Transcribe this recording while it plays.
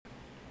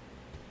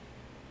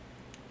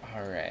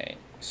Alright,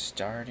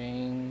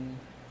 starting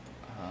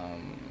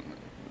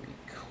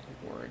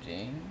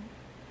recording.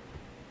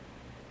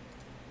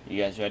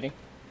 You guys ready?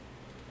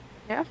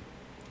 Yeah.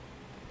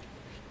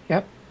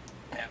 Yep.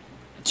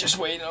 Just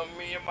waiting on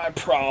me and my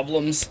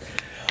problems.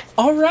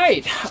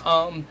 Alright,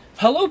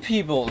 hello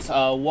peoples.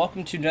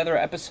 Welcome to another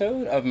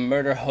episode of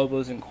Murder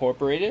Hobos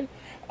Incorporated.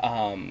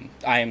 I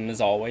am, as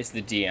always,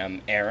 the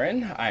DM,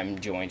 Aaron. I'm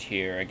joined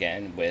here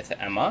again with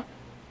Emma.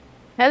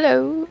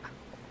 Hello.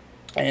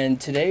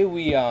 And today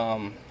we,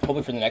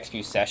 hopefully for the next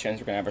few sessions,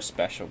 we're going to have our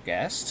special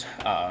guest,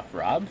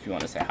 Rob, if you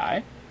want to say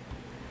hi.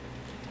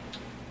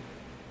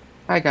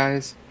 Hi,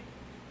 guys.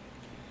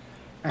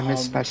 I'm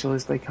as special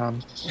as they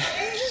come.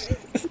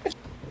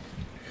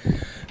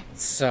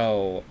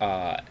 So,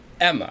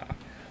 Emma,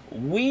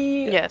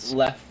 we Yes.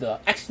 left the...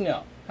 Actually,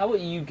 no. How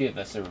about you give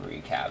us a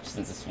recap,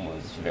 since this one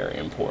was very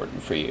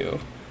important for you?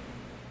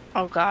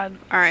 Oh, God.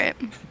 All right.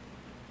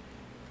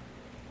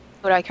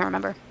 What I can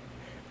remember.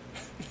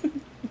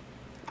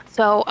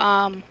 So,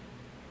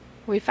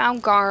 we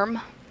found Garm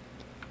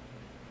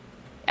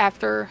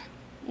after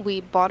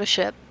we bought a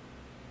ship,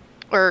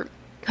 or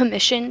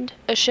commissioned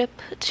a ship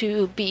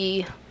to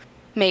be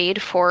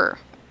made for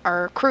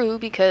our crew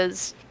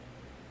because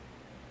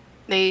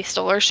they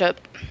stole our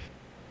ship.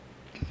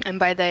 And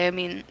by they, I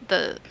mean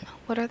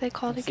what are they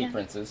called again? Sea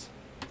Princes.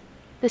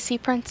 The Sea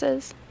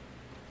Princes.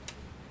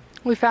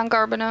 We found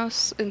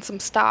Garbanos in some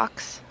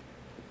stocks.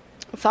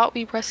 Thought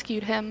we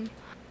rescued him.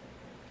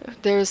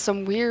 There's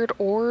some weird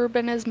orb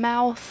in his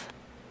mouth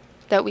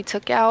that we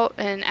took out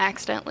and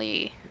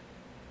accidentally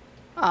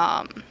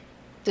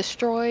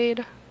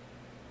destroyed.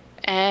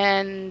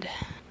 And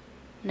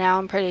now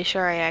I'm pretty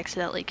sure I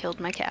accidentally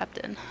killed my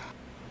captain.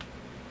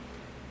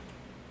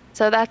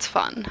 So that's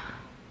fun.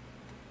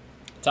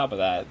 Top of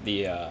that,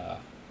 the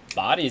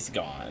body's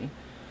gone.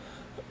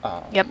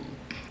 Yep.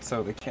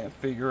 So they can't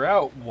figure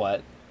out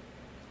what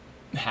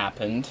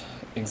happened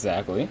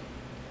exactly.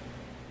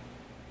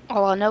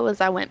 All I know is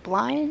I went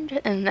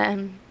blind, and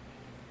then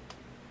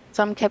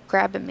some kept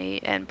grabbing me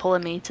and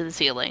pulling me to the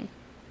ceiling.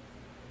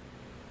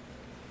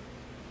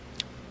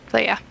 So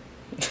yeah.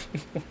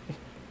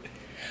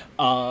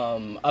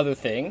 Other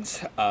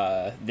things,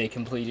 they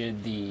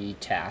completed the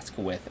task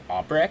with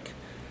Aubrek.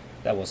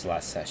 That was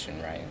last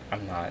session, right?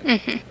 I'm not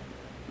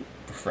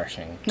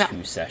refreshing No.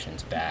 2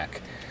 sessions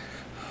back.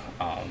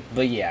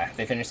 But yeah,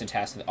 they finished the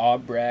task with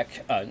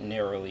Aubrek,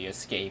 narrowly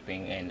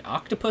escaping an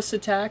octopus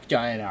attack,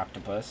 giant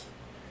octopus.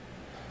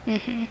 But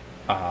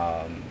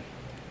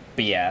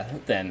yeah,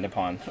 then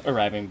upon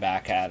arriving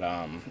back at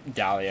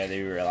Dahlia,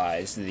 they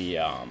realized the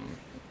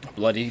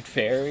bloodied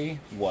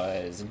fairy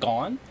was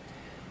gone.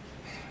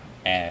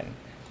 And,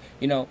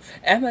 you know,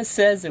 Emma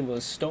says it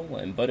was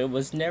stolen, but it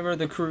was never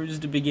the crew's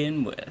to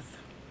begin with.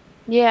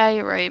 Yeah,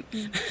 you're right.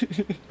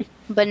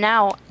 But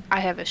now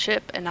I have a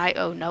ship and I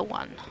owe no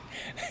one.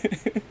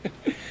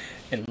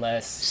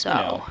 Unless,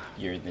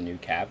 you're the new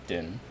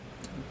captain.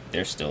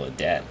 There's still a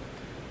debt.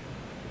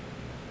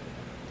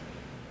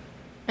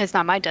 It's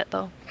not my debt,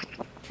 though.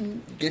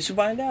 Guess you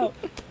find out.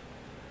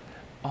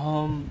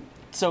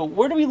 So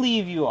where do we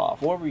leave you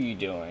off? What were you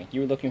doing?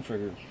 You were looking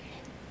for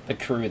the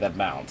crew that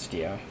bounced,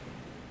 yeah?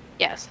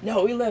 Yes.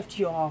 No, we left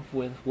you off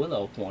with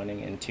Willow pointing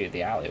into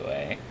the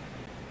alleyway.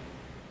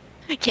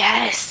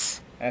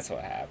 Yes! That's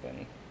what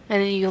happened.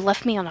 And then you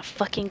left me on a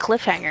fucking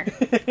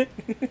cliffhanger.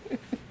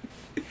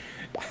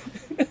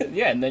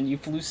 Yeah, and then you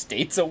flew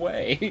states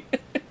away.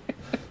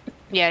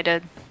 Yeah, I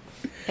did.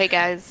 Hey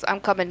guys, I'm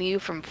coming to you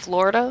from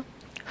Florida.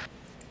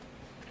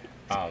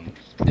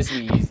 This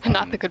means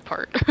Not the good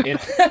part.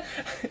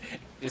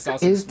 This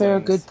also Is there a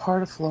explains- good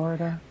part of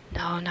Florida?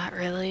 No, not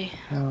really.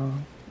 No.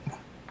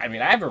 I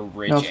mean, I have a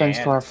rich No offense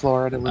aunt to our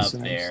Florida up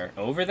listeners. there,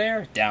 over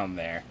there, down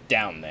there,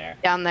 down there.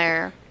 Down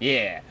there.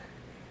 Yeah.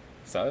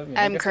 So I mean,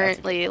 I I'm guess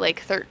currently like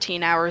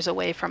 13 hours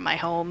away from my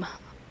home.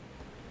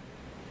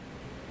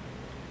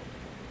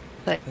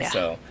 But yeah.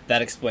 So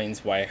that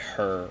explains why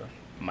her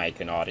mic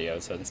and audio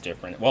sounds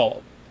different.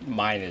 Well,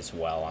 mine as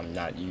well. I'm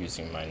not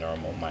using my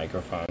normal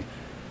microphone.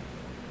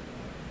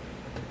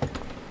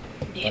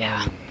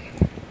 Yeah.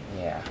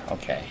 Yeah,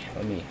 okay.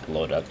 Let me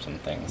load up some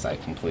things. I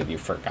completely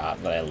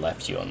forgot that I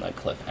left you on that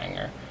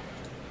cliffhanger.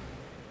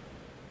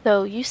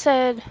 So you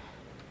said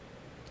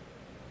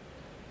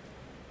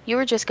you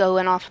were just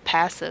going off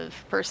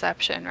passive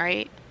perception,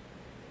 right?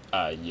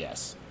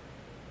 Yes.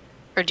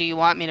 Or do you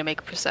want me to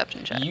make a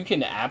perception check? You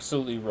can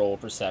absolutely roll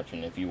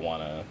perception if you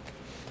want to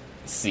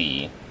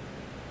see,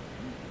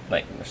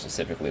 like, more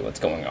specifically what's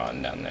going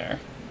on down there.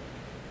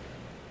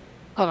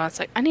 Hold on a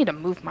sec. I need to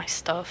move my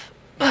stuff.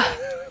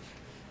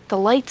 The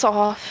light's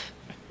off.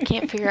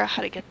 Can't figure out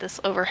how to get this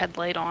overhead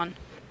light on.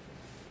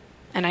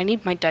 And I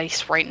need my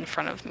dice right in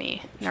front of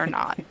me. They're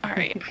not.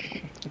 Alright.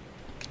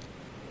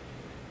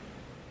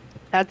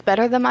 That's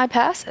better than my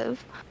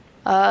passive.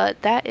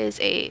 That is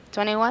a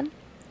 21.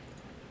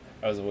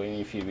 I was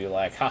waiting for you to be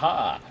like,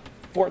 haha,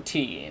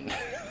 14.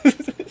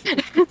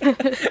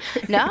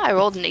 No, I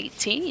rolled an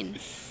 18.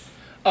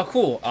 Oh,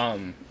 cool.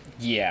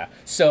 Yeah.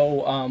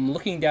 So,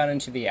 looking down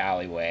into the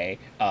alleyway,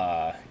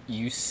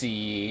 you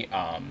see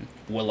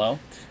Willow,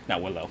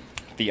 not Willow,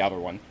 the other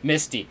one,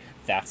 Misty.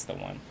 That's the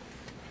one.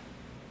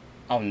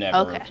 I'll never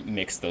Okay.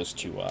 mix those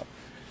two up,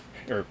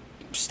 or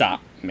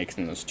stop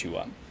mixing those two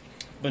up.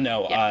 But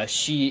no, Yeah.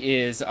 she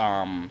is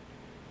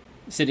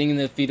sitting in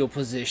the fetal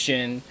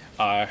position.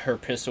 Her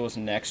pistol is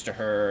next to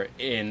her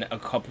in a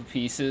couple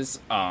pieces.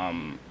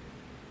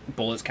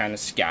 Bullets kind of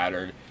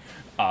scattered.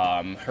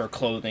 Her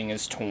clothing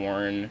is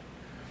torn.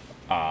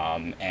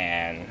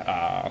 And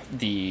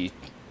the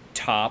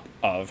top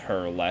of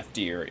her left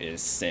ear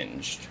is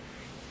singed.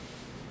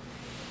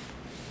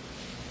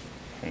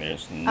 And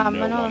there's no I'm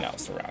one gonna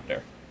else around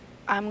her.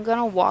 I'm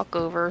gonna walk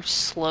over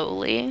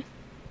slowly,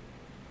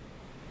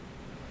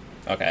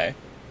 Okay.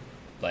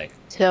 Like,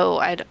 so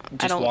I just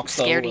don't walk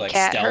slow, scaredy like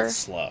cat stealth her.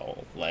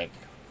 slow. Like,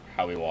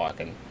 how we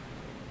walking?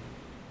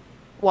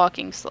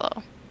 Walking slow.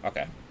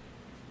 Okay.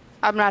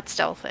 I'm not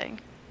stealthing.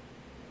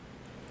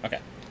 Okay.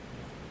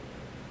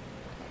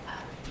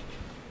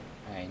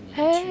 I need to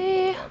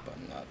Hey. load up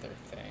another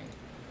thing.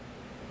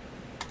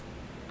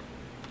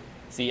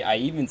 See, I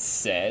even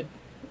said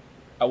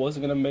I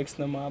wasn't gonna mix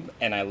them up,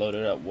 and I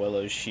loaded up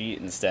Willow's sheet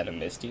instead of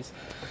Misty's.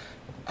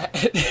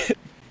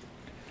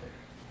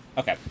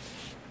 Okay.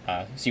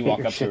 So you Get walk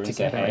your up to her shit and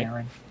say, together, "Hey."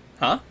 Aaron.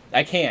 Huh?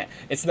 I can't.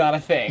 It's not a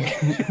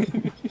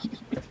thing.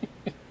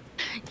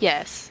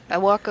 Yes. I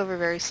walk over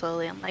very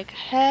slowly. I'm like,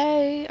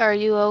 "Hey, are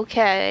you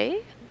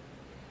okay?"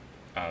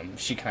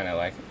 She kind of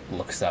like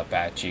looks up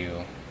at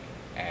you,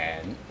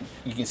 and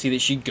you can see that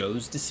she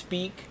goes to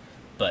speak,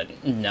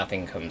 but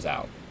nothing comes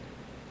out.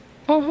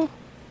 Oh,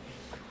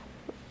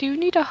 do you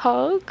need a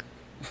hug?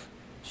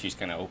 She just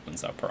kind of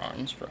opens up her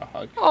arms for a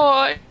hug. Oh,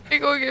 I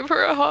go give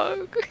her a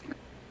hug.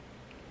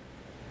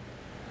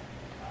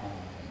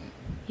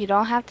 You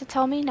don't have to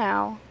tell me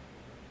now.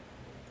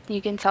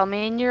 You can tell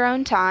me in your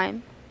own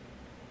time.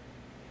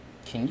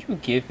 Can you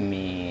give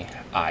me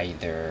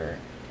either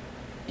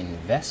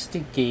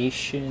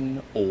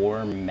investigation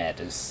or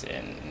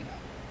medicine?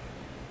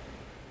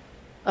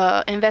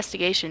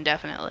 Investigation,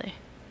 definitely.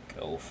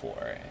 Go for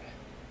it.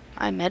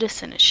 My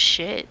medicine is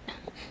shit.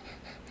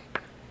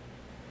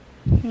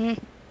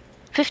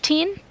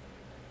 15?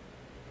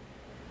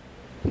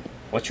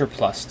 What's your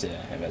plus to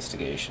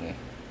investigation?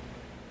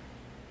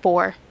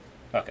 4.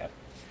 Okay.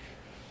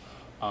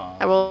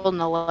 I rolled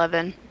an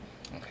 11.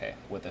 Okay.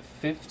 With a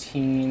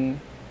 15,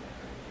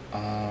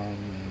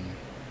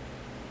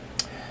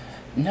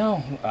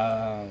 no.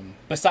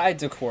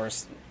 Besides, of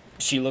course,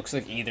 she looks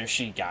like either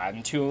she got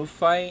into a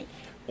fight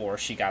or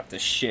she got the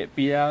shit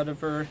beat out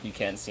of her. You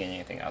can't see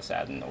anything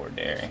outside in the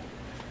ordinary.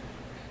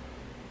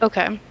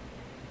 Okay.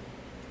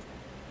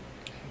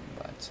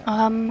 But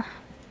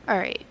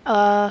Alright.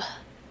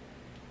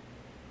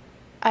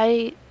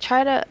 I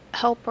try to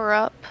help her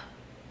up.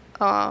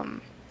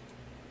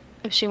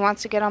 If she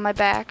wants to get on my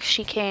back,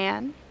 she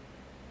can.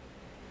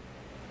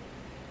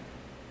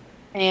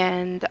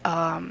 And,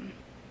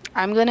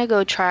 I'm gonna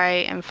go try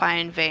and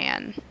find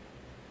Van.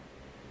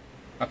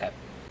 okay.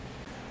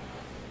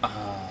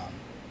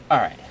 All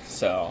right.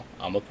 So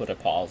I'm gonna put a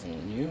pause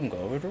on you and go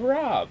over to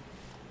Rob.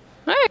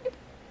 Alright.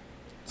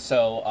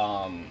 So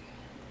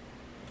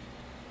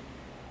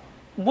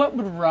what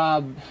would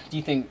Rob? Do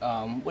you think?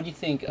 What do you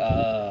think?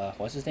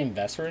 What's his name?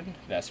 Vesperin.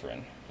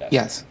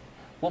 Yes.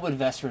 What would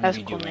Vesperin That's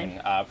be a cool doing?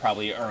 name.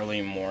 Probably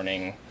early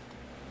morning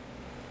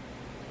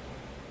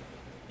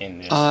in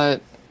this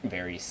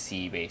very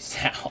sea-based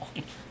town.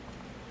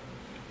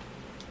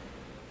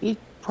 He'd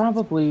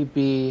probably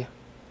be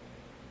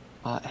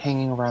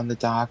hanging around the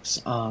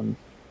docks,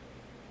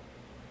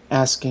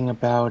 asking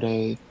about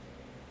a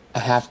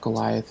half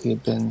Goliath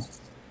he'd been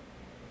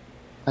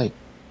like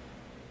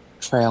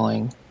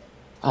trailing,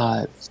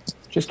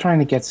 just trying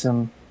to get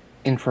some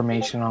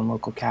information on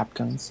local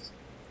captains.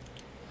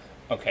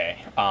 Okay.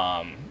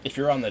 If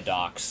you're on the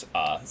docks,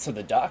 so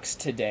the docks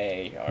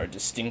today are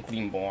distinctly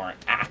more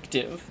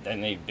active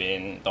than they've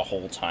been the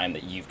whole time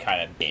that you've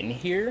kind of been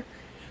here.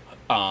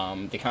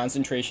 The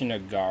concentration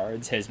of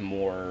guards has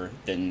more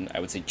than, I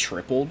would say,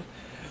 tripled,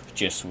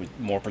 just with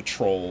more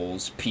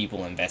patrols,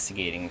 people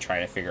investigating,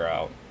 trying to figure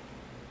out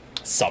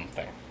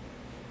something.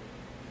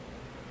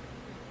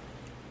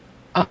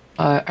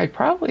 I'd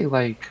probably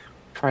like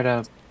try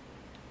to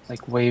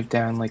like wave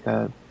down like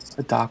a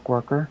dock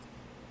worker.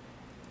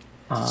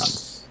 Um,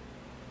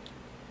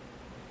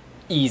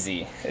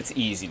 Easy. It's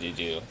easy to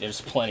do.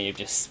 There's plenty of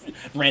just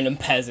random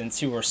peasants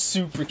who are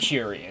super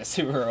curious,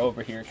 who are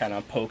over here kind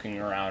of poking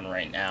around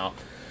right now.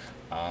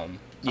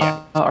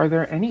 Yeah. are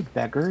there any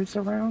beggars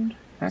around,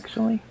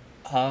 actually?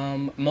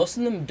 Most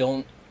of them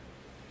don't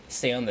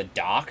stay on the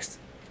docks.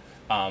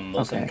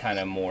 Most of them Okay. kind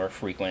of more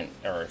frequent,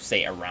 or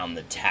say around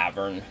the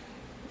tavern.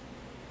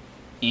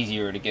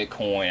 Easier to get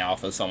coin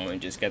off of someone and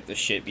just get the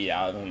shit beat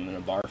out of them in a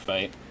bar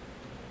fight.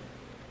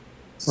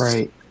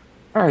 Right.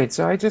 All right,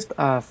 so I just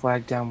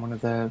flagged down one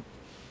of the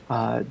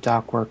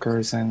dock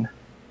workers and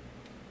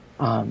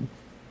trying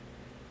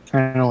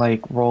to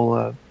like roll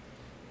a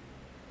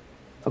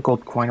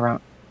gold coin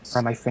around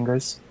my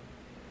fingers.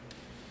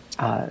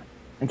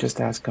 and just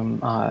ask him,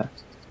 can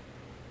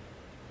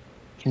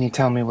you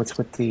tell me what's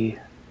with the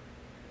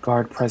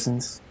guard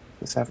presence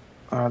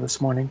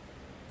this morning?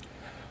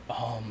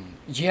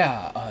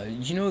 Yeah,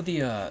 you know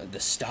the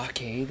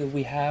stockade that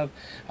we have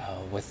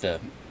with the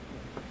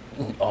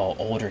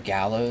older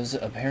gallows.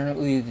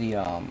 Apparently,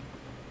 the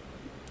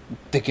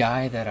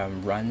guy that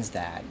runs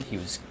that, he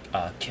was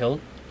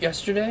killed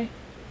yesterday,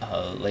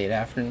 late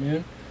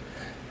afternoon,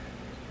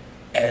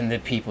 and the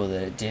people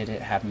that did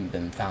it haven't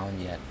been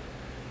found yet.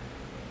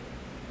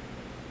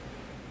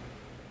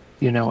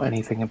 Do you know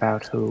anything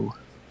about who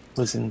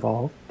was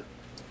involved?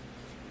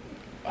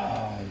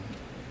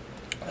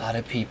 A lot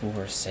of people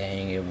were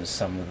saying it was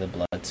some of the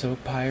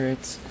Bloodsoak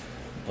pirates,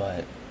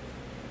 but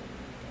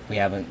we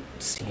haven't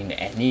seen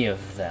any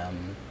of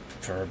them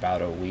for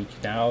about a week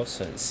now,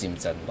 so it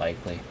seems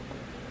unlikely.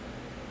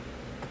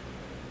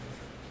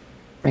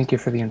 Thank you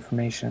for the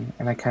information.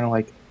 And I kind of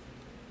like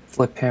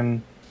flip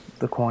him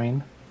the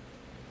coin.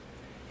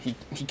 He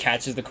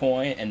catches the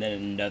coin, and then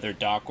another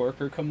dock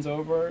worker comes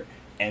over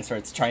and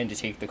starts trying to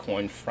take the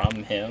coin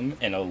from him,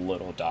 and a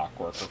little dock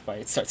worker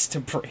fight starts to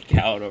break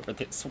out over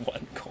this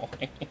one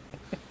coin.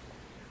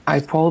 I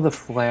pull the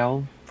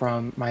flail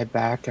from my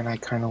back and I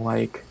kind of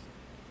like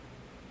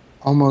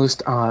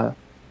almost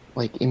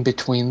like in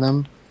between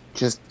them,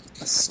 just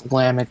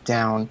slam it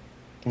down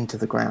into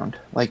the ground,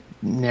 like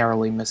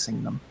narrowly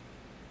missing them.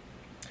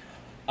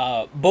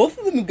 Both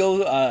of them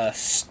go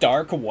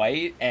stark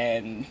white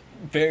and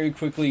very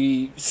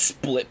quickly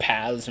split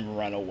paths and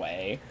run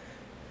away,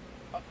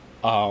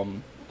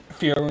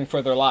 fearing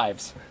for their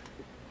lives.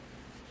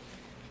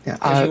 Yeah,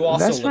 You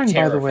also best look friend,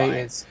 by the way,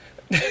 terrifying. is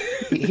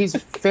he's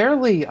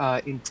fairly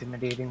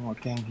intimidating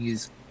looking.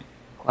 He's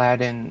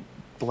clad in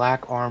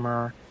black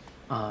armor.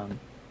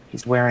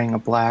 He's wearing a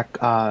black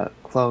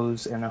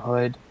clothes and a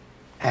hood,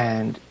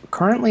 and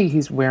currently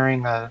he's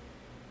wearing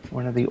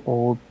one of the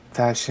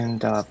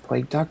old-fashioned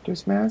plague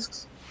doctor's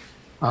masks.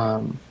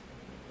 Um,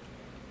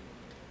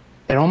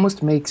 it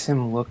almost makes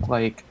him look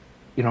like,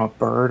 a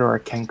bird or a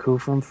kenku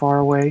from far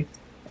away.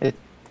 It's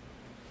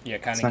Yeah,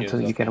 it kind of not gives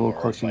until you off get a little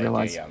more closer of you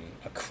like realize.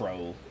 a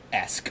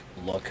crow-esque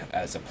look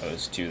as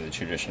opposed to the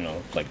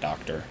traditional like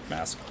doctor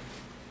mask.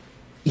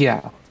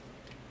 Yeah,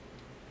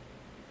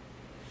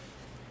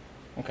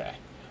 Okay.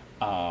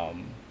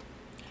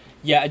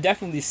 Yeah, I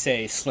definitely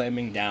say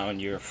slamming down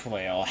your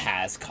flail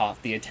has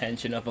caught the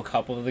attention of a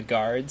couple of the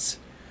guards.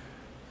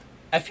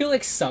 I feel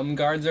like some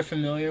guards are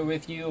familiar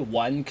with you.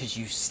 One, because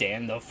you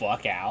stand the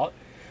fuck out.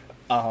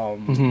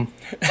 hmm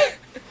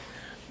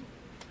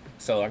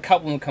So a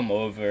couple of them come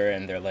over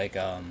and they're like,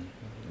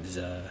 is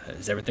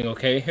everything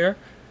okay here?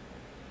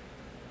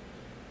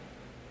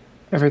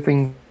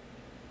 everything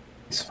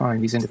is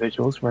fine. These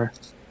individuals were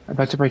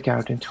about to break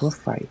out into a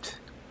fight.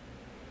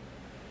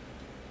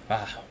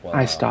 Well,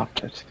 I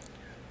stopped it.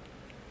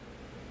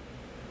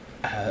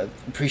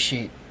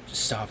 appreciate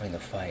stopping the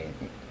fight.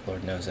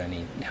 Lord knows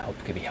any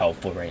help could be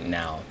helpful right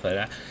now,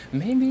 but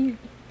maybe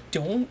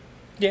don't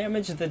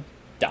damage the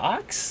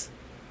docks?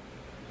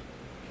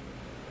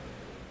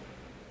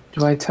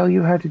 Do I tell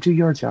you how to do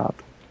your job?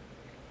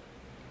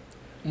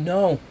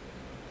 No.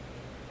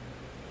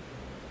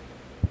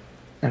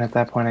 And at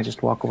that point, I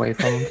just walk away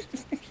from him.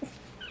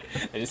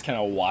 They just kind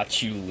of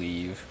watch you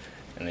leave,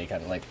 and they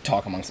kind of like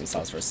talk amongst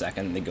themselves for a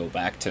second, and they go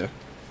back to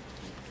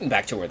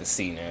where the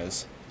scene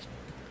is.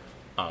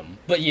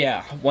 But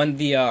yeah, when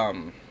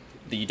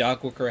the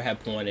dock worker had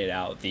pointed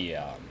out the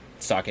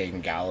stockade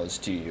and gallows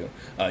to you,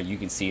 you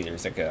can see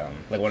there's like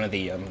one of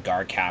the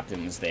guard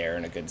captains there,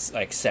 and a good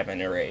like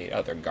 7 or 8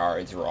 other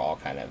guards were all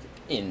kind of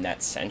in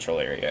that central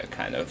area,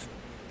 kind of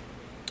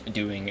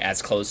doing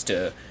as close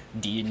to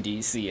D&D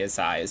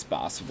CSI as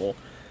possible.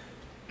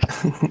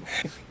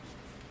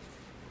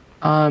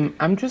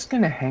 I'm just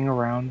gonna hang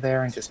around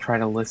there and just try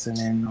to listen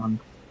in on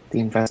the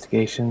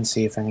investigation,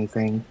 see if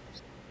anything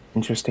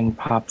interesting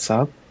pops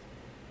up.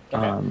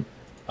 Okay. Um,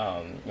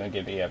 You want to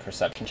give me a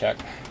perception check?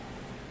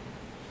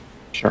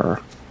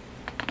 sure.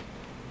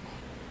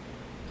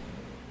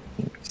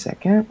 Give me a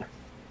second.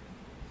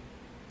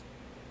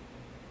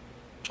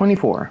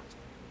 24.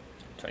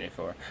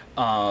 24.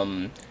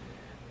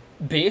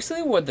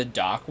 Basically, what the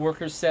dock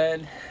worker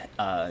said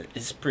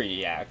is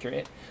pretty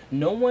accurate.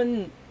 No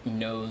one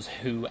knows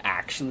who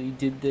actually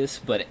did this,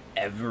 but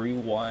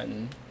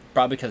everyone,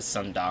 probably because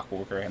some dock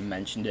worker had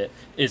mentioned it,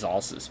 is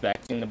all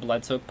suspecting the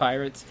Bloodsoak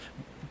pirates.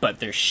 But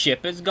their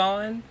ship is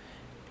gone,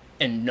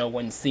 and no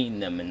one's seen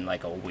them in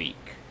like a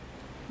week.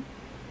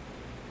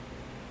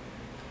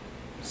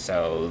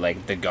 So,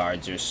 like, the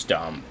guards are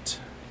stumped,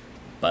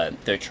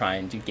 but they're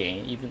trying to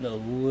gain even the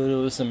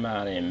littlest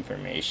amount of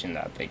information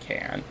that they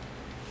can.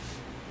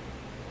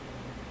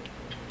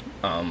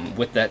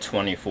 With that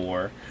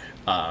 24,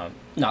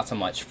 not so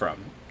much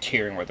from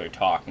hearing what they're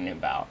talking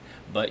about,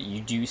 but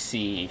you do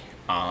see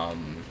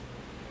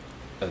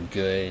a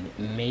good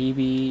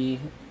maybe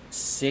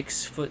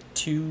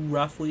 6'2"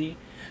 roughly,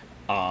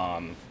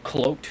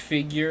 cloaked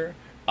figure.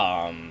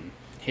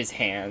 His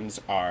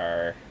hands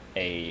are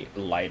a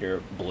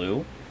lighter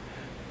blue.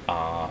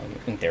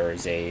 And there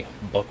is a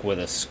book with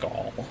a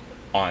skull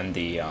on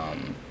the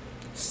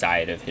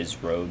side of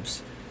his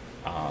robes,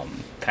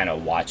 kind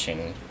of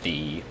watching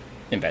the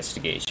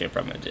investigation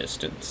from a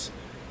distance.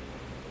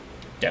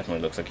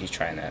 Definitely looks like he's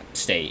trying to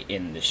stay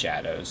in the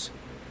shadows.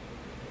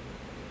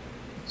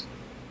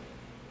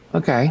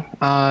 Okay.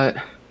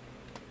 I'm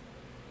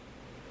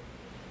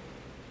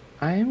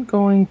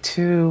going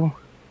to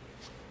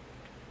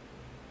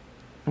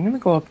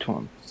go up to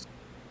him.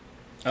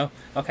 Oh,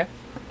 okay.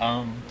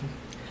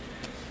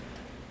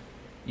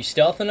 You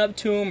stealthing up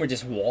to him or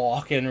just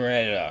walking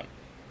right up?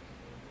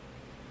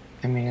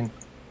 I mean,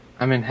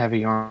 I'm in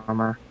heavy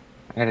armor.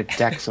 I got a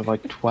dex of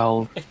like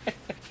 12.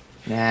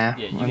 Nah, Yeah,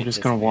 you I'm get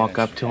just gonna walk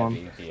up disadvantage to from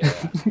him.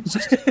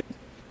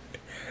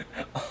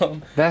 heavy, yeah.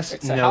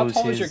 Vest So how knows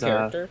tall is your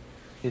character?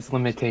 his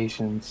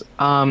limitations.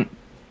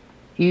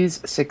 He's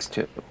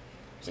 6'2".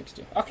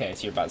 62. Okay,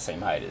 so you're about the same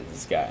height as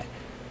this guy.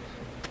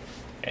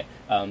 Okay.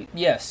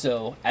 Yeah,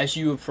 so as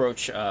you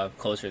approach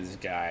closer to this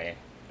guy,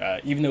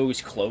 even though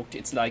he's cloaked,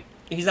 it's like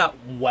he's not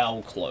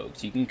well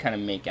cloaked. You can kind of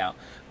make out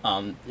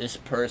this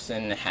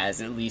person has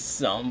at least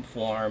some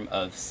form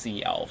of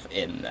sea elf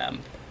in them.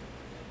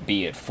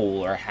 Be it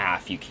full or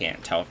half, you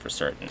can't tell for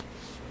certain.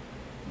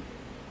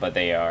 But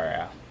they are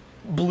a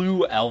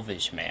blue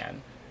elvish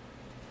man.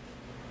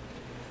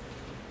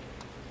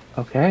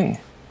 Okay.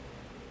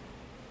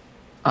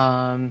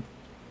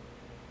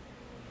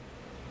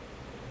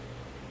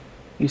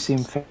 You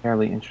seem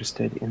fairly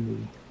interested in the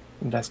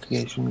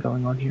investigation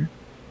going on here.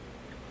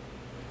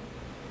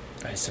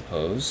 I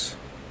suppose.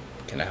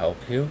 Can I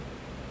help you?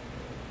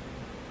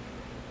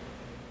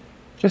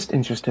 Just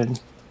interested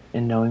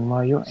in knowing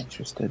why you're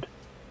interested.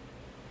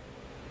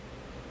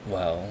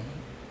 Well,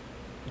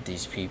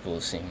 these people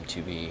seem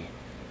to be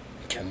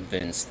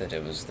convinced that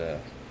it was the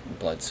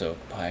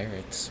blood-soaked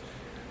pirates.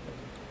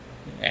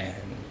 And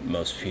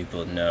most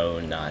people know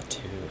not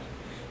to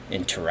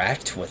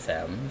interact with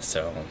them,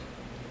 so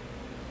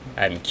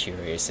I'm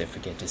curious if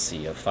we get to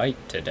see a fight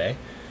today.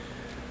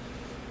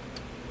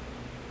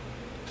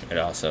 It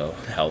also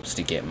helps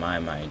to get my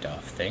mind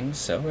off things,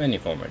 so any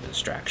form of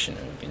distraction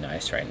would be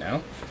nice right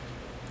now.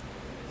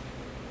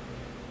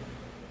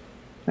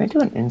 Can I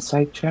do an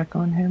insight check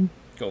on him?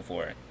 Go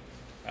for it.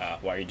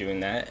 While you're doing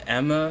that,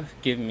 Emma,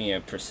 give me a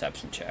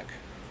perception check.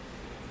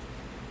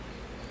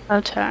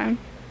 Okay.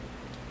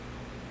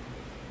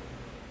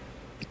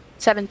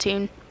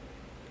 17.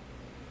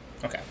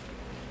 Okay.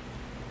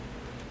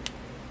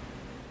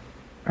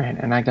 Alright,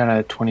 and I got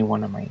a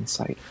 21 on my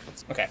insight.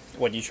 Okay.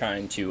 What are you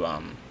trying to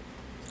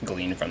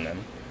glean from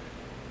them?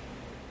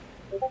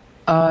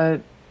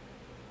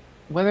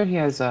 Whether he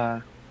has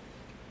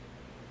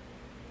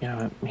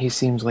he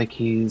seems like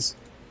he's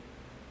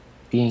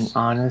being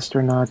honest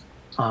or not,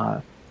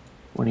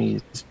 when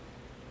he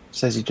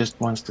says he just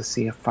wants to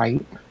see a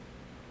fight.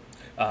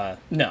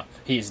 No,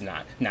 he's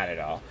not. Not at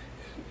all.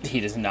 He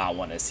does not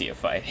want to see a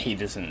fight. He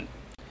doesn't.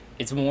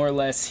 It's more or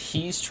less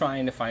he's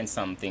trying to find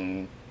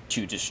something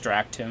to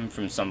distract him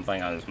from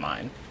something on his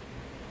mind.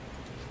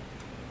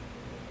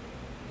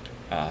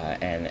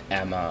 And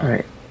Emma,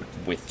 Right.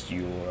 with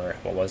your,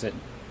 what was it,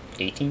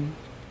 18?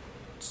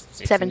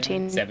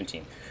 17.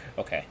 17.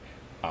 Okay.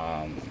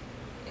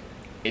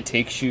 It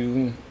takes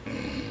you,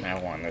 I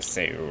want to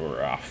say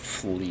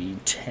roughly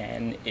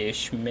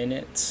 10-ish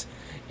minutes,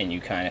 and you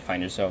kind of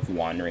find yourself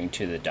wandering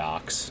to the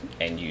docks,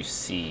 and you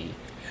see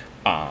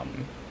a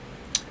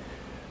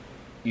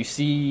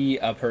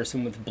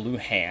person with blue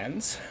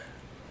hands,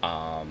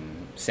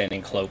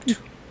 standing cloaked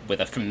with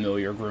a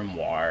familiar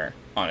grimoire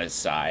on his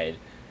side.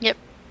 Yep.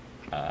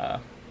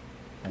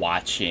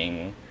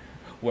 Watching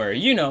where,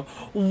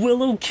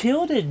 Willow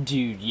killed a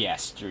dude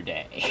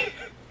yesterday.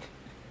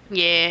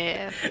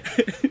 Yeah.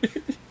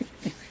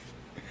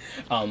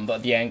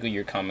 But the angle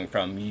you're coming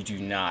from, you do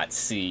not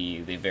see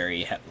the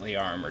very heavily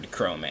armored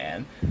Crow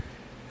Man.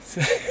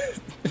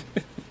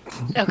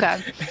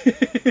 Okay.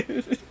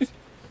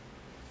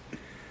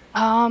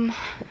 I'm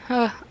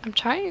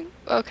trying.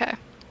 Okay.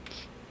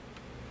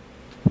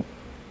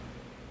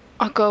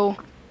 I'll go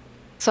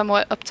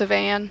somewhat up to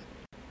Van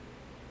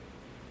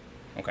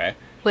Okay.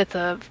 with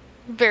a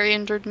very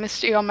injured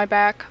Misty on my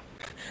back.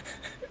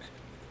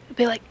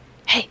 Be like,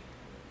 hey.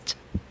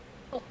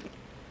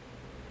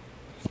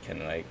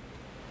 Kind of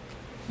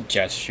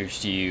gestures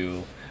to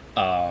you.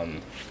 Yeah,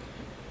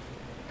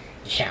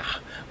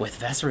 with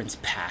Veserin's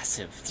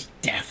passive, he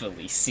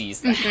definitely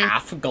sees the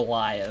half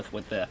Goliath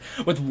with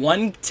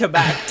one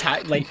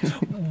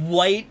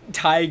white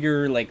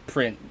tiger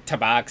print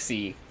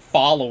tabaxi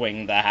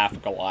following the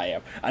half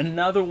Goliath,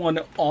 another one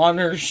on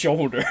her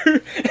shoulder.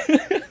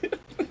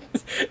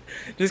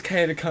 Just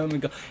kind of come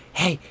and go,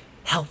 hey,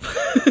 help.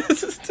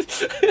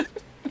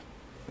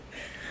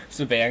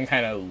 So Van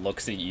kind of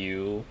looks at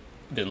you,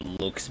 then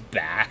looks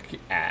back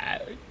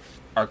at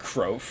our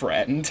crow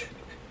friend,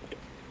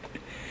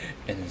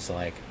 and is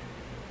like,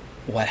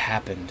 what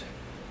happened?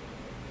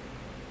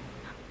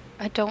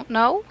 I don't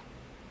know.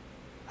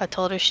 I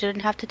told her she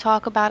didn't have to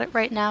talk about it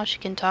right now. She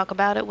can talk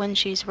about it when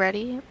she's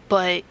ready,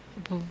 but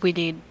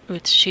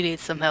she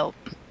needs some help.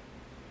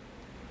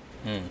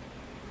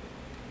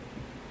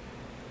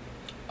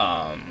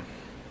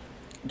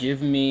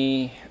 Give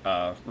me,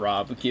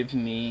 Rob, give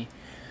me,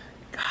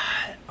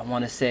 God, I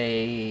want to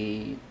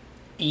say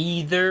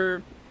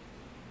either,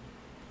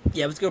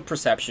 yeah, let's go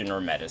perception or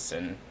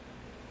medicine.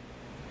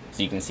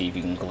 So you can see if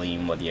you can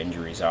glean what the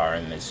injuries are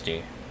in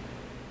Misty.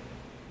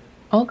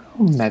 I'll go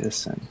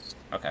medicine.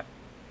 Okay.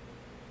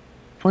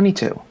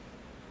 22.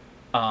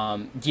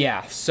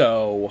 Yeah,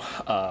 so,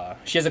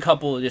 she has a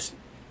couple of just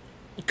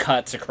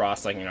cuts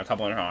across, like, a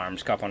couple on her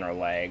arms, a couple on her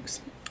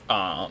legs.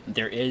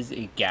 There is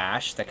a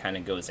gash that kind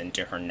of goes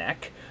into her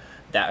neck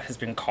that has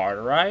been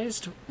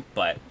cauterized,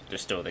 but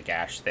there's still the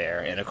gash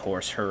there, and of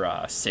course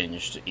her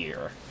singed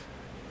ear.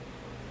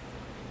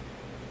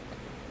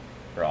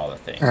 For all the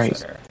things Right.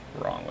 that are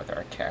wrong with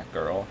our cat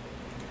girl.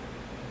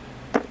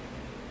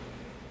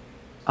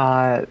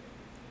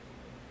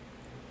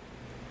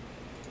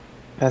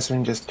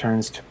 Pesrin just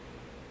turns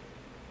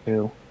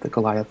to the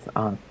Goliath.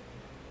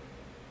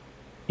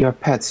 Your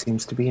pet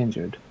seems to be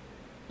injured.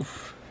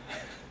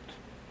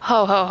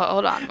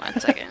 Hold on 1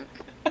 second.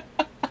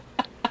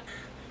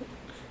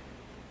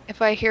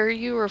 If I hear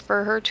you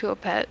refer her to a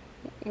pet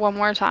one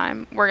more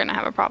time, we're gonna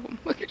have a problem.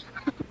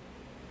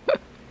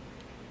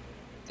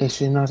 Is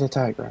she not a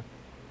tiger?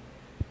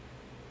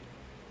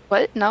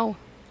 What? No.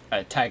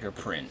 A tiger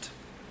print.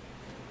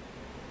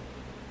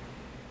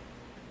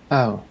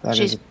 Oh, that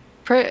She's is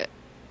pretty.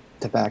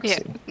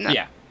 tabaxi.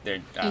 Yeah. No.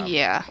 Yeah,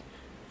 Yeah.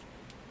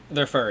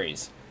 they're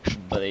furries,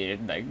 but they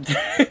like.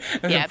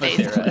 Yeah, but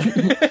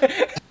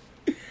they're,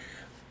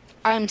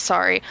 I'm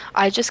sorry.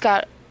 I just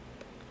got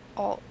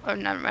all. Oh,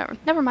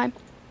 never mind.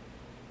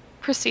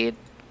 Proceed.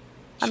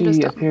 I'm She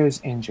just dumb. appears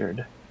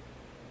injured.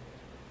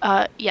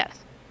 Yes.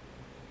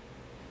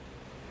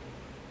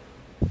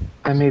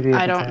 I may be able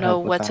I to don't know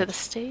help with what's that. at the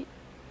state.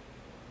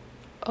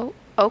 Oh,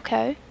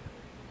 okay.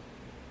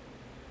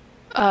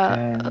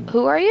 And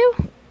Who are you?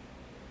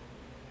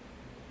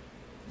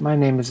 my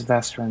name is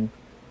Vestrin.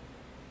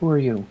 Who are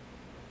you?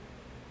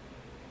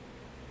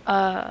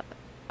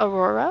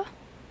 Aurora?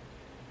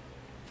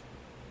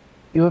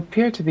 You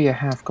appear to be a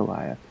half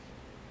Goliath.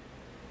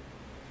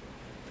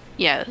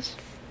 Yes.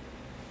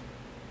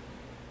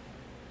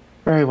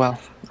 Very well.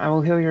 I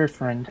will heal your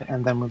friend,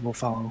 and then we will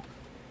follow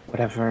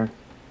whatever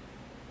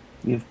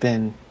you've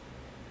been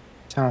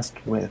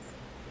tasked with.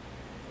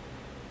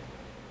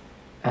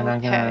 And I'm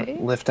Okay. gonna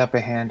lift up a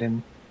hand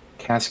and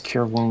cast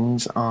Cure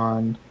Wounds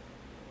on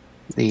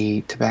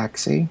the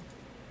Tabaxi.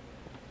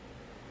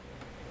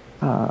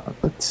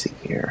 Let's see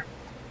here.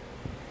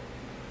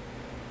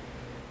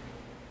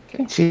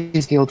 Okay,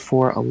 she's healed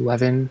for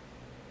 11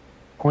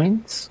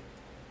 points.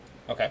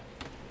 okay.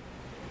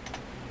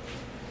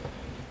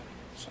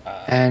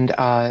 And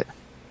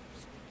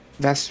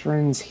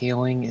Vestrin's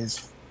healing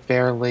is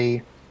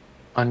fairly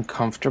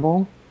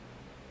uncomfortable.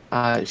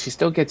 She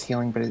still gets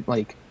healing, but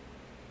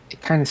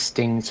it kind of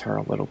stings her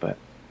a little bit.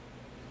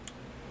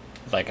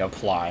 Like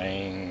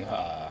applying.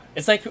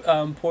 It's like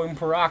pouring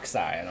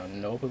peroxide on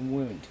an open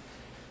wound.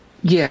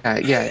 Yeah.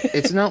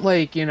 It's not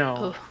like,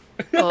 Oh.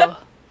 a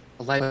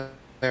light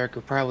cleric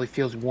who probably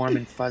feels warm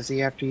and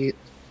fuzzy after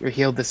you're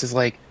healed. This is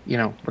like,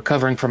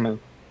 recovering from a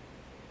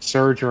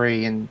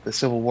surgery in the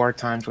Civil War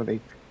times where they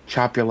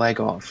chop your leg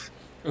off.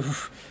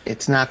 Oof.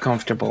 It's not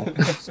comfortable.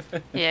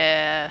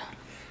 Yeah.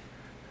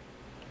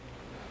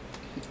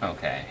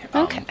 Okay.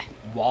 Okay.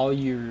 While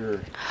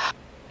you're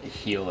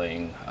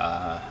healing,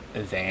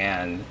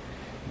 Van,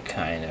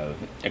 kind of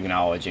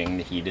acknowledging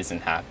that he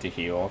doesn't have to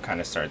heal,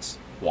 kind of starts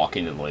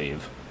walking to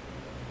leave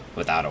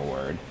without a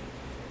word.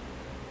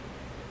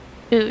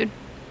 Dude.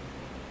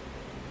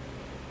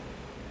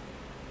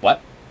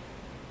 What?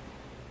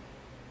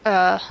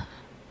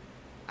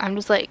 I'm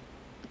just like,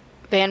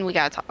 Van, we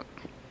gotta talk.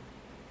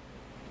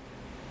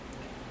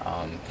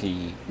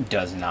 He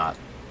does not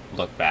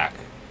look back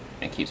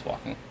and keeps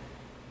walking.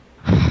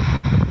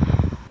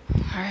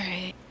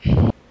 Alright.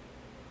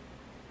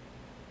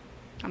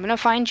 I'm gonna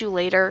find you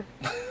later,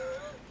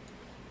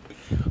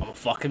 I'm gonna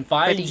fucking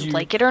find whether you you.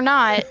 like it or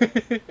not.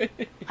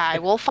 I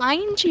will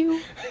find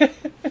you.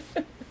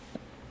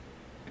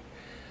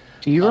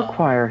 Do you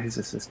require his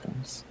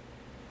assistance?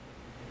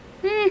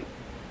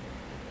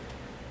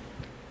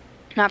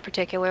 Not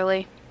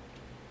particularly.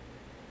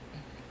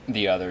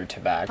 The other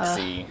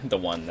Tabaxi, the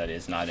one that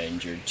is not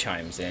injured,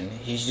 chimes in.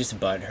 He's just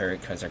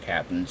butthurt because our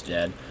captain's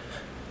dead.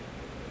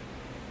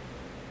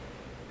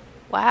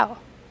 Wow.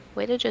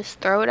 Way to just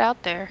throw it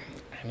out there.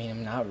 I mean,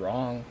 I'm not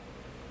wrong.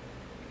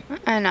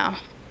 I know.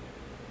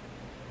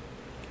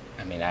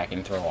 I mean, I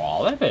can throw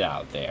all of it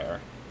out there.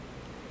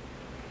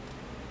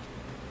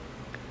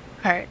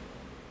 Alright.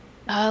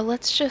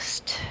 Let's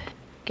just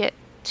get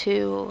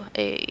to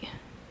a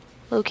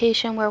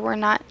location where we're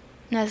not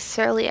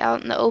necessarily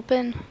out in the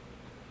open.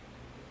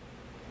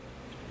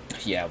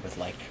 Yeah, with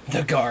like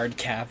the guard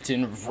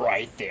captain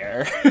right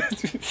there.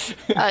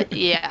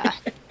 Yeah.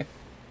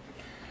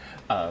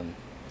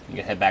 You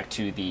can head back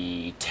to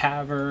the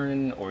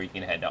tavern, or you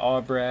can head to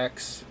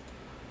Aubrex.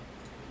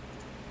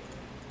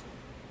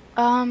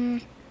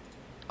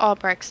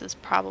 Albrecht's is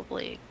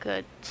probably a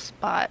good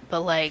spot,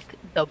 but like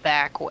the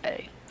back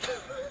way.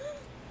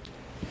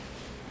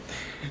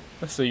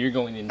 So you're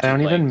going into, I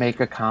don't like... even make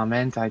a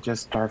comment. I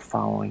just start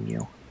following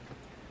you.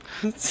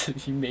 So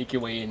you make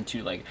your way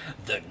into, like,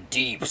 the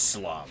deep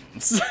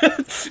slums.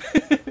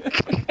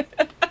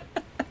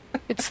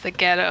 It's the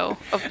ghetto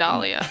of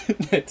Dahlia.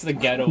 It's the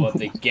ghetto of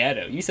the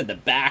ghetto. You said the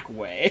back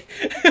way.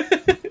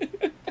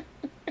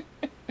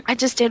 I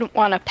just didn't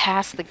want to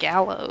pass the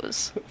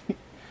gallows.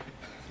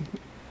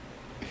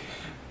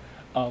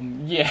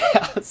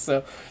 Yeah,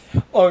 so,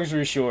 long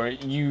story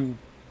short, you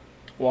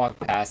walk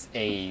past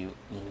a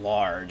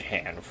large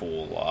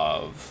handful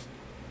of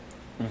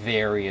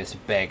various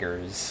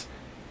beggars,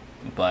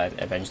 but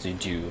eventually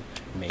do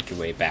make your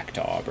way back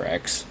to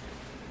Albrecht's,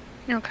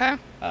 Okay.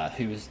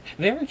 who's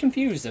very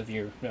confused of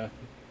your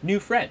new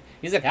friend.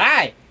 He's like,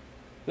 "Hi,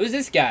 who's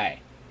this guy?"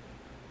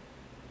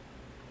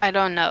 I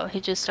don't know. He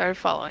just started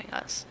following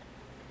us.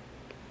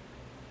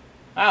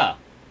 "Ah,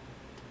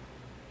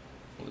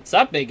 what's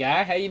up, big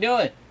guy? How you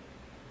doing?"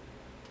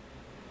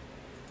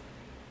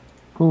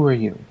 Who are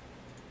you?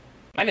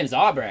 "My name's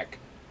Albrecht.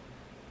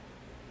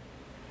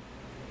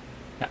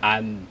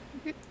 I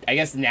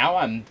guess now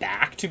I'm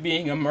back to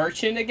being a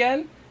merchant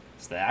again,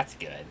 so that's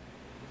good."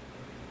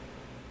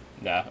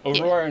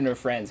 Aurora and her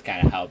friends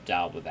kind of helped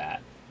out with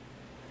that.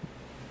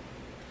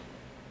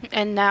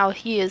 And now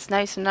he is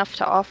nice enough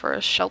to offer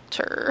us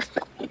shelter.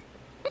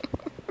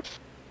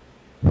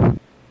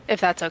 If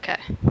that's okay.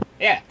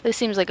 Yeah, This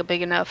seems like a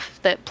big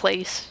enough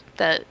place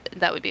that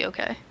would be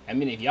okay. I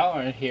mean, if y'all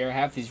aren't here,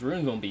 half these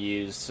rooms won't be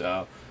used,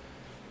 so...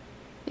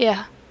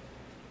 Yeah.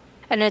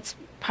 And it's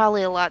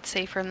probably a lot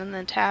safer than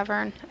the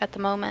tavern at the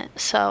moment,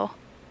 so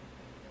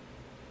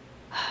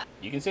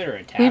You consider a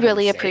we tavern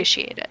really safe?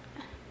 appreciate it.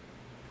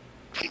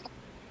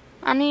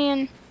 I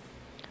mean,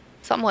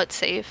 somewhat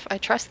safe. I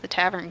trust the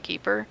tavern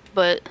keeper,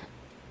 but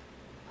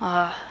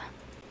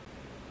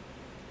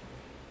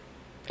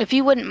if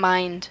you wouldn't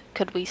mind,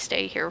 could we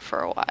stay here for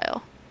a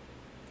while?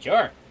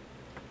 Sure,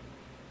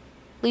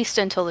 At least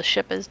until the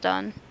ship is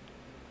done.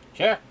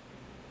 sure.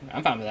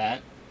 I'm fine with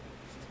that.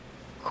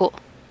 Cool.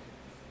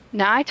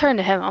 Now I turn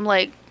to him. I'm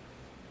like,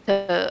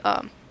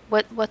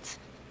 what's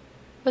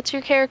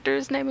your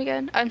character's name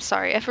again? I'm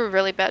sorry, I have a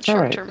really bad All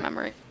right. short-term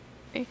memory.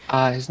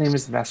 His name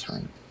is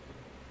Veteran.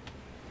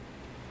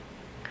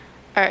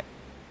 Alright.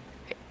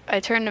 I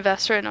turn to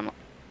Vestra and I'm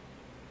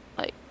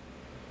like,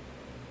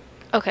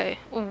 okay,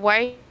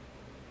 why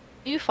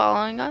are you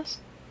following us?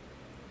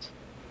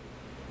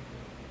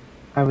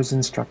 I was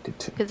instructed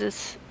to. Because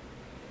it's...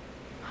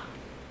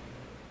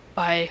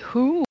 By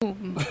whom?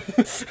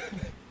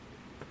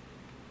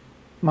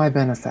 My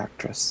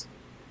benefactress.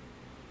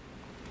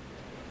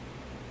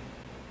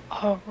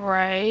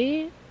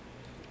 Alright.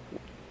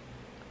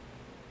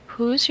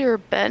 Who's your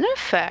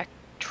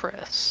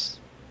benefactress?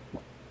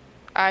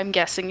 I'm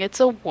guessing it's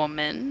a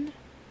woman.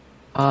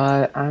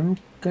 I'm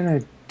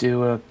gonna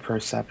do a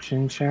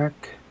perception check.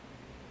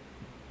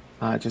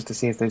 Just to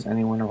see if there's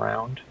anyone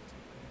around.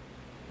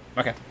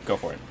 Okay, go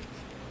for it.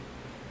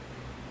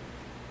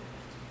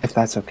 If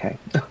that's okay.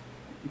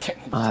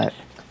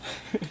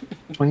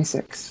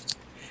 26.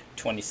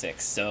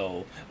 26.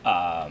 So,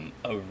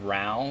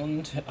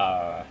 around,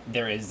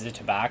 there is the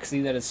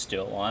tabaxi that is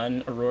still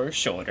on Aurora's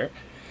shoulder.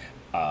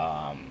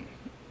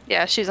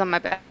 Yeah, she's on my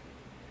back.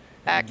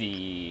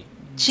 The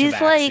She's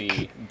tabaxi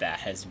like that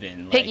has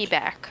been, like...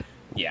 Piggyback.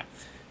 Yeah.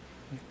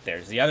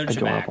 There's the other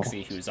Adorable.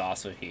 tabaxi who's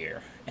also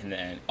here. And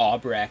then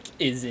Albrecht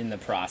is in the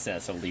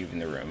process of leaving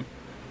the room.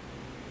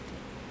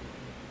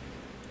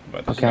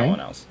 But there's Okay. no one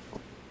else.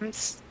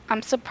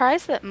 I'm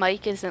surprised that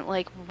Mike isn't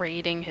like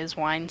raiding his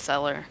wine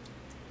cellar.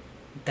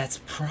 That's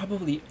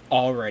probably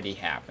already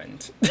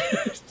happened.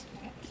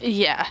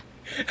 Yeah.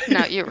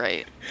 No, you're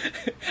right.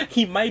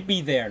 He might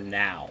be there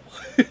now.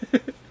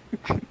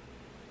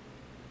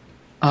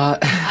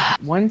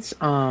 Once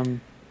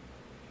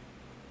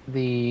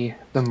the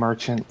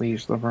merchant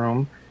leaves the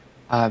room,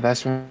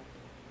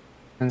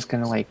 Vesperman's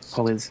gonna like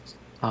pull his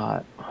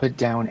hood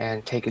down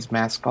and take his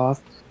mask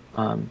off.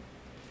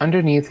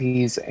 Underneath,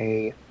 he's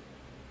a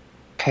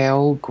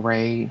pale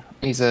gray.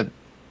 He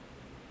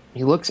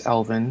looks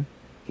elven.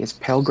 He has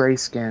pale gray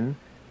skin.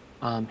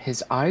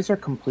 His eyes are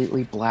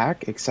completely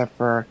black except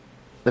for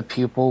the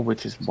pupil,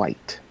 which is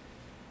white.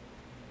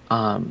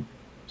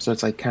 So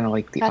it's like kind of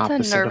like the That's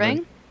opposite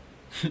unnerving.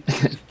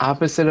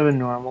 opposite of a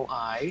normal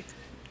eye.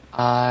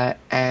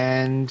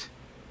 And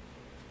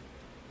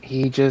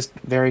he just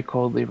very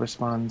coldly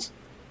responds,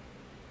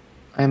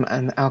 "I'm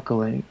an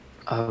acolyte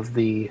of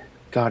the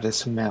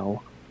goddess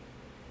Mel.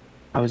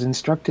 I was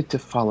instructed to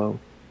follow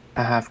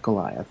a half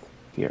Goliath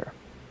here."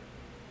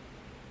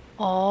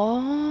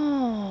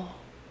 Oh.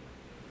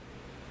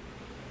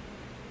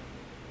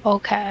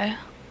 Okay.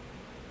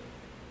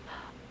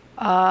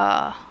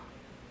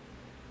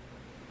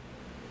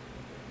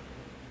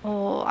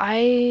 Well,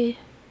 I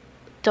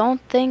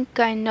don't think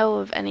I know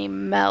of any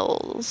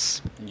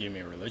Mel's. Give me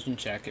a religion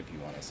check if you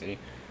want to see.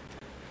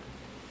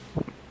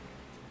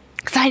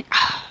 Cause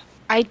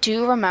I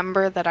do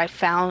remember that I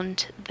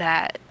found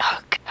that. Oh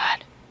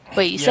God!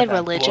 Wait, you Yeah, said that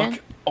religion?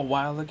 book a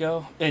while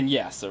ago? And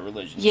yes, a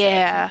religion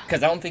Yeah.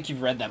 Because I don't think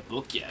you've read that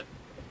book yet.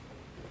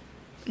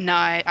 No,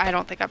 I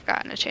don't think I've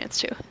gotten a chance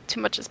to.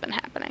 Too much has been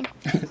happening.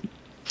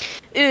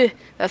 Ew,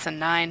 that's a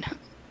 9.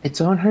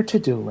 It's on her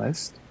to-do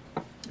list.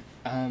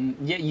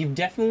 Yeah, you've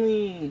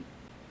definitely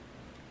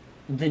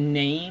the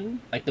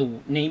name, like the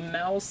name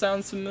Mel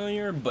sounds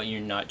familiar, but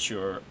you're not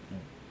sure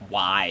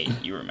why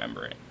you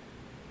remember it.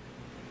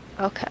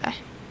 Okay.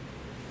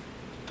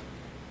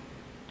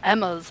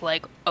 Emma's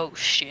like, oh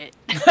shit.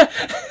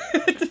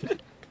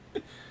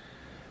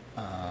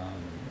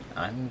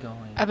 I'm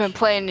going. I've been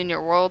playing in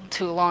your world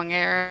too long,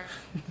 Aaron.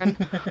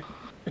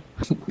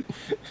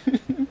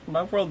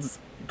 My world's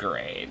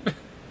great.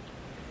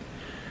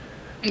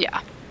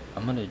 Yeah.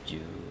 I'm gonna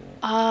do.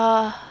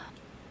 Uh,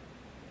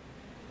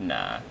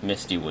 Nah,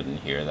 Misty wouldn't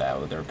hear that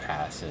with her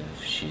passive.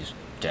 She's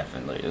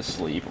definitely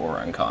asleep or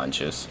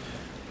unconscious.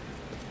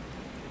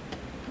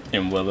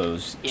 And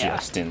Willow's Yeah.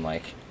 just in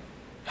like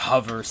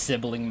hover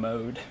sibling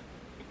mode.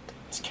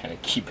 Just kind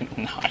of keeping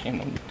an eye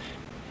on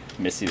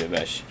Misty the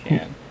best she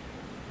can.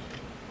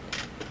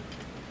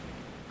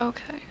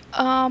 okay.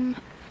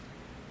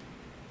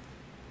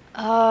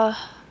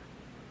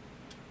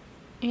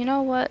 You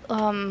know what?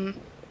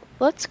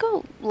 Let's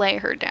go lay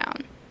her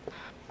down.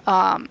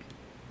 I'm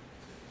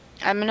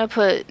gonna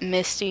put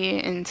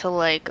Misty into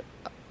like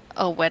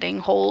a wedding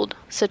hold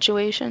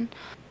situation.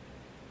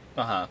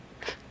 Uh huh.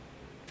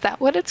 Is that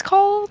what it's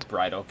called?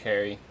 Bridal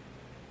carry.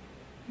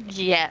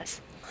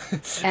 Yes.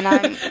 And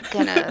I'm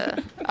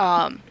gonna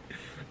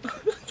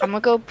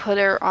go put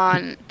her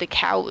on the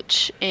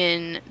couch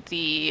in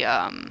the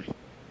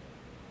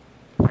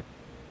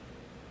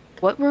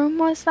what room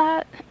was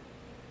that?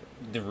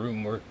 The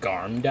room where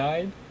Garm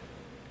died?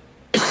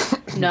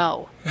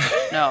 No.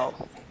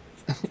 No.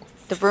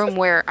 The room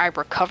where I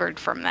recovered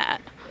from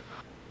that.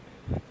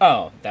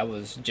 Oh, that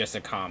was just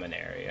a common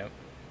area.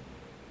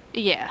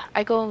 Yeah,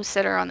 I go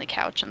sit her on the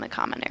couch in the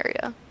common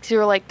area. Cause you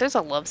were like, there's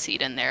a love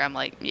seat in there. I'm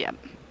like, yep.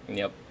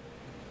 Yep.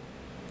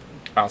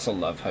 I also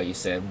love how you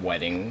said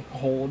wedding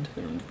hold.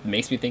 It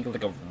makes me think of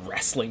like a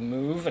wrestling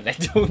move, and I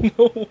don't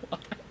know why.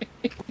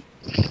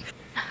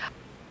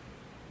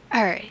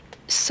 Alright.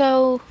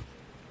 So,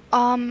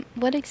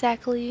 what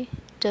exactly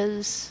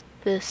does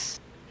this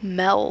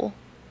Mel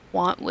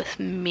want with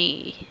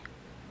me?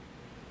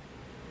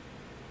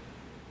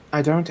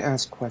 I don't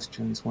ask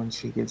questions when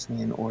she gives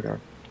me an order.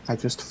 I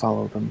just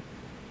follow them.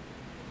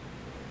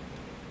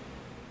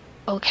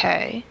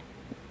 Okay.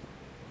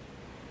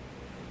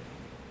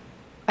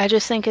 I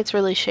just think it's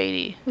really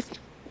shady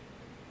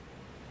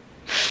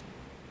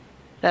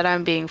that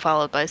I'm being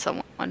followed by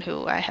someone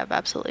who I have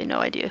absolutely no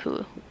idea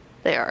who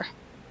they are.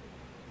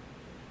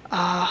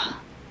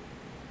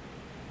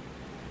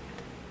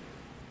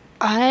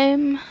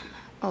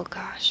 Oh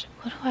gosh,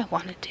 what do I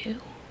want to do?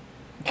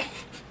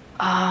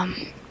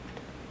 I'm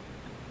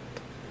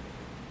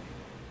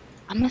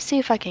gonna see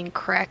if I can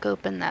crack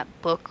open that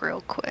book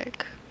real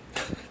quick.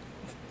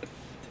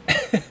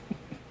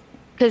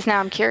 Because now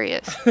I'm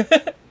curious.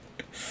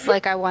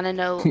 Like, I want to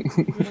know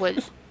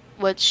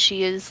what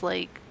she is,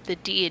 like, the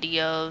deity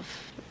of,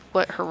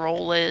 what her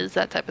role is,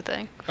 that type of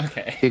thing.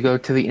 Okay. You go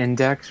to the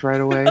index right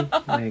away,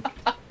 like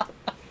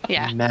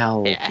Yeah.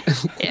 Mel. Yeah.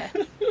 Yeah.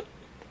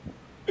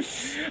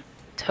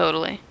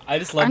 Totally. I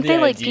just love Aren't the they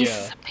like idea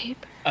pieces of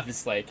paper? of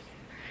this, like,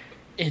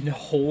 in the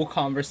whole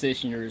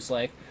conversation, you're just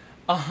like,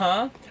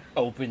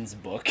 opens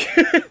book.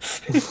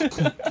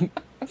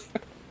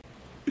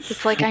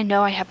 It's like I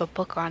know I have a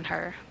book on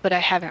her, but I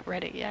haven't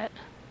read it yet.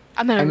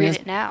 I'm gonna read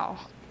it now.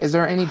 Is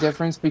there any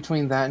difference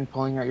between that and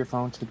pulling out your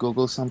phone to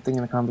Google something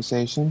in a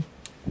conversation?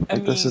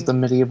 Like, this is the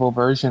medieval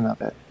version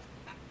of it.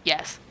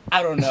 Yes.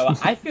 I don't know.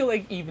 I feel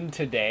like even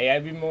today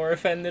I'd be more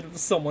offended if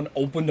someone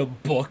opened a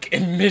book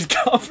in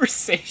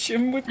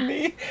mid-conversation with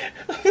me.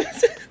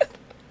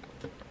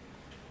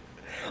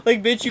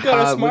 Like, bitch, you got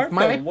a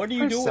smartphone. What are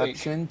you doing?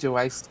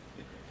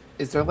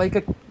 Is there like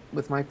a,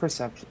 with my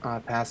perception,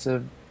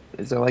 passive,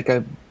 is there like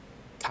a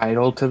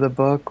title to the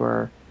book,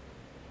 or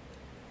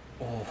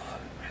Oh,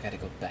 I gotta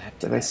go back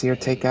to did I see her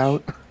take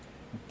out?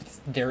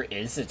 There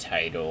is a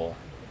title.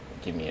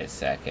 Give me a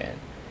second.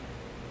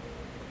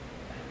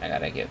 I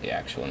gotta get the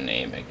actual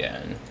name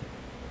again.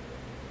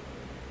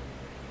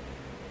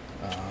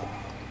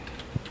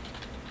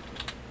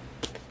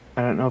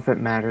 I don't know if it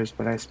matters,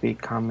 but I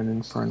speak Common,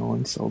 Infernal,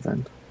 and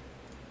Sylvan.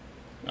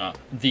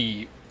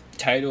 The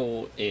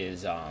title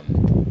is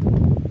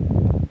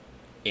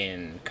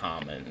in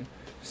Common.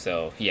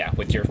 So yeah,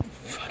 with your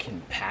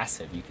fucking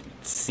passive, you can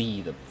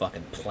see the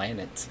fucking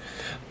planets.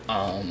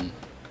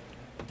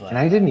 But, And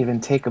I didn't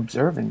even take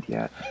Observant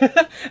yet.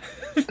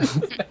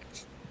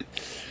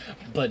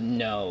 But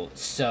no,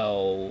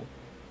 so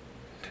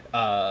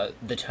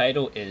the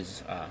title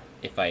is,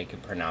 if I can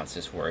pronounce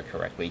this word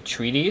correctly,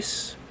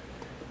 treatise.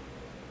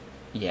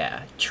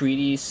 Yeah,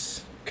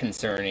 treatise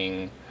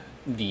concerning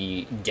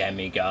the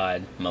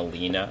demigod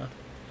Melina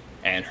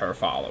and her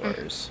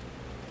followers.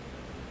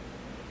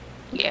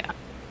 Yeah.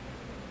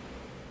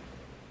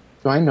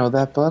 Do I know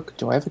that book?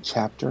 Do I have a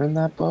chapter in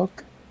that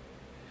book?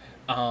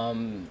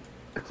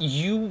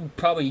 You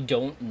probably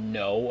don't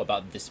know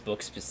about this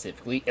book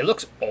specifically. It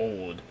looks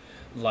old,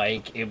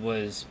 like it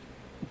was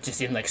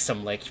just in like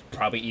some like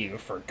probably either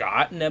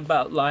forgotten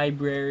about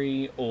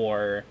library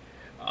or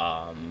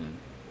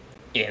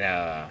in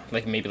a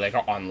like maybe like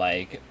on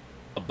like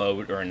a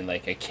boat or in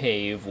like a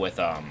cave with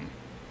a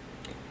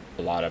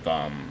lot of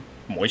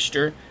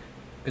moisture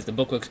because the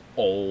book looks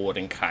old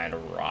and kind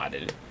of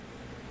rotted.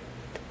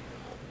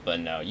 But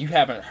no, you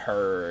haven't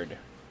heard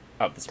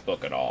of this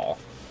book at all.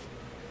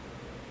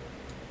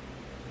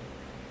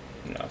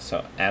 No,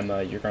 so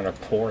Emma, you're gonna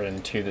pour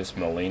into this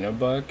Molina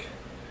book.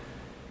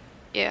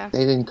 Yeah.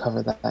 They didn't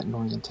cover that in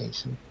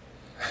orientation.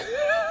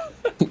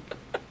 Wait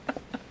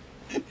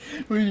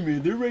a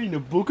minute, they're writing a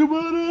book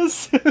about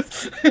us? I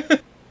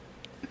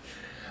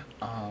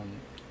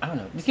don't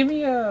know. Just give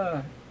me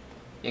an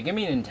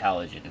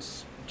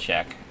intelligence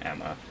check,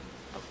 Emma.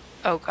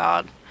 Oh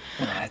God.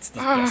 That's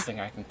the best thing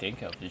I can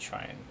think of to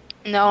try and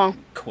No.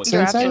 quick.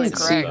 You're Since I absolutely can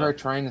see correct. her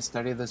trying to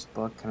study this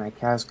book, can I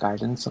cast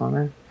guidance on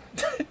her?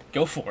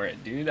 Go for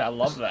it, dude. I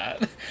love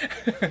that.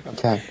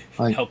 Okay.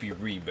 Like, Help you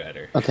read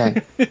better.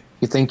 okay.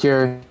 You think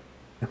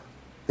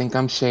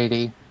I'm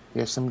shady.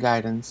 Here's some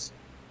guidance.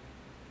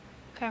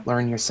 Okay.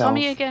 Learn Tell yourself.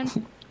 me again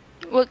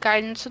what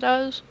guidance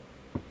does.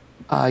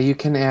 You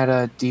can add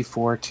a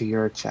D4 to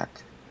your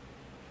check.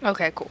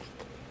 Okay, cool.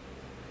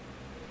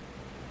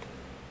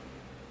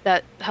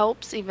 That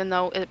helps, even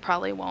though it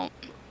probably won't.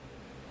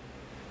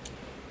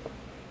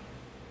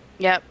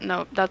 Yep,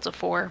 no, that's a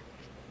 4.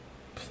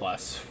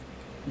 Plus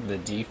the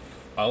D.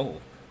 Oh.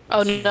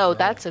 Oh no,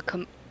 that's a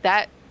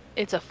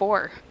it's a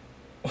 4.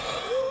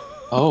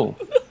 Oh.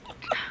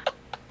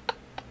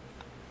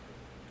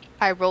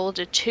 I rolled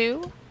a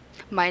 2.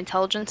 My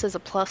intelligence is a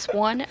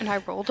 +1, and I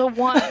rolled a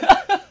 1.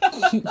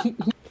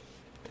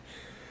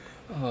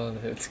 Oh,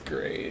 that's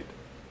great.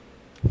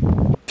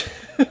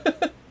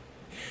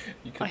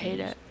 I hate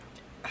it.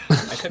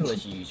 I could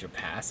let you use your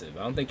passive.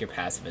 I don't think your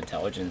passive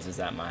intelligence is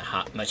that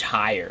much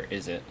higher,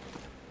 is it?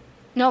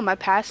 No, my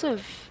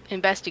passive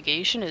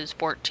investigation is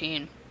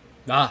 14.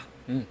 Ah.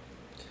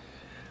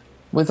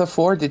 With a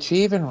 4, did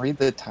she even read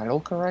the title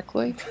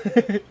correctly?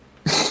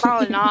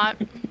 Probably not.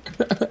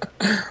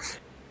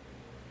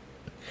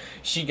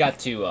 She got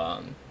to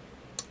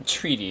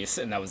treatise,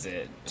 and that was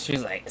it. She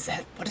was like,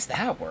 what is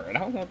that word? I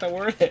don't know what that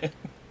word is.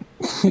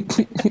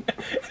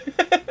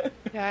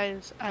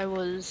 Guys, I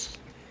was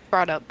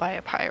brought up by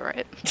a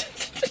pirate.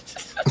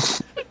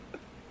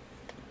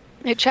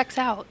 It checks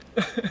out.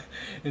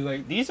 He's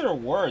like, these are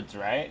words,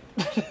 right?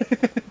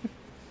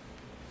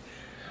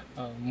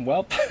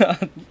 Well,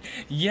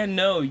 yeah,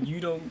 no, you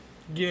don't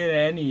get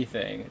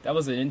anything. That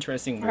was an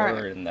interesting Right.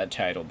 word in that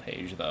title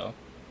page, though.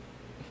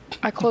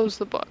 I closed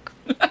the book.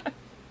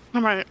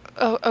 I'm right.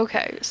 Oh,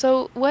 okay.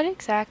 So, what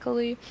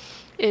exactly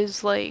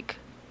is like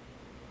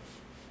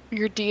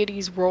your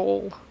deity's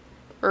role,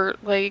 or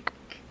like,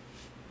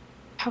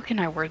 how can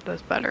I word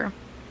this better?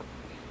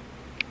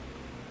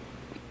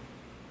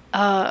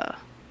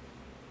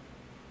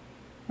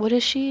 What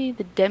is she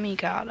the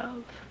demigod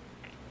of?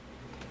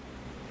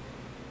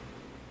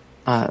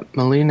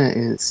 Melina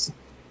is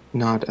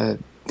not a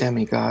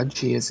demigod.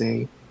 She is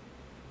a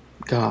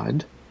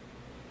god.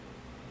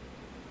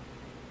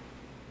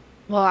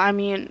 Well, I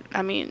mean,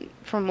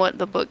 from what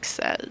the book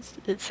says,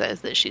 it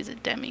says that she's a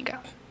demigod.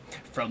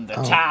 From the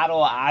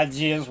title I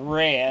just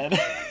read.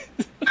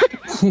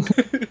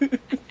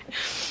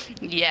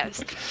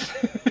 Yes.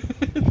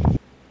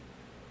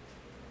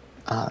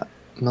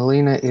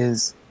 Melina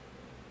is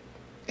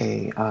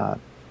a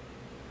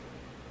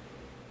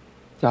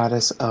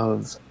goddess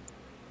of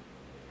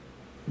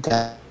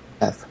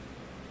death.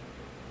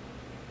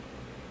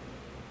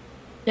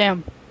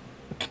 Damn.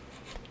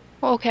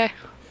 Okay.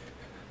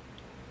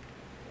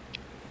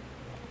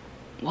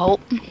 Well,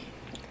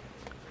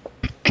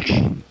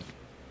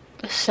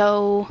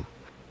 so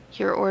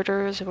your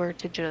orders were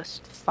to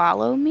just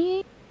follow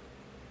me?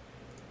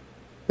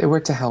 They were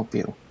to help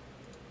you.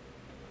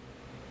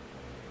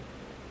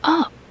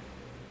 Oh.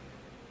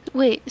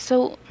 Wait,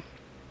 so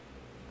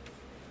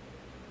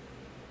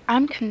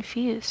I'm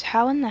confused.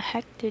 How in the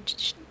heck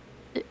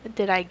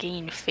did I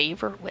gain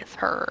favor with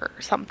her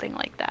or something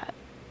like that?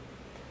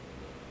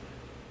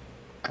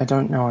 I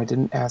don't know. I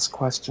didn't ask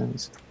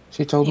questions.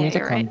 She told Yeah, me to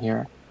you're come right.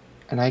 here,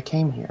 and I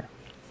came here.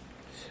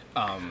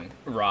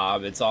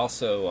 Rob, it's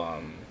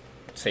also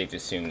safe to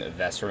assume that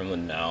Vesserin would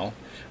know.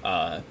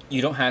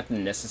 You don't have to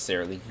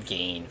necessarily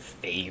gain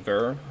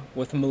favor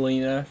with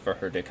Melina for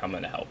her to come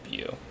and help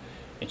you.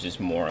 It's just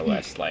more or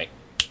less like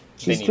they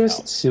She's need just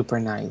help. super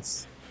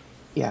nice.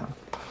 Yeah.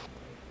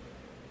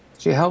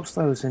 She helps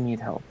those who need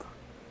help.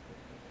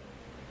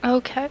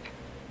 Okay.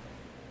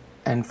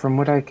 And from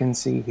what I can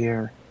see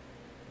here,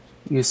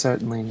 you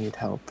certainly need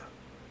help.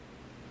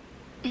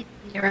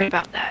 You're right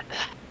about that.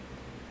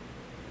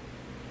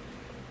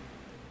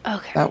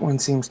 Okay. That one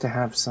seems to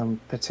have some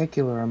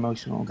particular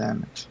emotional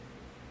damage.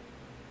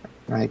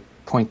 And I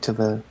point to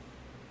the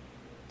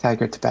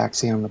tiger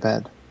tabaxi on the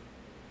bed.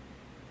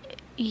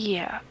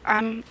 Yeah,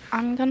 I'm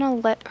gonna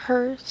let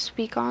her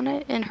speak on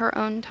it in her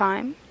own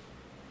time.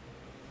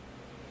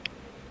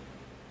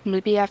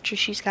 maybe after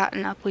she's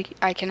gotten up,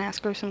 I can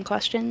ask her some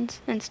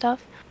questions and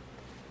stuff.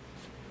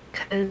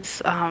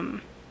 Because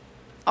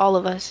all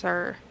of us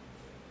are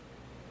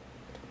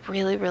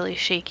really, really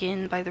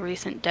shaken by the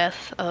recent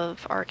death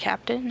of our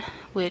captain,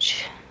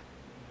 which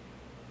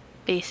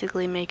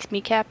basically makes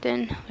me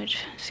captain,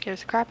 which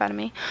scares the crap out of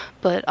me.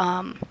 But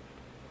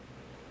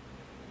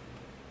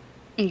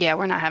yeah,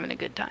 we're not having a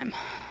good time.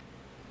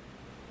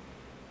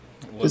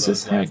 Does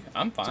this Willow's like, have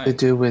I'm to fine.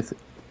 do with?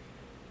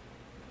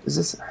 Does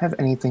this have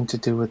anything to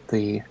do with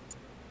the?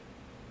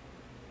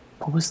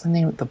 What was the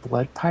name of the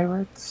Blood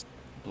Pirates?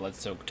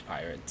 Blood-soaked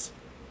pirates.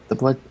 The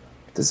Blood.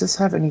 Does this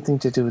have anything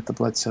to do with the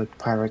Blood-soaked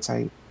pirates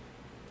I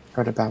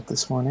heard about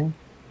this morning?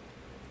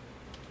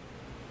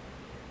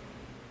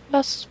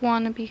 Just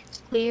want to be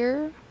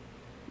clear.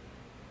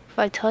 If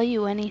I tell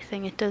you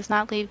anything, it does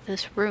not leave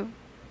this room.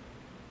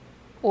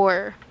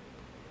 Or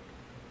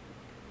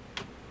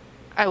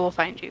I will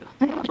find you.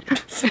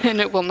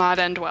 And it will not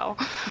end well.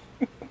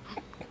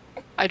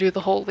 I do the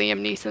whole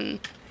Liam Neeson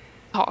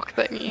talk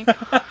thingy.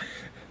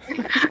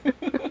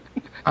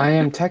 I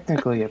am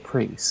technically a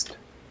priest.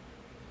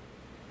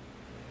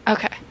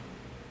 Okay.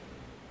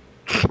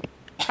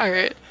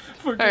 Alright.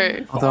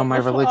 Alright. Although my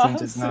religion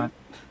does not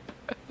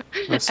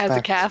respect. As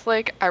a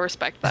Catholic, I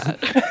respect that.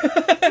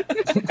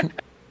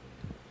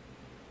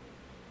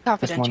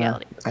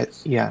 Confidentiality.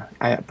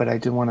 But I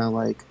do want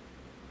to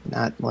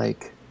not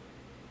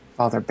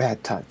Father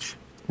Bad Touch,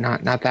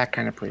 not that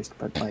kind of priest,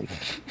 but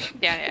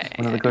Yeah.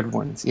 one of the good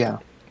ones. Yeah.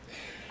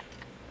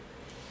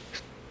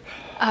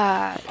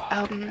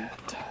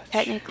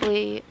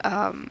 Technically,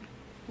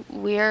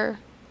 we're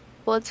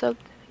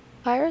blood-soaked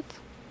pirates.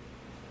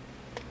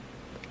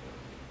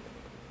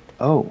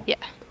 Oh. Yeah.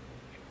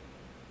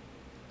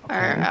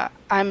 Okay.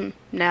 I'm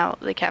now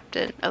the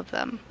captain of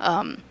them.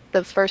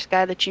 The first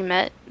guy that you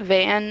met,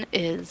 Van,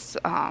 is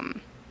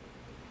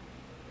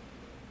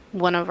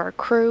one of our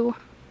crew.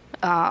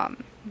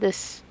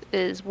 This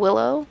is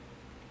Willow,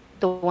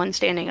 the one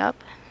standing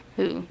up,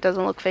 who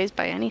doesn't look fazed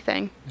by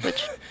anything,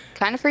 which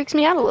kind of freaks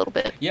me out a little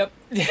bit. Yep.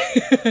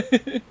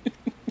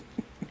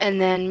 And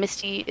then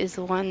Misty is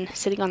the one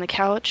sitting on the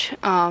couch.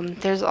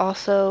 There's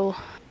also,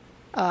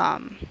 I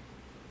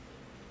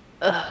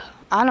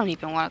don't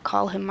even want to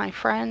call him my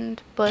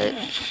friend, but,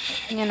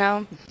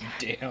 Damn.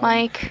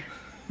 Mike.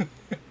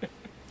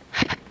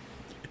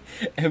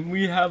 And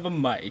we have a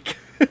mic.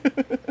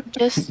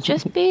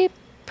 Just be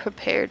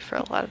prepared for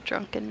a lot of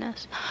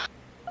drunkenness.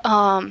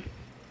 But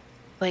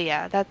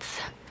yeah, that's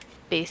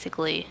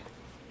basically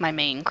my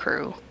main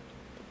crew.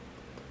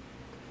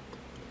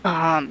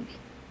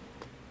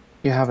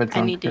 You have a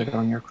I need to- drunkard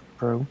on your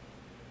crew.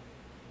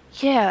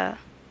 Yeah.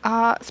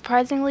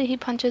 Surprisingly, he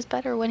punches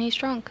better when he's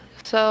drunk.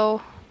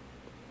 So,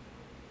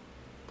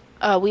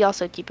 we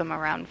also keep him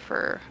around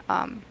for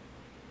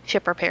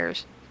ship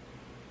repairs.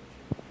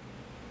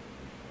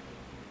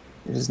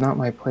 It is not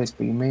my place,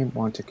 but you may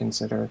want to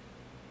consider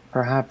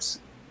perhaps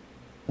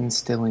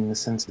instilling a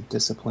sense of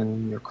discipline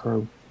in your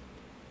crew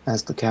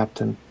as the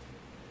captain.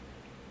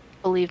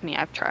 Believe me,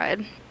 I've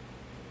tried.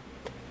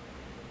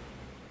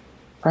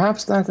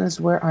 Perhaps that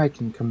is where I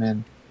can come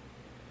in.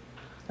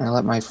 And I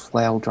let my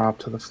flail drop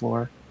to the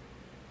floor.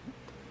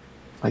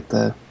 Like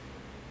the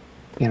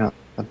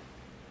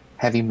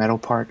heavy metal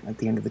part at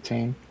the end of the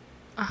chain.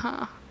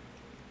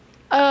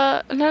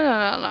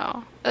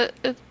 No.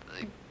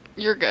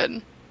 You're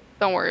good.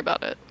 Don't worry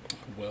about it.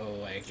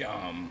 Will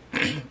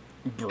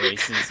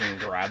braces and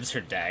grabs her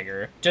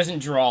dagger. Doesn't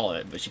draw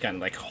it, but she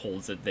kind of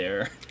holds it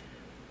there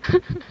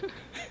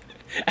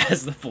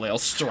as the flail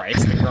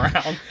strikes the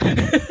ground.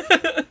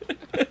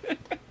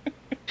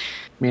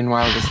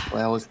 Meanwhile, this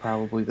flail is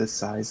probably the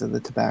size of the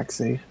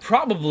tabaxi.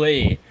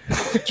 Probably.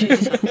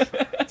 Jesus.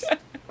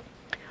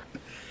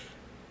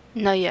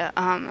 No, yeah,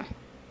 I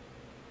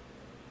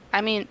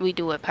mean, we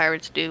do what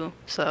pirates do,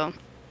 so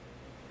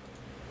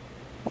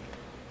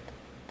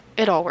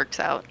it all works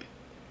out.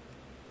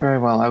 Very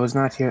well. I was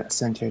not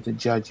sent here to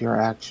judge your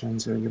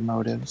actions or your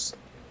motives.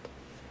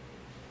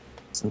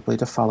 Simply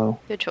to follow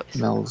Good choice.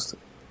 Mel's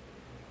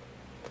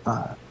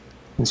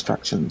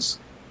instructions.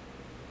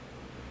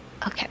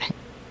 Okay.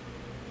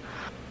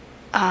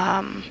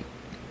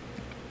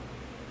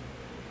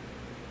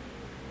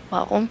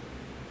 Well,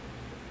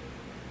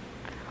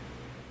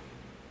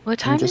 what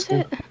time is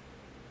it?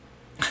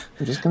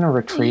 I'm just gonna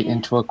retreat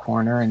into a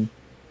corner and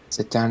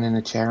sit down in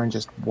a chair and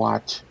just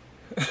watch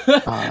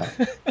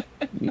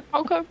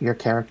Okay. your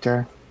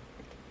character.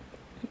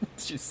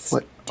 Just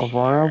What stare.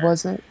 Aurora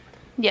was it?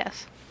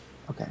 Yes.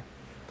 Okay.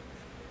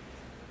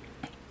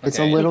 It's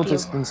a Okay. little Thank you.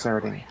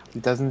 disconcerting. He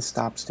doesn't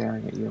stop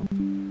staring at you.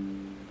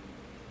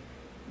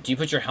 Do you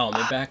put your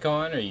helmet back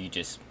on, or are you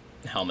just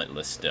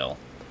helmetless still?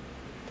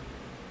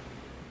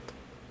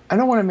 I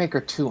don't want to make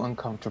her too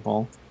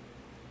uncomfortable.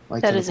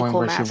 Like That to the is a point cool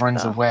where she mask,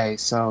 runs though. away,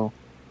 so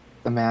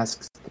the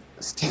mask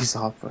stays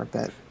off for a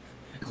bit.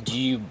 Do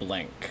you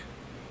blink?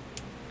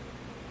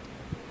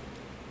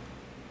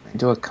 I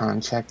do a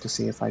con check to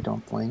see if I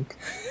don't blink.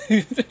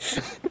 Can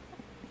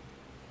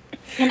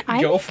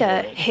I Go make for a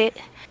it. hit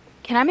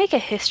Can I make a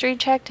history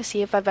check to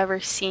see if I've ever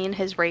seen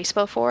his race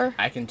before?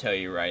 I can tell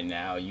you right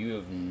now, you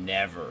have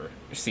never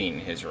seen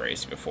his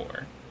race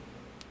before.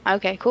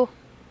 Okay, cool.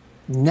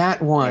 Nat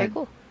Very 1.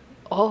 cool.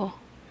 Oh.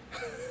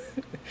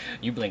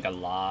 You blink a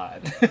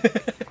lot.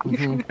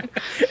 Mhm.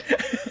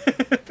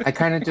 I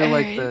kind of do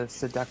like Alright. the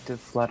seductive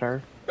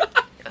flutter,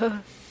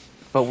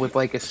 but with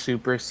like a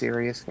super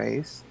serious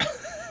face.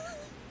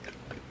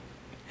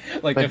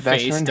 Like But the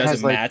face Vesrin doesn't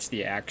has like, match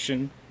the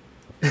action.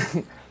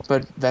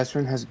 but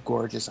Vesrin has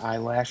gorgeous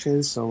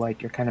eyelashes, so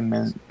like you're kind of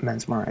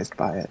mesmerized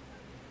by it.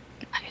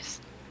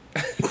 Nice.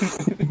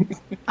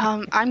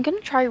 I'm gonna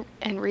try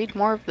and read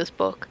more of this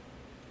book.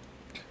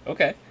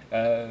 Okay.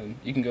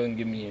 You can go and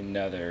give me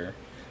another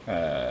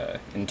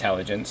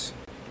intelligence.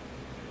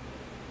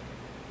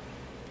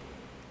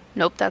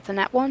 Nope, that's a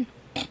nat 1.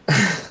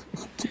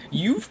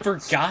 You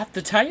forgot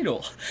the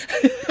title.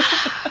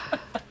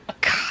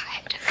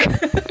 God.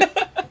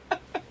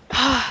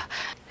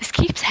 This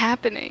keeps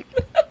happening.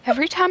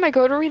 Every time I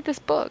go to read this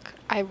book,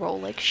 I roll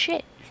like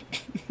shit.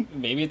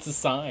 Maybe it's a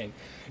sign.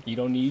 You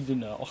don't need to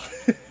know.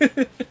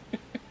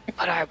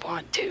 But I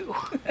want to.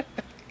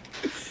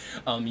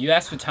 You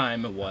asked what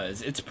time it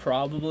was. It's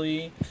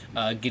probably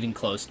getting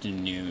close to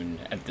noon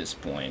at this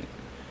point.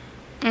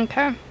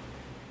 Okay.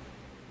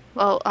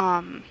 Well,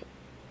 I'm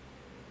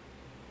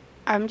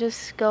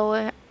just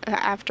going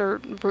after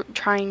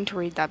trying to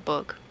read that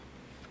book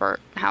for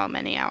how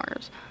many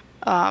hours.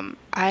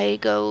 I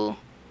go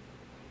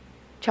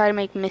try to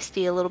make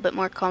Misty a little bit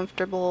more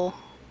comfortable.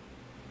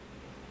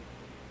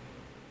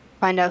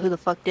 Find out who the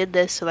fuck did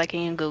this so that I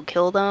can go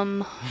kill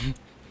them.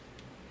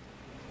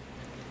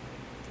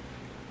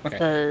 Okay.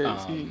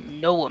 Because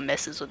no one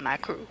messes with my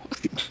crew.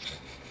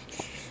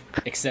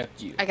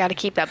 Except you. I gotta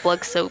keep that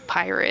blood soap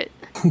pirate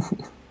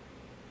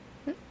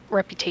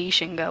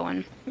reputation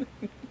going.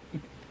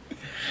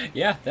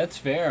 Yeah, that's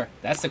fair.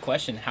 That's the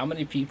question. How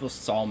many people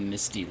saw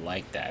Misty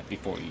like that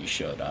before you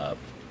showed up?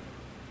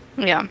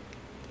 Yeah.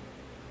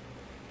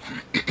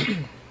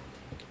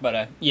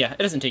 But yeah,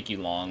 it doesn't take you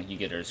long. You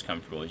get her as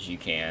comfortable as you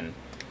can.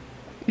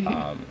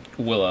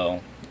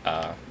 Willow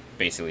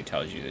basically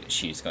tells you that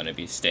she's going to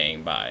be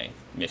staying by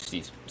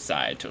Misty's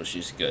side till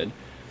she's good.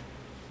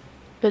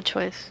 Good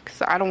choice.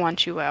 Because I don't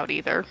want you out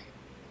either.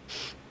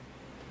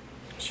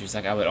 She was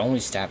like, I would only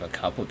stab a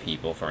couple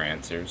people for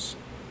answers.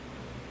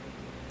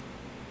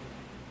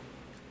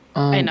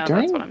 I know,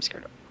 During that's what I'm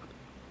scared of.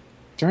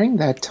 during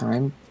that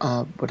time,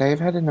 would I have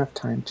had enough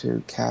time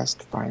to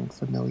cast Find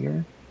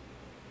Familiar?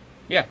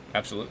 Yeah,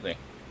 absolutely.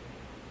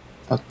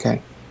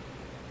 Okay.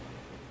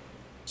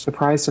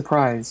 Surprise,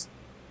 surprise.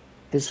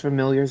 His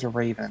familiar's a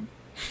raven.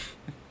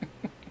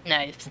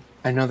 Nice.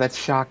 I know that's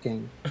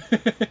shocking,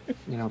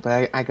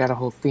 but I got a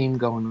whole theme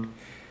going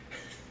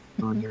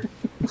on here.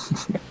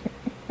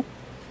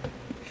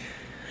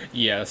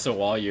 Yeah, so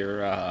while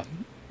you're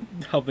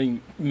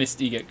helping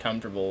Misty get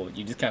comfortable,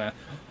 you just kind of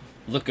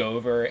look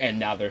over, and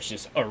now there's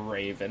just a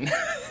raven.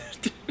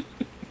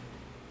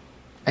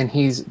 And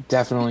he's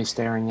definitely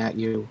staring at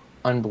you,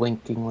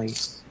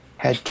 unblinkingly,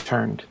 head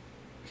turned.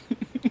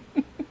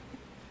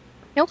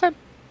 Okay.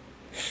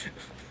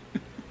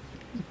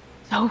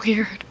 So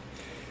weird.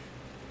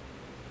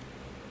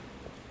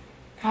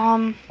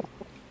 Oh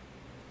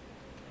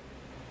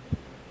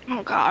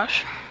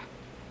gosh.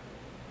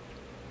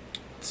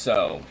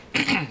 So,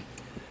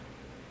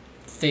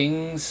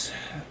 things.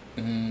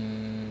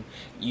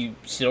 You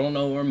still don't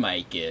know where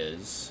Mike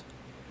is,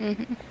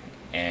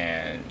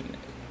 and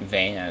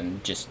Van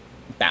just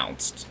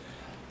bounced.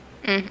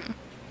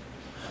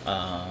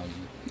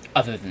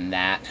 Other than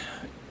that,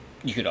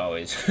 you could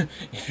always,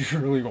 if you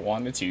really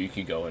wanted to, you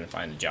could go and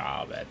find a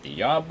job at the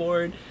job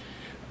board.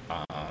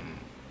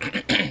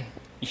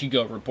 You could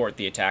go report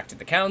the attack to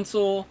the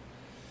council.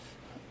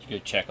 You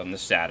could check on the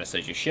status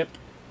of your ship.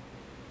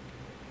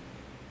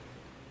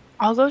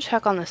 I'll go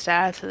check on the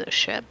status of the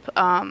ship.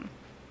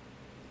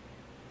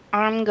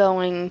 I'm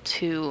going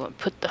to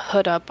put the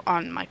hood up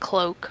on my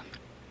cloak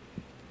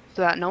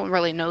so that no one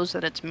really knows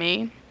that it's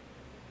me.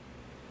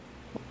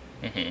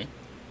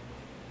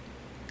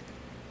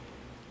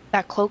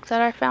 That cloak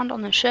that I found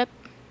on the ship,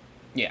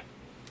 Yeah.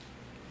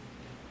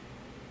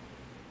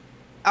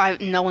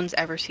 no one's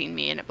ever seen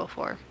me in it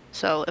before.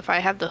 So if I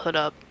have the hood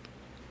up,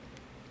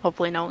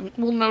 hopefully no one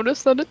will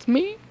notice that it's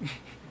me.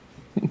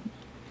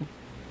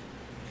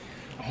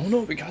 Oh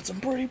no, we got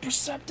some pretty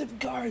perceptive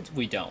guards.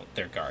 We don't.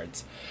 They're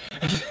guards.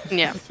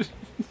 Yeah.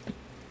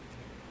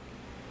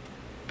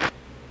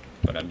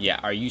 But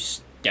yeah, are you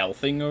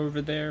stealthing over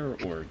there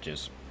or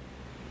just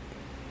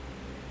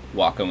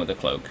walking with a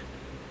cloak?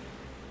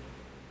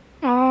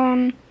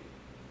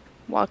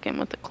 Walk in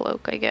with the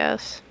cloak, I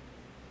guess.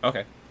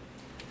 Okay.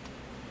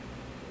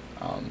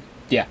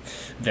 Yeah.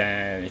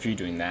 Then if you're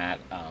doing that,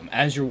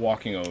 as you're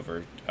walking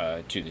over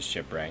to the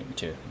shipwright,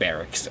 to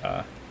Barrack's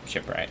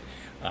shipwright,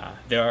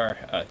 there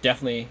are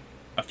definitely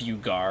a few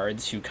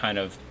guards who kind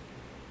of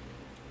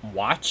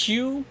watch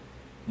you,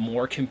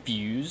 more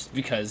confused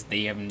because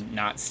they have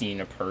not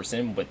seen a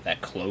person with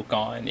that cloak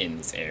on in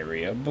this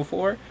area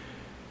before.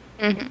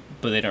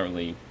 But they don't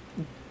really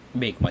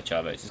make much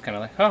of it. It's just kind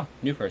of like, oh,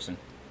 new person.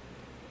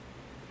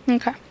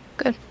 Okay,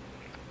 good.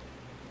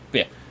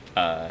 But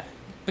yeah,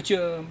 but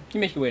you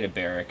make your way to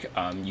Barrack.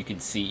 You can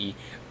see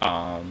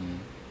a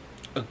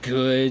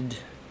good.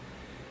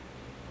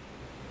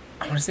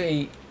 I want to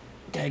say,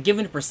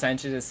 given a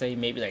percentage, to say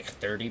maybe like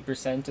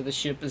 30% of the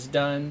ship is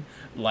done.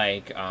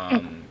 Like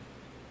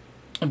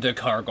the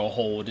cargo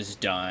hold is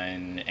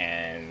done,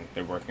 and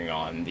they're working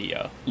on the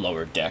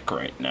lower deck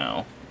right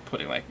now,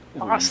 putting like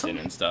rooms Awesome. in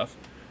and stuff.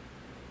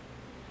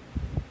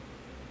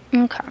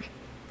 Okay.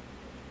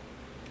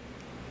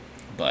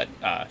 But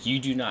you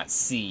do not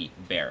see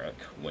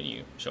Barrack when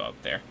you show up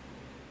there.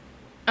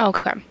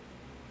 Okay.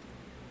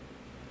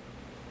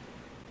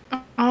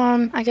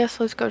 I guess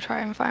let's go try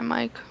and find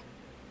Mike.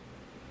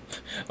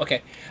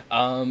 Okay.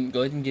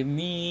 Go ahead and give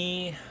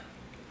me.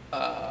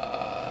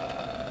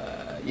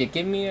 Yeah,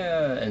 give me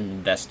a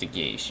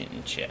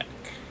investigation check,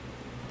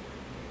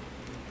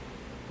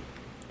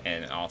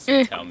 and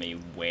also tell me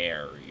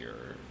where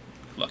you're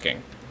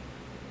looking.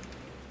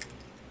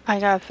 I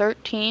got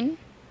 13,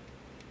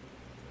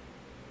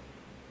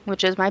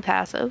 which is my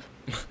passive.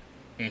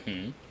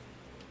 Mm-hmm.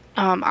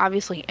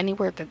 Obviously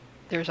anywhere that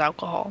there's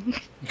alcohol.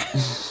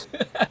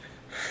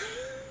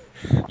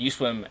 You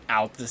swim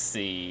out to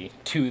sea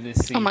to the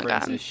sea Oh my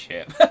princess God.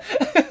 ship.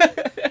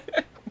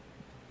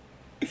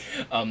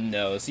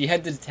 No. So you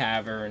head to the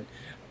tavern,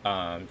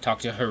 talk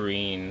to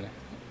Hareen.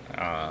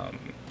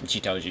 She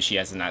tells you she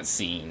has not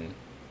seen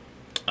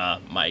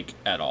Mike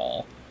at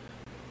all.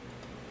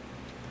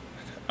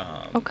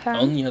 Okay.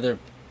 Only other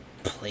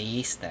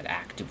place that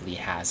actively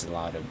has a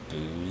lot of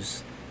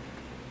booze.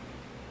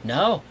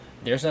 No,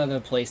 there's another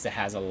place that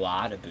has a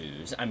lot of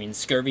booze. I mean,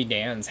 Scurvy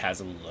Dan's has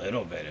a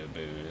little bit of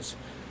booze.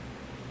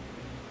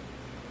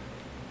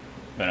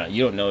 But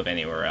you don't know of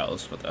anywhere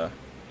else with a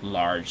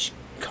large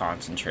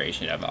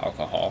concentration of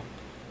alcohol.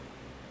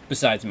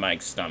 Besides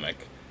Mike's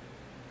stomach.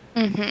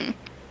 Mm-hmm.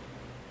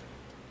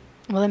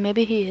 Well, then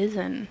maybe he is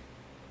in,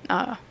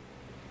 Aurek?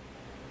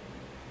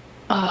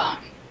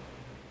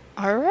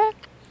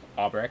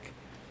 Albrecht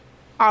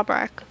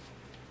Albrecht.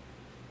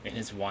 in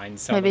his wine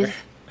cellar. Maybe.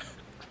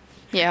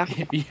 Yeah.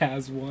 If he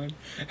has one.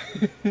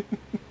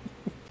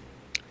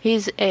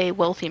 He's a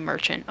wealthy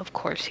merchant. Of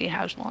course he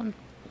has one.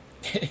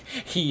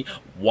 He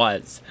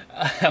was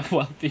a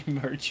wealthy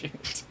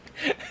merchant.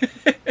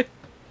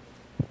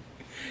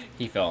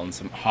 He fell in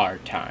some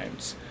hard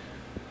times.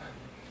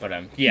 But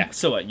yeah,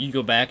 so what? You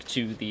go back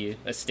to the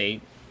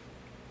estate.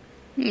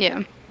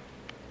 Yeah.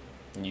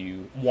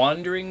 You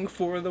wandering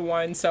for the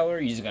wine cellar?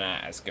 You're just gonna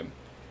ask him.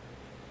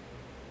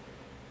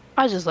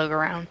 I just look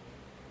around.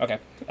 Okay.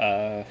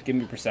 Give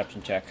me a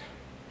perception check.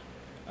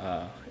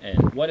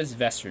 And what is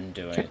Vestern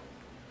doing?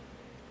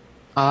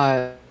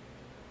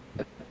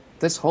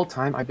 This whole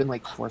time I've been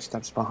like 4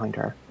 steps behind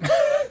her.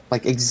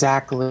 Like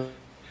exactly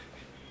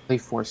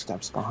 4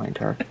 steps behind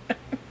her.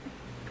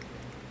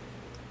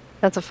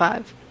 That's a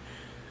 5.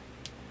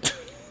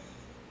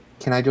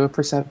 Can I do a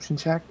perception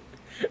check?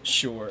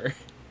 Sure.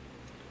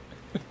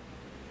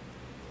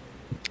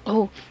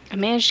 Oh, I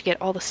managed to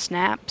get all the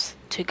snaps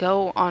to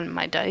go on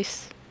my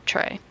dice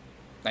tray.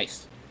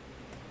 Nice.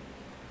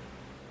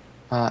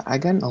 I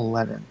got an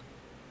 11.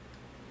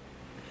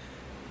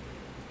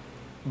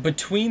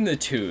 Between the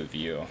two of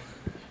you,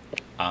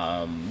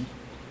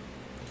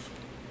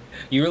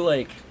 you're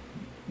like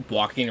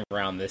walking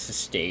around this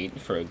estate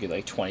for a good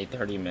like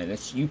 20-30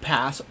 minutes. You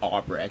pass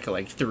Albrecht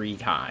like 3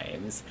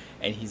 times,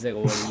 and he's like,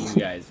 what are you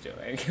guys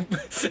doing?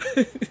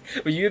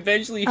 But you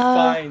eventually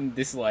find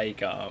this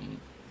like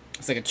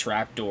it's like a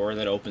trap door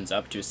that opens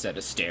up to a set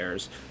of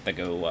stairs that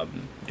go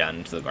down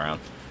into the ground.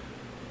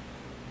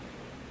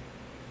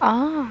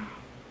 Ah.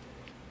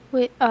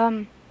 Wait,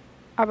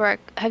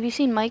 Albrecht, have you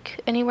seen Mike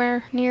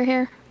anywhere near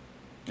here?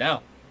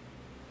 No.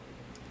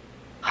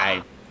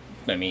 I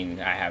mean,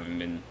 I haven't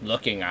been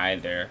looking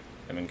either.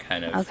 I've been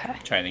kind of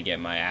trying to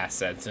get my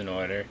assets in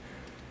order.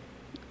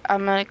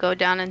 I'm gonna go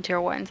down into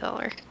your wine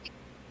cellar.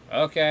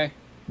 Okay.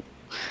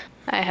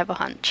 I have a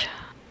hunch.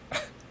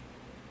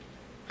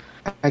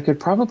 I could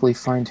probably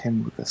find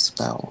him with a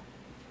spell.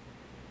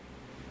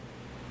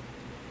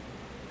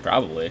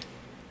 Probably.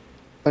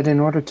 But in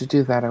order to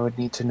do that, I would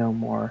need to know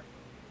more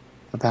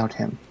about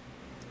him.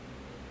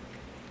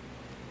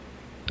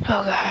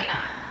 Oh God.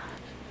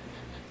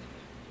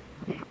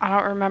 I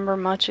don't remember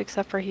much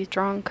except for he's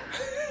drunk.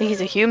 He's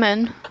a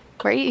human,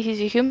 right?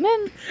 He's a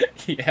human?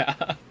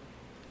 Yeah.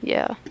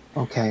 Yeah.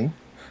 Okay.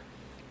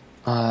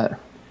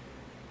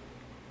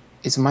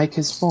 Is Mike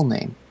his full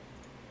name?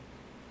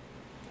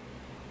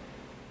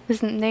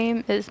 His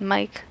name is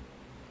Mike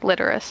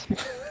Litterus.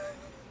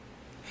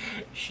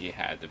 She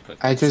had to put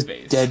I that just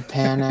space.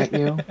 deadpan at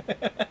you.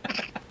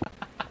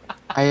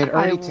 I had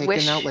already I taken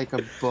wish- out like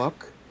a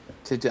book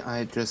to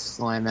I just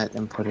slam it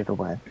and put it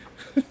away.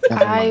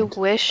 I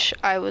wish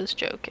I was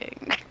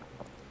joking.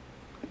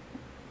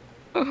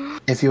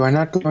 If you are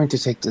not going to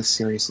take this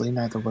seriously,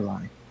 neither will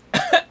I.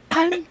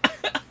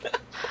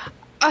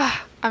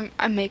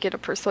 I'm making a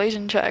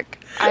persuasion check.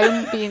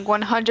 I'm being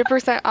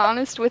 100%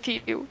 honest with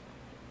you.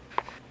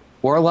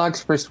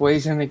 Warlock's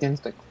persuasion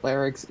against a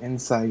cleric's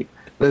insight.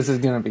 This is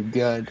gonna be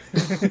good.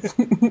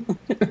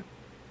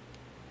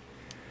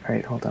 All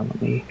right, hold on.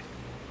 Let me.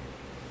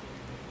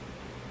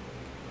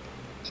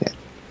 Shit.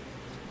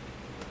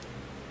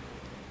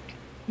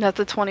 That's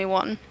a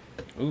 21.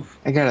 Ooh.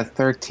 I got a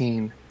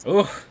 13.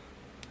 Ooh.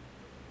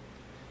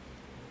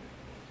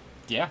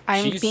 Yeah,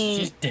 I'm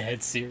she's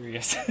dead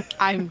serious.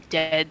 I'm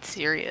dead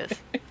serious.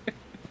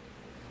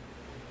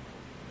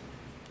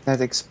 That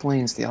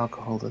explains the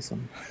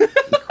alcoholism. He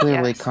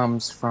clearly Yes.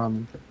 comes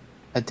from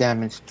a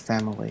damaged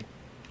family.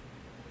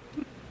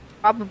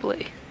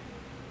 Probably.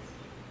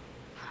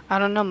 I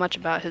don't know much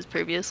about his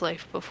previous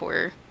life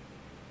before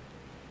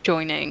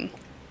joining.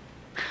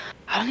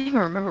 I don't even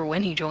remember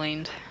when he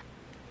joined.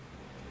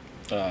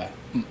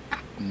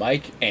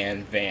 Mike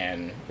and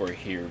Van were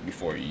here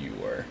before you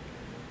were.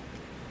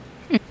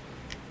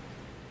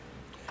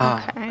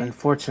 Okay.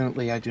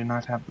 Unfortunately, I do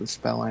not have the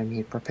spell I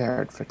need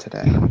prepared for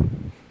today.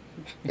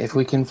 If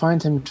we can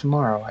find him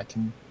tomorrow, I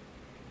can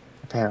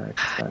prepare it,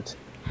 but...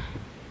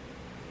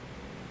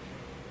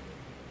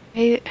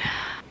 I'm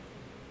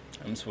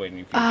just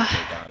waiting for you to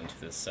go down into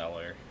the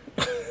cellar.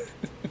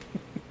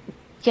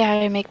 Yeah,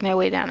 I make my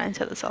way down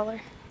into the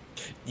cellar.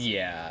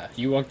 Yeah,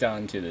 you walk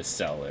down to the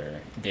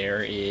cellar.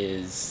 There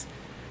is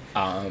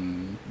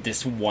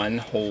this one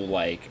whole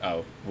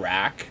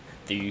rack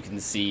that you can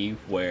see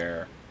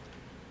where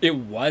it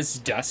was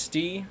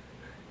dusty,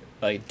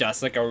 like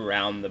dust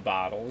around the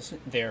bottles.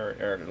 There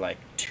are like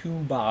 2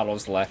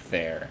 bottles left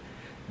there.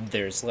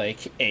 There's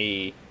like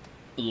a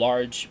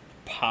large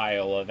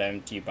pile of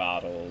empty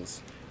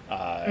bottles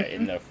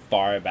in the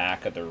far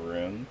back of the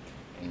room,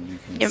 and you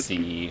can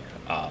see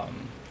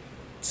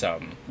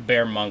some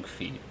bare monk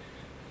feet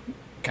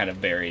kind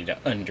of buried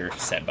under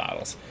said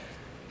bottles.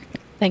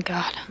 Thank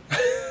God.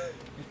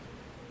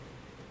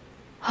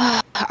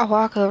 I'll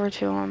walk over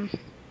to him.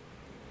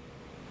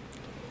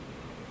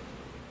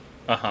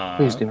 Uh-huh.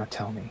 Please do not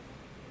tell me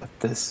that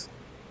this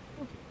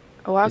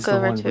I'll walk is the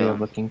over one to we are him.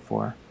 looking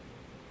for.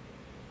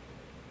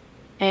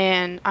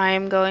 And I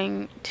am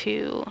going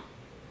to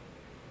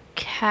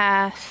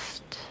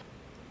cast...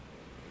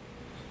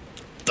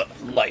 The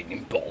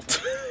lightning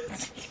bolt.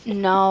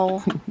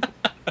 No.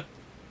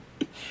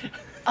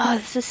 Oh,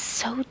 this is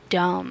so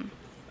dumb.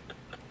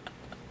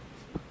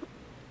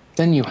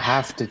 Then you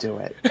have to do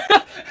it.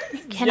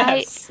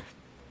 Yes.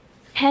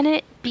 Can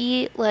it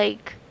be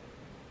like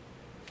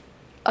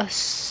a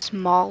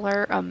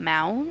smaller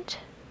amount?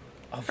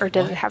 Of Or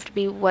does it what? have to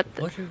be what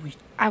What are we...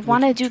 I what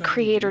want are to you do trying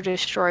create or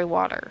destroy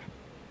water.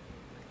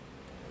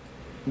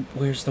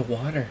 Where's the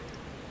water?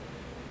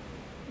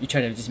 You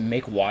trying to just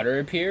make water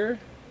appear?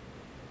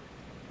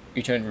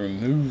 You're trying to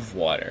remove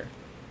water.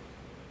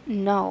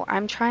 No,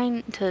 I'm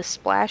trying to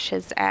splash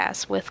his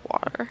ass with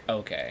water.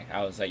 Okay,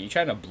 I was like, you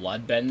trying to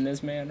bloodbend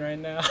this man right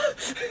now?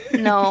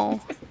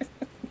 No.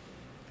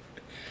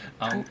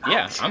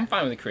 Yeah, I'm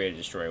fine with create or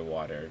destroy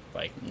water,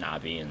 like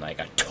not being like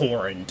a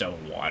torrent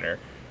of water.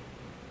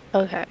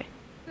 Okay.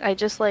 I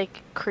just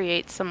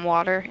create some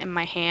water in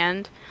my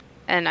hand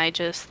and I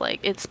just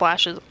it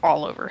splashes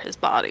all over his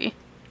body.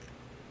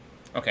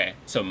 Okay,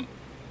 so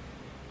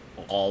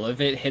all of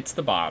it hits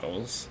the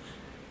bottles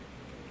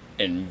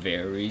and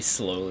very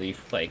slowly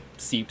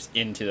seeps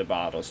into the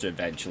bottles to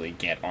eventually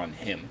get on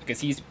him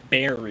because he's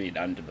buried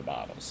under the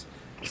bottles.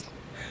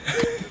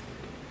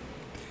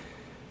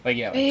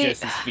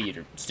 Just his feet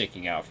are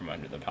sticking out from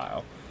under the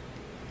pile.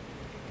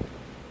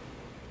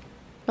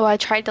 Well, I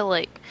tried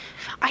to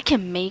I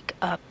can make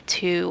up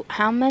to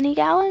how many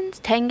gallons?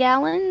 10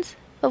 gallons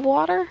of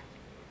water?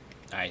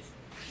 I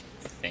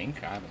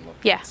think I haven't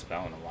looked Yeah. at the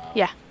spell in a while.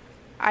 Yeah.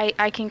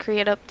 I can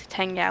create up to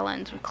 10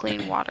 gallons of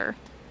clean water.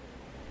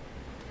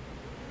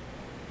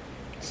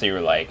 So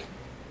you're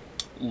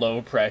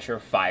low pressure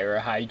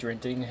fire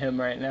hydranting him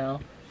right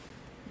now?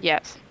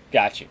 Yes.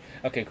 Got you.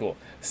 Okay, cool.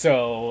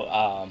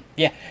 So,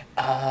 yeah.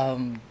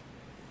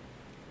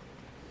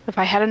 If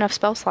I had enough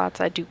spell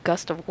slots, I'd do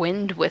Gust of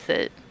Wind with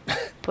it,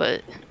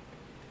 but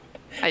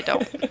I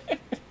don't.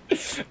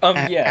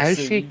 Yeah. As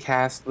so she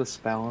casts the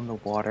spell and the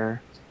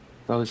water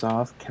goes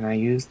off, can I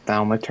use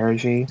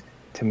thaumaturgy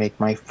to make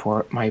my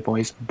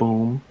voice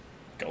boom?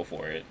 go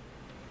for it.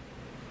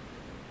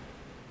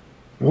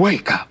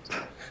 Wake up!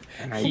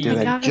 And I He- do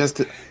that God.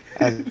 just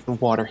as the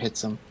water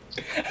hits him.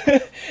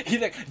 He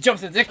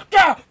jumps in.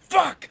 Ah,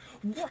 fuck!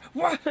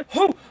 What?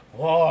 Who?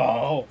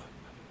 Whoa!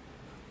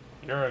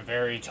 You're a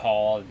very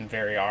tall and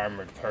very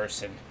armored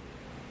person.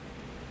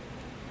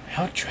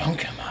 How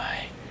drunk am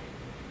I?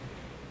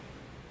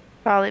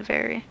 Probably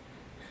very.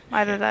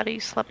 Either that or you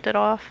slept it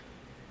off.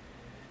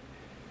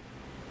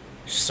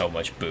 So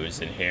much booze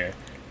in here.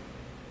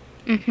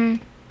 Mm-hmm.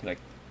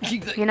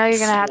 You know you're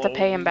gonna have to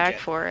pay him back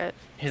for it.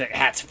 He's like,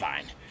 that's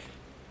fine.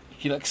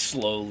 He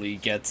slowly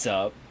gets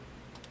up,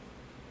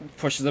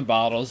 pushes the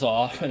bottles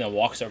off, and then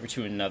walks over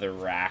to another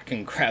rack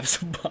and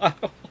grabs a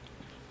bottle.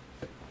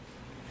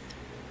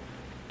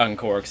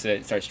 Uncorks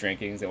it, starts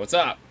drinking. He's like, what's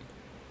up?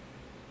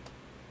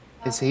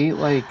 Is he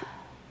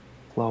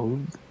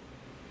clothed?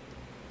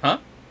 Huh?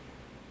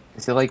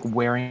 Is it like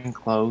wearing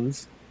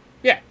clothes?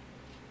 Yeah.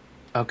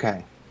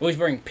 Okay. Well, he's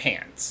wearing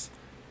pants.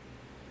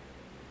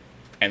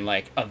 And,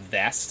 like, a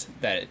vest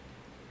that...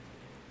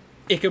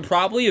 It could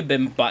probably have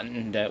been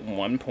buttoned at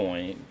one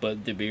point,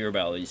 but the beer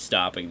belly's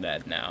stopping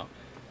that now.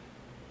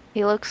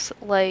 He looks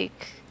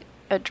like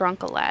a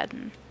drunk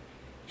Aladdin.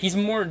 He's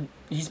more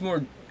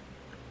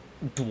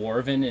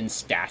dwarven in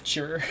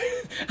stature.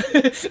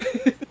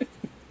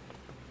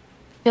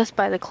 Just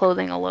by the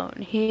clothing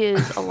alone. He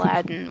is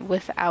Aladdin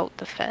without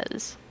the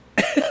fez.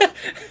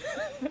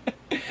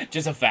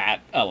 Just a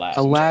fat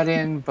Aladdin.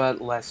 Aladdin,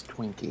 but less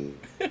Twinkie.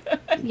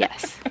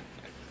 Yes.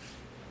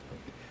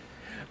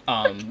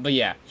 But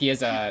yeah, he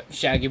has a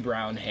shaggy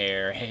brown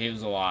hair,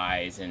 hazel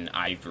eyes, and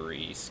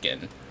ivory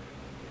skin.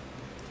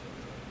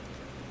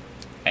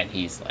 And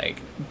he's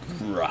like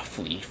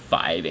roughly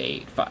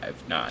 5'8",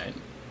 5'9".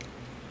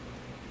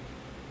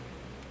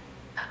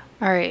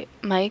 Alright,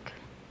 Mike,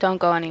 don't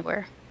go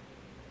anywhere.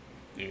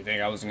 Do you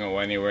think I was gonna go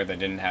anywhere that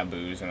didn't have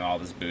booze and all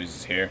this booze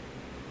is here?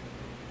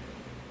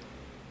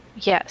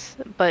 Yes,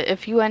 but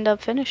if you end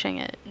up finishing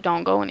it,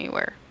 don't go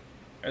anywhere.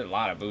 There's a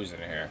lot of booze in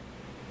here.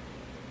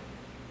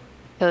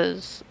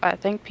 Because I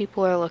think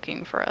people are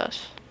looking for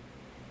us.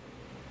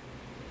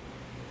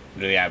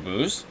 Do they have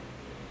booze?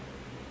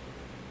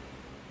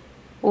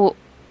 Well,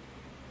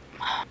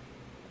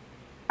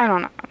 I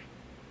don't know.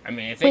 I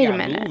mean, if they Wait a got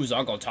minute. booze,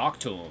 I'll go talk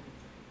to them.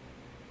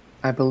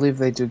 I believe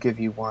they do give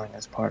you wine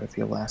as part of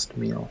your last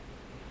meal.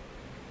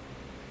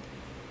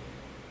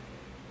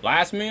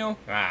 Last meal?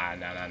 Ah,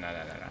 no.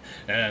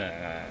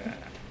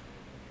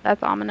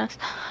 That's ominous.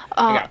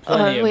 I got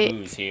plenty wait. of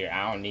booze here.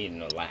 I don't need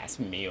no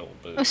last meal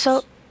booze.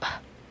 So,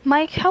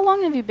 Mike, how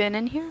long have you been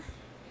in here?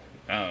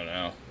 I don't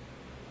know.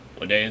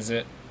 What day is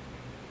it?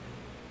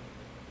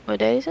 What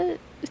day is it?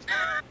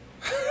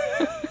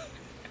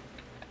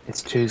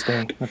 It's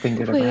Tuesday. Nothing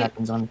good ever Wait,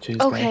 happens on a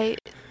Tuesday. Okay.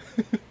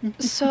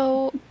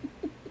 So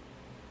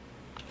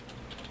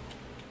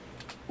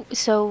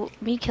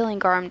me killing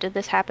Garm, did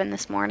this happen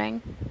this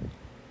morning?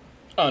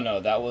 Oh no,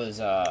 that was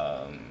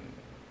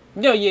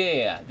No,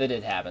 yeah, that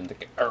did happen.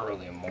 Like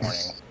early morning.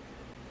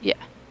 Yeah.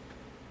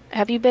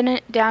 Have you been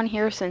down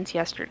here since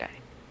yesterday?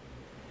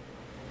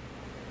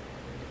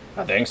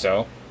 I think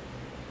so.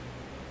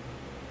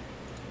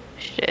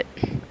 Shit.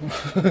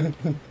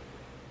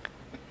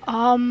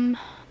 I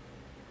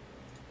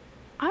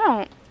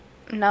don't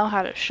know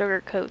how to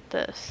sugarcoat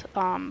this,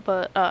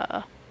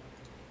 but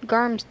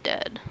Garm's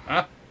dead.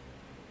 Huh?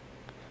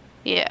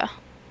 Yeah.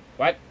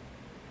 What?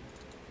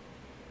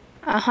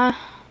 Uh-huh.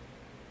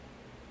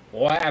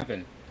 What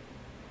happened?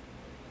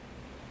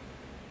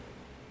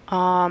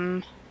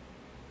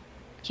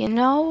 You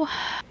know,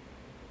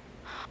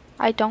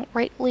 I don't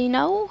rightly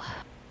know.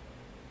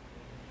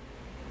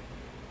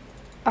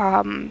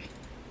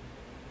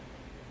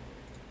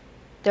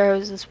 There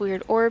was this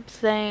weird orb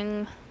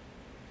thing.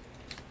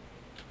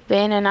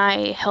 Van and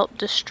I helped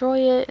destroy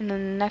it, and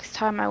then the next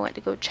time I went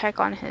to go check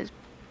on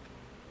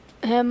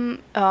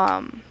him,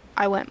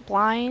 I went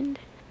blind.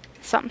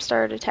 Something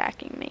started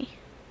attacking me.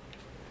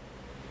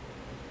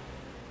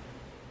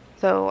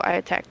 So I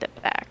attacked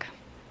it back.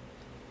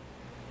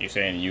 You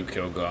saying you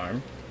killed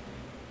Garm?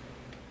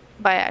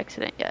 By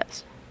accident,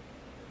 yes.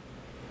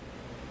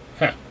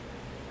 Huh.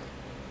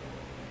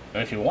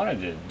 If you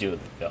wanted to do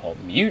the whole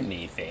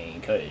mutiny thing,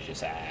 you could have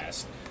just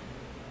asked.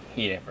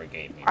 He never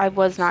gave me I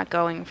was reasons. not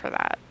going for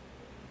that.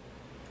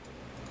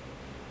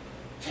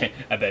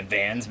 I bet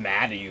Van's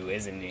mad at you,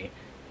 isn't he?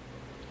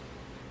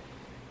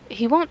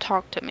 He won't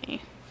talk to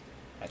me.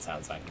 That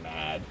sounds like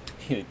mad.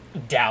 He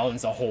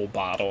downs a whole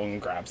bottle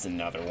and grabs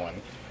another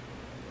one.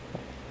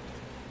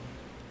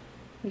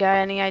 Got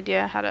any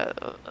idea how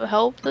to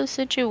help the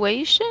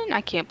situation?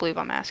 I can't believe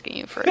I'm asking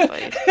you for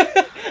advice.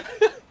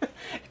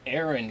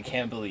 Aaron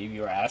can't believe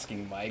you're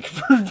asking Mike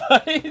for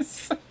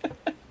advice.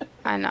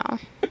 I know.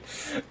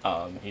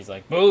 He's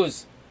like,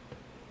 booze.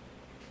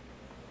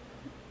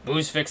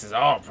 Booze fixes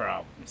all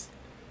problems.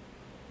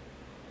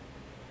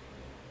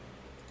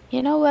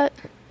 You know what?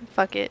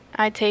 Fuck it.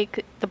 I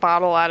take the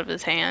bottle out of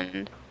his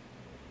hand.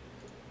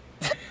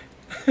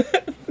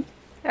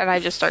 And I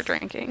just start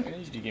drinking. I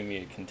need you to give me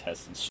a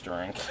contested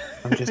strength.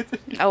 I'm just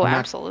Oh, I'm not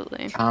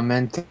absolutely.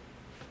 commenting,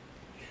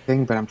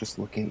 but I'm just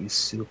looking at you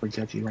super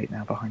judgy right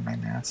now behind my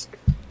mask.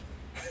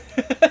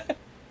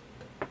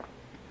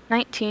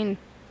 19.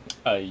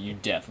 You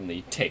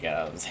definitely take it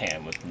out of his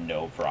hand with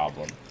no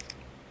problem.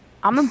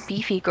 I'm a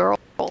beefy girl.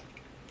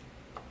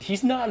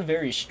 He's not a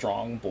very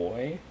strong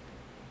boy.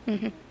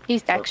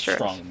 He's Or dexterous.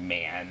 strong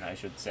man, I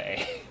should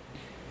say.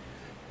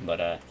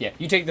 But, yeah,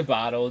 you take the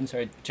bottle and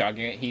start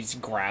chugging it. He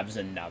grabs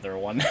another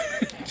one.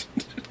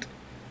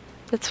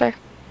 That's fair.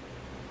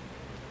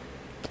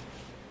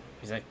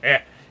 He's like,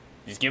 yeah,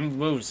 just give him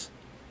booze.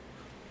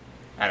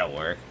 That'll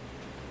work.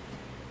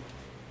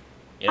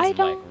 He I doesn't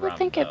like don't rum,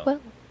 think though. it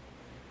will.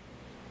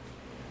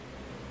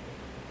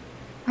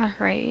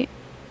 Alright.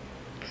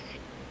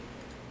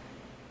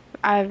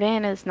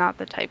 Van is not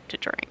the type to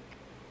drink.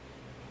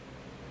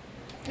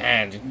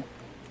 And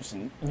it's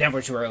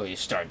never too early to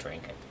start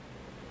drinking.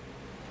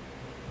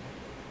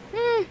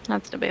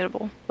 That's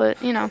debatable,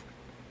 but you know.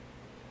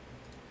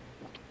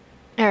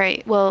 All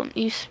right. Well,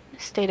 you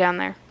stay down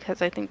there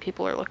because I think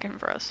people are looking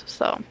for us.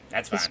 So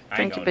That's just fine.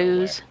 I ain't drink your going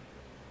nowhere. booze.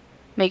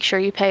 Make sure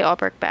you pay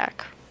Albrecht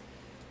back.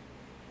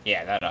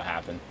 Yeah, that'll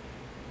happen.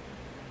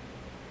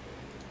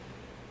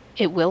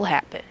 It will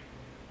happen.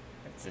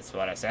 That's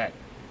what I said.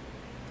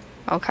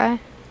 Okay. I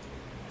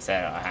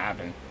said it'll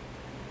happen.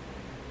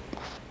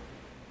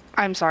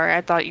 I'm sorry.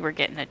 I thought you were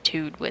getting a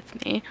tood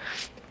with me.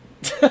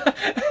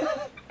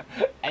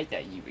 I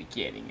thought you were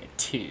getting a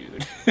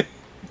tood.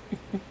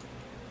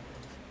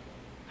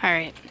 All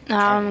right.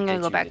 Now I'm gonna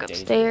go back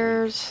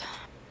upstairs.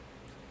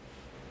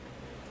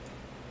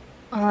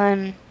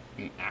 I'm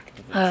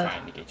actively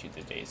trying to get you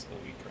the days of the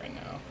week right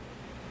now.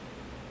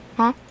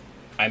 Huh?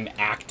 I'm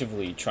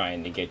actively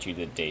trying to get you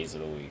the days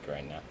of the week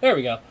right now. There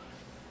we go.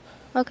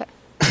 Okay.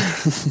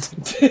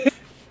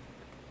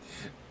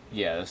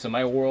 Yeah, so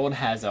my world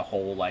has a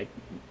whole, like,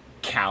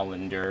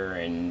 calendar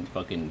and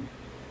fucking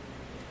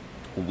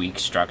week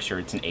structure.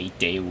 It's an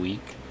 8-day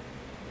week,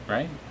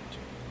 right?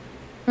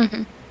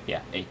 Mm-hmm.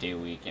 Yeah, 8-day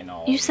week and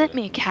all. You sent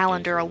me a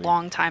calendar a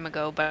long time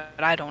ago, but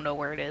I don't know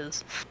where it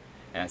is.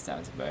 That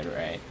sounds about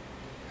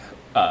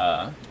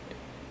right.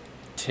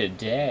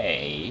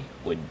 Today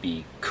would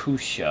be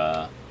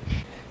Kusha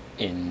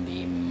in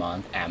the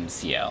month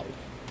Amsiel.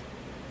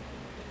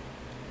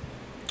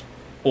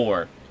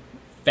 Or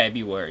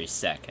February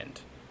 2nd.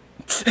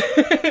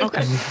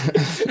 Okay.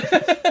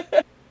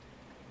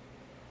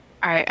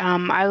 Alright,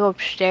 I go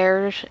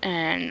upstairs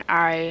and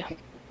I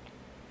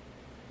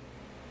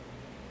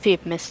see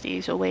if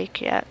Misty's awake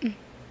yet.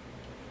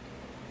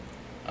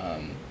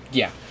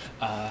 Yeah.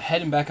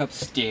 Heading back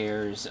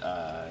upstairs,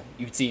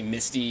 you can see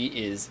Misty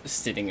is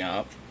sitting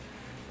up,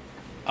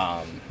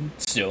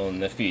 still in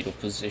the fetal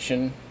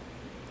position,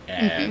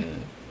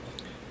 and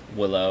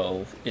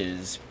Willow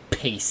is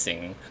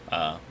pacing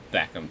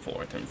back and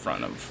forth in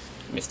front of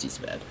Misty's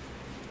bed.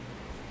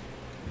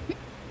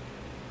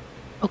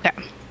 Okay.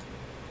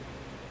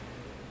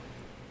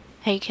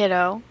 Hey,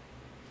 kiddo.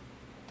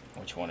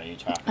 Which one are you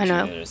talking I to?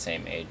 know. They're the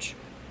same age.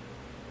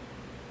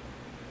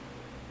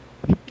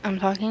 I'm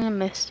talking to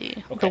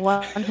Misty, Okay. the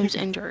one who's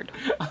injured.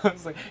 I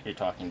was like, you're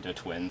talking to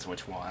twins,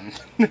 which one?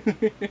 Oh,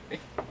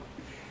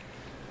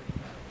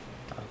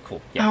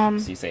 cool. Yeah,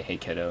 so you say, hey,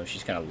 kiddo. She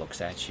kind of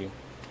looks at you.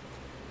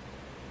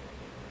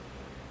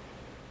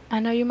 I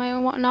know you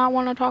might not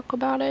want to talk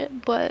about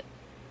it, but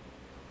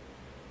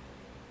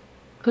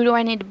who do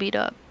I need to beat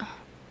up?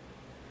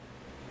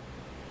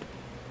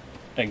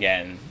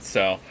 Again,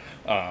 so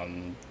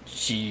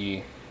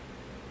she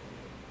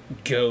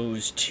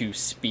goes to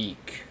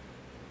speak,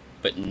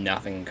 but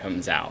nothing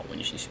comes out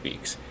when she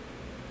speaks.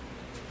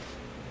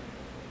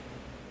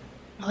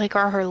 Like,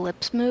 are her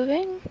lips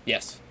moving?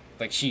 Yes.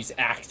 Like, she's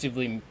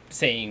actively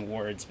saying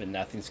words, but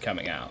nothing's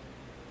coming out.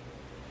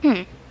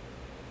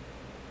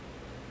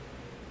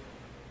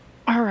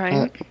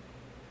 Alright.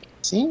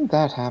 Seeing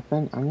that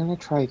happen, I'm gonna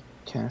try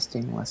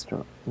casting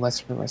lesser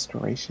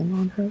restoration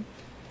on her.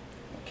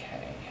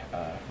 Okay.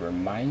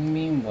 Remind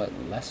me what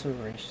lesser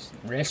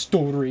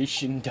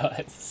restoration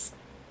does.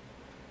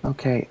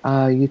 Okay,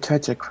 you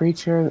touch a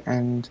creature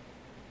and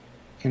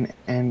can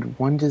end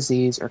one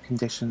disease or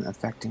condition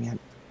affecting it.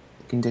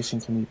 The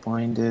condition can be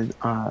blinded,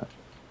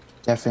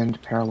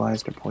 deafened,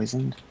 paralyzed, or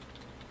poisoned.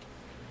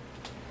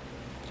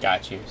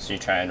 Got you. So you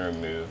try and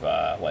remove,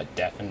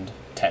 deafened,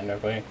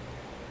 technically?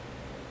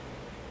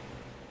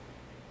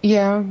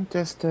 Yeah,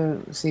 just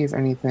to see if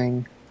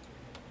anything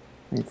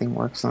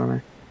works on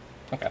her.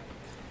 Okay.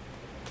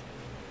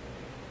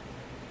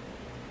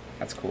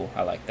 That's cool.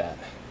 I like that.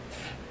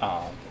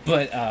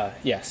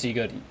 Yeah, so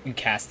you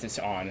cast this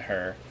on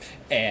her,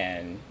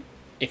 and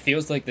it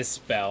feels like this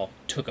spell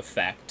took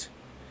effect,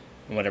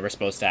 and whatever's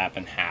supposed to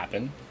happen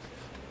happened.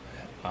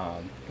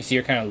 You see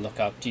her kind of look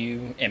up to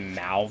you and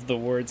mouth the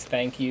words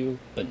 "thank you,"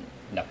 but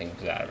nothing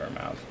comes out of her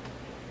mouth.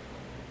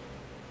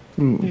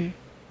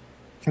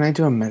 Can I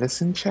do a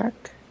medicine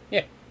check?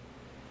 Yeah.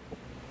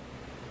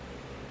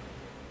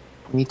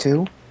 Me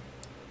too.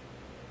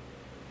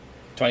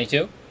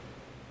 22?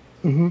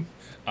 Mm-hmm.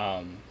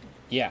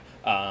 Yeah.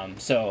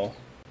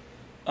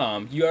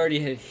 You already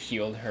had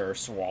healed her,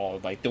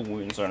 swallowed, like, the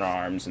wounds on her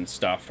arms and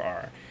stuff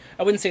are,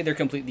 I wouldn't say they're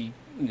completely,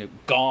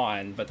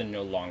 gone, but they're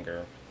no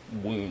longer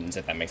wounds,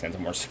 if that makes sense,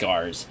 more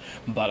scars.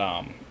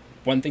 But,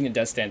 one thing that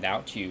does stand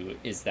out to you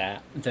is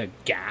that the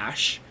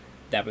gash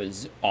that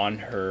was on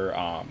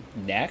her,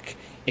 neck,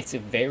 it's a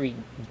very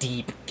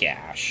deep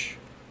gash.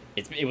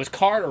 It was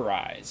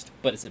cauterized,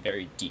 but it's a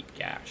very deep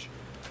gash.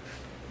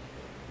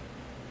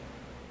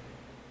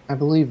 I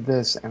believe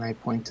this, and I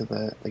point to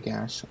the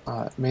gash,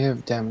 may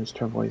have damaged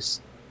her voice,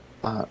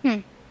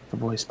 the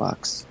voice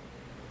box.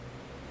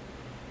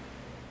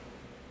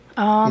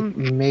 It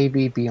may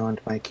be beyond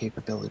my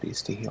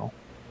capabilities to heal.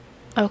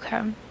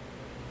 Okay.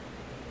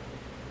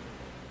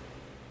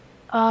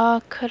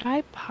 Could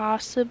I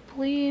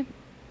possibly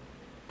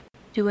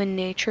do a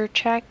nature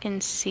check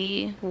and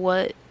see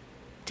what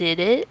did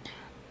it?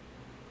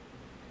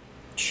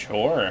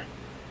 Sure.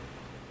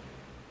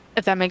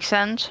 If that makes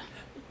sense.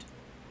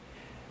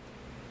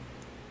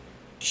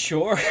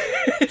 Sure.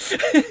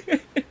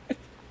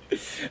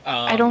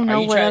 I don't Are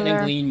know you what trying to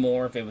other glean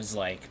more if it was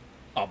like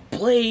a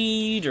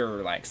blade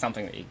or like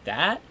something like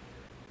that?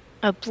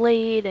 a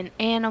blade, an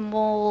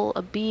animal,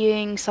 a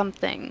being,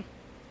 something.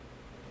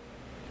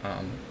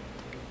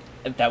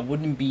 That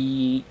wouldn't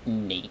be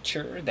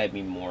nature. That'd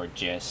be more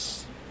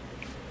just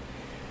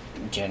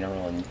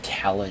general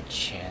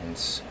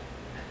intelligence.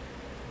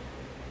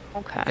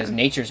 Okay. Because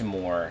nature's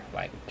more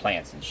like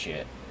plants and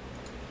shit,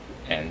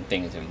 and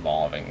things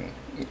involving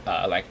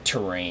like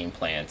terrain,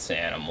 plants,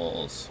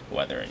 animals,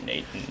 weather,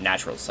 and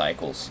natural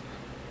cycles.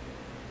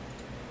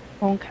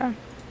 Okay.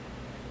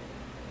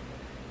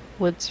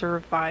 Would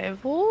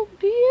survival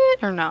be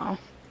it or no?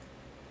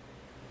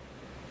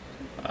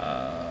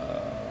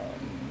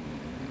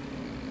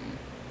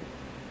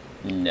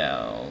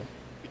 No.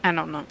 I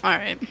don't know. All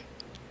right.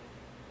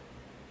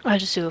 I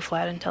just do a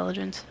flat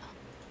intelligence.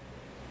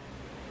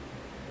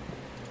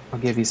 I'll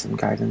give you some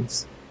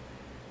guidance.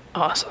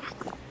 Awesome.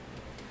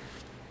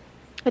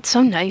 It's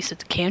so nice.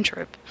 It's a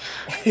cantrip.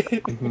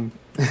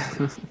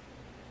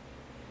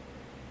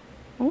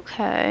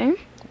 Okay.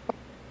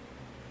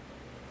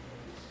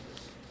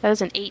 That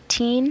was an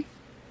 18.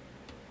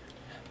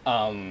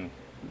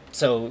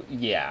 So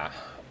yeah,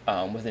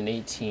 with an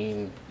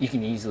 18, you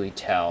can easily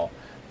tell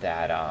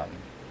that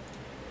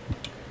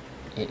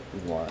it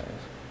was.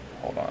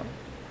 Hold on.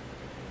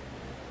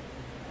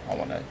 I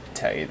want to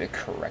tell you the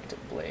correct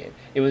blade.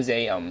 It was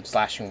a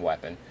slashing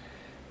weapon.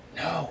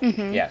 No.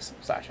 Yes,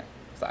 slashing.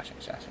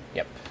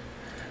 Yep.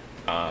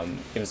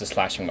 It was a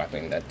slashing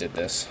weapon that did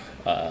this.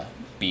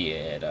 Be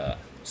it a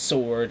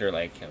sword or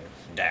like a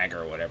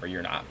dagger or whatever.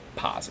 You're not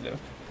positive.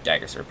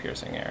 Daggers are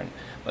piercing, Aaron,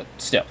 but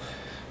still.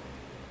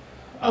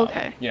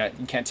 Okay. You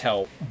can't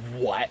tell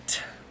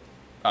what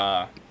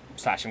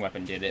slashing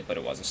weapon did it, but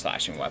it was a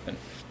slashing weapon.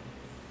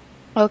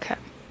 Okay.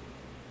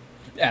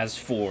 As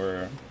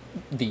for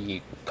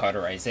the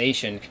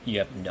cauterization, you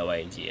have no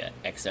idea,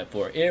 except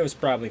for it was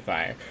probably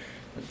fire.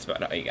 That's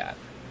about all you got.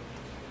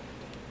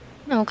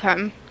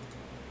 Okay.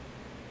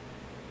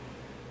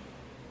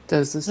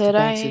 Does this Did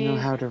Tabaxi know I-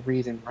 how to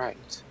read and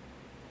write?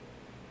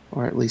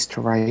 Or at least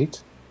to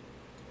write?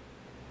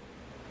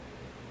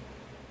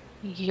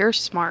 You're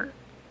smart.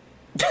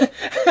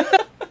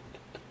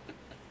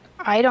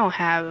 I don't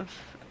have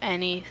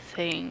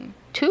anything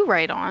to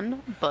write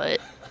on, but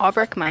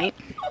Aubrek might.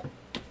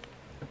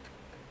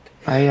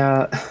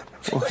 I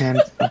will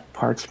hand a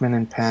parchment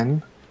and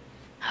pen.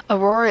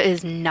 Aurora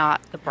is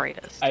not the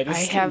brightest. I I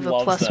just have a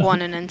love the-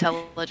 +1 in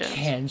intelligence.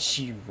 Can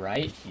she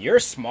write? You're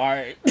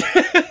smart.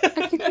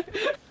 Because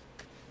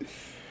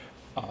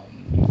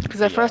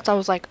at yeah. first I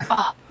was like,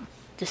 oh,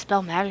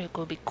 dispel magic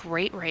would be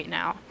great right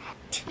now.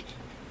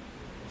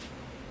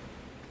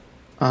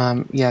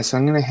 Yeah, so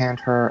I'm going to hand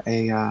her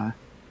a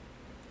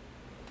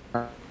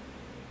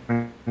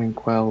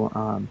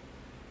quill,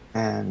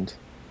 and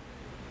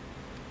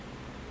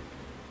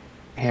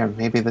here,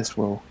 maybe this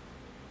will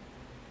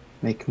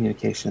make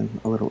communication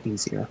a little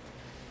easier.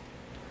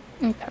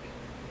 Okay.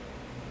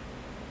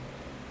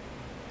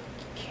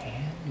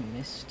 Can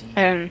Misty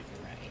And-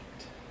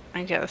 write?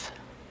 I guess.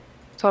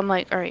 So I'm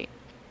like, alright,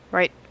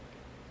 write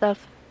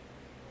stuff,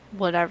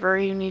 whatever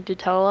you need to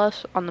tell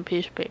us on the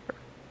piece of paper.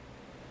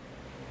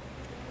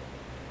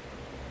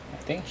 I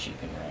think she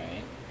can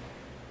write.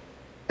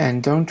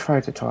 And don't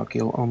try to talk,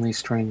 you'll only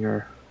strain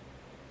your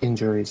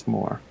injuries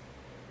more.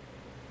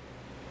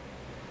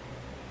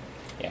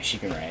 Yeah, she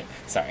can write.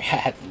 Sorry, I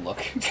had to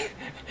look.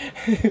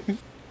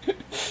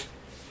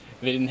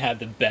 They didn't have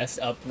the best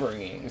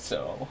upbringing,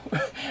 so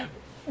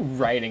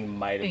writing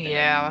might have been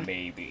Yeah. a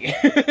maybe.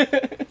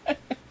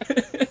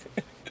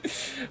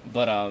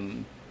 But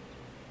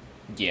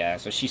yeah.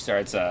 So she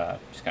starts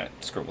just kind of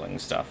scribbling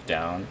stuff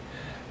down.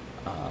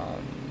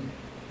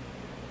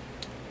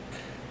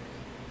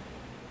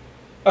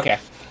 Okay.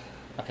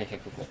 Okay.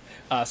 Cool.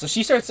 So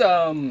she starts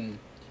writing.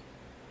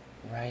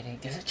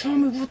 Does it tell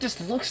me what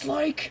this looks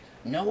like?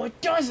 No, it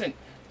doesn't.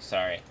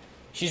 Sorry.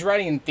 She's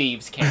writing in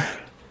Thieves' Cant.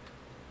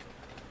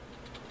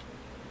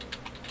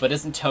 But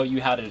doesn't tell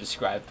you how to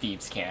describe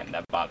Thieves' Cant.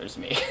 That bothers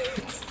me.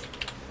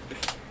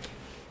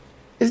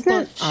 Isn't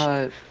Well,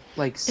 it,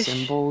 like,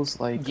 symbols?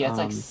 Like, Yeah, it's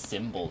like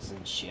symbols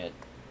and shit.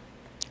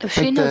 If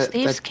she Like knows the-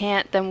 thieves the-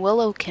 can't, then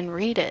Willow can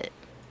read it.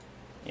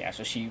 Yeah,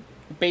 so she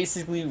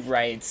basically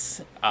writes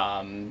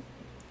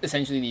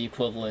essentially the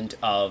equivalent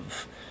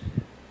of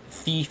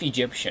thief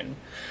Egyptian.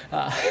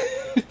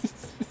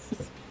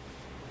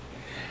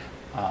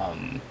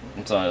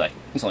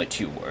 It's only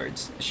 2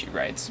 words she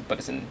writes, but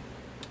it's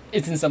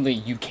in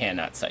something you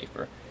cannot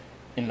cipher,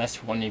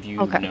 unless one of you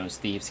Okay. knows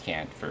Thieves'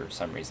 Cant for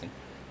some reason.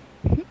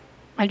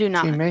 I do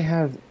not.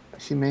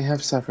 she may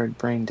have suffered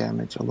brain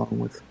damage along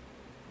with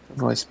the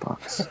voice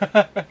box.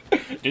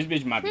 This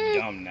bitch might be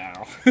dumb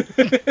now.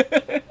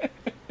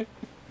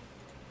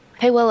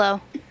 Hey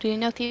Willow, do you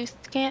know thieves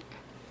can't?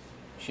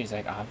 She's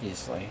like,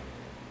 obviously.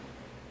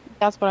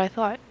 That's what I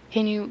thought.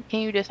 Can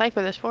you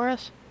decipher this for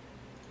us?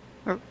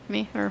 Or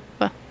me? Or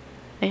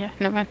yeah,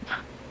 never mind.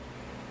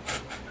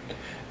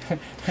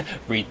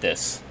 Read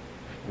this.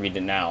 Read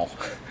it now.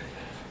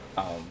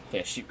 Yeah,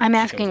 I'm she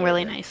asking comes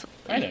really over. nicely.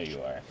 I know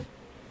you are.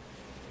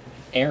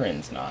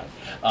 Aaron's not.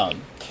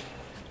 Um,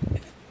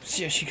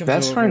 yeah, she comes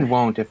Best over. friend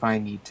won't if I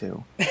need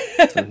to.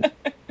 So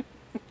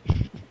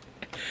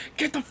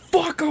Get the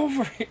fuck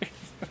over here.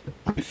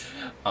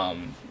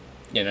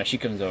 She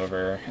comes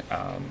over,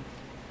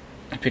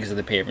 picks up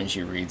the paper and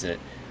she reads it.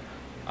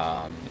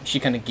 She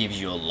kind of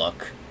gives you a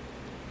look.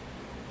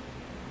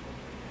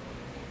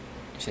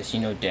 She says,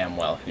 "You know damn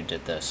well who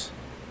did this."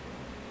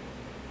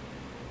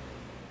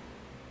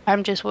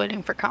 I'm just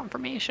waiting for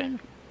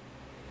confirmation.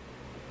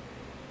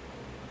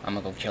 "I'm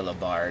gonna go kill a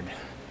bard."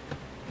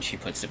 She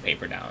puts the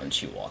paper down and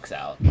she walks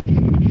out.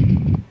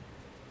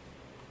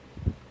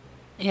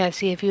 Yeah,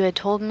 see, if you had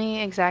told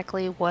me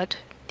exactly what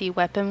the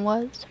weapon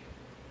was,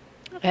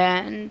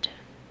 and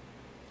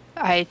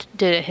I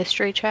did a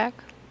history check,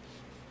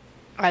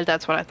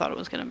 that's what I thought it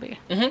was going to be.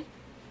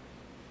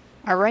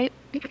 Mm-hmm. All right.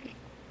 would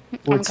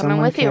I'm coming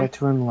someone with care you.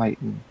 to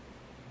enlighten?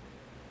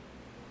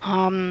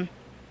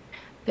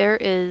 There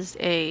is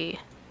a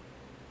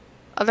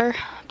other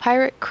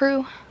pirate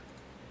crew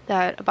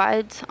that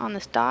abides on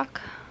this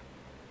dock.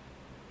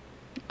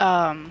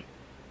 Their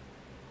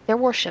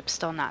warship's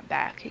still not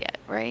back yet,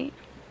 right?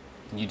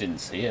 You didn't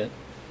see it.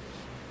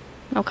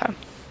 Okay.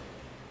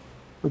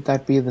 Would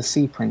that be the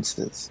Sea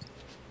Princes?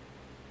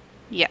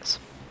 Yes.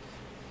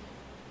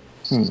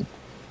 Hmm.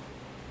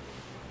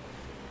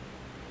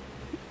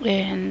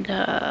 And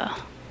I'm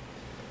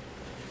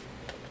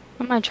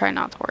gonna try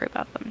not to worry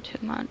about them too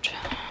much.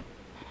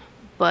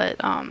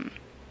 But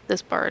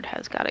this bird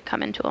has got it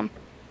coming to him.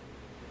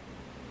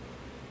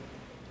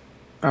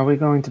 Are we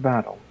going to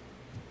battle?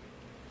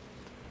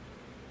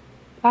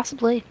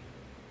 Possibly.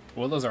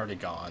 Willow's already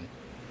gone.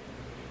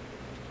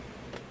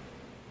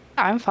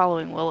 I'm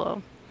following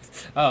Willow.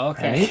 Oh,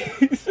 okay.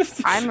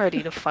 I'm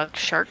ready to fuck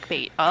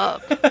Sharkbait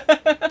up.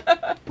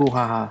 Ooh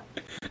ha ha.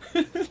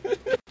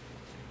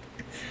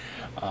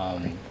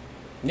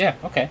 Yeah,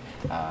 okay.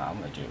 I'm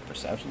gonna do a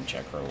perception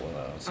check for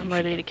Willow. I'm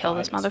ready to kill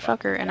this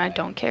motherfucker, and I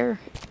don't care.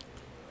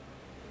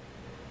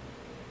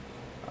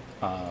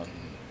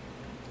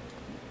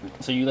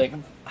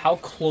 So how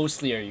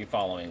closely are you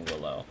following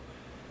Willow?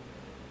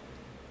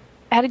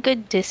 At a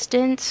good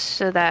distance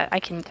so that I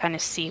can kind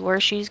of see where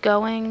she's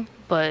going,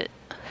 but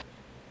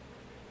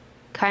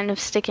kind of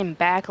sticking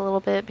back a little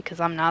bit because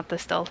I'm not the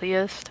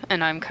stealthiest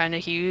and I'm kind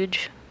of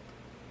huge.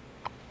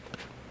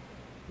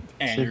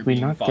 And you're Should we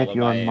being not get followed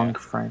your by monk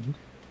friend?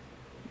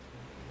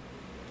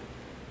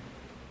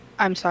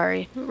 I'm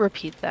sorry,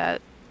 repeat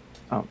that.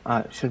 Oh,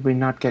 should we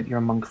not get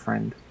your monk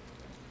friend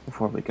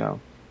before we go?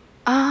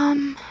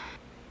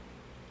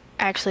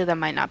 Actually, that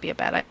might not be a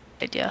bad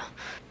idea.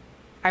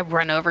 I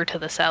run over to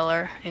the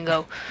cellar and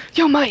go,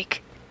 "Yo,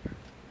 Mike,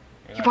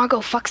 you want to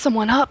go fuck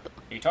someone up?"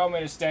 You told me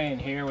to stay in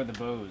here with the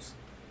booze.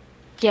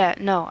 Yeah,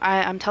 no,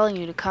 I'm telling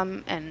you to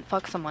come and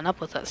fuck someone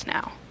up with us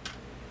now.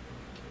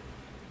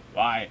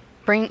 Why?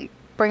 Bring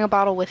a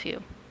bottle with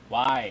you.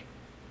 Why?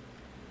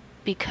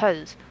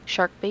 Because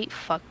Sharkbait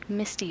fucked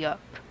Misty up.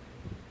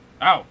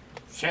 Oh,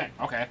 shit.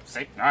 Okay.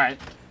 See. All right.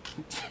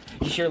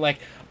 You hear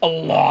a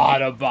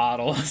lot of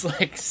bottles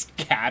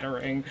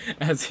scattering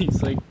as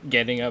he's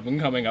getting up and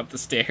coming up the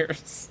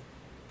stairs.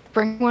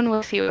 Bring one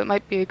with you. It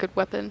might be a good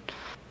weapon.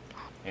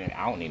 And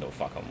I don't need no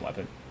fucking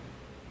weapon.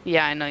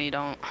 Yeah, I know you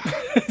don't.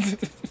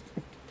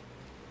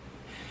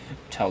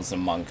 Tells the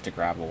monk to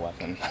grab a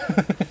weapon.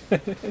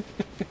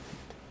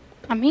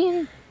 I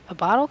mean, a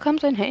bottle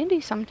comes in handy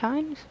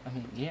sometimes. I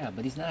mean, yeah,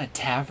 but he's not a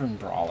tavern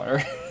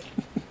brawler.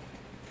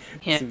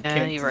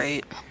 Yeah, you're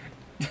right.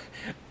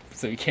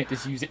 So you can't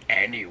just use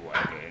any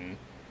weapon.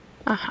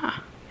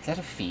 Uh-huh. Is that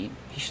a feat?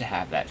 He should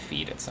have that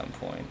feat at some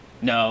point.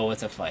 No,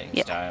 it's a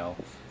fighting style.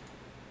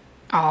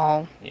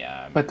 Oh.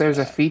 Yeah. But there's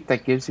a feat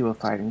that gives you a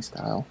fighting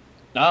style.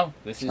 No,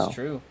 this is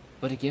true.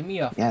 But it give me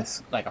a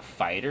a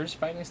fighter's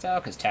fighting style,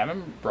 because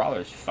tavern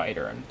brawler's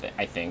fighter,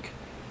 I think.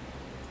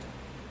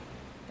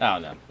 I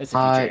don't know. It's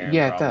a future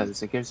yeah, it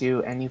does. It gives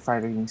you any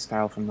fighting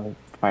style from the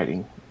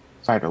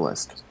fighter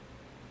list.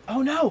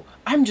 Oh no,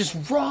 I'm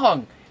just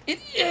wrong. It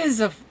is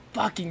a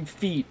fucking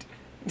feat.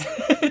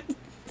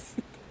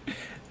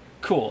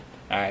 Cool.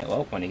 All right.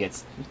 Well, when he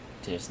gets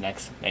to his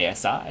next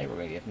ASI, we're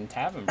gonna give him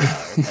tavern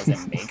brawler because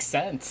it makes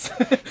sense.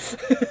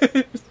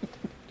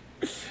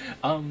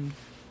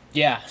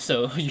 Yeah.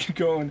 So you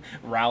go and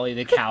rally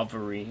the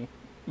cavalry,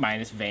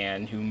 minus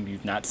Van, whom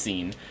you've not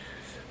seen,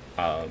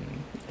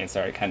 and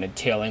start kind of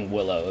tailing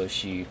Willow as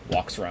she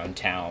walks around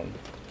town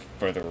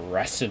for the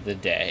rest of the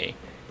day,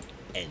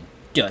 and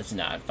does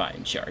not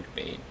find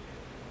Sharkbait.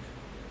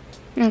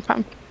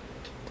 Okay.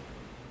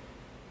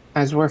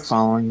 As we're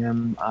following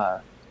him,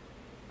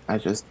 I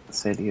just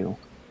say to you,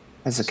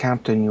 as a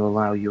captain, you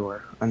allow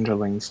your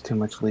underlings too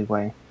much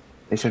leeway.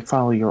 They should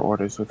follow your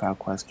orders without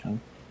question.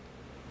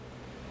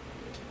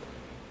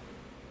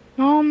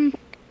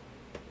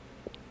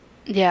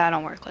 Yeah, I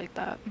don't work like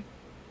that.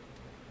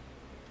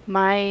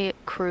 My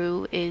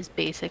crew is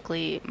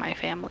basically my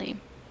family.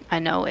 I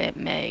know it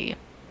may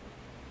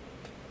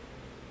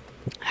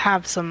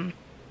have some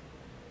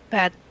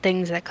bad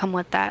things that come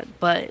with that,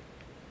 but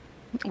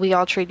We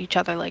all treat each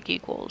other like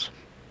equals.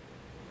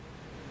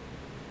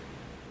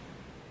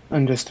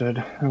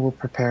 Understood. I will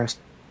prepare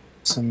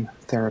some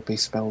therapy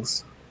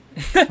spells,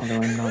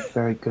 although I'm not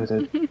very good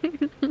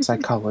at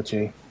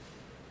psychology.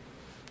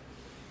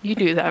 You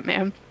do that,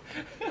 man.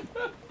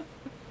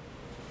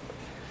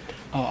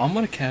 Oh, I'm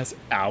gonna cast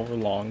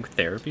hour-long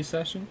therapy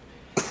session.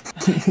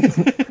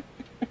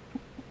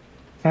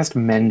 Cast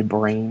Mend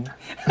Brain.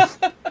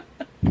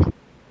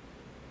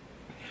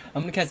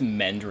 I'm gonna cast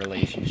mend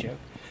relationship.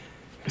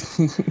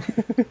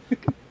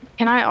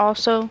 Can I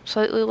also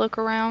slightly look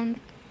around?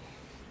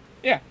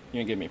 Yeah, you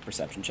gonna give me a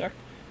perception check,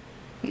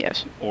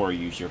 Yes. or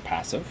use your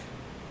passive.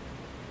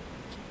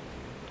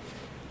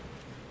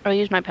 I'll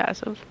use my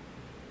passive.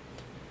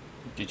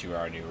 Did you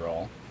already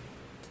roll?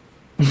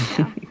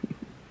 Yeah.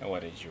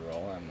 What did you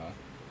roll, Emma?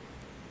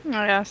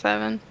 I got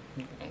 7.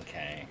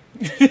 Okay.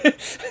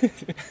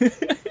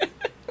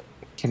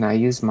 Can I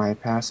use my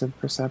passive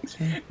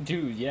perception?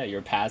 Dude, yeah,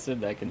 your passive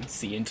that can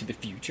see into the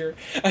future.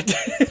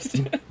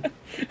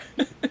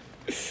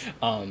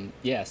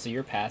 Yeah, so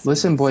your passive.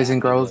 Listen, is boys and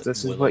exactly girls, what this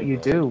is Willow what you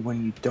do rolled.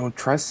 when you don't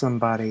trust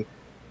somebody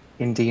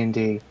in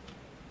D&D.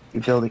 You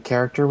build a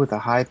character with a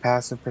high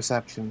passive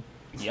perception.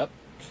 Yep.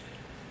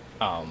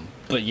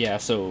 But yeah,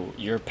 so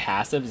your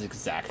passive is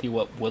exactly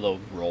what Willow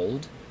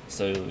rolled,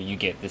 so you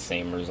get the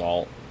same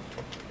result.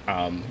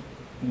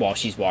 While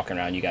she's walking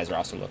around, you guys are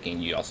also looking.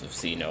 You also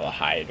see, a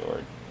hide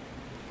or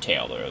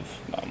tail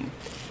of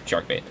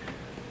shark bait.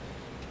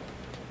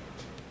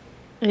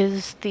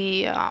 Is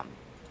the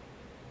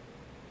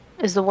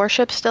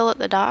warship still at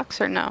the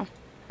docks or no?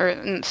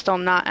 Or still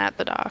not at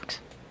the docks?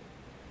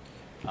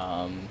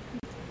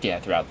 Yeah,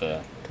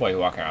 while you're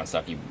walking around and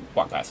stuff, you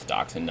walk past the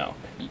docks, and no,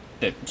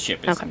 the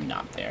ship is Okay.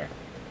 not there.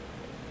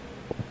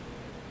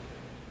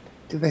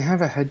 Do they have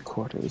a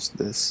headquarters,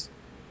 this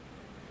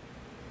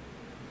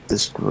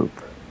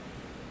group?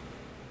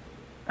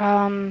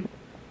 I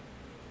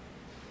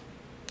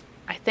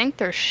think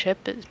their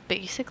ship is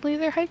basically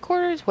their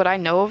headquarters. Would I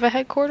know of a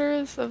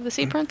headquarters of the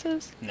Sea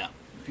Princes? No,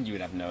 you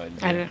would have no idea.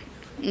 I didn't.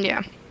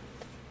 Yeah.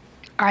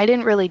 I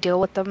didn't really deal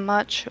with them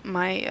much.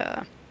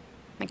 My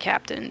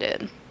captain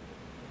did.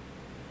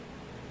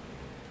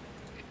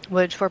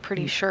 Which we're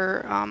pretty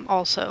sure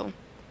also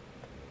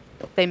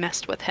they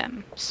messed with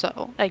him.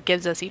 So it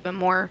gives us even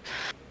more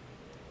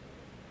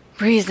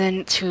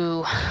reason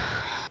to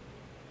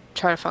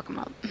try to fuck him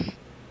up.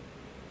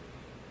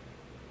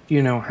 Do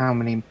you know how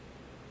many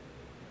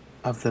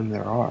of them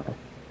there are?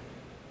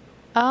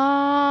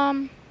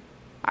 I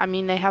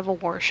mean, they have a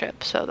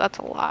warship, so that's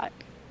a lot.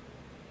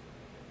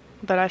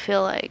 But I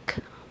feel like...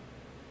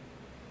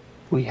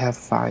 We have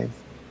 5.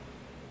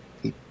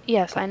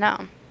 Yes, I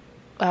know.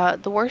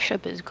 The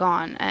warship is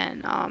gone,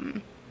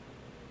 and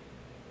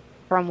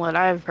from what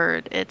I've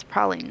heard, it's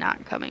probably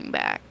not coming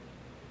back.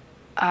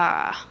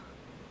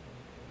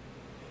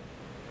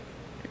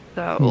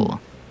 So...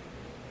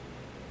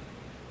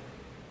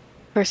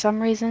 For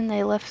some reason,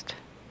 they left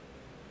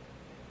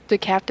the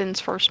captain's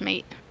first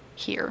mate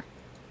here.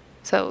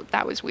 So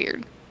that was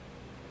weird.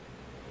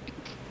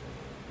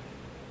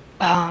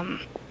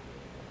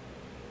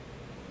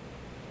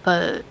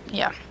 But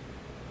yeah.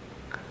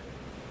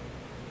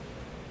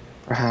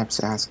 Perhaps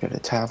ask at a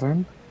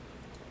tavern.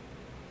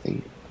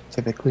 They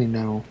typically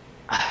know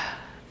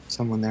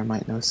someone there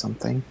might know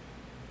something.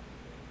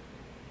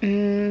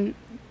 The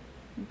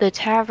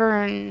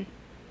tavern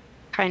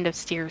kind of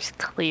steers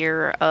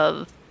clear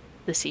of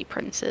the Sea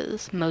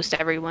Princes. Most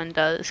everyone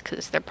does,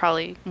 because they're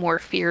probably more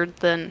feared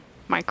than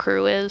my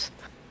crew is.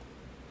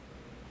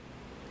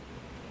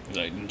 He's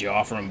like, did you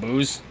offer him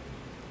booze?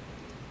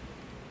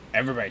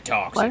 Everybody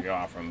talks What? if you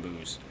offer him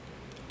booze.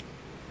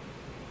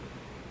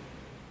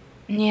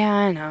 Yeah,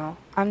 I know.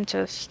 I'm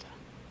just...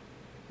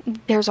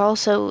 There's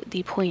also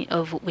the point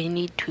of we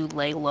need to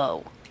lay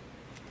low.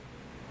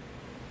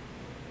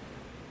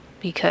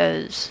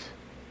 Because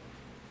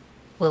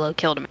Willow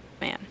killed a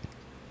man.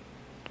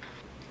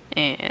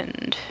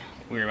 And...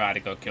 We were about to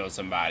go kill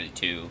somebody,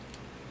 too.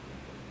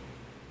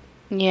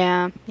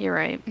 Yeah, you're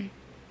right.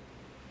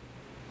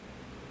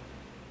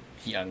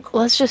 He uncorks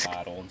Let's just- the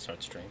bottle and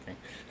starts drinking.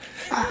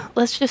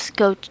 Let's just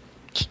go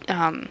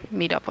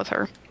meet up with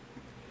her.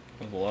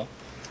 With Willow?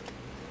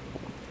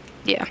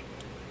 Yeah.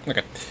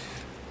 Okay.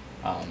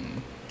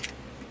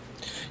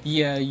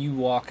 Yeah, you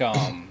walk,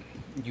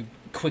 you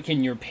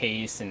quicken your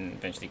pace and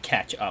eventually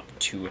catch up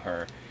to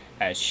her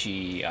as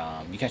she,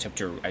 you catch up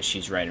to her as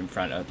she's right in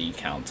front of the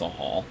council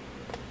hall.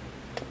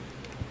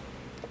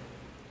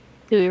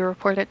 Do we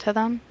report it to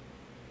them?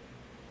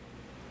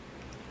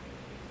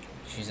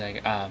 She's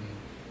like,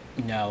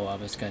 no, I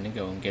was gonna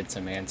go and get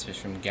some answers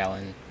from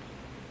Galen.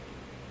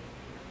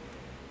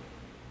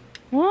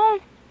 Well,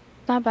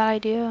 not a bad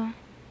idea.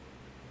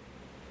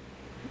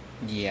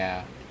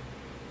 Yeah.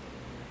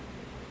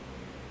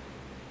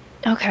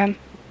 Okay.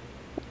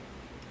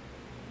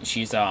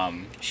 She's,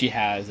 she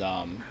has,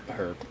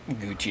 her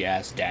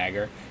Gucci-ass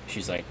dagger.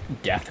 She's, like,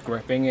 death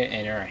gripping it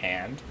in her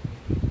hand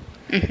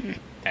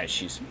as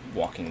she's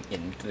walking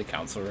into the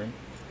council room.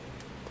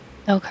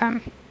 Okay.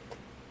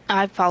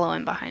 I follow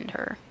in behind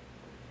her.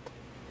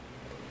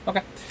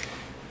 Okay.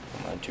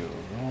 I'm gonna do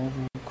a roll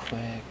real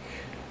quick.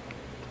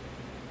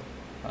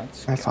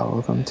 I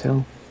follow them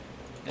too.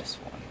 This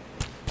one.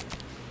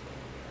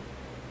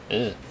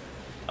 Ugh.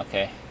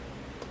 Okay.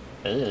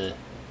 Ugh.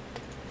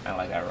 I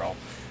like that roll.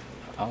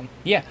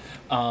 Yeah.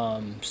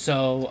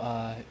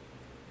 So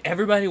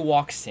everybody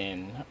walks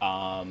in.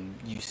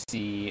 You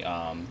see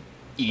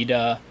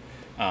Ida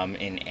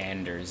and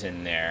Anders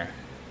in there.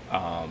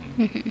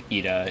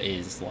 Ida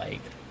is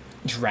like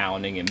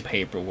drowning in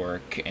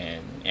paperwork,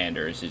 and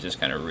Anders is just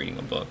kind of reading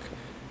a book.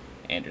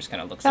 Anders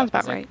kind of looks Sounds up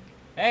and about right.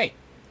 like, "Hey,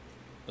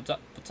 what's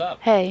up? What's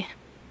up?" Hey.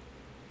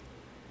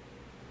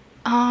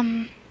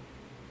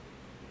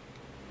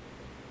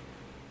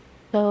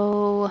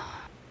 So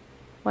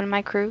one of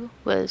my crew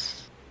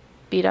was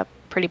beat up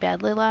pretty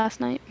badly last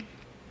night.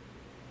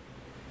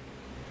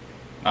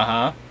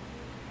 Uh-huh.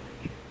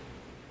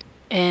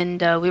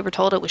 And we were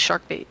told it was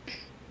shark bait.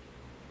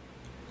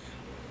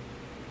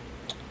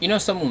 You know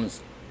someone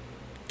was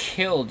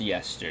killed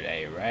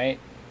yesterday, right?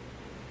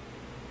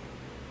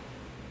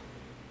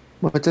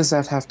 What does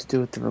that have to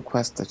do with the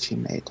request that she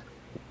made?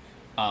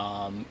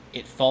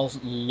 It falls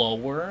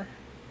lower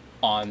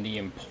on the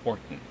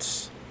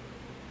importance.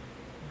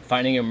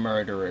 Finding a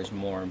murderer is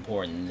more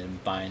important than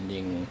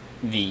finding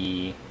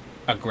the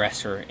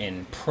aggressor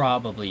in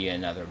probably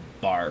another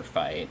bar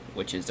fight,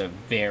 which is a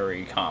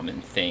very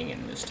common thing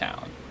in this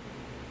town.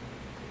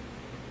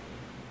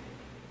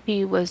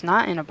 She was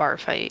not in a bar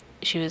fight.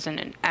 She was in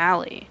an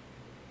alley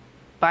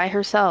by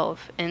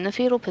herself in the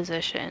fetal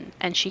position,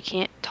 and she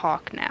can't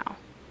talk now.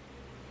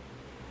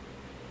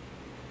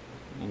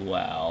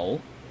 Well,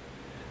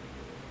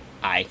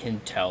 I can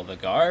tell the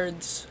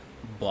guards,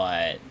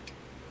 but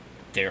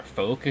their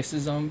focus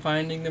is on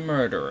finding the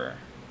murderer.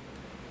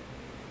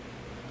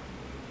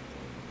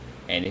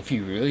 And if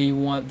you really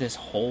want this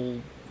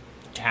whole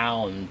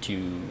town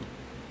to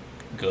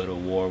go to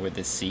war with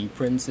the Sea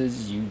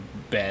Princes, you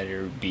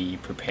better be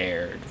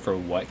prepared for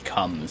what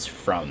comes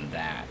from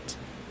that.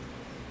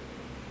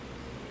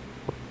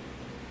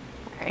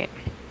 Right.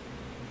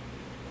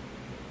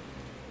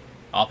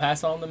 I'll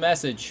pass on the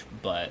message,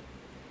 but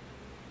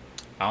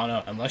I don't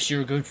know. Unless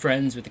you're good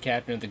friends with the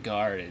captain of the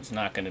guard, it's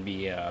not going to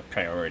be a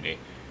priority.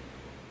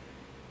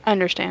 I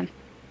understand.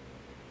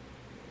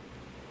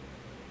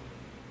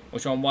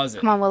 Which one was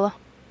it? Come on, Willow.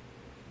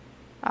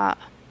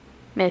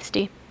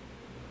 Misty.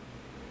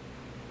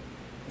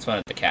 It's one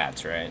of the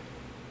cats, right?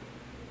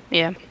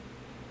 Yeah.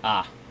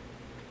 Ah.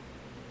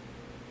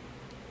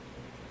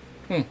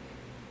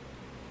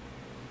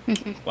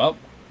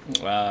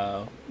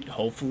 Well,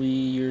 hopefully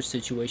your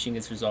situation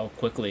gets resolved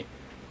quickly.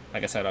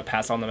 Like I said, I'll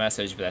pass on the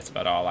message, but that's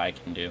about all I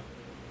can do.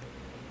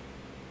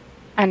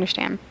 I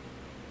understand.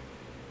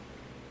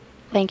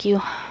 Thank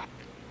you.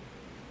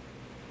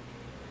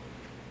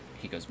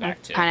 He goes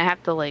back to kind of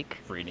have to like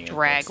reading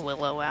drag books.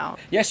 Willow out.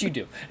 Yes, you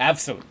do.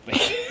 Absolutely.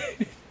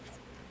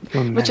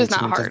 Your Which is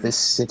not management hard. of this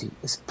city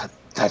is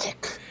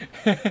pathetic.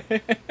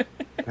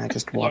 And I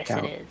just walk Yes,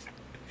 out. it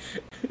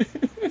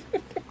is.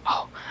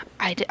 Oh,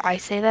 I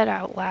say that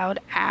out loud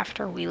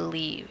after we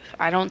leave.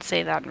 I don't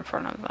say that in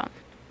front of them.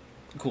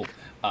 Cool.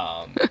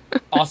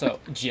 Also,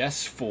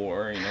 just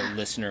for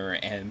listener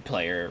and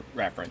player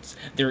reference,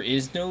 there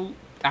is no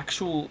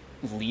actual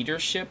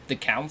leadership. The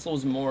council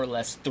is more or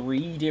less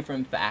 3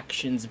 different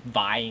factions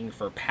vying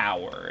for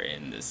power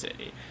in the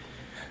city.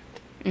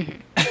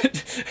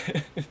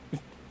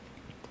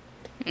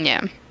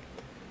 Yeah.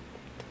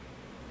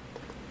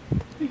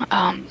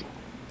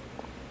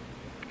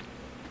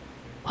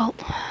 Well,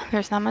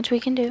 there's not much we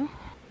can do.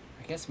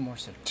 I guess more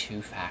so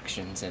 2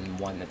 factions and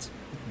one that's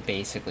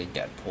basically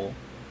Deadpool.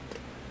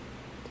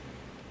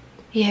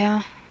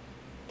 Yeah.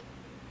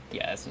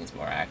 Yeah, that seems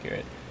more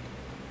accurate.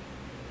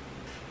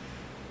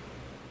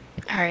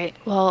 All right.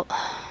 Well,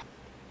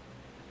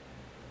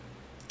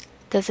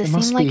 does it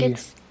There seem like be-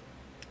 it's?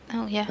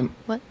 Oh yeah.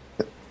 What?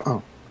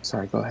 Oh,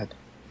 sorry, go ahead.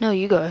 No,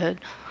 you go ahead.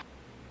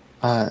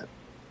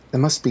 There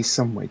must be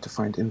some way to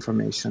find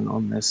information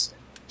on this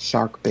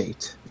shark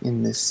bait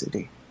in this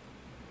city.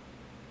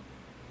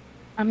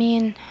 I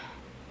mean,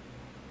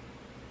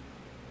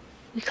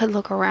 we could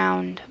look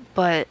around,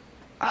 but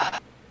I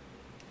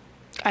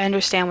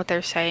understand what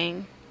they're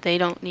saying. They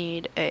don't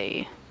need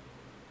a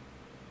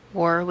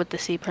war with the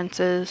Sea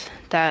Princes.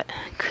 That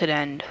could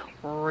end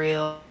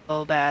real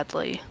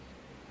badly.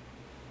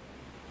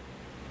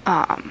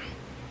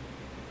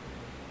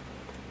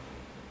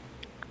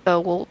 So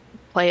we'll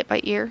play it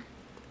by ear.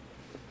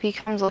 If he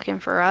comes looking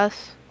for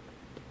us,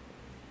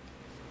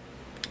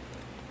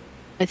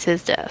 it's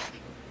his death.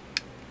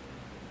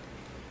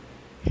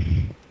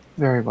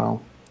 Very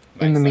well.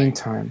 Mike's In the like-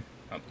 meantime...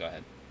 Oh, go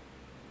ahead.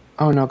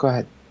 Oh, no, go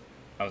ahead.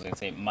 I was going to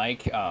say,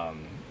 Mike,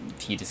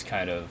 he just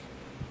kind of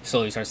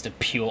slowly starts to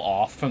peel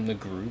off from the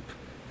group,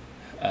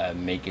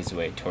 make his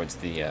way towards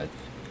the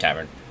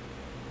tavern.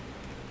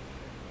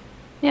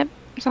 Yep,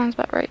 sounds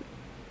about right.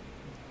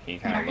 He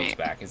kind of looks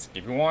back and says,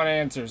 if you want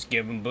answers,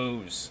 give him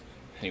booze.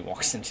 And he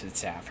walks into the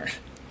tavern.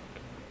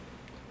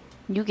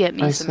 You get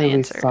me I some say we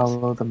answers.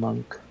 follow the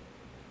monk.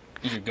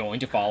 You're going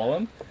to follow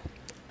him?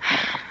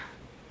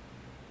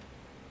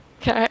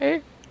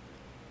 Okay.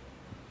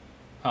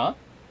 Huh?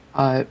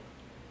 I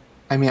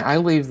mean, I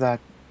leave that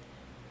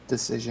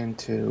decision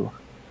to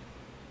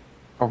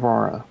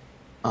Aurora,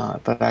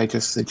 but I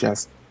just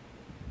suggest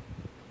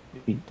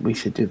we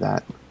should do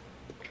that.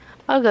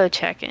 I'll go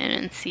check in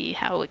and see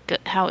how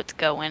it's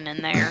going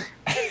in there.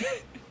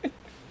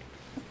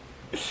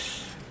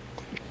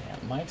 Yeah,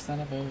 Mike's not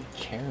a very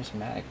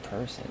charismatic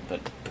person,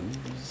 but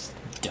booze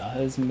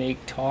does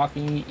make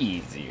talking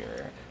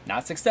easier.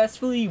 Not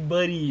successfully,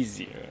 but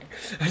easier.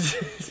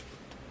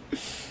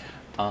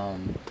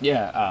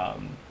 Yeah,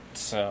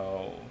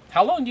 so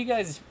how long do you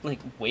guys like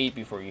wait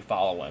before you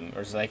follow him,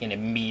 or is it like an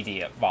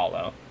immediate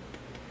follow?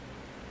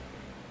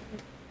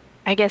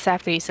 I guess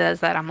after he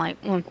says that, I'm like,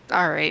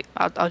 all right,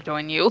 I'll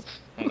join you.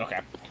 Okay,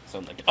 so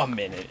like a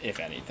minute, if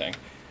anything.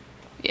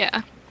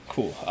 Yeah.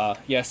 Cool.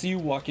 Yeah, so you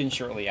walk in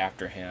shortly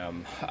after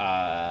him.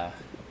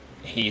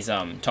 He's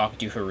talking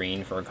to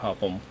Hareen for a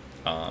couple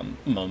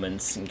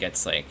moments and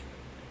gets like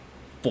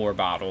 4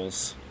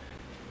 bottles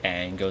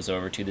and goes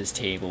over to this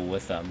table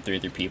with 3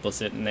 other people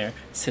sitting there,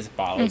 sits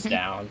bottles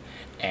down,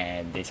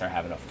 and they start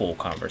having a full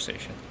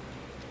conversation.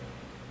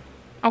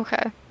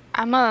 Okay.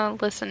 I'm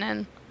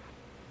listening.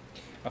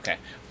 Okay.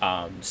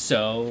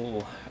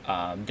 So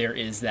there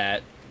is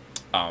that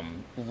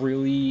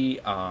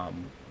really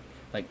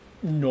like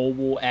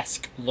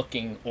noble-esque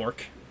looking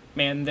orc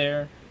man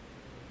there.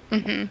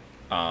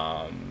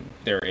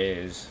 There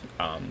is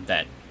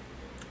that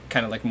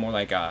kind of like more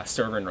like a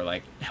servant or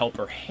like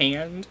helper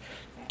hand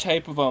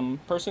type of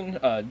person,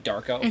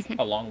 dark elf,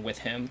 along with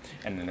him,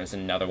 and then there's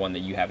another one that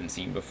you haven't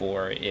seen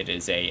before. It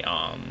is a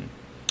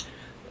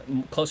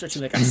closer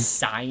to like a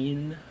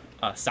cyan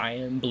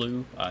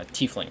blue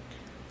tiefling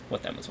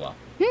with them as well.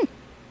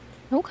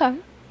 Okay.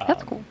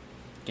 That's cool.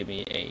 Give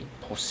me a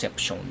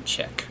perception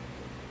check.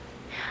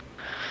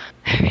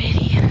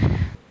 Alrighty.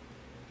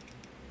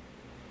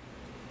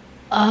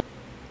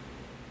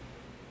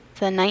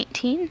 The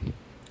 19?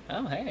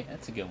 Oh, hey,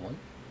 that's a good one.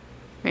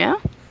 Yeah?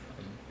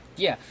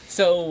 Yeah,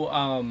 so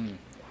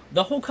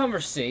the whole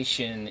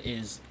conversation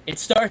it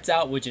starts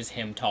out with just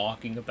him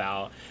talking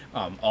about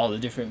all the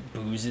different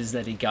boozes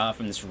that he got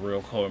from this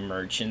real core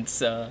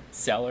merchant's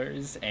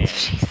cellars, and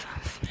Jesus.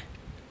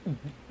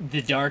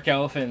 the dark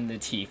elf and the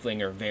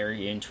tiefling are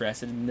very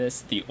interested in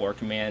this. The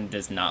orc man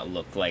does not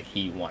look like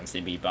he wants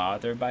to be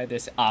bothered by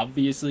this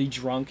obviously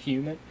drunk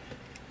human.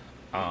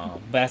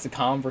 But as the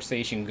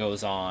conversation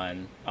goes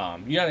on,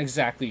 you're not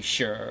exactly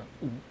sure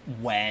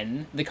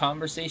when the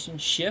conversation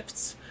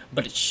shifts,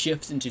 but it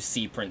shifts into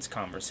Sea Prince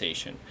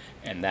conversation.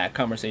 And that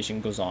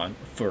conversation goes on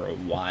for a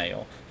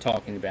while,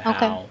 talking about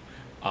how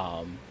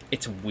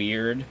it's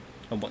weird.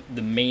 And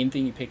the main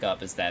thing you pick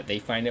up is that they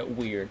find it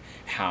weird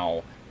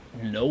how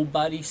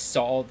nobody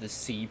saw the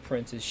Sea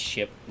Prince's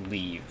ship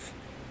leave,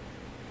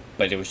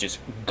 but it was just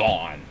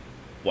gone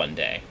one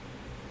day.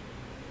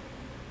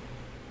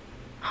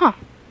 Huh.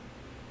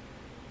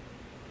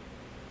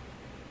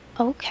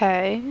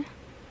 Okay.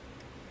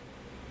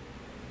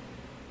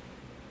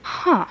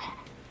 Huh.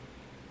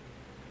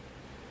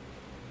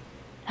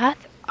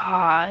 That's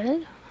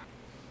odd.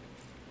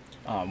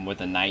 With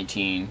the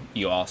 19,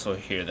 you also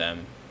hear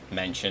them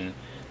mention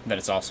that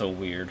it's also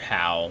weird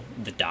how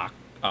the dock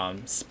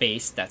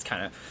space that's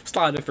kind of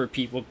slotted for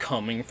people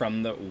coming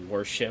from the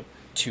warship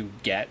to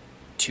get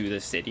to the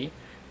city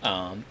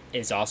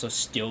is also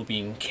still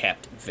being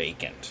kept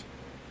vacant.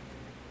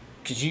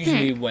 Because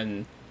usually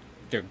when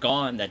they're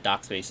gone, that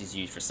dock space is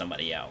used for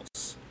somebody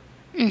else.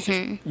 It's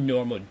just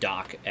normal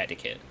dock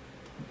etiquette,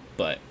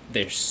 but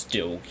they're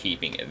still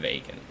keeping it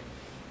vacant.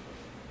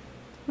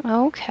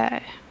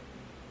 Okay.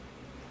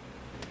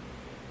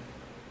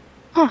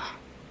 Huh.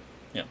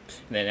 Yeah.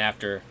 And then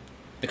after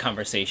the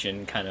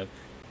conversation kind of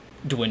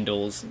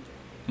dwindles,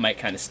 Mike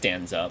kind of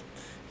stands up,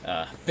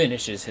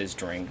 finishes his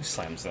drink,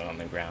 slams it on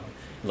the ground,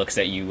 looks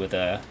at you with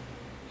a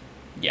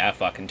 "yeah, I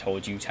fucking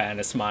told you" kind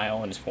of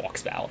smile, and just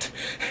walks out.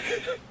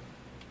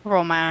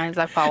 Roll my eyes,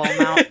 I follow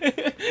him out.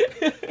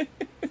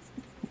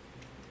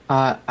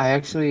 I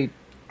actually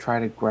try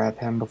to grab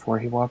him before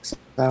he walks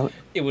out.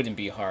 It wouldn't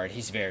be hard.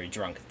 He's very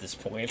drunk at this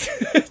point.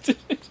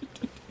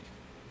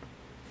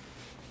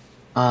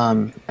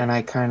 And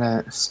I kind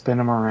of spin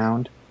him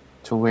around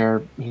to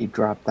where he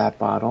dropped that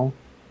bottle.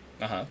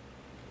 Uh-huh.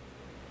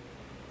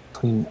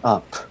 Clean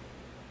up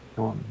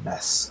your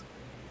mess.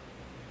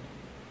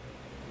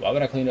 Why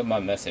would I clean up my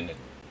mess in a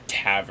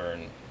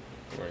tavern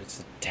where it's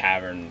a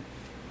tavern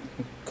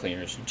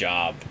cleaner's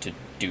job to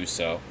do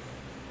so?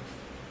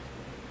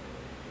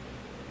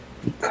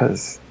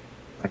 Because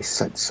I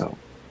said so.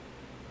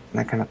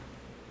 And I kind of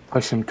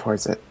push him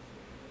towards it.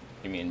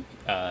 You mean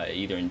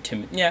either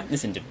Yeah,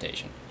 it's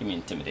intimidation. You mean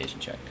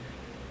intimidation check.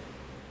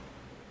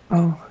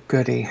 Oh,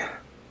 goody.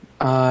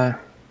 Can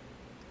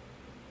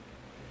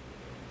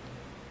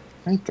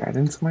I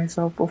guidance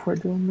myself before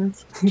doing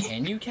this?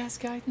 Can you cast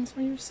guidance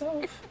on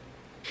yourself?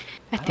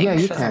 I think Yeah,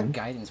 you That's how can.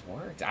 guidance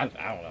works. I don't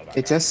know about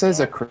It just guidance says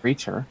a at all.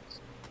 creature.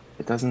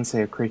 It doesn't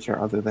say a creature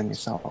other than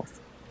yourself.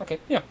 Okay,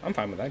 yeah, I'm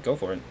fine with that. Go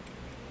for it.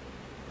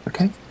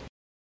 Okay.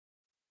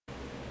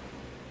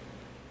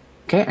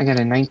 Okay, I got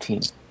a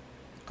 19.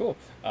 Cool.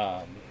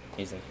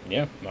 He's like,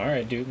 yeah, all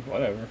right, dude,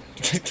 whatever.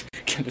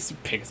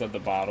 Just picks up the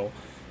bottle,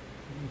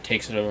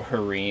 takes it over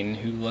Hareen,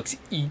 who looks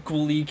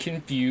equally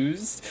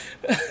confused.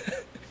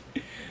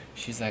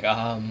 She's like,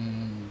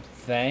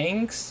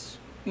 thanks,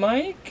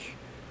 Mike?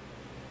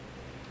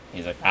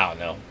 He's like, I don't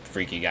know.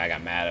 Freaky guy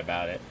got mad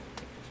about it.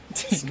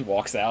 He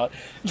walks out.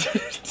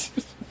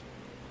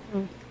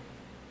 Then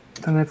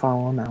I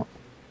follow him out.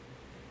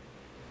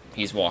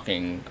 He's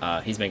walking,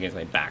 he's making his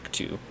way back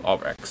to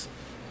Albrecht's.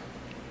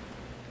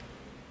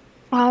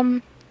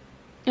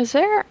 Is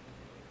there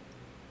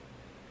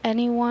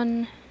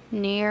anyone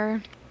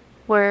near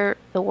where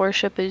the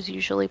warship is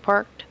usually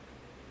parked?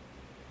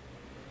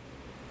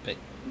 But,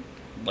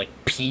 like,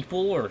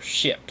 people or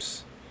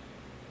ships?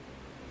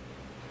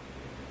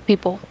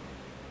 People.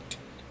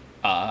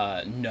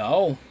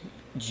 No.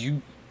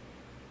 You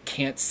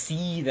can't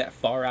see that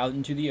far out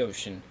into the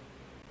ocean.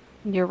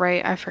 You're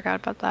right, I forgot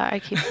about that. I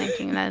keep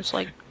thinking that it's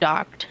like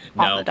docked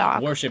on the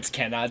dock. Warships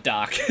cannot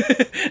dock.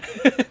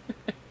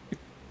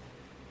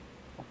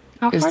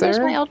 How Is far does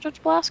there- my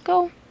Eldritch Blast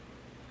go?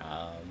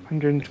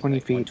 120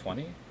 like feet.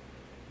 120?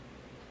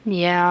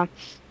 Yeah.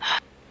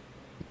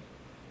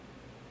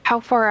 How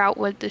far out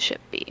would the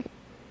ship be?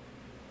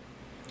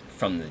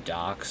 From the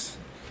docks.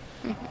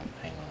 Hang on.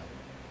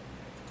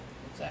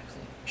 There's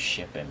actually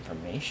ship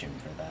information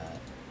for that.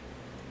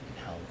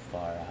 And how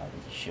far out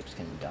the ships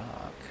can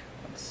dock.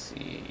 Let's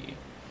see.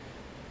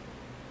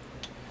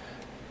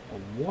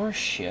 A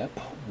warship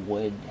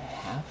would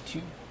have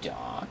to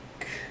dock.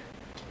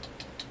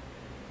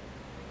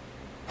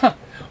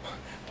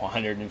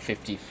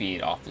 150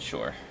 feet off the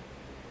shore.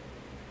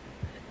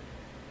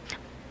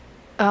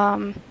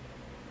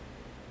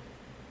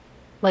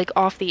 Like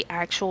off the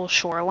actual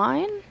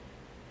shoreline?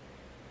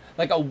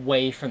 Like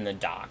away from the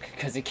dock,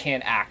 because it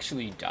can't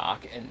actually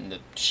dock, and the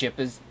ship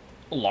is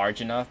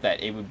large enough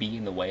that it would be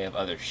in the way of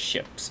other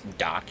ships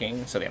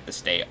docking, so they have to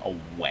stay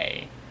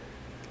away.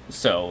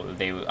 So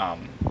they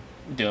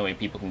the only way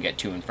people can get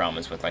to and from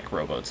is with like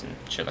rowboats and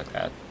shit like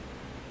that.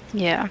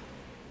 Yeah.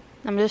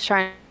 I'm just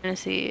trying to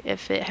see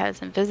if it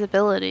has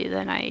invisibility,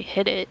 then I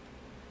hit it.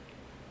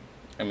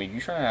 I mean, if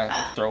you're trying to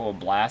throw a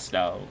blast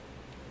out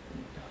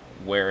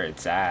where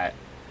it's at,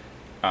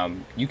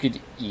 you could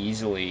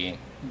easily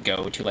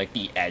go to like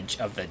the edge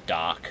of the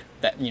dock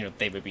that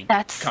they would be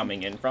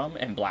coming in from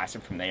and blast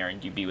it from there,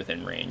 and you'd be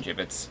within range if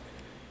it's.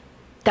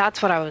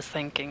 That's what I was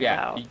thinking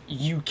Yeah, about.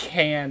 you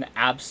can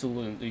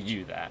absolutely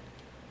do that.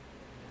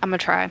 I'm gonna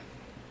try.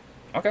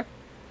 Okay.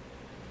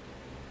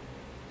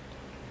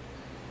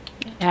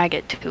 And I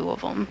get 2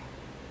 of them.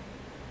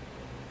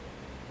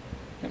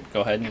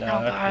 Go ahead and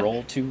God.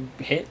 roll to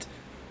hit.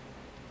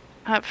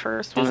 At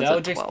first one Does is a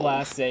Eldritch 12.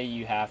 Blast say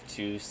you have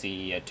to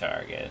see a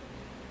target?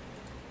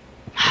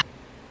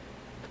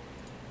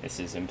 This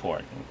is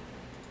important.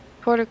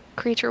 Toward a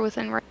creature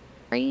within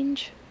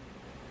range?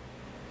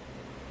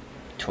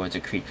 Towards a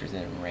creature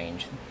within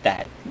range.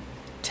 That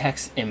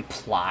text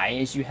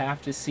implies you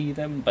have to see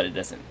them, but it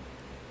doesn't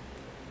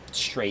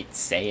straight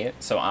say it,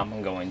 so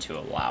I'm going to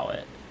allow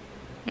it.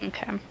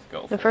 Okay.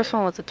 Go for The first it.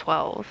 one was a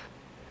 12.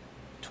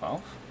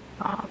 12?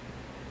 Uh,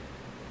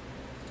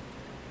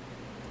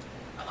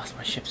 I lost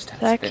my ship stats.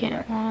 second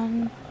didn't I?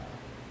 one.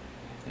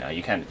 No,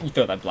 you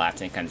throw that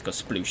blast and it kind of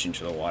goes sploosh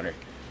into the water.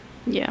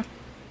 Yeah.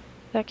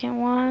 Second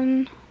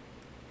one.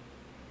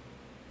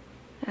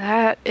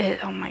 That is,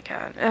 oh my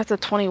god, that's a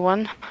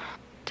 21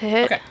 to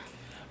hit. Okay.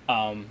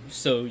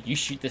 So you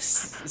shoot this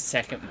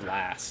second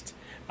blast,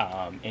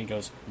 and it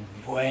goes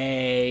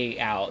way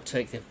out to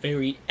like the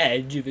very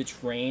edge of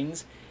its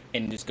range,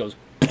 and it just goes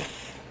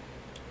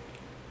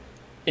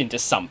into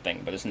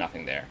something, but there's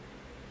nothing there.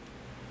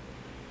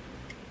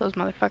 Those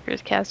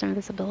motherfuckers cast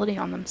invisibility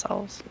on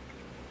themselves.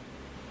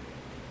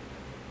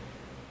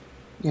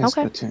 Yes,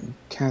 Okay. but to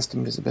cast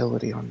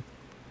invisibility on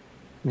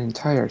an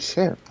entire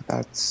ship,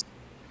 that's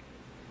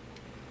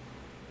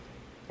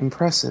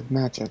impressive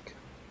magic.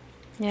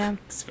 Yeah.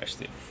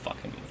 Especially a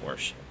fucking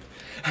warship.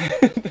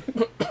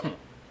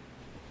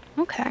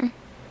 Okay.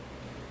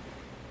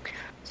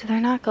 So they're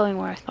not going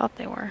where I thought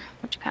they were,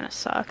 which kind of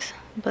sucks,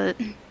 but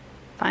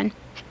fine.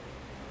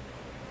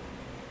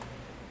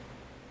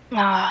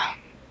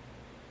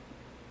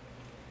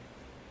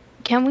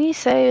 Can we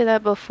say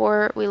that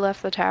before we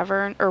left the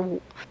tavern, or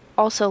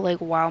also like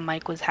while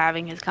Mike was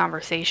having his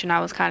conversation, I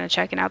was kind of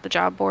checking out the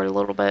job board a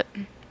little bit,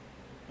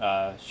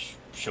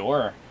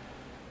 Sure.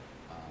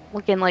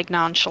 looking like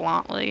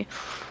nonchalantly.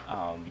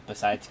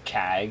 Besides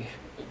Cag,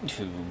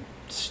 who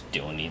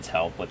still needs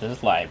help with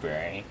his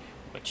library,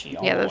 which he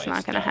always that's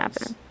not gonna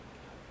does.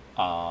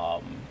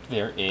 happen.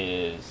 There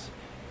is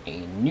a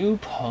new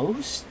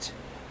post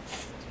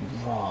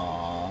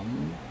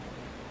from.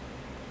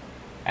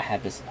 I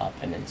had this up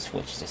and then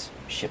switched to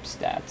ship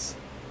stats.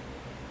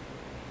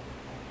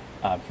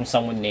 From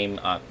someone named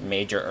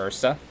Major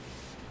Ursa.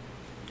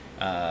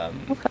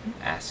 Okay.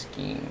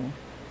 Asking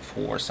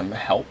for some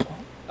help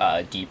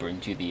deeper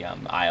into the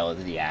Isle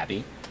of the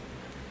Abbey.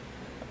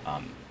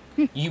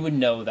 You would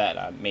know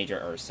that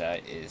Major Ursa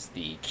is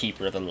the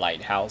keeper of the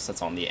lighthouse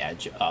that's on the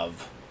edge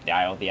of the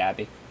Isle of the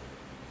Abbey.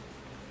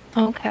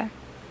 Okay.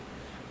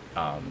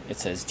 It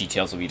says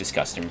details will be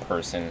discussed in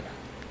person.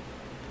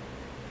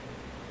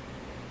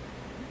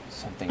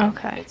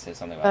 Okay. It says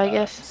something But about I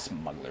guess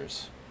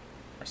smugglers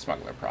or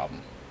smuggler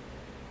problem.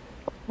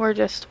 we're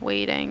just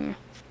waiting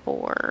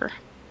for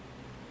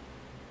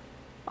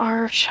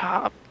our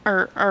shop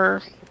or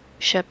our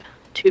ship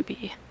to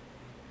be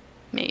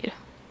made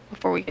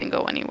before we can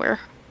go anywhere.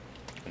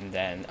 And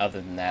then, other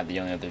than that, the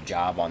only other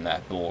job on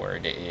that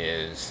board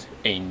is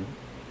a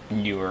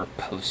newer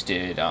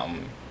posted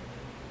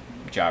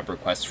job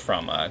request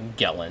from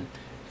Gellin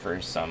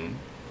for some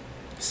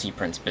Sea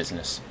Prince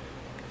business.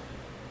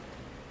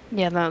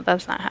 Yeah, no,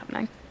 that's not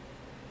happening.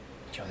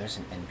 Joe, there's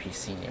an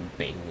NPC named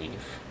Bayleaf.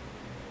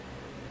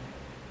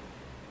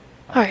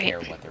 I All don't right.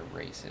 care what their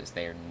race is.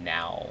 They are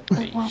now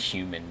a Well,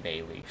 human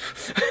Bayleaf.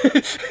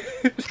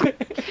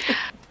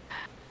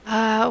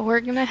 we're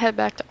gonna head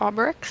back to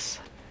Aubrix.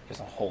 There's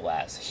a whole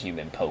ass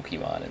human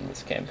Pokemon in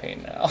this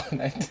campaign now.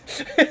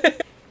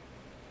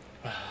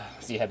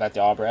 So you head back to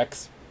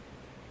Albrex?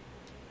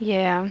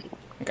 Yeah.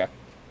 Okay.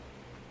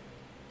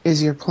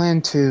 Is your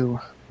plan to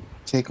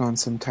take on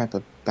some type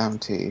of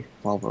bounty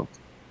while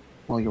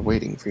you're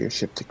waiting for your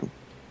ship to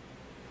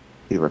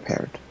be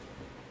repaired?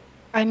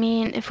 I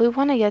mean, if we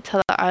want to get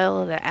to the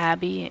Isle of the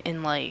Abbey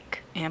in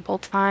like ample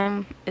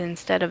time,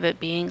 instead of it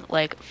being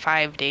like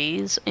 5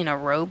 days in a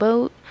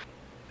rowboat,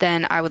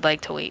 then I would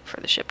like to wait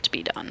for the ship to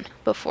be done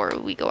before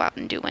we go out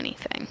and do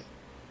anything.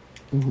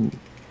 Mm-hmm.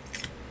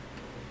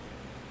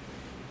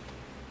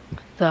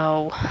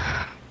 So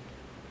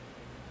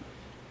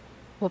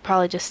we'll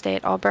probably just stay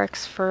at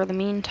Albrecht's for the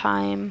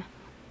meantime.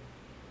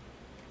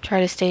 Try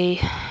to stay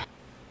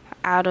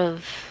out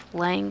of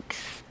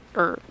length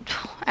or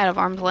out of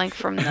arm's length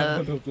from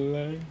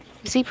the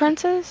Sea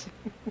Princes.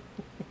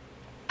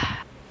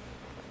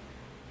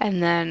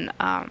 And then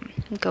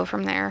go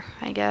from there,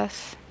 I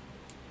guess.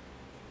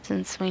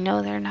 Since we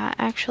know they're not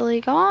actually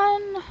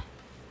gone.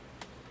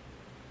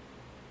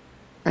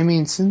 I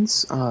mean,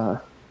 since no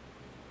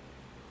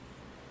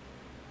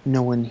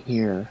one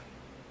here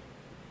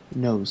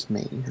knows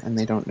me and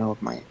they don't know of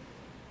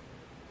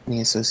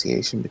any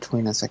association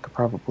between us, I could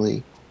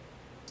probably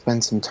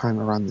spend some time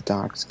around the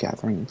docks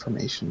gathering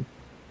information.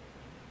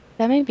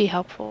 That may be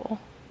helpful.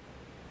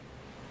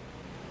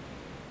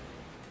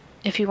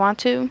 If you want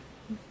to,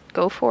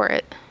 go for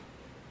it.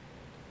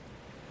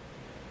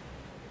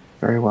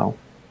 Very well.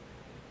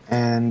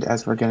 And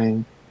as we're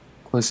getting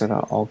closer to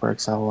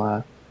Albrecht's,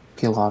 I'll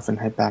peel off and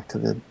head back to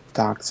the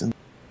docks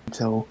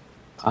until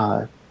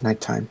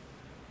nighttime.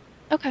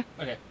 Okay.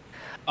 Okay.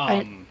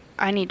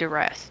 I need to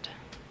rest.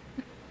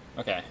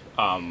 Okay.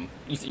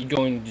 You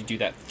going to do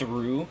that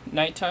through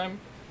nighttime,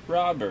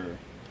 Rob, or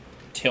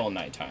till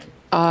nighttime?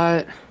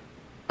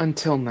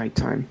 Until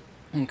nighttime.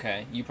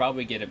 Okay. You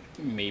probably get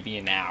maybe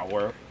an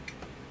hour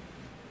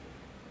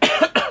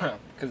because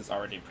it's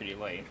already pretty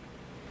late.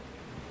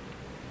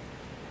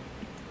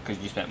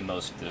 Because you spent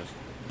most of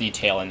the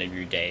tail end of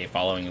your day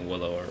following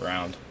Willow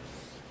around.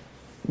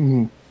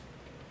 Mm-hmm.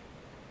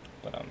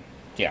 But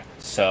yeah.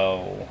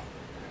 So,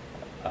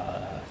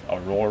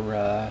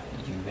 Aurora,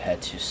 you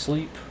head to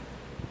sleep.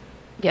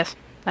 Yes,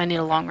 I need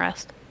a long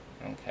rest.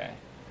 Okay.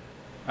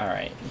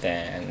 Alright,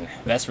 then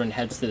Vesperin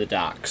heads to the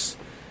docks.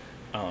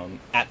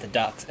 At the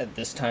docks at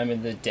this time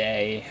of the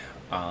day,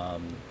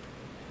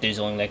 there's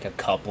only like a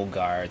couple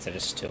guards that are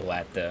still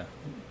at the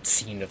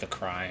scene of the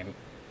crime.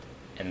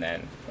 And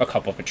then a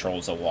couple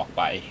patrols that walk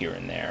by here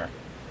and there.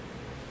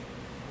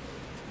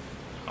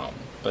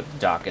 But the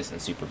dock isn't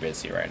super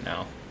busy right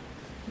now,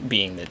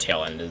 being the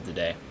tail end of the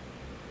day.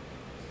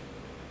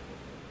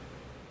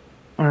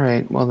 All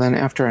right. Well, then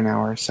after an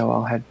hour or so,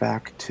 I'll head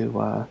back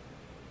to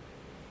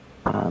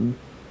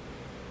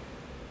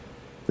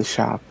the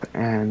shop,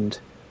 and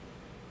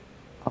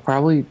I'll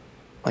probably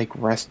like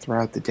rest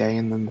throughout the day,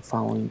 and then the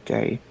following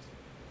day,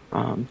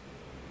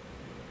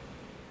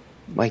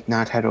 like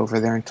not head over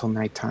there until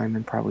nighttime,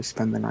 and probably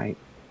spend the night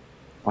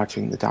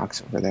watching the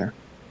docks over there.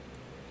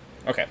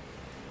 Okay,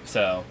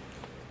 so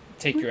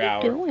take What your are you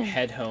hour, doing?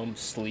 head home,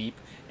 sleep,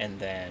 and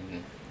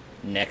then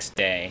next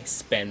day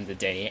spend the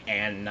day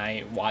and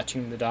night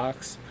watching the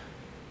docks.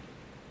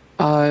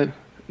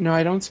 No,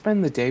 I don't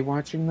spend the day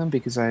watching them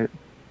because I'm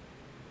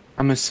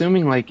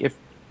assuming like if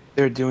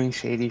they're doing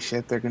shady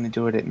shit, they're gonna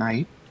do it at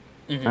night,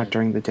 not Mm-hmm.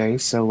 during the day.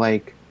 So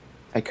like,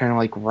 I kind of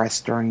like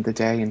rest during the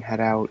day and head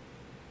out,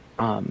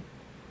 um,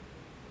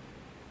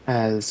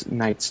 as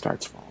night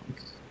starts falling.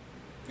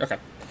 Okay.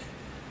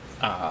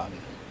 Um,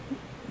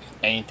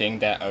 Anything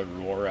that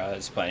Aurora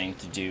is planning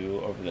to do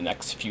over the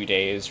next few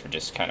days, or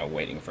just kind of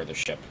waiting for the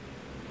ship?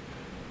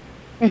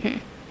 Hmm.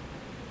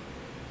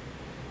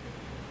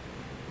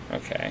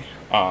 Okay.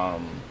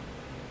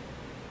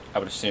 I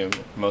would assume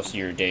most of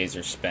your days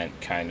are spent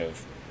kind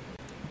of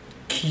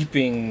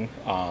keeping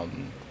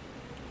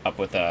up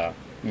with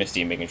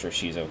Misty and making sure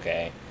she's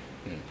okay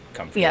and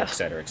comfortable, Yes.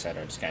 etc.,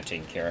 etc. Just kind of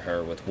taking care of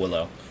her with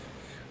Willow.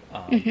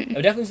 I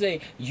would definitely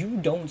say you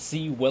don't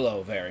see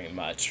Willow very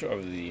much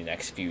over the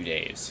next few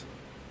days.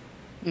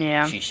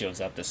 Yeah. She shows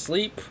up to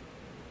sleep,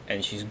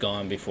 and she's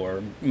gone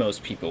before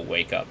most people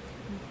wake up.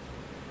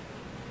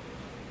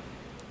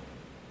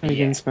 Are you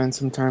gonna spend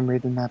some time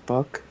reading that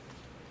book?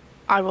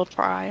 I will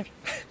try.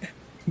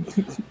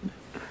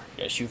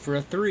 Gotta shoot for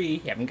a 3.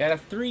 You haven't got a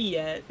 3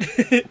 yet.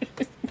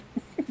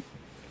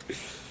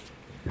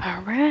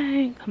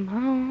 Alright, come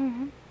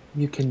on.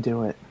 You can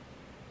do it.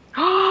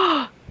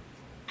 I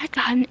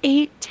got an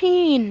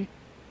 18.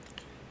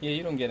 Yeah,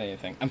 you don't get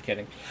anything. I'm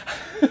kidding.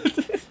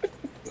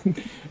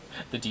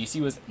 The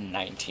DC was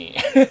 19.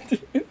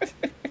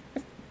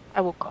 I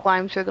will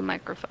climb through the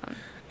microphone.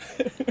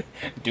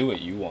 Do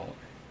it, you won't.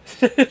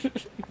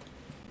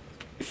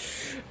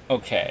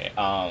 Okay,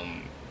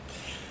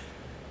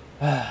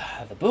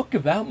 the book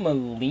about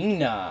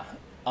Melina.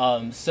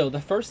 So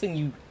the first thing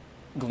you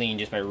glean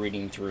just by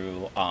reading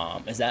through,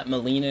 is that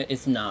Melina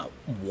is not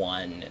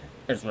one.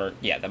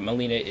 That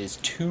Melina is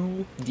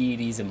 2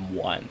 deities in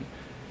one.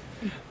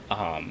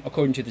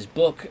 According to this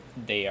book,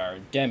 they are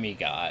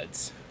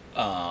demigods.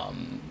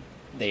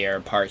 They are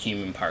part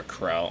human, part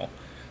crow.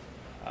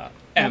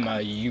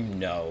 Emma, you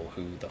know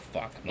who the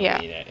fuck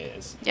Melina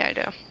is. Yeah, I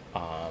do.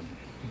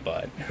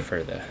 But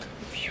for the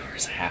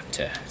viewers, I have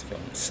to go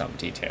into some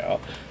detail.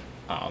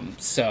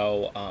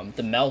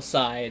 The Mel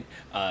side,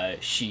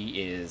 she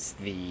is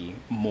the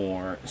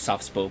more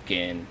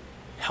soft-spoken,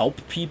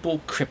 help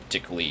people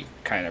cryptically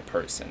kind of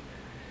person.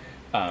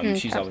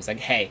 She's always like,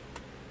 hey,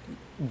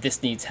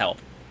 this needs help.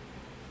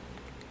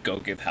 Go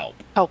give help.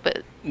 Help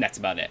it. And that's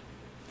about it.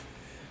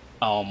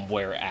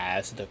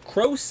 Whereas the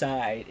crow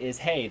side is,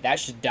 hey, that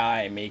should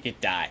die, make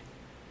it die.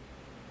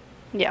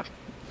 Yeah.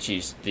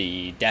 She's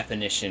the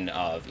definition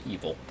of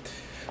evil.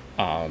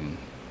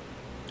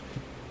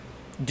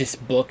 This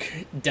book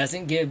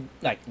doesn't give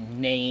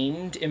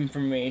named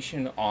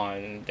information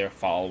on their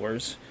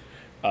followers.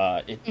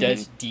 It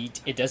does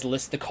it does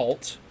list the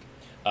cult,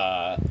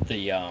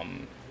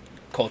 the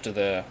cult of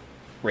the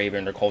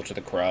Raven or cult of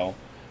the Crow.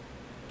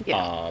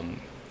 Yeah.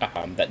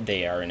 That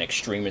they are an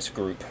extremist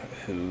group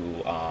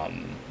who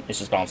is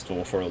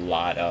responsible for a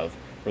lot of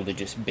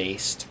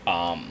religious-based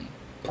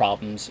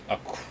problems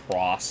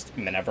across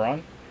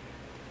Menevron.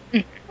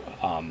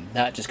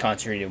 Not just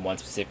concentrated in one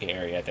specific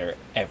area, they're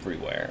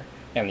everywhere.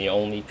 And the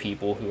only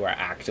people who are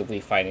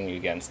actively fighting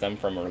against them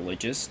from a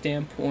religious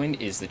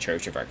standpoint is the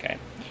Church of Arcane.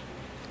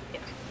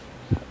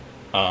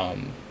 Yeah.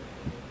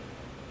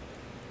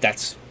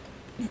 That's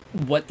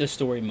what the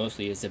story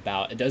mostly is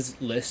about. It does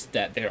list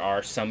that there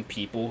are some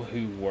people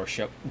who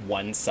worship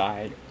one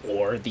side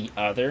or the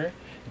other,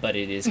 but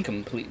it is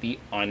completely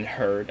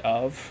unheard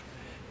of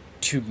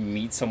to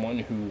meet someone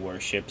who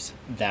worships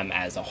them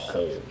as a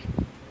whole.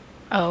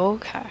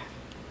 Okay.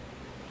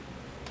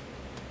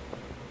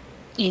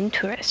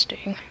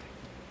 Interesting.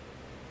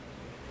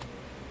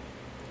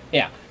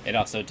 Yeah, it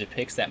also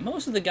depicts that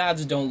most of the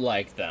gods don't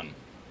like them.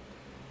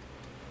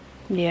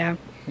 Yeah.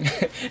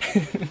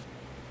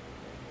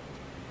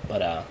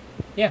 But,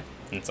 yeah,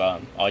 that's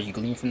all you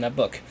glean from that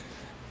book.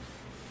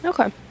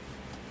 Okay.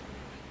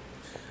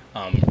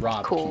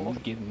 Rob, Cool. can you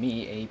give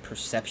me a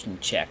perception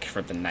check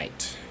for the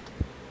night?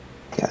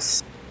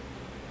 Yes.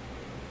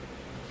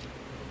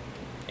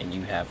 And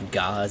you have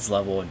God's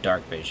level of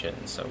dark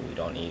vision, so we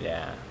don't need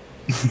to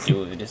do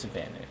it with a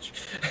disadvantage.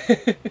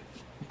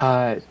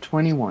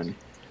 21.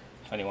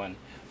 21.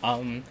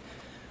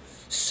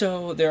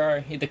 So there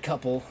are the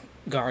couple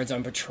guards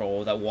on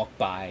patrol that walk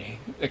by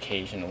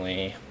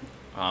occasionally.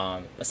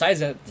 Besides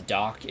that, the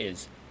dock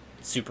is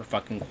super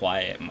fucking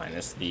quiet,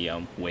 minus the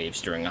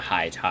waves during a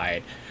high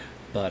tide.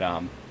 But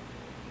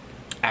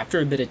after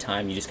a bit of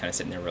time, you just kind of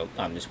sitting there,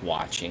 just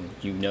watching.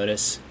 You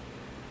notice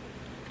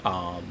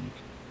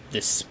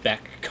this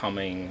speck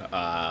coming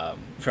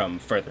from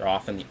further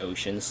off in the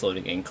ocean,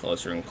 slowly getting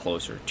closer and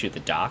closer to the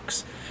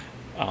docks.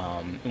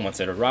 And once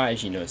it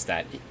arrives, you notice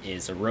that it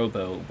is a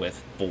rowboat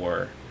with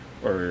 4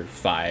 or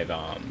 5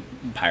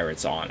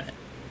 pirates on it,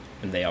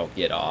 and they all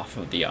get off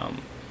of the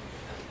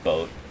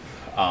boat.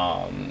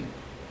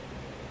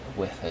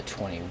 With a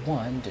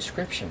 21,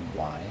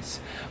 description-wise,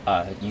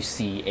 you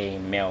see a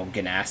male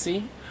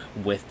Ganassi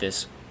with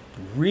this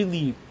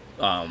really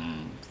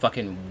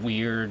fucking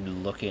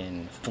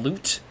weird-looking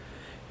flute.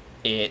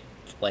 It's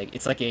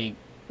like a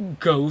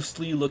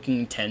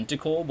ghostly-looking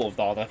tentacle, but with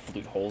all the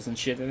flute holes and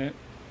shit in it.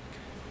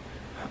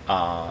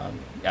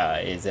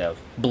 Is a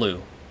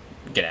blue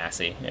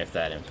Ganassi, if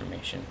that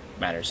information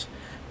matters.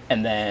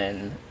 And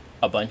then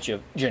a bunch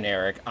of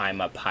generic I'm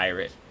a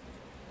pirate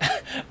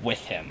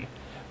with him.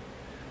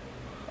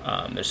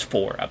 There's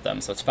 4 of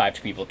them, so it's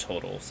 5 people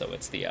total. So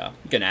it's the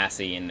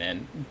Ganassi and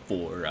then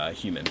 4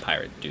 human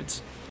pirate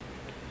dudes.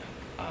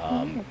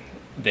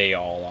 They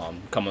all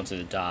come onto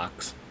the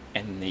docks,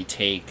 and they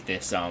take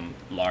this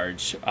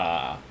large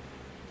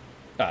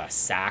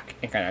sack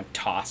and kind of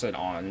toss it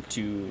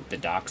onto the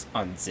docks,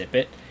 unzip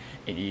it,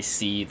 and you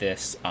see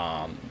this.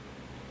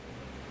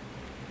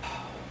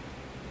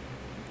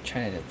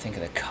 Trying to think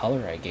of the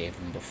color I gave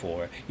them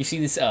before. You see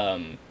this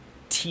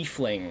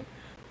tiefling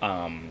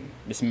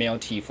This male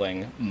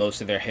tiefling,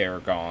 most of their hair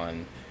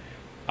gone,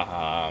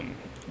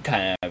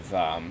 kind of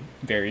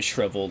very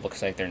shriveled.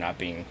 Looks like they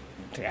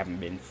haven't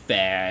been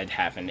fed,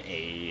 haven't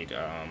ate,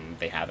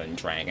 they haven't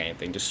drank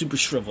anything. Just super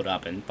shriveled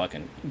up and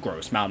fucking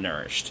gross,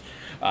 malnourished.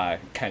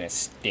 Kind of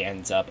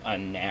stands up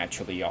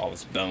unnaturally. All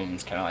his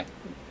bones kind of like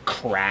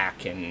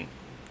crack and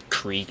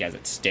creak as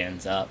it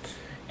stands up,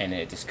 and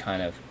it just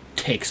kind of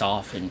takes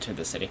off into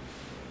the city.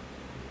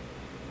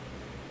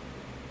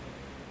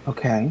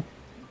 Okay.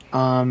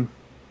 Um,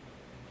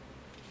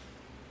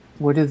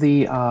 what do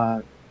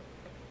the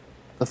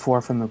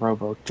four from the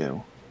rowboat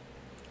do?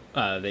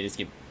 They just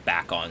get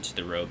back onto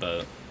the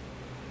rowboat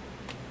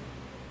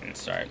and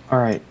start All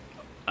right.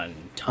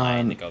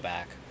 untying to Um, go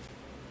back.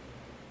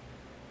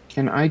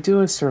 can I do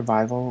a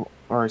survival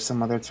or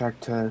some other check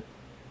to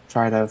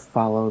try to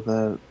follow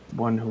the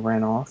one who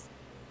ran off?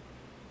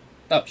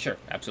 Oh, sure,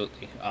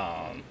 absolutely.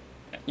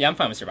 Yeah, I'm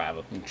fine with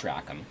survival. You can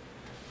track them.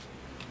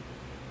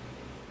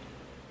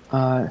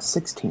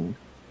 16.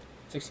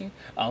 16.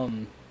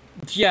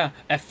 Yeah.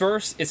 At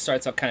first, it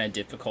starts out kind of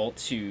difficult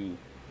to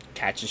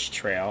catch his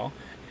trail,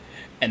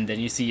 and then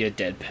you see a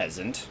dead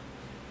peasant,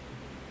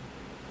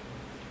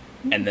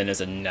 and then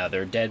there's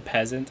another dead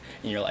peasant,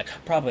 and you're like,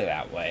 probably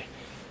that way.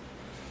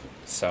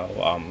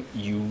 So,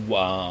 you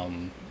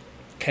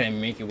kind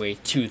of make your way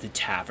to the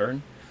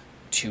tavern.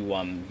 To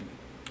when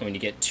you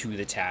get to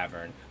the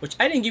tavern, which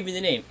I didn't give you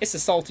the name, it's a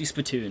Salty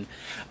Spittoon.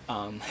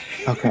 Um,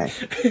 Okay.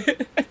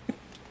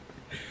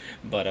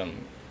 but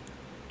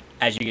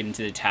as you get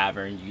into the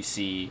tavern, you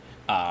see.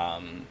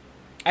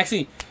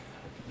 Actually,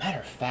 matter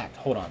of fact,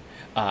 hold on.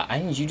 I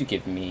need you to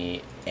give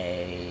me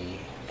a.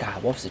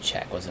 God, what was the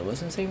check? Was it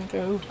wisdom saving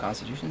throw?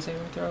 Constitution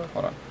saving throw?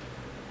 Hold on.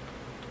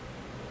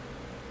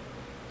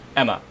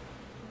 Emma,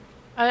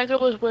 I think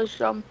it was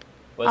wisdom.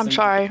 I'm wisdom.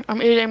 sorry.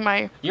 I'm eating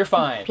my You're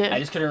fine. I pin.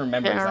 just couldn't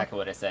remember Yeah. exactly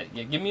what I said.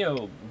 Yeah, give me a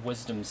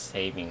wisdom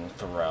saving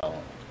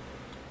throw.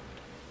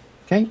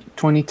 Okay.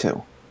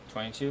 22.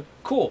 22.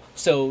 Cool.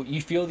 So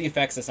you feel the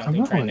effects of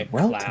something I'm trying to rolling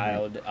well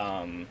tonight.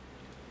 cloud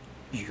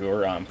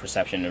your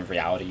perception of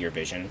reality, your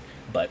vision,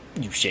 but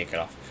you shake it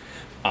off.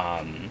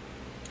 Um,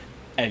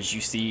 as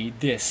you see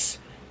this,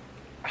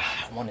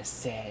 I want to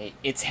say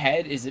its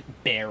head is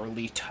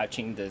barely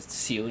touching the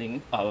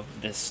ceiling of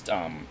this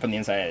from the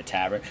inside of the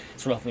tavern.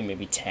 It's roughly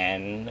maybe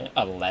 10,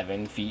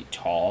 11 feet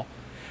tall.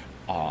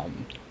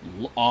 Um,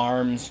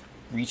 Arms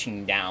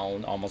reaching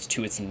down almost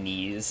to its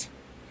knees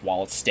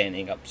while it's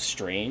standing up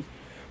straight,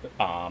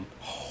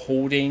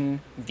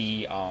 holding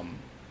the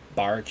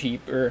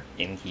barkeeper,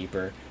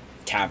 innkeeper,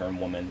 tavern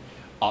woman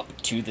up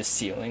to the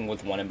ceiling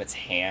with one of its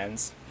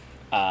hands.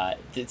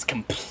 It's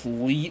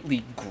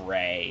completely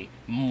gray,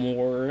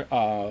 more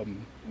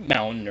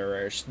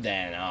malnourished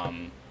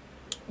than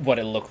what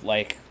it looked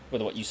like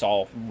with what you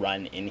saw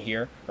run in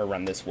here or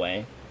run this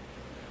way.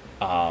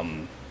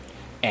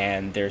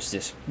 And there's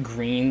this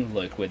green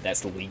liquid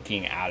that's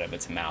leaking out of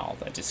its mouth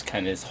that just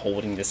kind of is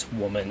holding this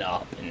woman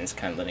up and is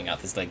kind of letting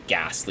out this like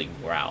ghastly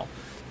growl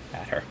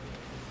at her.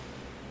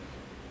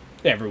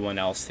 Everyone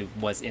else who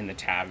was in the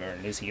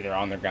tavern is either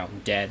on the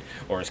ground dead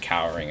or is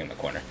cowering in the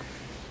corner.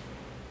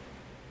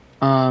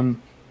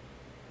 Um,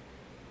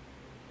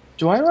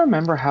 do I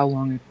remember how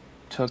long it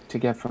took to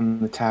get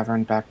from the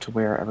tavern back to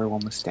where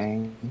everyone was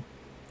staying?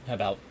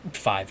 About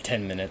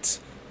 5-10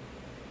 minutes.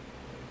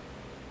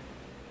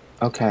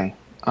 Okay.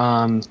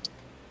 Let's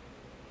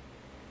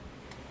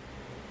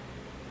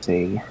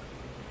see.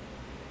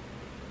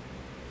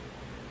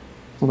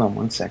 Hold on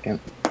one second.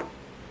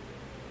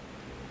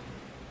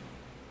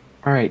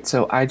 All right,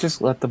 so I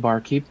just let the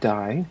barkeep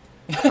die,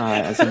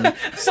 as I'm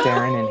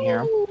staring in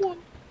here.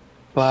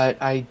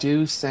 But I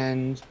do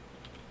send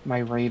my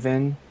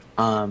raven,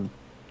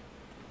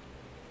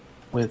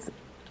 with,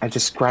 I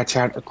just scratch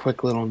out a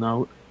quick little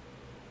note,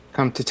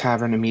 come to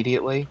tavern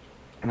immediately,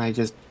 and I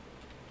just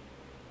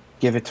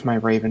give it to my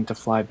raven to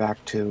fly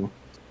back to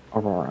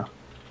Aurora.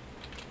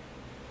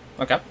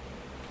 Okay.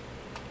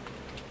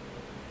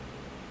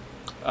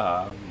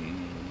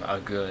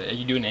 Good. Are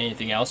you doing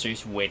anything else, or are you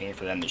just waiting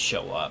for them to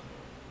show up?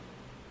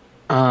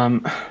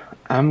 Um,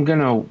 I'm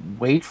gonna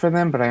wait for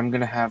them, but I'm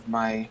gonna have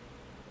my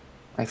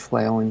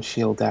flail and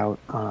shield out,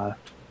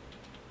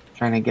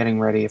 kind of getting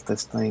ready if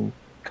this thing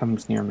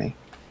comes near me.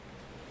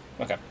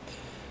 Okay.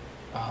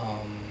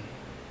 Um.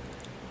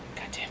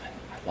 God damn it!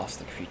 I lost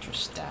the creature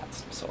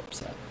stats. I'm so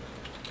upset.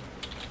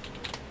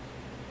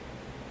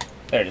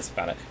 There it is.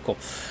 Found it. Cool.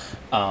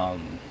 God,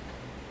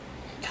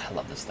 I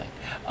love this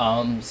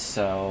thing.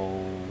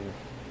 So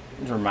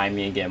remind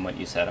me again what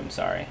you said. I'm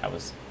sorry. I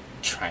was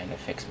trying to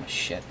fix my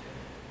shit.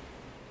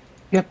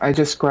 Yep, I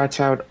just scratch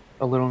out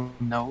a little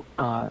note,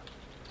 on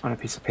a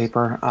piece of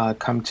paper,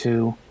 come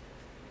to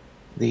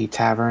the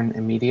tavern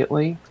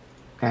immediately,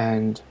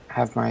 and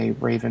have my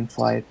raven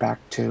fly it back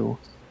to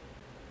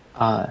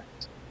uh,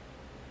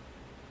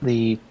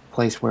 the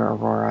place where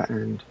Aurora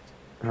and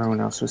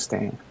everyone else was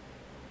staying.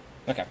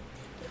 Okay.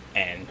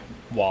 And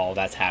while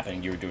that's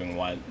happening, you were doing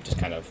what? Just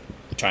kind of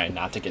trying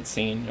not to get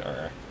seen,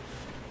 or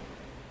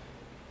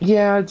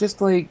Yeah,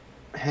 just like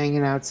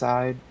hanging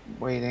outside,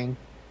 waiting,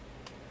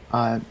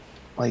 uh,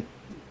 like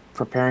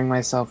preparing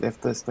myself if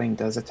this thing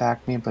does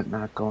attack me, but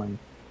not going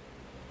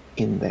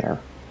in there.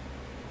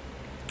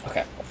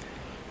 Okay.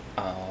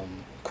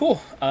 Cool.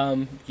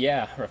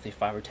 Yeah, roughly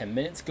 5 or 10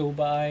 minutes go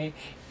by,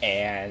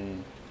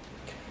 and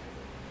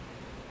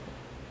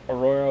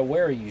Aurora,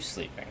 where are you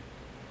sleeping?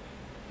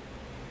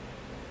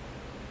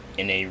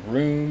 In a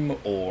room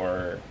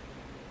or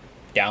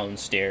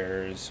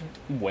downstairs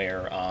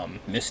where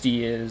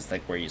Misty is?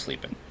 Like, where are you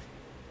sleeping?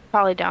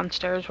 Probably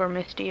downstairs where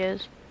Misty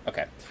is.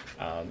 Okay.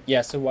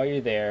 Yeah, so while you're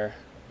there,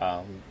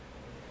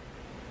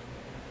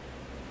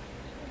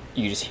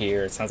 you just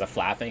hear sounds of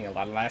flapping, a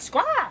lot of that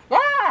squawk,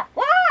 squawk,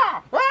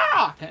 squawk,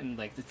 squawk, and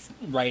like it's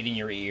right in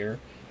your ear.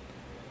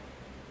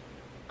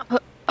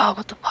 Oh,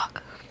 what the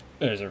fuck?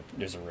 There's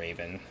a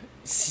raven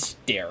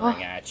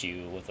staring at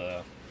you with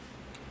a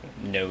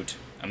note.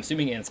 I'm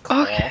assuming in its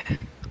claw. Okay.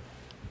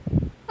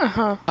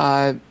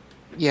 Uh-huh.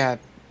 Yeah.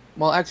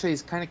 Well, actually,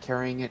 he's kind of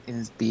carrying it in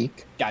his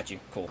beak. Got you.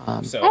 Cool.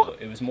 So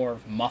it was more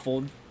of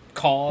muffled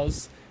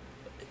calls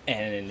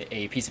and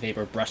a piece of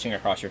paper brushing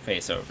across your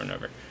face over and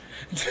over.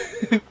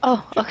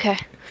 Oh, okay.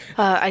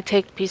 I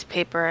take a piece of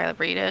paper, I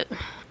read it.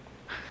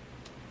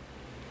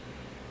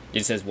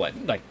 It says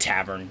what? Like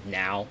tavern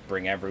now,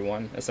 bring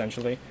everyone,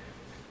 essentially.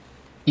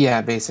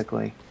 Yeah,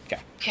 basically. Okay.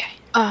 Okay.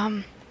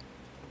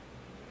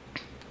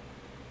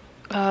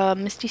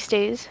 Misty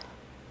stays.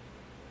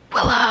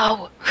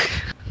 Willow!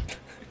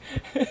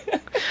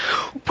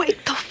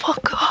 Wake the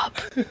fuck up!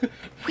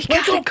 We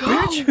gotta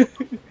go!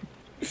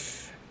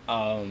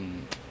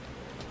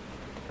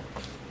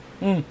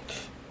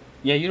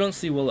 Yeah, you don't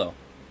see Willow.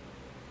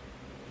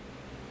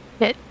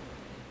 Shit.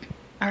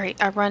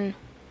 Alright, I run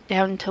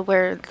down to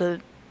where the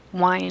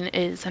wine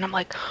is, and I'm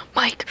like,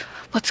 Mike,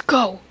 let's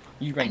go!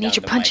 You run I need down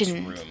your to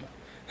punching. Mike's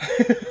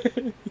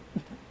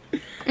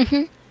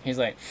room. He's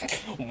like,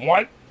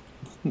 what?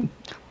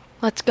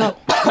 Let's go.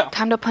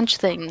 Time to punch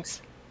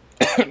things.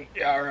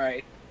 Yeah, all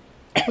right.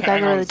 We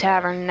gotta go to the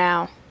tavern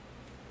now.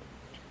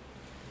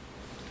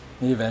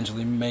 He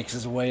eventually makes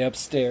his way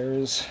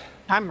upstairs.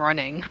 I'm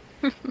running.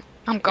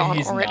 I'm gone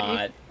He's already.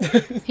 not.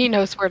 He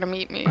knows where to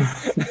meet me.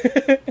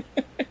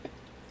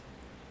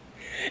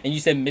 And you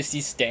said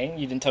Misty's staying?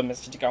 You didn't tell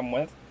Misty to come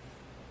with?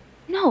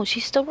 No,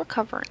 she's still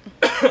recovering.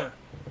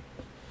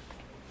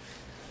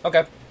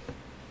 Okay.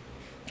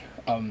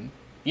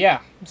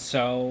 Yeah,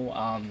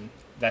 so,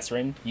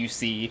 Vesrin, you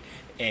see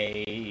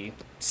a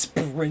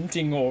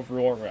sprinting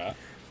Aurora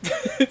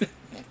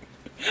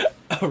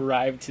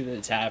arrive to the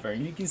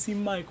tavern. You can see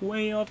Mike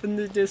way off in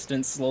the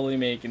distance, slowly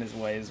making his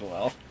way as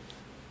well.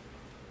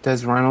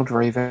 Does Ronald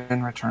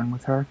Raven return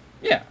with her?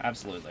 Yeah,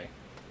 absolutely.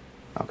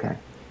 Okay.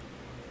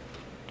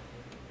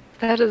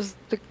 That is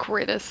the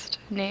greatest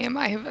name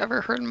I have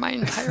ever heard in my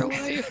entire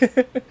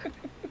life.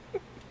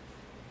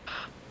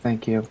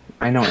 Thank you.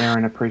 I know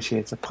Aaron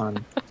appreciates a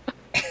pun.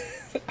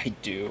 I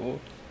do.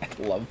 I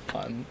love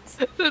puns.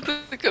 That's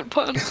a good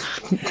pun.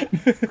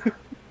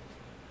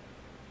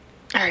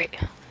 Alright.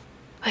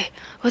 Wait,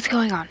 what's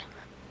going on?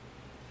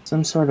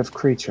 Some sort of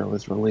creature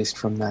was released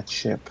from that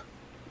ship.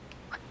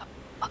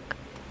 Fuck.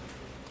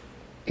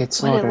 It What did it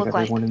slaughtered look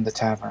like? everyone in the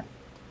tavern.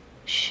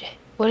 Shit.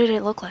 What did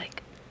it look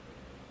like?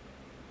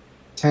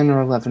 10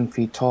 or 11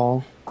 feet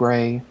tall,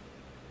 gray,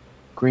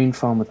 green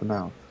foam at the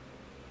mouth.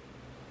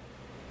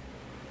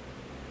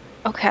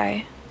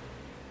 Okay.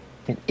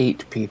 It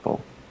ate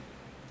people.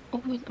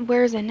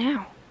 Where is it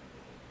now?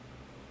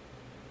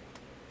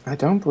 I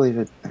don't believe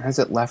it. Has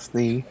it left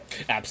the...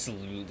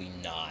 Absolutely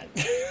not.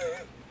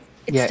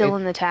 It's Yeah, still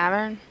in the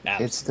tavern?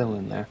 It's still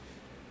in there.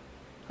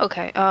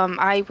 Okay,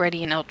 I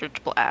ready an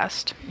Eldritch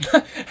Blast.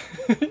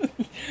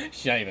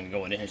 She's not even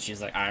going in.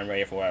 She's like, I'm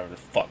ready for whatever the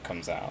fuck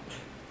comes out.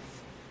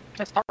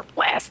 I start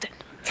blasting.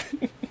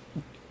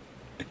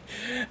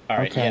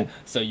 Alright, Okay. yeah.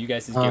 So you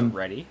guys just get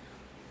ready.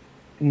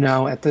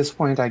 No, at this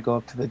point I go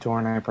up to the door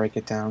and I break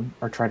it down,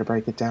 or try to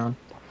break it down.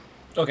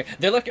 Okay,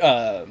 they're like,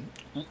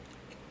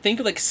 think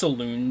of like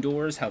saloon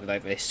doors, how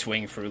they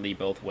swing freely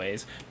both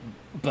ways.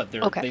 But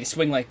they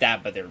swing like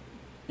that, but they're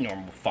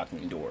normal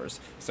fucking doors.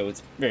 So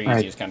it's very easy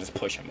to just kind of just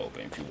push them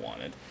open if you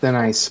wanted. Then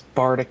I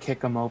Sparta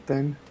kick them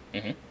open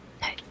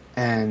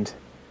and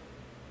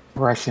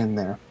rush in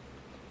there.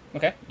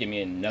 Okay, give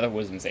me another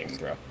wisdom saving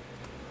throw.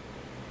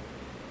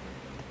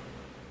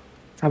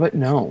 How about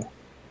no?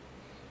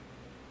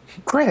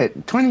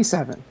 Crit,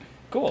 27.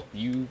 Cool.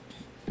 You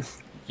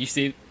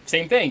see,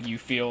 same thing. You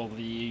feel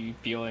the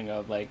feeling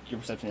of like your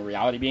perception of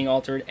reality being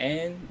altered,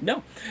 and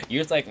no,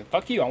 you're just like,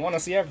 fuck you, I want to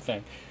see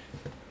everything.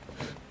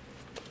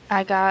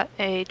 I got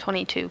a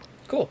 22.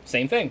 Cool.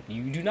 Same thing.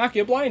 You do not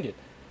get blinded.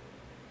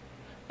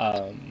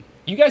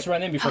 You guys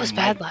run in before was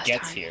Mike bad last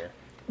gets time. here.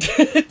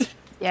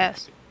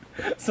 Yes.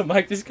 So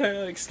Mike just kind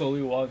of like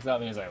slowly walks out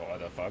and he's like, what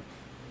the fuck?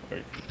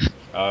 Wait,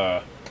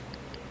 I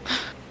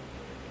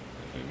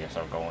guess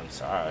I'll go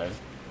inside.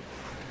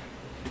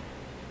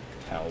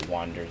 Kind of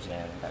wanders in.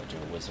 I gotta do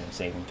a wisdom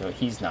saving throw.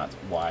 He's not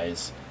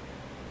wise.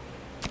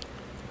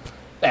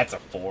 That's a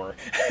 4.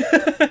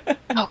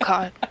 Oh,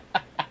 God.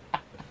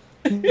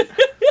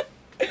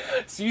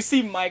 So you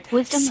see Mike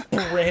Wisdom.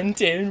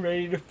 sprint in,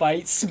 ready to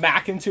fight,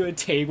 smack into a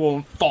table,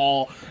 and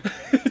fall.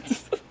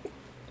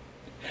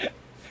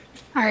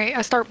 All right,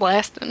 I start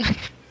blasting.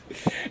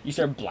 You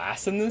start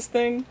blasting this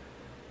thing?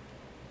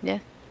 Yeah.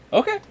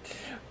 Okay.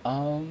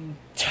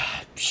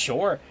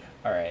 Sure.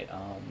 All right.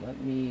 Let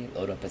me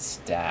load up a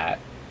stat.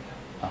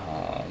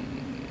 There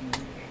we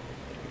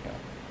go.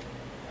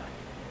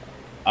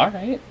 All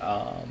right.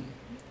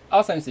 I'll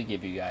essentially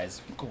give you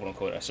guys, quote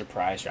unquote, a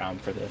surprise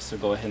round for this. So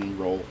go ahead and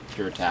roll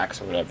your attacks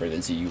or whatever it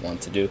is that you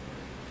want to do.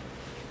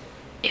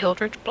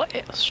 Eldritch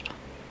Blast.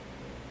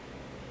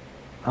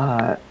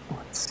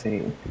 Let's see.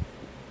 I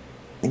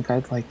think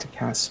I'd like to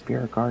cast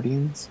Spirit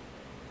Guardians.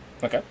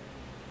 Okay.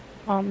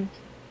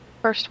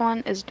 First one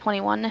is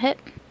 21 to hit.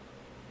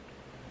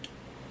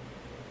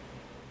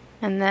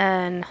 And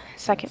then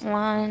second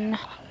one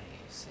I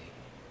see.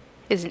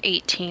 is an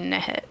 18 to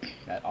hit.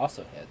 That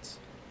also hits.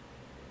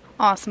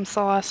 Awesome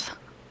sauce.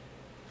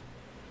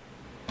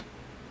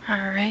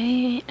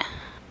 Alright.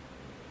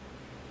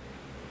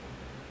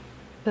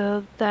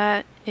 So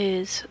that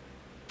is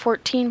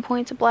 14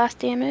 points of blast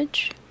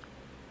damage.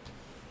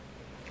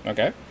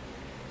 Okay.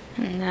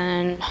 And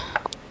then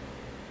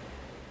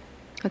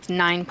that's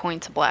 9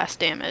 points of blast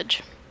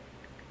damage.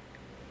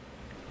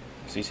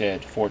 So you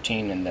said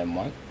 14 and then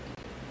what?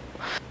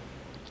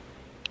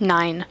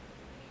 9.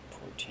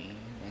 14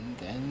 and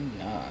then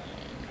 9.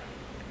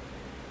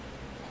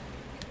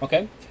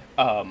 Okay.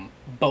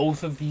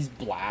 Both of these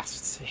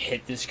blasts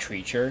hit this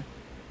creature,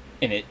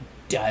 and it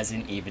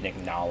doesn't even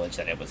acknowledge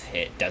that it was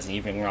hit. Doesn't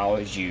even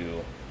acknowledge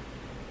you.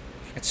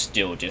 It's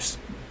still just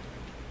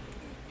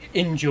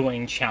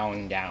enjoying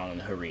chowing down on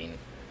Hareen.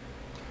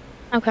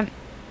 Okay.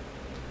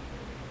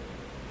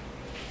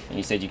 And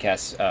you said you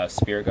cast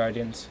Spirit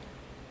Guardians?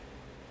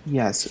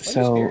 Yes, What do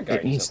so Spirit it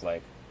Guardians needs.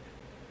 look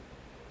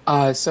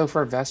like? So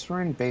for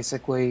Vestrin,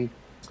 basically,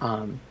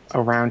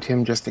 around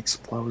him just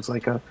explodes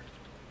like a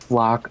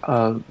flock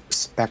of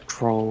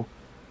spectral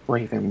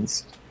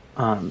ravens.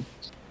 And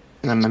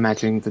I'm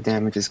imagining the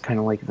damage is kind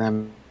of like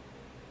them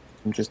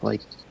just like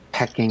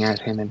pecking at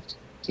him and,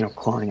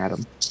 clawing at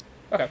him.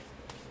 Okay.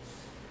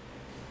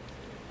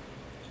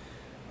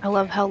 I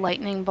love how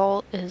Lightning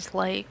Bolt is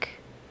like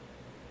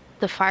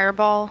the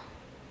fireball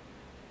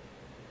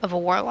of a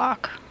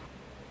warlock.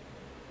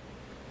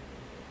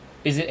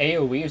 Is it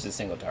AoE or is it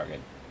single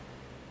target?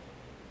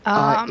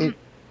 Oh,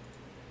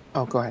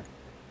 go ahead.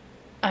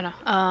 I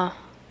know.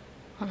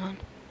 Hold on.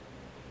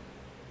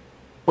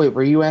 Wait,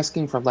 were you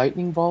asking for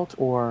Lightning Bolt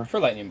or?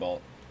 For Lightning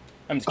Bolt.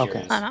 I'm just Okay.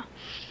 curious. I know.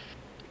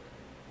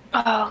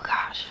 Oh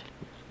gosh.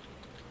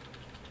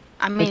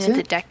 I mean, it's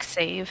a deck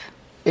save.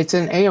 It's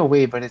an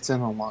AoE, but it's in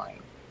a line,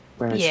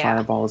 whereas Yeah.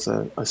 Fireball is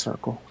a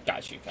circle.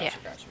 Got you. Yeah.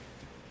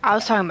 I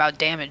was talking about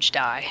damage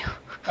die.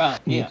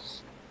 Yeah.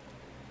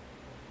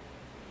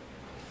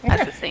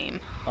 That's the same.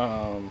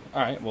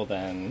 Alright, well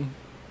then,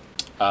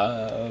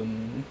 I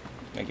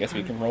guess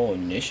we can roll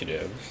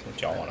initiative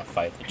if y'all want to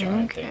fight the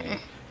giant thing.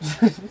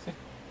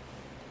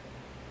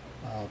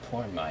 Oh,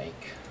 poor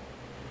Mike.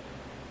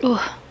 Ooh,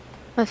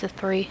 that's a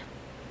 3.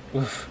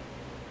 Oof.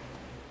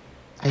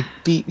 I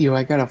beat you.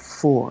 I got a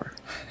 4.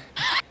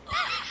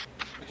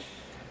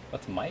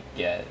 What's Mike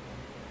get?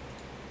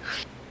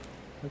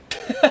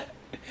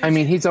 I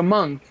mean, he's a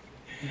monk.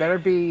 Better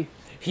be.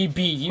 He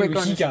beat you, Quick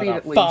on he his got feet a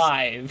at least.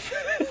 5.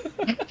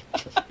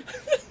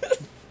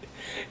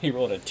 He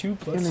rolled a 2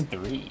 plus Gonna-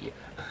 3.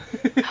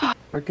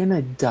 We're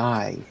gonna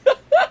die.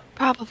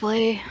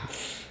 Probably.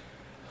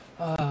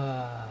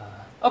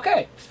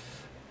 Okay.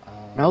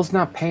 Mel's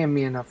not paying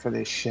me enough for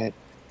this shit.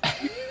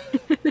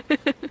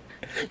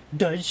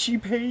 Does she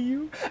pay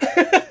you?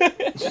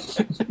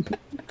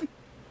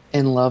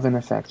 In love and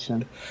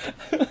affection.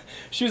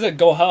 She was like,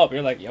 go help.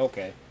 You're like, yeah,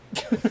 okay.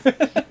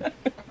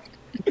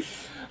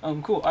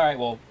 Cool. Alright,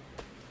 well,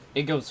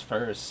 it goes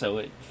first, so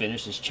it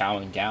finishes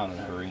chowing down on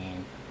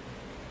Hareen.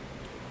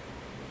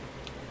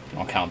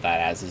 I'll count that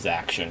as his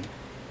action.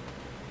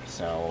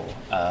 So,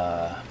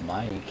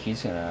 Mike,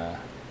 he's gonna...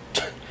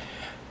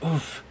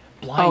 Oof.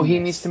 Blindness. Oh, he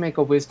needs to make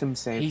a wisdom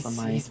save for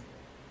my. He's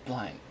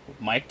blind.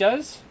 Mike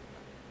does?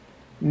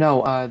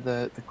 No,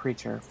 the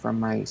creature from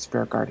my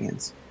Spirit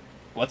Guardians.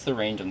 What's the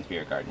range on the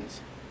Spirit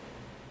Gardens?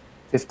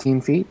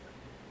 15 feet?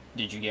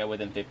 Did you get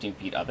within 15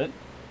 feet of it?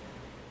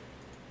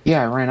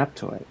 Yeah, I ran up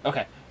to it.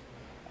 Okay.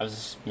 I was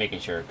just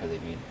making sure, because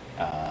if you...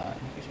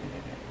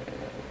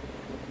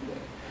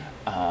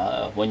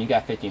 when you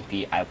got 15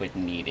 feet, I would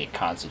need a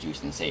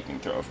Constitution saving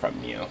throw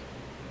from you.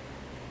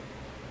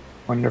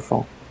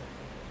 Wonderful.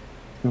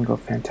 It's gonna go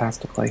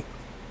fantastically.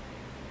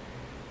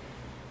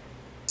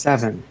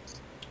 7.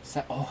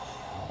 Oh.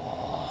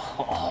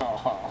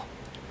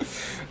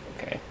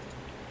 Okay.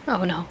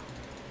 Oh no.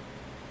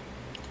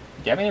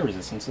 Do you have any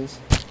resistances?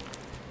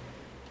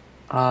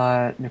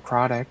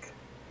 Necrotic.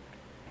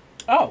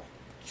 Oh,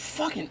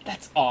 fucking,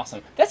 that's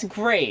awesome. That's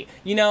great.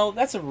 You know,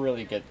 that's a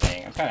really good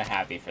thing. I'm kind of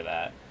happy for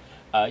that.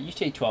 You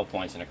take 12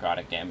 points of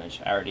necrotic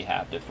damage. I already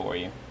halved it for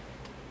you.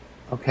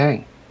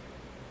 Okay.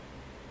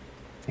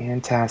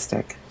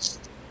 Fantastic.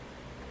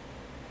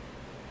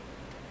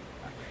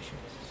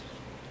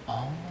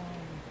 Oh,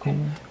 cool.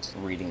 Yeah.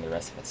 Reading the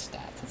rest of its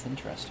stats. That's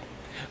interesting.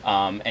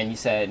 And you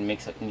said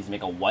needs to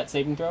make a what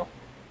saving throw?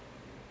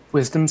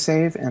 Wisdom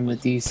save, and the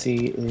Wisdom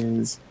DC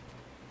is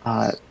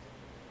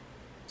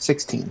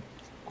 16.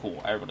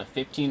 Cool. I rolled a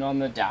 15 on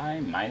the die,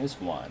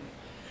 -1.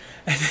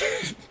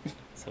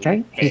 So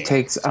Okay. He failed.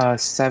 takes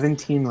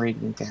 17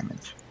 radiant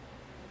damage.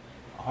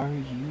 Are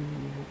you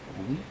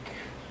weak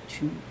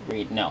to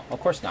raid? No, of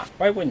course not.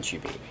 Why wouldn't you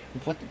be?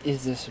 What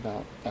is this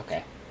about?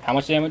 Okay. How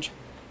much damage?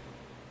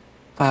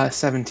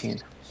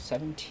 17.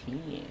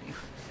 17.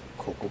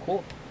 Cool, cool,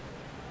 cool.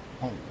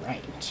 All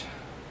right.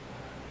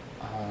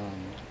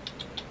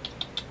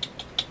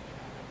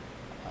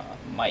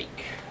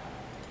 Mike.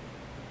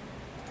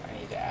 I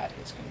need to add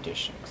his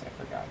condition because I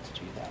forgot to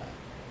do that.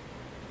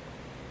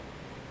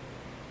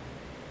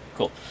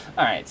 Cool.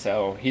 All right,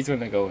 so he's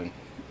gonna go and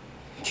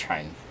try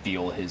and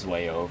feel his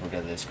way over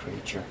to this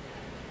creature.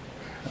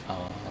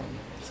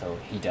 So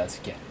he does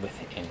get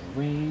within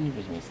range,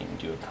 which means he can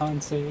do a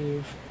con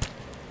save.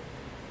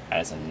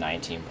 That is a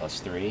 19 plus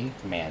 3.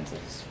 Man's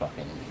is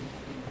fucking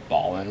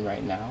balling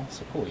right now.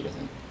 So cool, he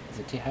doesn't... Is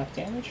it half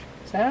damage?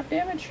 Is it half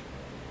damage?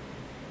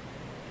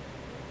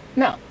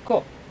 No,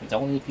 cool. It's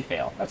only if you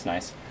fail. That's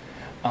nice.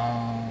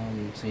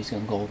 So he's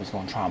gonna go over, he's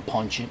gonna try and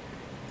punch it.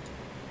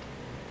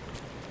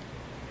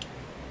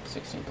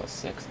 16 plus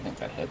 6, I think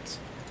that hits.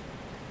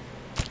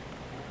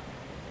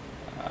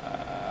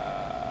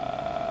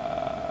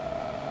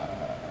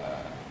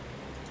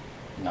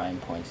 9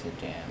 points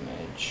of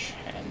damage,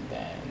 and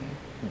then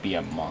be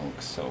a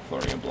monk, so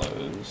flurry of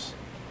blows.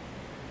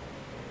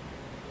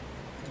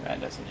 That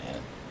doesn't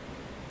hit.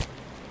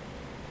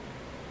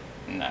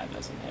 And that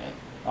doesn't hit.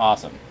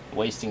 Awesome.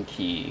 Wasting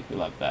key. We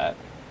love that.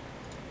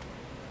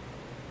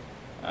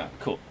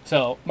 Cool.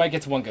 So, Mike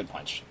gets one good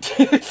punch.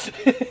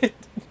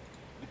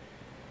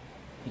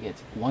 He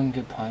gets one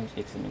good punch,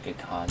 gets him a good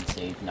con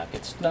save, not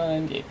get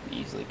stunned, it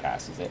easily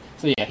passes it.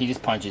 So yeah, he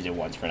just punches it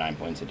once for 9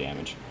 points of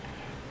damage.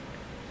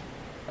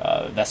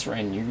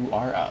 Vesperin, you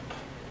are up.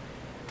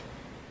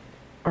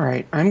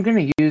 Alright, I'm going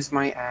to use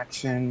my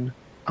action,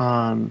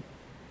 and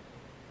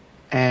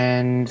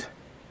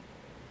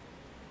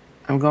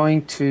I'm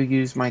going to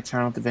use my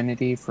Channel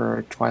Divinity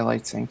for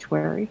Twilight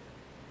Sanctuary.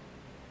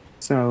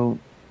 So,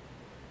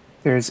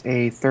 there's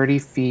a 30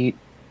 feet,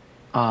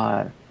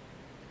 let's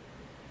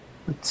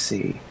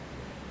see.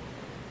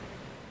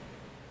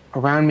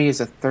 Around me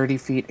is a 30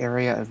 feet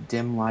area of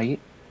dim light,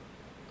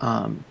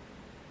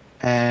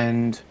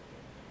 and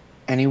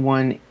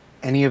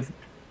any of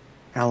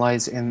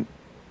allies in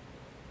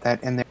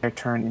their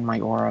turn in my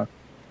aura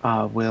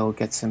will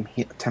get some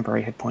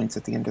temporary hit points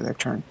at the end of their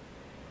turn.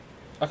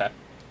 Okay.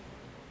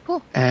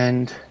 Cool.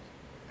 And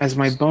as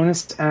my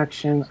bonus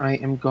action, I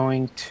am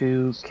going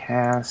to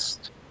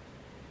cast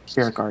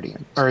Spirit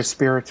Guardian, or a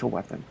Spiritual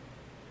Weapon.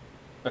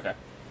 Okay.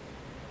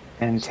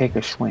 And take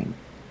a swing.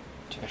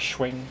 Take a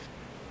swing.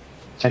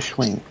 A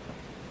swing.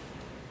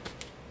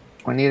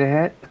 20 to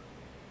hit?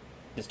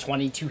 Does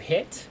 22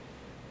 hit?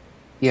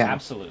 Yeah.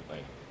 Absolutely.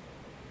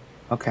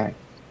 Okay.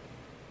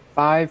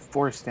 5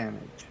 force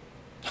damage.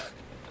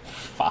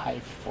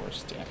 5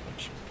 force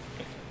damage.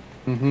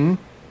 Mm-hmm.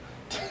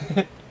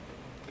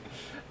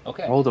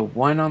 Okay. Rolled a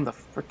 1 on the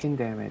freaking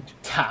damage.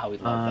 Ah, we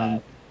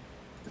love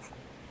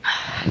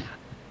that.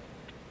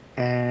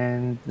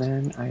 And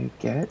then I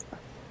get...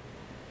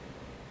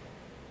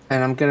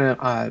 And I'm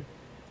gonna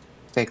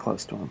stay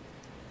close to him.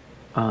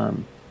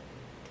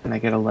 And I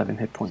get 11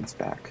 hit points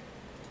back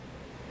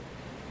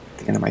at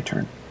the end of my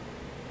turn.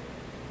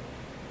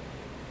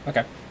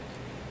 Okay.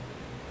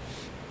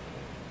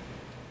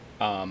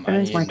 I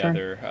need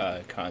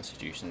another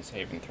Constitution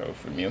saving throw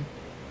from you.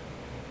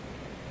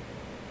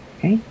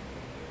 Okay.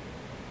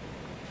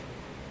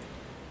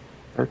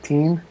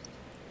 13.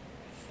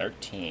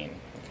 13.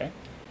 Okay.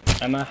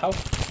 Emma, how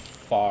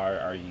far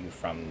are you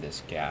from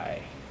this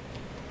guy?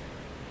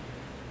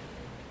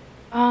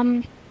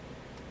 I'm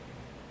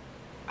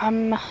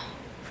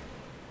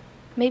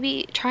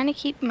maybe trying to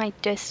keep my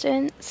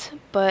distance,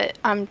 but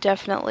I'm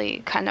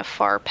definitely kind of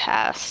far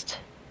past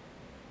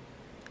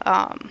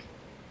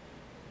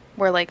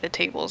where like the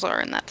tables are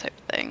and that type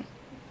of thing.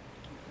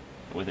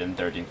 Within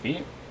 13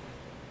 feet?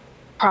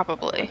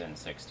 Probably. Within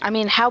 60. I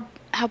mean, how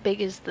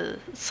big is the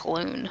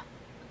saloon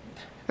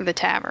or the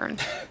tavern?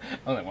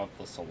 I only want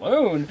the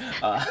saloon.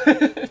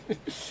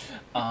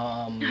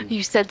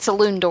 You said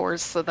saloon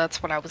doors, so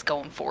that's what I was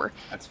going for.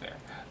 That's fair.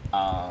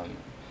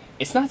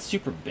 It's not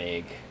super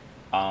big.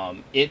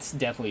 It's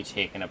definitely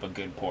taken up a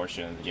good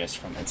portion just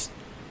from its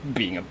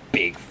being a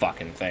big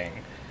fucking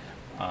thing.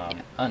 I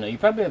don't know, you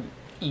probably have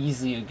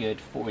easily a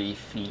good 40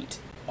 feet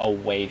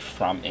away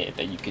from it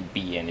that you could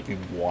be in if you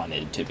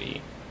wanted to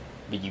be.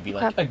 But you'd be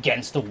like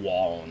against the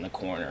wall in the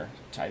corner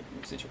type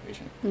of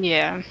situation.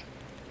 Yeah.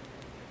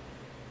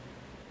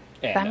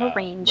 And I'm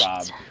arranged.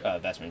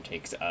 Rob Vestman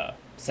takes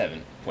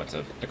 7 points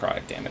of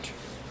necrotic damage.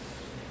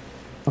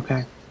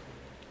 Okay.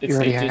 It's You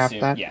already safe to have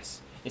assume, that?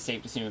 yes. It's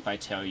safe to assume if I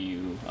tell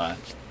you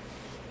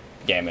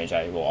damage,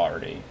 I will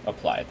already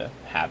apply the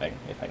halving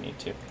if I need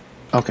to.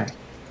 Okay.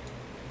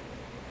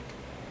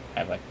 I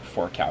have like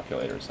 4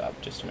 calculators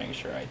up just to make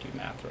sure I do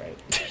math right.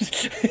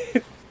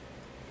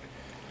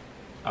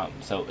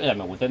 So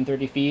am I within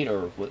 30 feet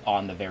or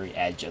on the very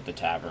edge of the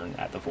tavern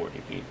at the 40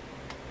 feet?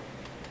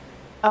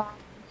 Um,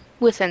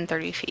 within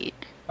 30 feet.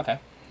 Okay.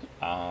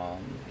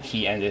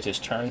 He ended his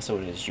turn, so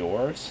it is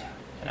yours,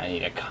 and I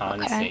need a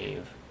con Okay.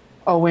 save.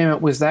 Oh, wait a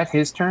minute. Was that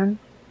his turn?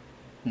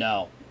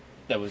 No,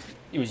 it was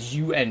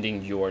you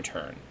ending your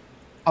turn.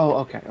 Oh,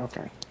 okay,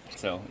 okay.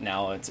 So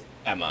now it's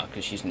Emma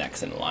because she's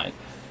next in line.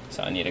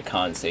 So I need a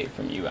con save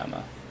from you,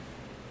 Emma.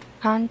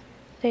 Con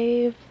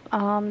save.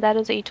 That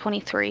is a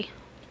 23.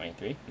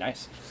 23.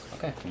 Nice.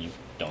 Okay, you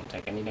don't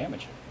take any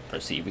damage.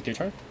 Proceed with your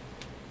turn.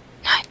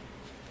 Nice.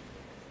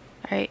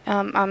 Alright,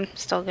 I'm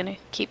still gonna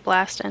keep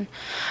blasting.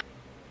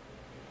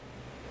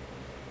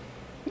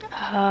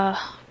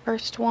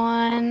 First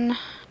one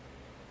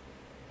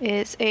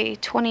is a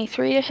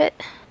 23 to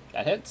hit.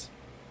 That hits.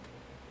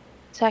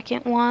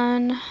 Second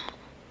one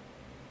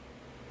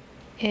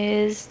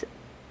is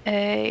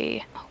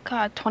a,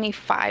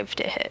 25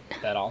 to hit.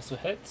 That also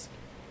hits.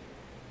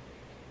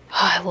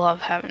 Oh, I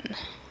love having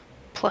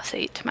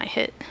 +8 to my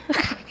hit.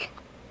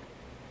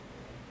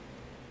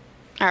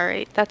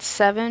 Alright, that's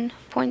 7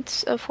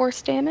 points of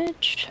force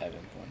damage. 7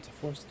 points of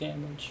force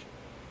damage.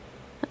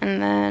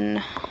 And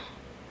then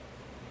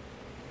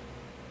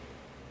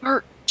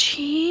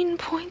 13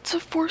 points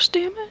of force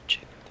damage?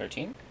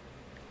 13?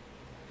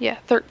 Yeah,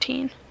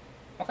 13.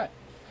 Okay.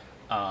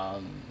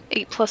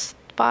 8 plus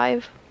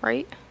 5,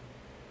 right?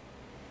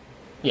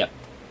 Yep.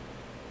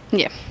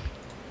 Yeah.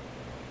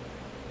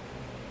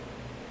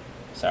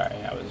 Sorry,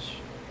 I was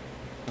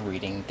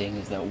reading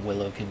things that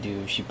Willow could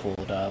do. She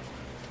pulled up.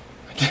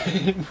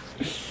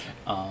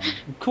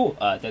 Cool.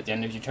 That's the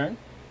end of your turn?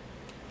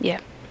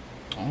 Yeah.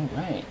 All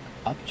right.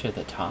 Up to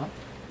the top.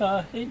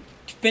 It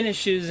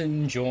finishes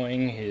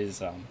enjoying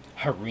his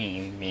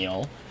harem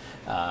meal,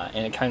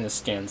 and it kind of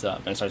stands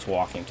up and starts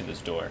walking to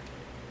this door.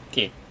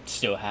 It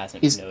still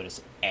hasn't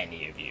noticed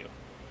any of you.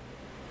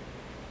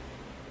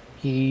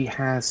 He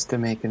has to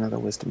make another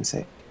wisdom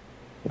save.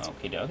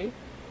 Okie dokie.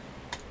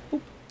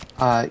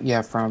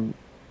 Yeah, from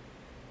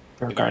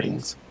The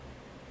Guardians.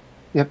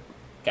 Yep.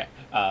 Okay.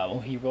 Well,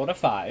 he rolled a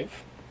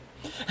 5.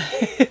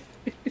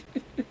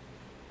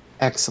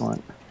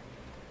 Excellent.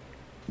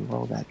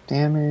 Roll that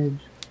damage.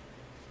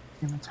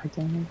 High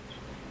damage.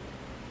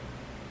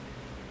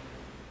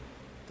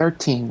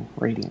 13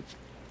 radiant.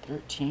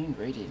 13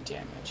 radiant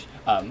damage.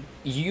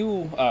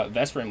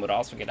 Vesperin would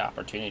also get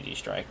opportunity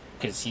strike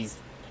because he's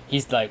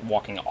like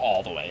walking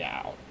all the way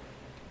out.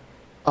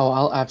 Oh,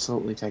 I'll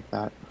absolutely take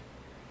that.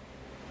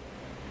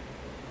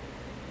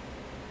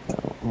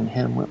 So I'm gonna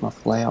hit him with my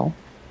flail.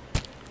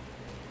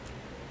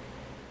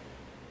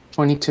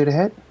 22 to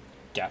hit,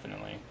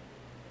 Definitely.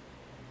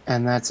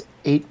 and that's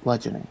 8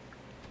 bludgeoning.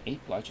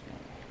 8 bludgeoning.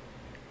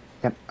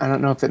 Yep. I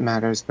don't know if it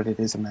matters, but it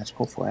is a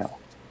magical flail.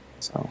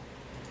 So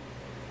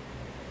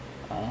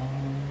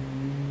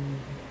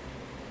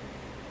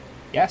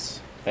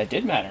Yes, that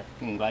did matter.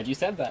 I'm glad you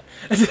said that.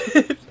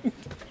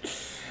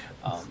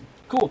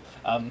 Cool.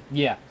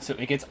 Yeah, so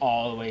it gets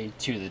all the way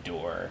to the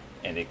door,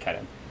 and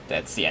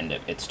that's the end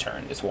of its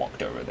turn. It's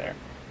walked over there.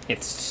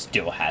 It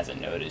still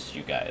hasn't noticed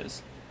you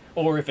guys.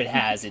 Or if it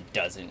has, it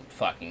doesn't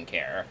fucking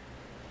care.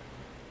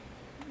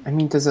 I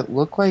mean, does it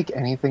look like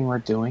anything we're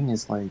doing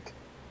is like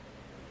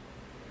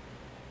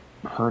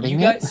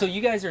hurting it? So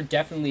you guys are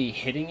definitely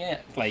hitting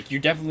it. Like,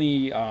 you're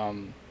definitely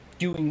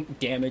doing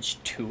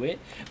damage to it,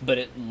 but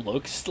it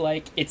looks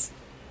like it's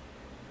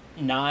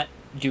not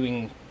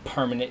doing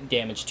permanent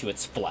damage to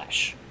its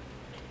flesh.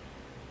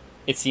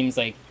 It seems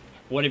like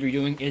whatever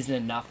you're doing isn't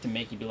enough to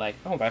make you be like,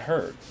 oh, that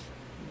hurt.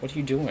 What are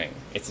you doing?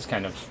 It's just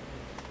kind of...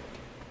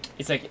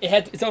 It's like,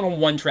 it's on a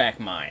one-track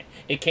mind.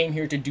 It came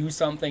here to do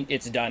something,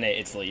 it's done it,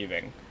 it's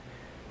leaving.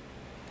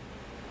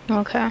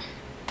 Okay.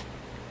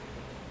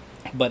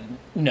 But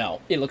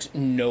no, it looks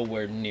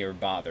nowhere near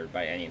bothered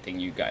by anything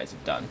you guys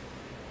have done.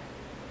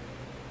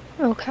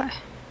 Okay.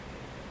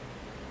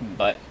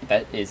 But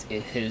that is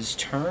his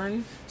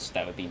turn. So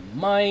that would be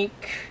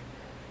Mike,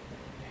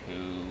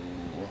 who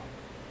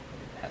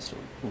has to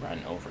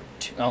run over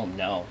to... Oh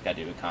no,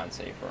 gotta do a con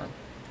save for him.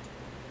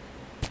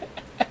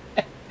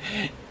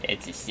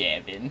 It's a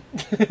 7.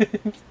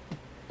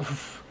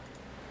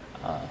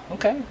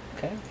 Okay.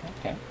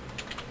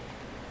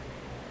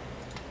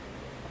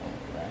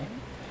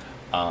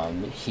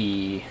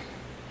 Alright.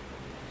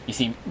 You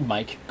see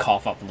Mike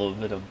cough up a little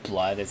bit of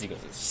blood as he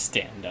goes to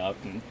stand up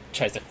and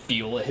tries to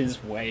feel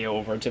his way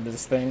over to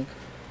this thing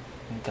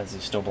because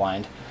he's still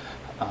blind.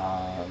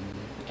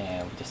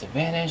 And with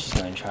disadvantage, he's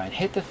going to try and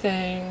hit the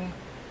thing.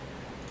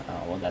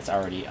 Well, that's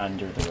already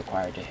under the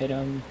required to hit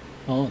him.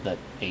 Oh, that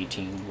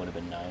 18 would have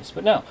been nice,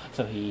 but no.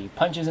 So he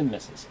punches and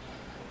misses.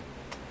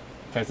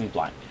 Because he's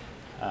blind.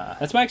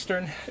 That's Mike's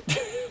turn.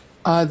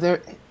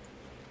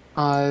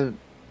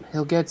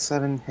 He'll get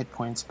 7 hit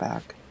points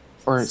back.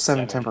 Or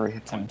 7 temporary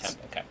hit points.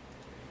 Okay.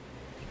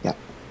 Yep.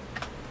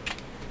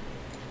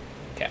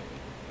 Okay.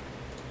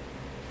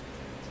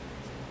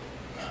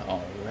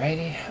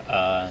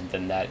 Alrighty.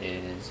 Then that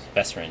is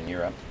Vesperin,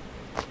 you're up.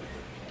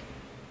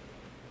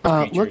 The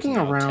creature is Looking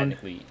now around.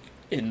 technically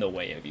in the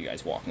way of you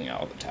guys walking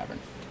out of the tavern.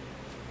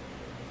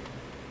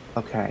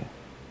 Okay.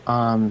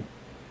 Um,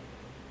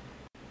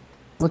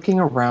 Looking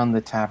around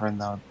the tavern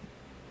though,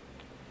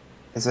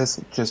 is this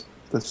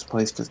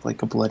place just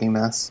like a bloody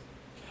mess?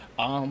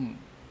 Um,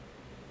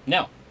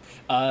 no.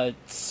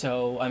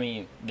 So, I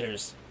mean,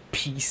 there's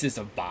pieces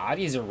of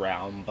bodies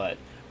around, but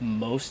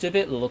most of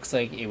it looks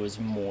like it was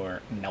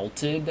more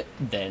melted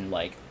than,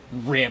 like,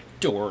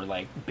 ripped or,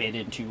 like, bit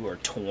into or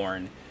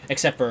torn,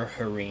 except for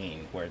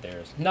Hareen, where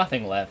there's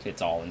nothing left.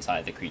 It's all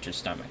inside the creature's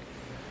stomach.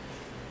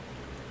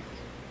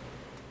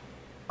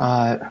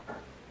 Uh,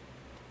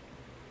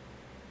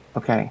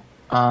 okay.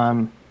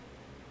 Fuck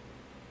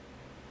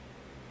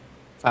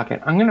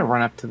it. I'm gonna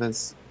run up to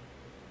this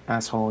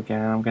asshole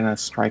again, and I'm gonna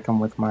strike him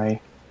with my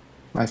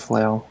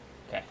flail.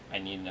 Okay, I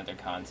need another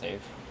con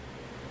save.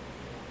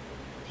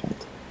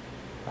 Shit.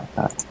 Like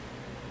that.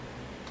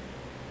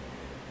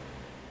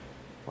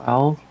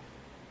 12.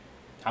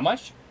 How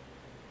much?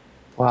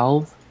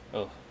 12.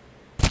 Oh.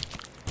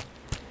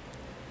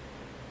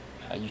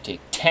 You take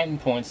 10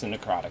 points of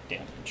necrotic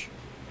damage.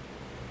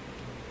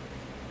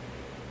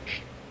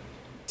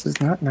 This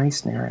is not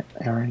nice,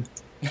 Aaron.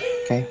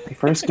 Okay, my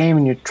first game,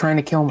 and you're trying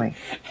to kill me.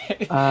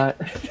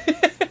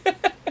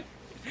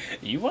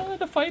 You wanted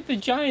to fight the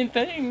giant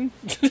thing.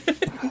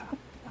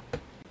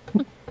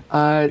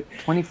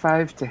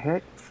 25 to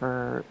hit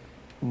for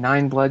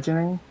 9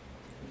 bludgeoning,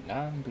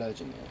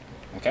 Non-bludgeoning.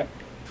 Okay.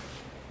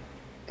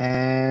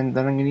 and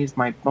then I'm gonna use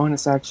my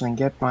bonus action and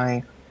get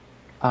my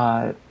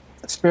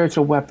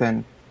spiritual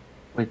weapon,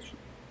 which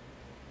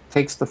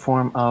takes the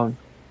form of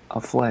a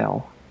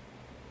flail.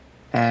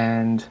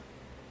 And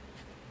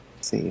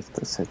let's see if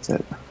this hits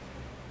it.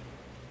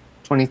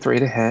 23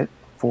 to hit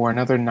for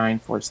another 9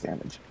 force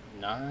damage.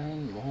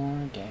 9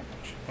 more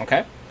damage.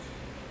 Okay.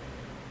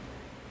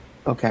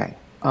 Okay.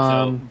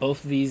 So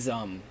both of these,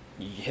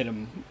 you hit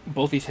them.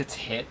 Both these hits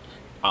hit,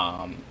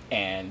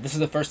 and this is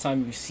the first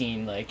time you've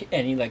seen like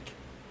any like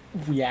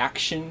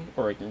reaction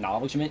or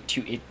acknowledgement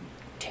to it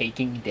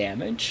taking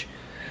damage.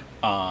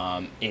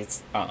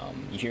 It's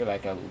you hear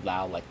like a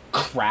loud like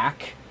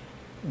crack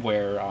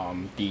where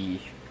the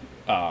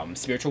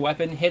spiritual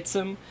weapon hits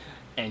him,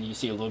 and you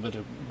see a little bit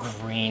of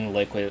green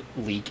liquid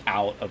leak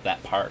out of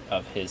that part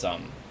of his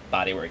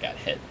body where it got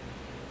hit.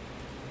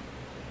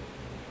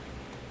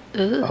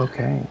 Ugh.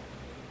 Okay.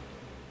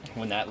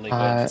 When that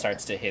liquid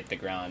starts to hit the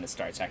ground, it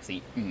starts to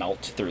actually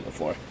melt through the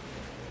floor.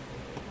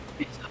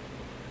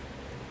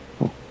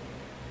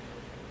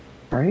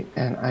 Right,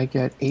 and I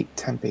get 8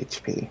 temp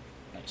HP.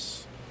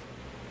 Nice.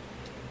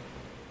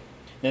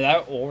 Now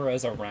that aura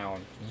is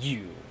around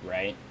you,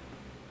 right?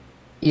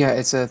 Yeah,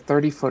 it's a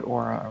 30-foot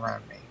aura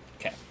around me.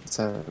 Okay. It's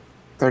a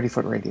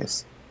 30-foot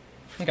radius.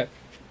 Okay.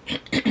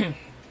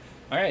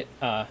 All right,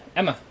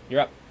 Emma,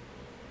 you're up.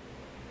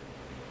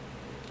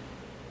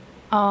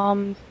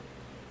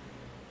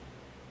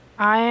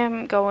 I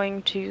am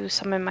going to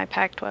summon my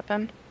packed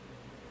weapon.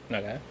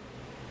 Okay.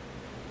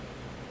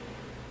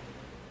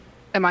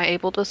 Am I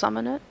able to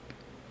summon it?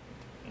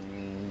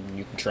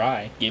 You can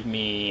try. Give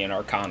me an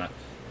Arcana.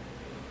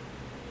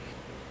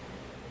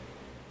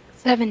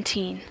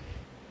 17.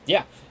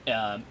 Yeah,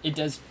 it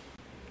does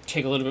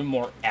take a little bit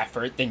more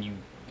effort than you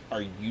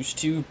are used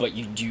to, but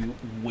you do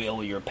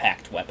will your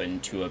packed weapon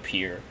to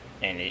appear,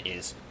 and it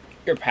is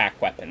your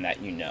packed weapon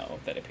that you know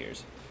that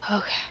appears.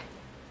 Okay.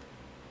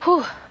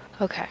 Whew.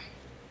 Okay.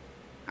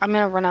 I'm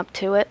gonna run up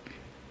to it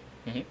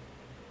Mm-hmm.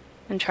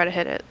 and try to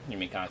hit it. You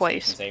make Constitution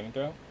Twice. saving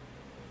throw.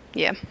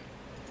 Yeah.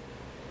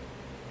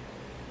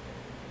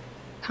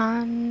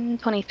 Con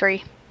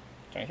 23.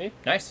 23.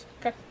 Nice.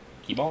 Okay.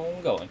 Keep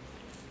on going.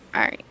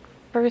 Alright.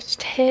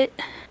 First hit.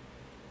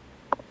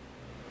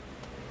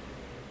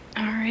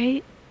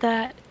 Alright.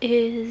 That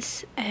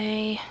is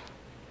a...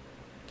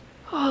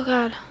 Oh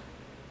god.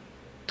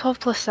 12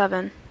 plus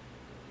 7.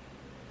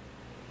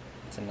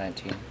 It's a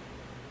 19.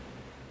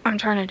 I'm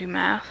trying to do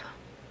math.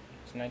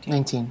 It's a 19.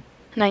 19.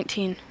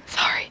 19.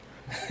 Sorry.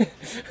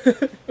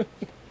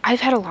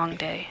 I've had a long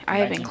day. I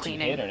have been 19 to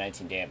cleaning. hit or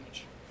 19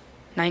 damage?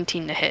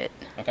 19 to hit.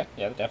 Okay.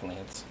 Yeah, that definitely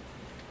hits.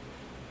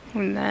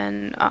 And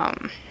then,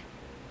 I'm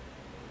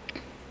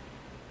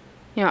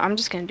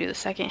just gonna do the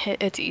second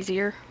hit. It's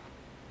easier.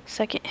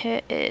 Second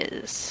hit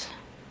is...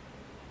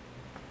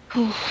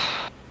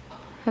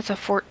 That's a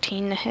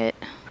 14 to hit.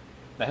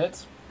 That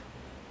hits.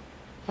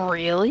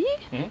 Really?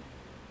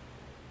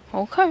 Mm-hmm.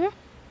 Okay.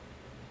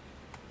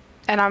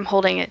 And I'm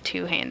holding it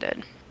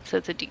two-handed, so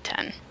it's a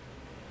D10.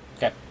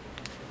 Okay.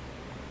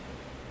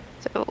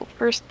 So,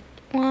 first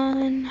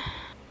one...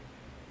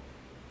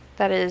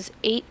 That is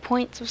 8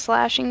 points of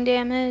slashing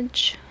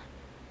damage.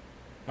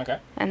 Okay.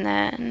 And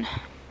then...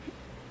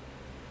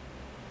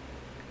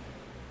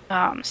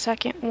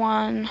 second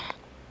one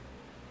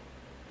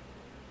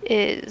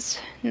is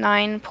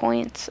 9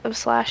 points of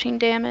slashing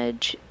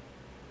damage,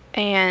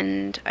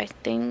 and I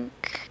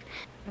think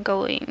I'm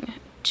going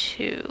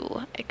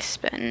to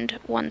expend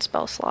one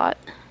spell slot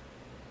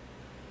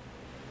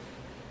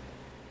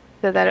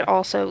so that it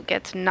also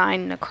gets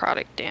 9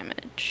 necrotic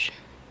damage.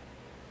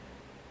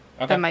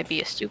 Okay. That might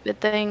be a stupid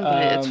thing,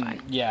 but it's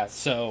fine. Yeah,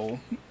 so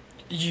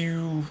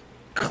you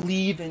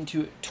cleave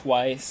into it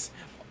twice,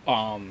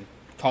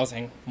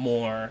 causing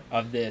more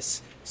of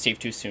this, safe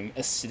to assume,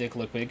 acidic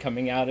liquid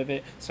coming out of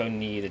it. So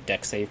need a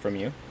dex save from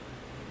you.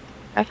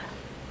 Okay.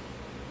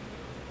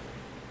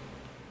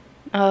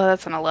 Oh,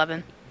 that's an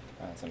 11.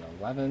 That's an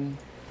 11.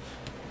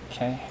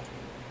 Okay.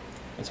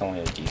 It's only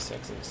a d6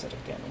 of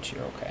acidic damage.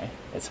 You're okay.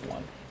 It's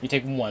 1. You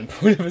take 1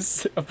 point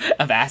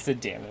of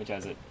acid damage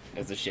as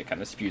the shit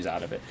kind of spews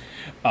out of it.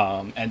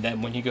 And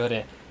then when you go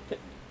to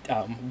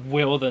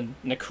will the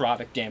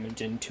necrotic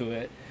damage into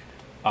it,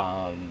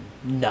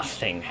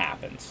 nothing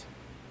happens.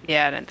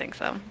 Yeah, I didn't think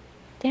so.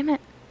 Damn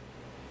it.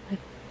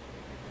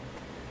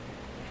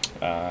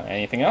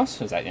 Anything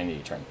else? Is that the end of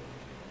your turn?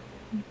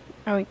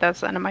 I think that's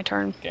the end of my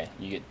turn. Okay,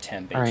 you get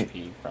 10 All right.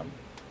 HP from...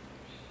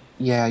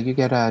 Yeah, you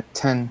get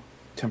 10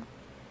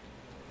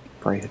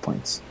 temporary hit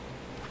points.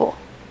 Cool.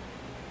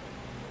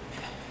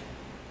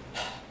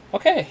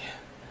 Okay.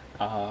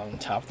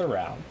 Top of the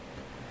round.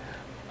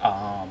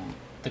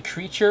 The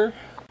creature,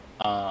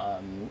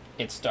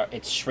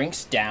 it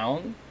shrinks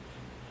down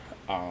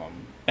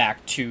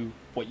back to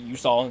what you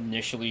saw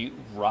initially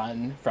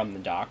run from the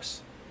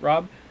docks,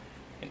 Rob.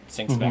 It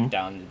sinks back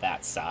down to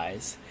that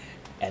size.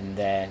 And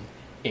then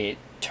it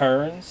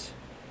turns,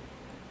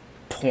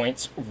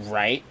 points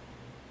right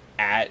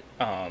at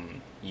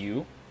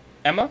you,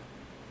 Emma.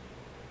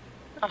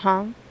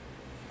 Uh-huh.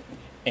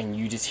 And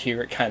you just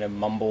hear it kind of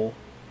mumble,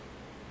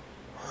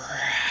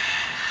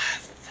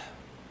 "Wrath."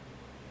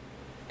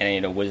 And I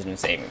need a wisdom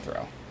saving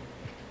throw.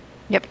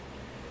 Yep.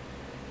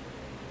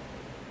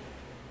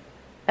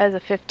 As a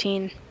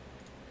 15.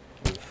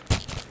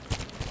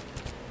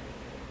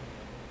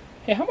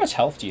 Hey, how much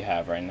health do you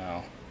have right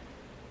now?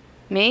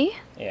 Me?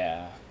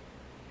 Yeah.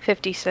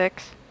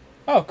 56.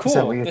 Oh, cool. Is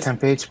that what your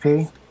temp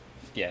HP?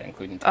 Yeah,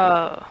 including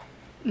temp.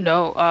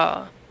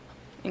 No,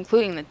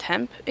 including the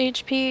temp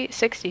HP,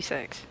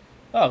 66.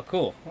 Oh,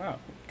 cool. Wow.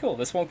 Cool.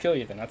 This won't kill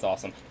you then. That's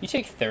awesome. You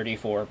take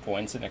 34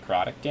 points of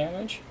necrotic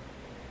damage.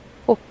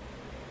 Cool.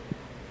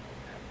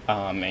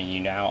 And you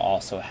now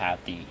also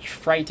have the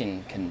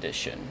frightened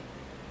condition.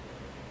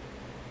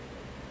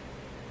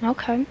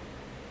 Okay.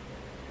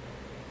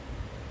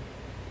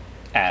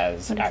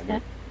 As What is Agri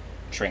that?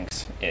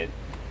 shrinks, it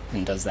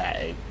does that.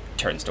 It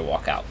turns to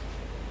walk out.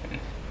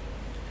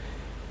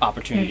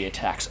 Opportunity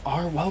attacks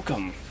are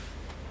welcome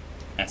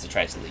as it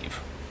tries to leave.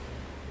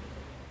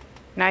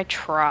 Can I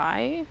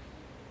try?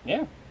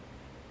 Yeah.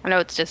 I know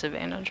it's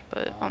disadvantage,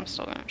 but I'm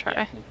still gonna try.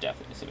 Yeah,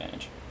 definitely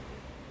disadvantage.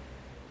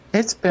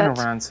 It's been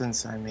That's- around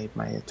since I made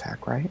my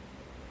attack, right?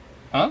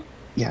 Huh?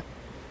 Yeah.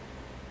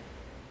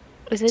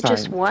 Is it Sorry.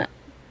 just one?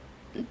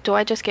 Do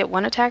I just get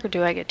one attack or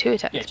do I get two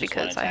attacks? Yeah, just because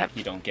one attack. I have.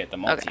 You don't get the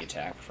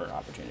multi-attack for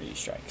opportunity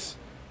strikes.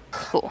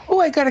 Cool. Oh,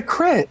 I got a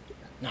crit!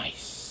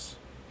 Nice.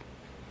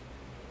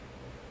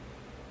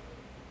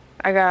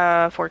 I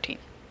got 14.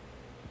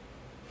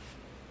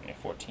 Yeah,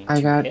 14. I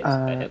got,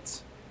 that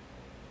hits.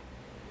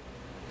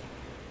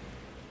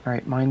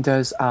 Alright, mine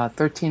does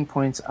 13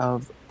 points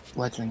of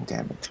bludgeoning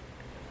damage.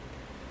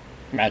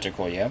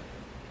 Magical, yeah.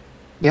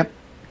 Yep.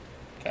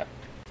 Okay.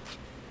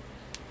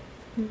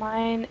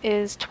 Mine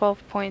is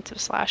 12 points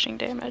of slashing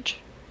damage.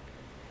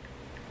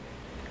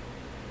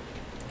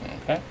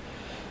 Okay.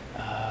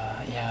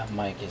 Yeah,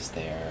 Mike is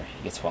there.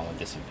 He gets one with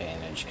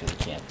disadvantage because he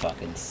can't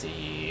fucking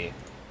see.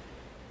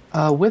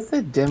 With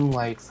the dim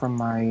light from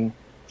my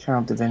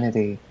channel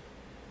divinity,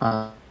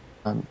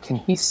 can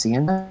he see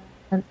in that?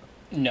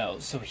 No,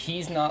 so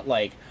he's not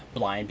like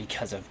blind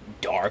because of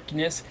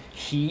darkness.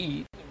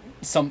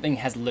 Something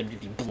has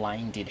literally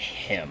blinded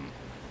him.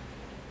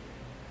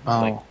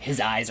 Oh. Like his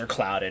eyes are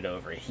clouded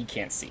over. He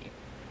can't see.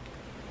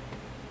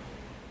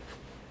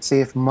 See,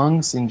 if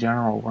monks in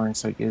general weren't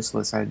so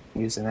useless, I'd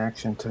use an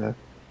action to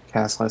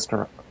cast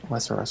lesser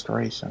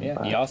restoration. Yeah,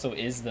 but... he also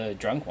is the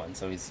drunk one,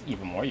 so he's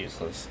even more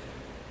useless.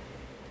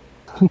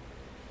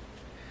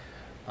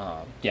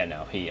 Yeah,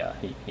 no, he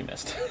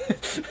missed.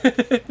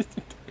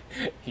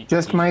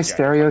 Just he my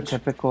jarred a punch.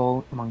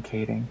 stereotypical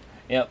monkating.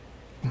 Yep.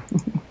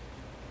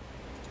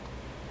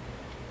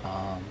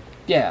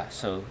 Yeah,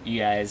 so you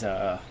guys,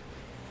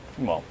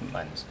 well,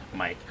 minus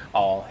Mike,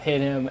 all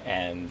hit him,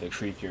 and the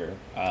creature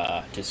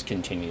just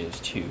continues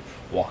to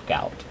walk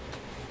out,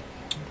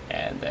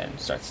 and then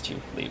starts to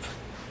leave.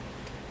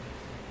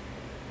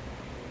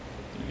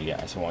 If you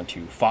guys want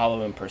to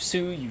follow and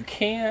pursue, you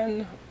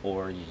can,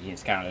 or you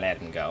just kind of let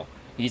him go.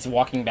 He's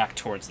walking back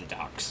towards the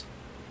docks.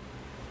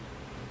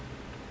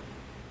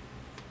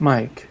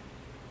 Mike,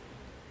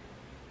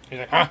 He's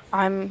like, huh?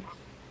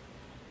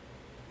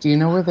 do you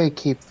know where they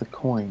keep the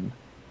coin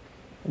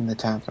in the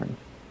tavern?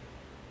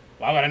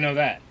 Why would I know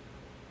that?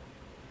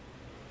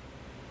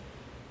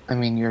 I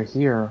mean, you're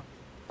here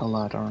a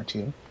lot, aren't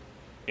you?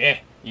 Yeah,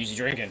 usually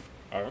drinking.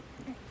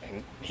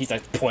 And he's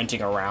like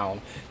pointing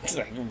around. He's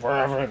like,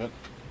 wherever the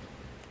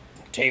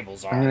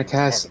tables are. I'm gonna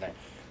cast- wherever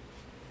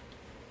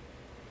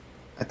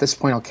At this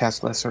point, I'll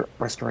cast lesser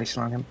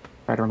restoration on him.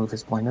 Try to remove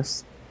his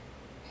blindness.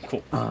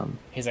 Cool. Um,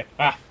 He's like,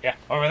 yeah,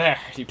 over there.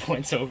 He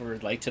points over,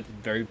 like, to the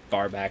very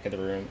far back of the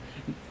room.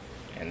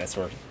 And that's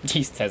where,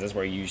 he says that's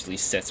where he usually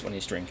sits when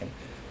he's drinking.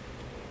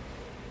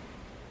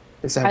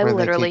 is that I where they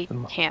literally keep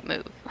them? can't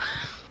move.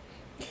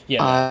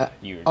 Yeah, Uh,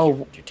 you're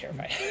oh.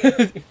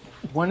 terrified.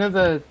 One of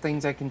the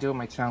things I can do in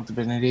my channel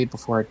divinity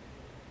before it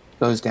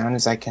goes down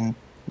is I can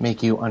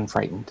make you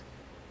unfrightened.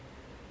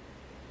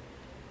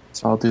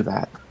 So I'll do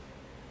that.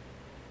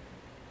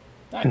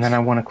 Nice. And then I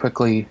want to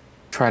quickly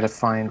try to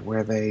find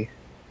where they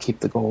keep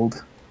the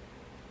gold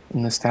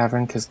in this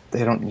tavern because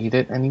they don't need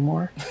it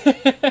anymore.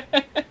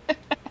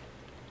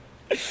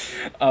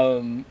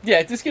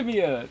 Yeah, just give me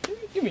an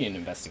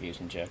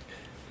investigation check.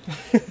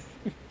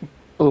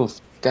 Oof,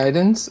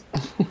 guidance.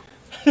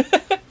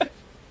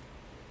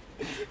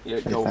 Yeah,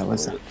 If go that for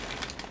was it.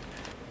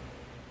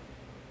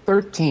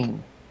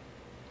 13.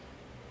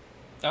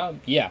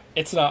 Yeah,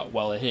 it's not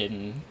well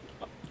hidden,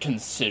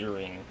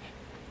 considering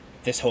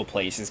this whole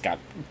place has got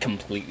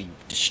completely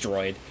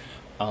destroyed.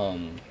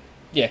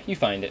 Yeah, you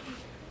find it.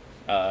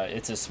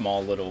 It's a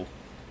small little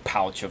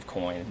pouch of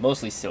coin,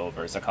 mostly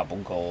silvers, a couple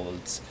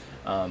golds,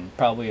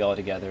 probably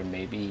altogether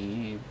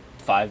maybe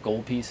 5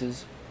 gold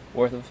pieces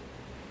worth of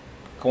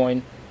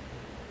coin.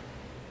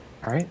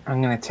 All right,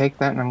 I'm going to take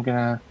that and I'm going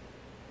to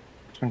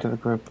turn to the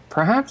group.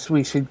 Perhaps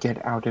we should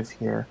get out of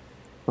here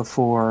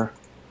before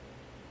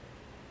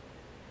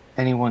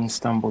anyone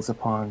stumbles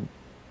upon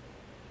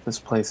this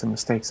place and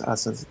mistakes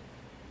us as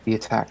the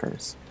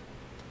attackers.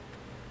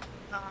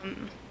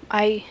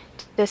 I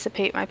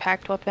dissipate my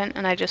packed weapon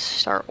and I just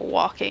start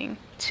walking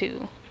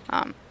to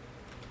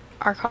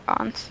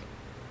Archons.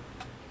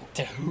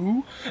 To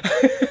who?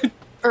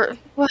 Or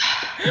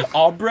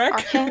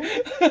Albrecht? Archon?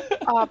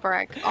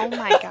 Albrecht. Oh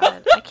my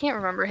god. I can't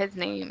remember his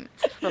name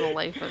for the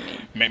life of me.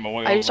 Make my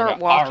way I over just start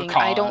to walking.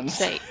 I Archons. don't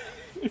say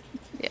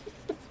yeah.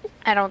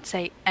 I don't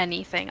say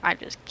anything. I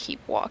just keep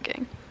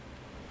walking.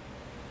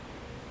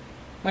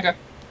 Okay.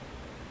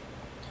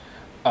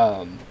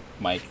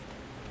 Mike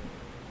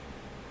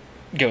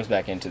goes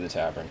back into the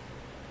tavern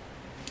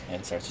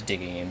and starts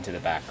digging into the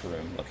back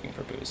room looking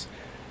for booze.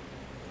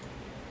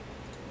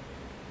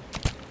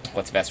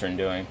 What's Vesrin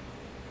doing?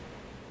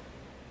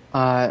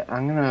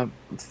 I'm going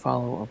to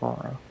follow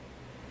Aurora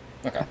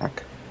Okay.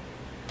 back.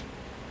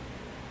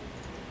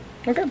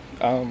 Okay.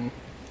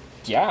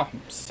 Yeah,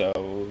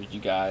 so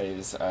you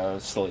guys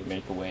slowly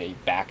make your way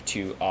back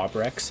to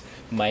Aubrecht's.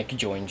 Mike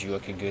joins you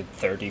like a good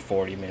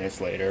 30-40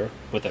 minutes later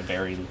with a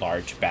very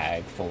large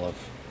bag full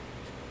of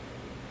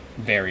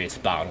various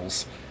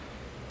bottles.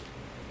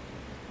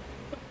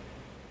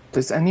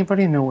 Does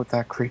anybody know what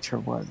that creature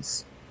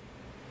was?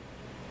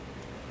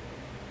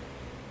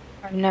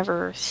 I've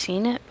never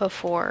seen it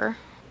before,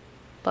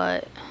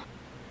 but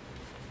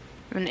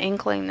an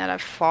inkling that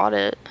I've fought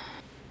it.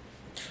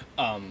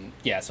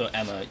 Yeah, so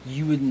Emma,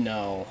 you would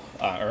know,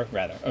 or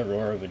rather,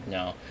 Aurora would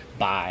know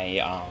by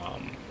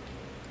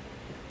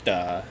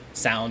the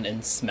sound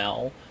and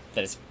smell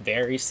that it's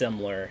very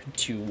similar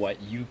to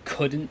what you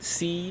couldn't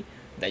see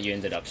that you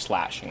ended up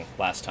slashing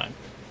last time.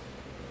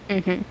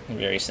 Mm-hmm.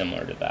 Very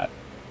similar to that.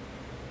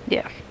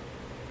 Yeah.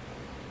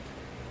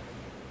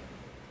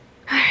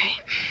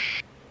 Alright.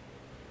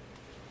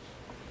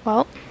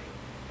 Well,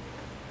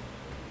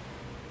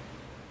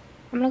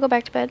 I'm gonna go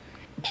back to bed.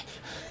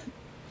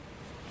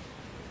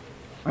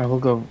 I will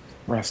go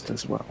rest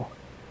as well.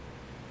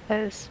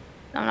 Because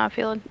I'm not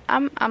feeling...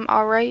 I'm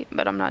alright,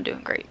 but I'm not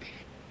doing great.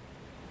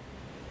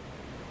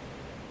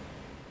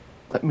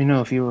 Let me know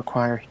if you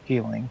require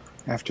healing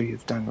after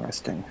you've done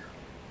resting.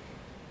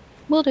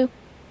 Will do.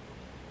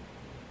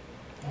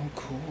 Oh,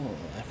 cool.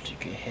 After you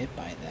get hit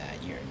by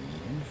that, you're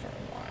immune for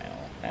a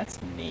while. That's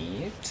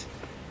neat.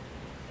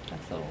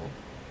 That's little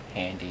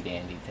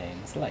handy-dandy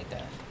things like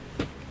that.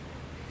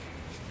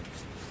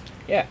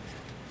 Yeah.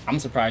 I'm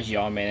surprised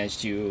y'all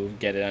managed to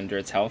get it under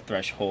its health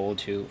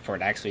threshold for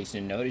it actually to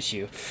notice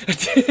you.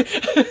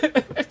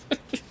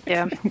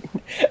 Yeah.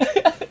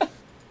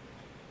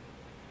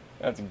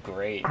 That's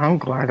great. I'm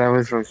glad I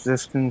was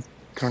resistant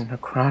to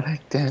necrotic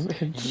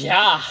damage.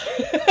 Yeah.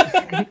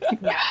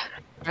 Yeah.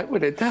 I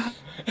would have died.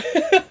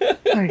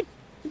 Like,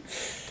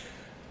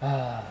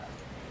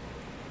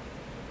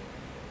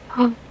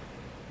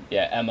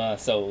 Yeah, Emma,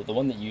 so the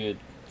one that you had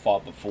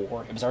fought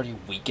before, it was already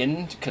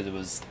weakened because it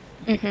was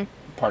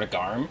part of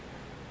Garm.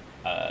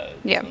 Yeah.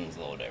 This one's a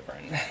little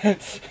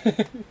different.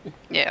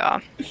 Yeah.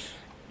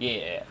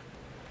 Yeah.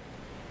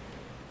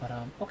 But,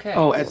 okay.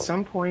 oh, at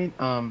some point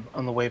on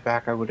the way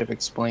back, I would have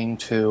explained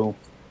to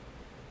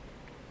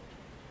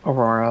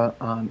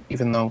Aurora,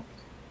 even though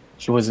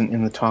she wasn't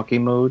in the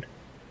talking mode,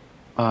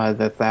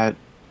 that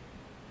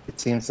it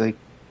seems like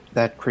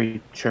that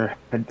creature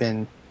had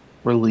been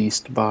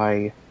released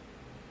by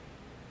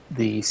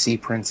the sea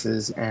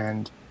princes,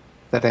 and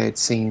that I had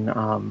seen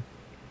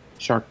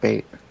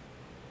sharkbait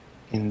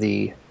in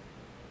the,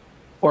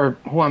 or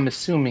who I'm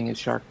assuming is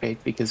sharkbait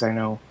because I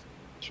know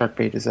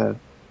sharkbait is a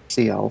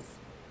sea elf.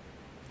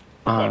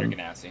 Water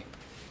Genasi.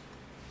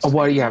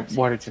 Water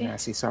Genasi.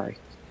 Genasi, sorry.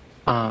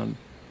 And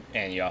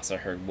you also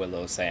heard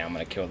Willow say, I'm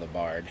gonna kill the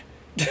bard.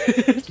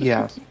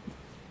 Yeah,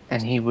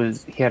 and he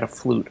had a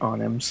flute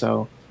on him,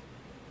 so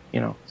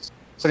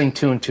putting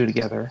two and two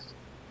together.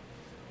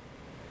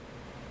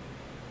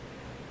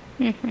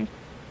 Mm-hmm.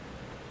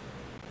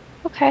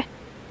 Okay.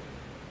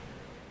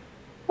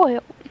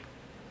 Well,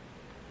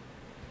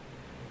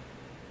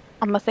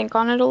 I'm gonna think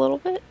on it a little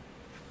bit,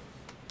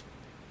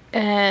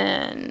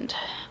 and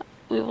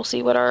we will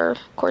see what our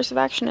course of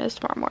action is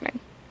tomorrow morning.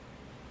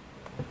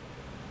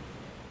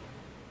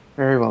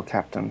 Very well,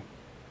 Captain.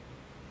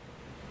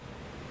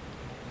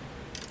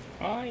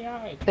 Aye,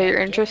 aye, So you're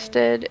Captain.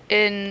 interested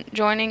in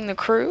joining the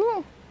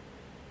crew?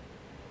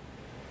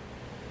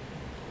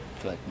 I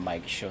feel like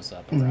Mike shows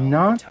up around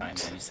Not- the time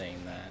of you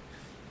saying that.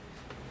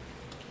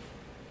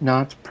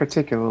 Not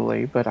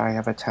particularly, but I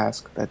have a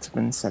task that's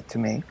been set to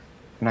me,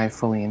 and I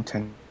fully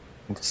intend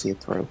to see it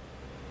through.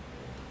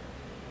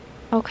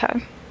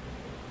 Okay.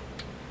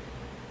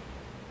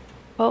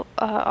 Well,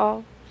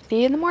 I'll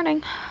see you in the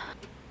morning.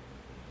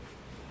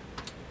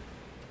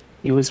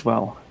 You as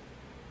well.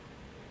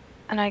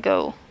 And I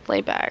go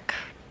lay back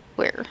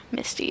where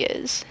Misty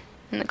is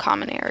in the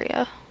common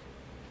area.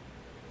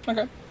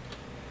 Okay.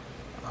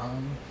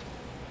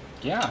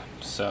 Yeah,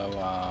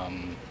 so,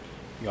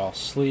 y'all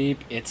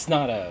sleep. It's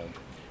not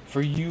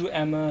for you,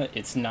 Emma,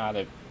 it's not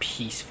a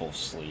peaceful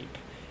sleep.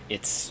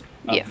 It's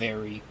a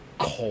very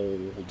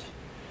cold,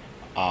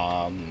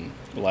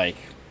 like,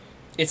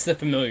 it's the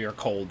familiar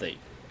cold that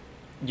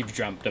you've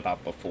dreamt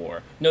about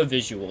before. No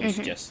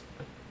visuals, just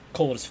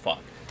cold as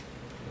fuck.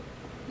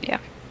 Yeah.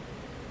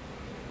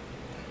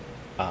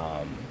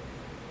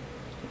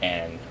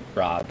 And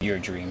Rob, your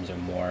dreams are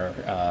more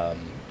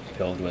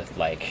filled with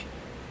like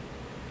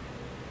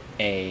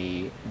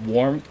a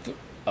warmth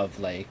of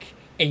like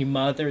a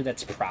mother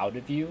that's proud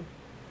of you,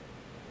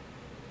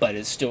 but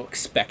is still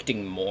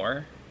expecting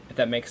more. If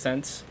that makes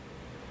sense.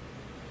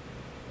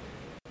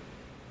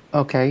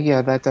 Okay,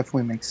 yeah, that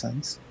definitely makes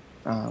sense.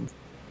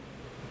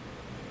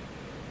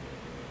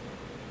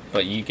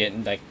 But you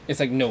get like it's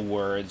like no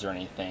words or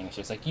anything. It's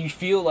just like you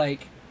feel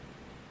like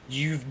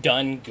you've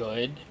done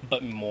good,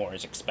 but more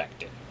is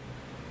expected.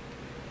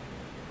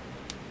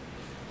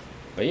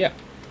 But yeah,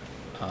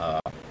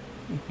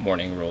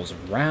 morning rolls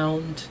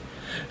around.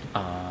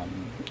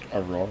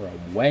 Aurora,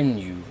 when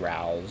you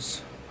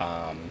rouse,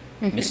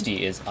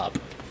 Misty is up.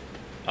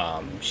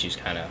 She's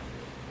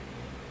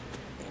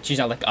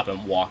not like up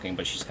and walking,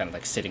 but she's kind of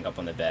like sitting up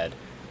on the bed,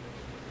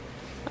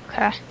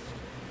 Okay.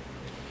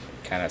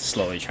 kind of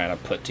slowly trying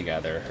to put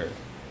together her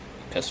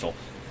pistol.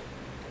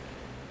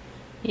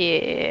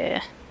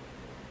 Yeah.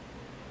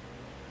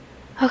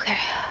 Okay.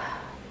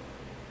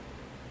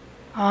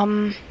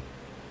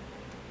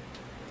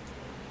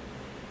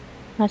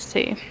 Let's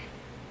see.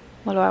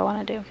 What do I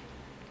want to do?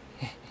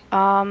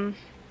 I'm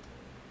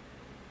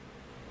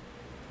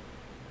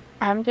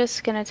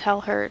just gonna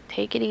tell her,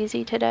 take it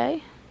easy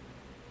today.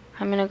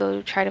 I'm gonna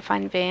go try to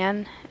find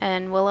Van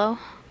and Willow.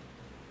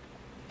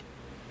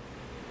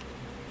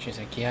 She's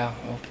like, yeah,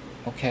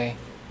 okay.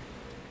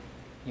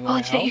 You Oh,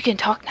 want to help? you can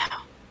talk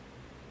now.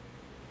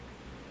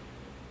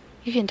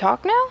 You can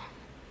talk now?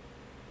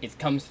 It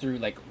comes through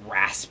like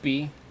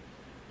raspy,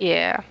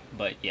 Yeah.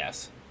 but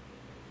yes.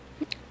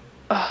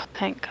 Oh,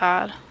 thank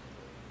God.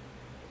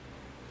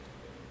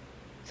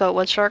 So it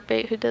was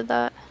Sharkbait who did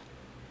that?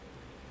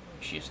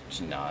 She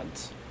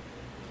nods.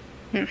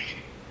 We'll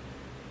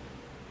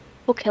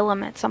kill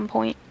him at some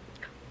point.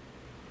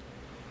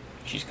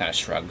 She just kind of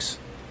shrugs.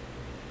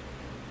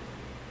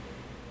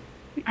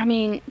 I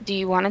mean, do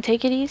you want to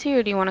take it easy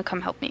or do you want to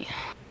come help me?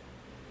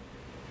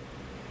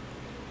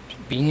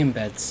 Being in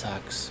bed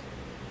sucks.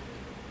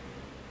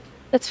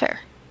 That's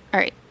fair.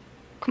 Alright.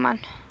 Come on.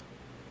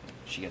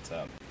 She gets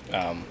up.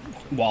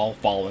 While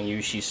following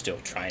you, she's still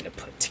trying to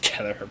put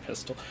together her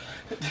pistol.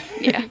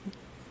 Yeah.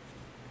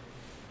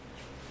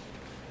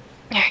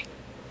 Alright.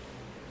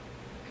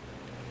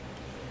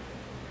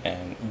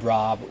 And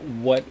Rob,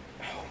 what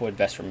would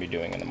Vestrum be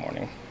doing in the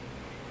morning?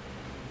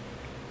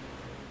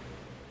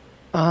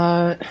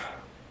 I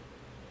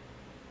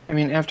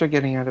mean, after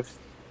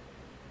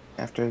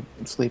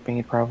sleeping,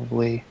 he'd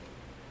probably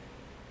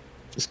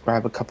just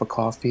grab a cup of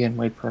coffee and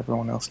wait for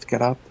everyone else to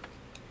get up.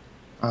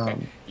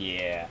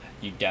 Yeah,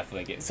 you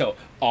definitely get... So,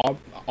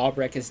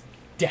 Albrecht is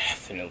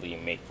definitely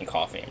making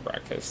coffee and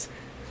breakfast.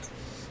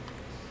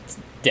 It's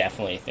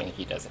definitely a thing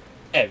he does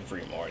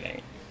every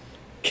morning.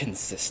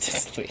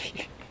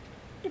 Consistently.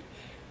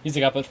 He's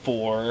like up at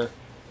 4,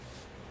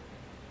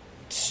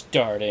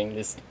 starting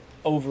this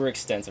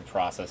overextensive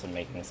process of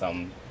making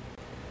some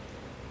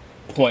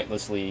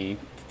pointlessly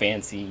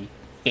fancy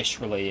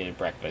fish-related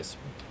breakfast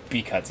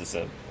because it's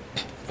a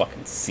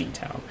fucking sea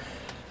town.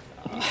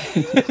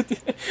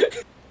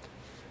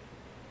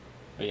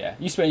 But yeah,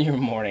 you spend your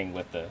morning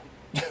with the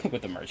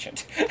with the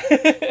merchant.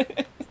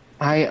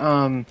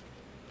 I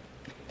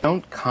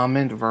don't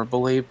comment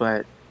verbally,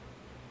 but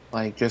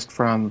like just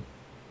from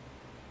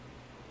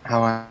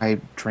how I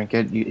drink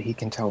it, he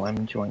can tell I'm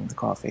enjoying the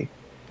coffee.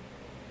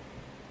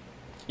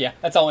 Yeah,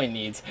 that's all he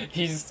needs.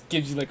 He just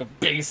gives you like a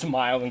big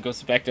smile and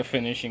goes back to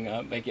finishing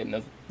up, like getting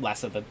the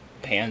last of the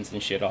pans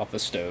and shit off the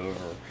stove,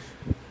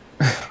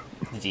 or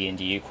the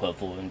D&D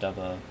equivalent of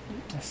a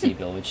Sea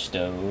Village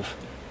stove.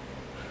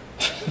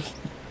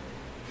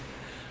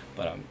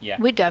 But yeah.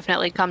 We'd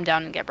definitely come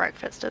down and get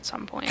breakfast at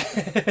some point.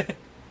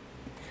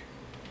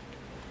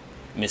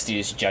 Misty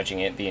is judging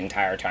it the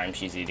entire time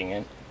she's eating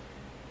it.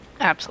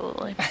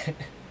 Absolutely.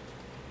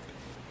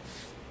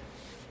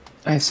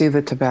 I see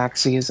the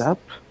tabaxi is up.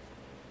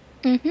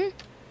 Mm-hmm.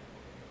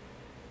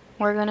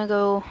 We're gonna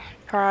go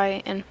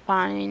try and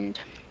find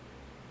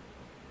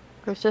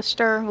her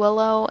sister,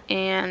 Willow,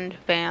 and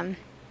Van.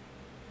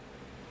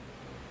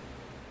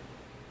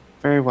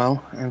 Very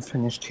well. I'm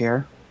finished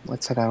here.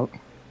 Let's head out.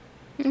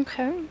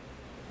 Okay.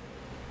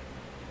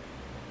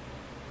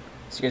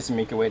 So you guys can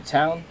make your way to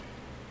town.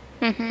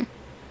 Mm-hmm.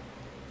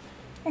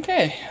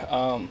 Okay.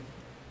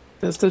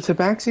 Does the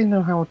tabaxi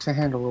know how to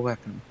handle a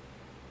weapon?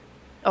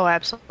 Oh,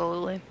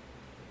 absolutely.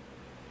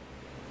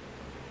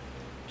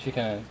 She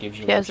kind of gives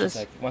you She a has look. She's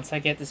this- like, once I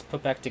get this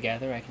put back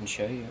together, I can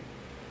show you.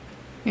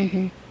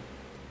 Mm-hmm.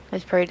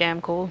 It's pretty damn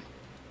cool.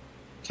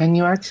 Can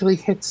you actually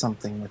hit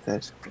something with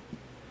it?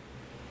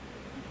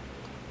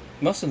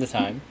 Most of the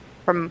time.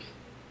 From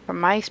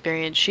my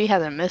experience, she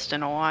hasn't missed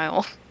in a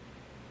while.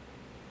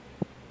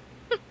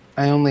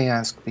 I only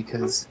ask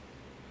because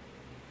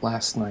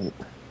last night,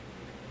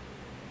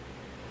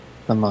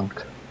 the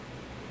monk.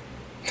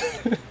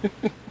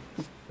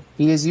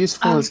 He is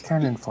useful as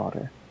cannon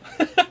fodder.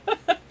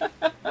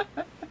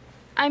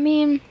 I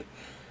mean,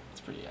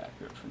 It's pretty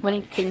accurate for when he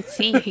Mike. can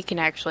see, he can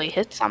actually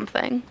hit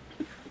something.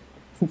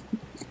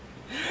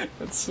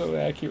 That's so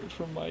accurate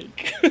for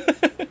Mike.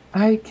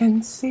 I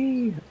can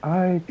see,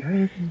 I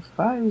can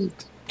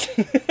fight.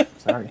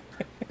 Sorry.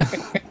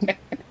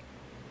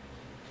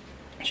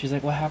 She's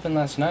like, what happened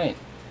last night?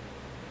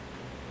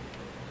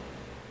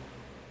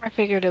 I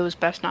figured it was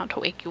best not to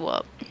wake you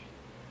up.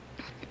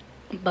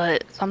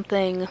 But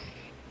something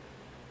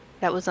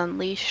that was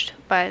unleashed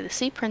by the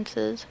sea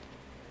princes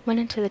went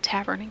into the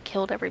tavern and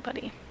killed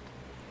everybody.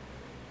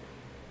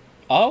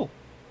 Oh.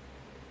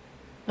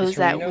 It Is was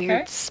that Hareen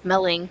weird okay?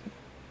 smelling.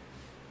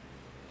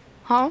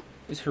 Huh?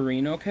 Is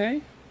Hareen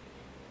okay?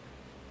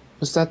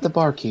 Was that the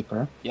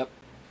barkeeper? Yep.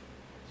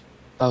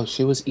 Oh,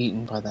 she was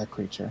eaten by that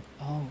creature.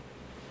 Oh.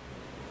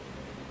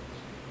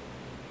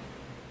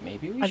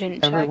 Maybe we I should...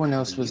 didn't check. Everyone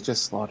else was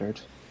just slaughtered.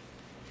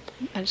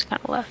 I just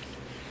kind of left.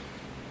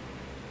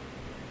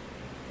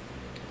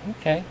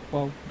 Okay,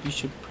 well, you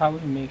should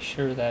probably make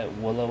sure that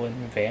Willow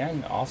and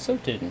Van also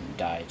didn't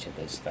die to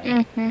this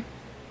thing. Mm-hmm.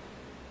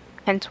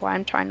 Hence why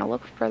I'm trying to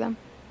look for them.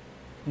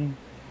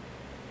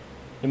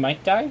 Did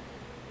Mike die?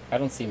 I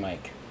don't see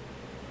Mike.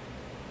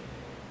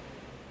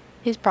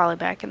 He's probably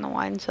back in the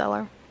wine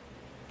cellar.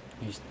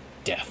 He's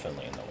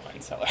definitely in the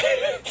wine cellar.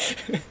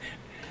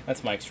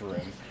 That's Mike's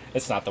room.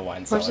 It's not the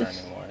wine Where's cellar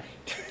this? anymore.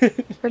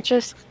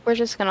 We're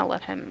just gonna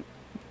let him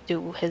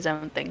do his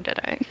own thing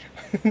today.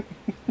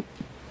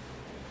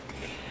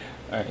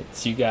 Alright,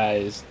 so you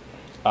guys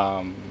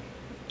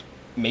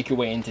make your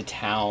way into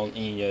town and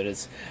you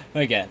notice,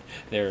 again,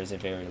 there is a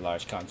very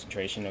large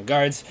concentration of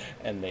guards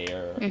and they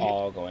are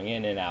all going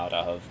in and out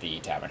of the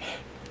tavern.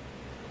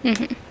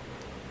 Mm-hmm.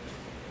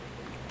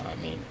 I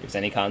mean, if there's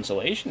any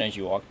consolation as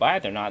you walk by,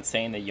 they're not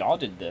saying that y'all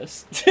did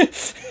this.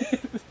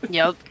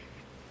 Yep.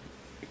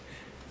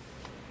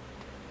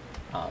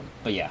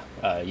 But yeah,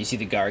 you see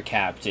the guard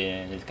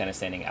captain is kind of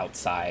standing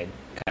outside,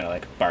 kind of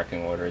like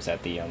barking orders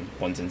at the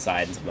ones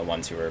inside and some of the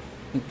ones who are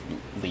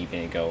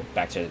leaving and go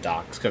back to the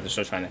docks because they're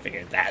still trying to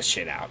figure that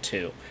shit out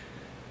too.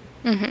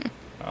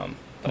 Mm-hmm.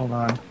 Hold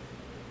on.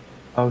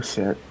 Oh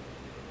shit.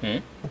 Hmm?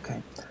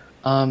 Okay.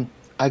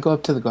 I go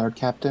up to the guard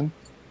captain.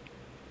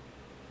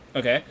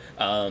 Okay.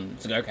 So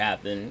the guard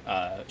captain,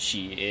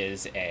 she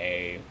is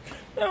a,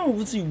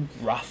 let's see,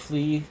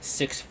 roughly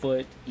 6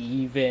 foot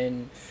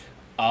even,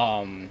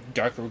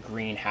 darker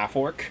green half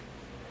orc.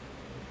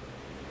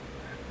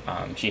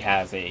 She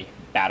has a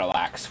battle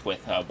axe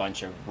with a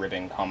bunch of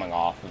ribbon coming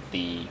off of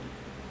the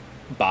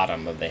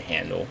bottom of the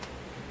handle,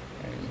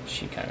 and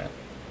she kind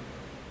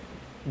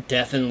of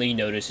definitely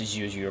notices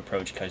you as you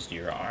approach because of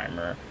your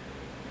armor.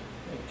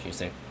 And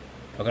she's like,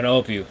 "How can I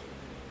help you?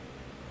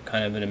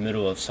 Kind of in the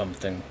middle of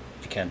something.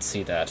 If you can't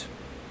see that."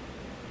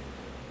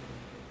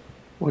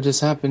 What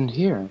has happened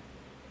here?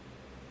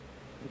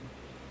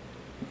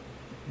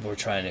 We're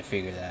trying to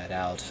figure that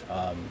out.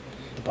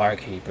 The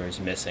barkeeper is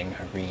missing,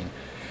 Hareen.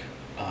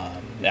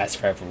 As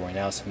for everyone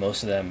else,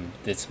 most of them,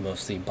 it's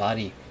mostly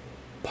body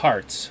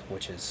parts,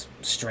 which is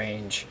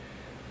strange.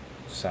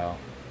 So,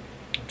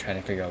 I'm trying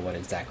to figure out what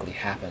exactly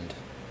happened.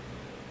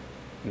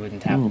 You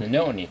wouldn't happen to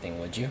know anything,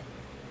 would you?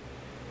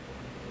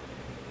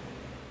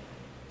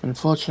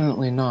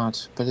 Unfortunately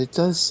not, but it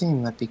does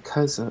seem that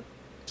because of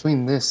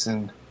between this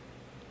and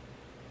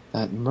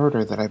that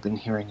murder that I've been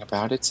hearing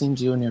about, it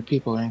seems you and your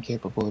people are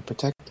incapable of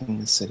protecting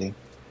the city.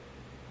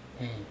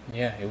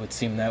 Yeah, it would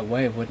seem that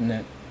way, wouldn't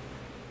it?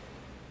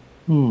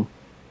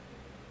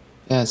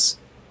 Yes.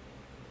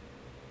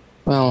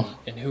 Well,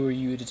 And who are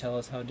you to tell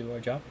us how to do our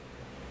job?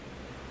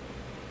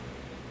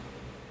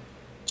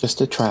 just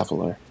a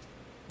traveler.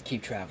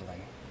 Keep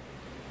traveling.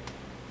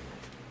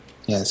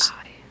 Yes. Sigh.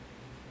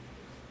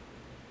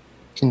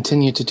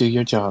 Continue to do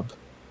your job.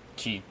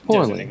 She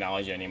Poorly. doesn't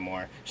acknowledge you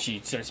anymore.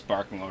 She starts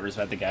barking orders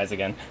at the guys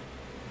again.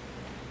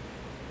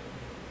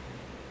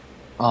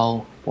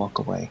 I'll walk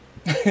away.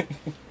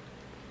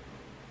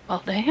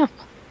 Well, damn.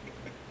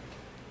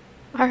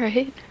 All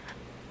right.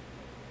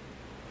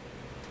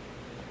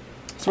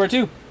 Where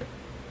to?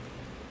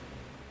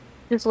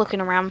 Just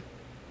looking around.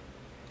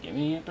 Give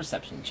me a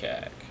perception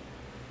check.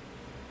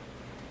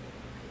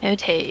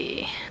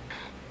 Okay.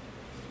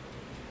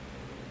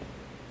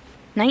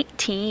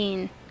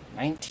 19.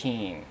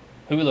 19.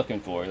 Who are we looking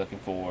for? Looking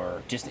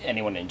for just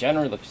anyone in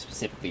general? Looking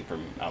specifically for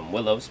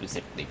Willow,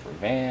 specifically for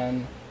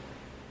Van?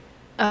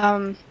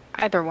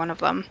 Either one of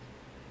them.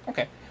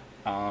 Okay.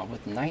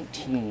 With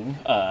 19,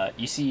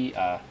 you see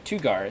 2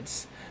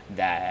 guards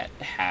that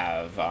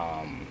have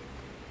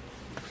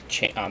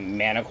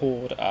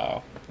manacled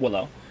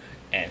Willow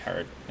and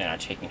are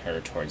taking her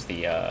towards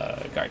the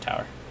guard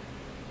tower.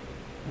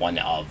 One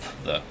of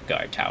the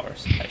guard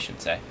towers, I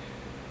should say.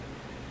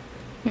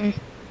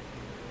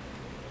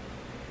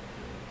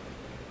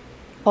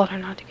 Told her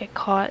not to get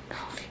caught.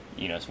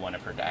 You notice one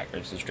of her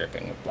daggers is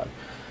dripping with blood.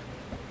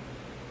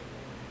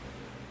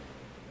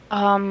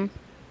 Oh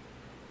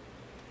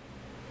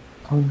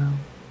no.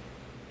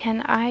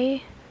 Can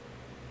I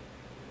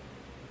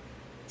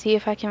see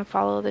if I can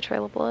follow the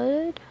trail of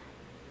blood?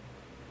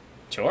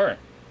 Sure.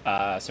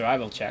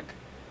 Survival check.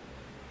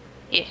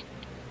 Yeah.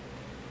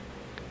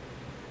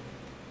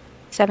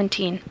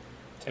 17.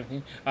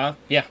 17?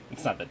 Yeah,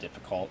 it's not that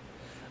difficult.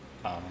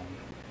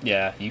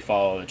 Yeah, you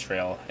follow the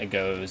trail. It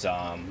goes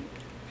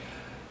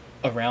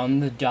around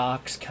the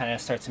docks, kind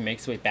of starts to make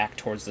its way back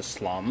towards the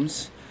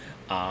slums.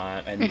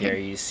 And there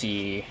you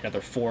see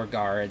another 4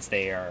 guards.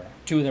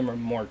 2 of them are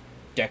more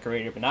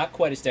decorated, but not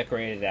quite as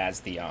decorated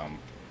as the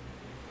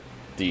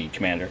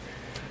commander.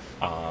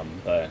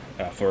 But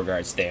 4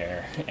 guards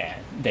there,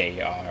 and they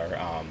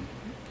are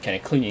kind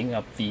of cleaning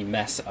up the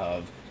mess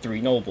of 3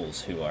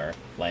 nobles who are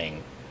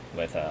laying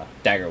with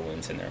dagger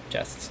wounds in their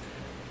chests.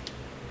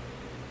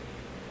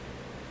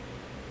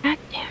 God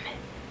damn it.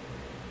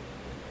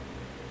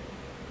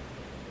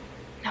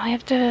 Now I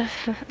have to...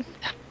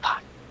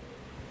 Fuck.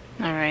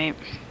 Alright.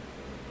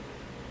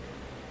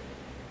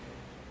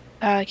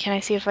 Can I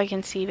see if I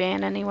can see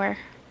Van anywhere?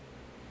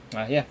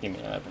 Yeah, give me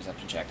another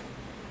perception check.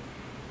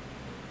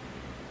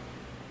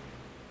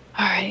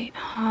 Alright.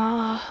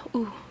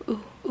 Ooh.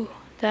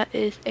 That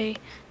is a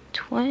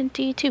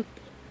 22.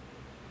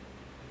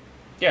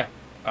 Yeah.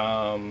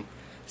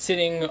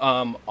 Sitting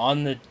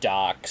on the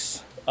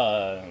docks,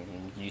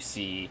 you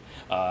see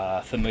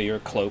a familiar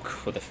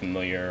cloak with a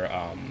familiar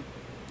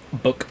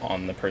book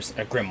on the person,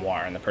 a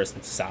grimoire on the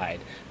person's side.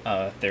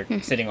 They're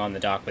sitting on the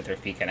dock with their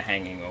feet kind of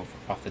hanging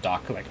off the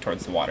dock, like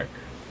towards the water.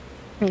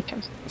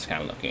 Okay. Just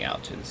kind of looking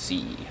out to the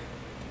sea.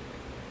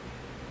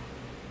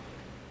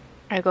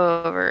 I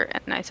go over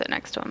and I sit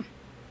next to him.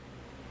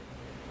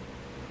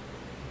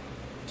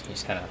 He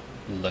just kind of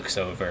looks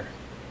over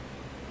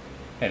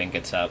and then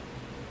gets up.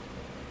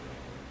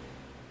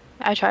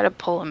 I try to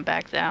pull him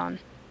back down.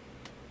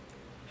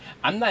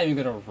 I'm not even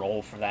gonna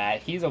roll for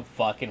that. He's a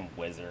fucking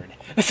wizard.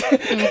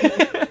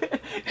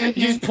 You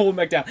just pull him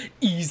back down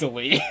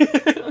easily.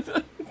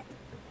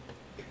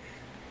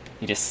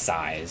 He just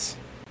sighs.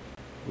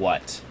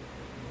 What?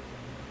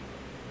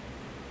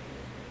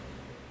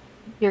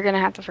 You're gonna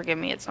have to forgive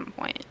me at some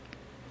point.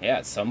 Yeah,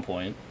 at some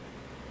point.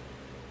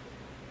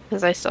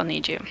 Because I still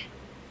need you.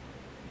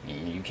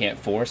 You can't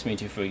force me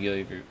to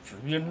forgive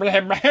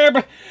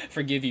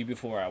you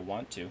before I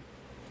want to.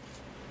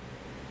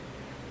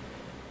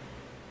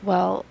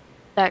 Well,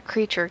 that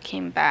creature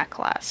came back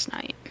last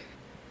night.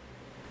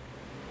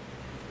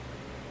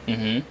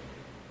 Mm-hmm.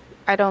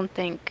 I don't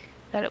think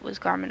that it was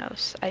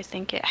Garmanos. I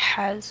think it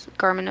has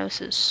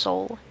Garmanos'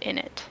 soul in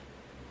it.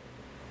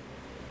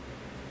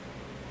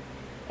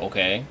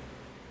 Okay.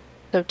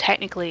 So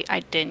technically, I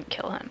didn't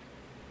kill him.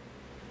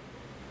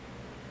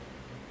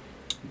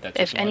 That's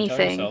If what you want to tell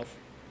anything, yourself.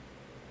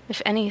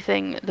 if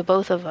anything, the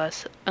both of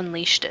us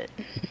unleashed it.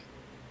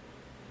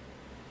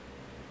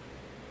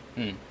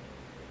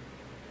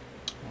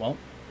 Well,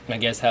 I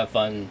guess have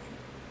fun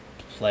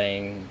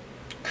playing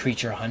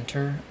creature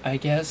hunter, I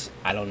guess.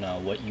 I don't know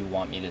what you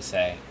want me to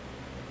say.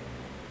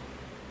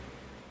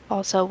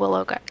 Also,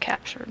 Willow got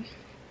captured.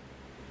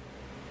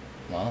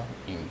 Well,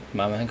 you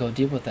might want to go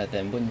deal with that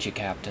then, wouldn't you,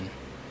 Captain?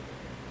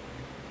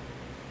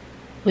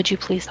 Would you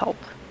please help?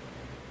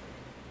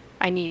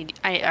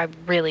 I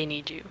really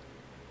need you.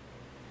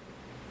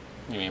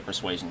 Give me a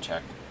persuasion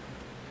check.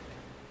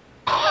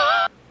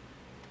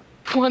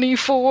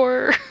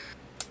 24.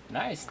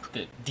 Nice.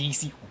 The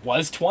DC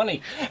was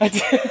 20. I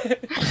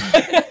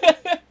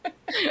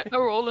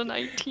rolled a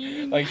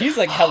 19. Like, he's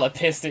like hella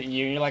pissed at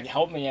you, and you're like,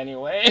 help me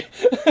anyway.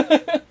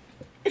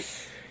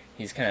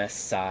 He's kind of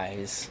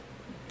sighs.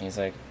 He's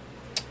like,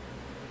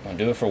 I'll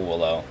do it for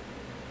Willow.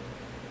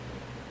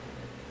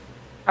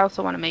 I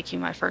also want to make you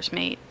my first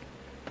mate.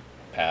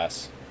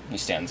 Pass. He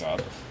stands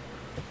up.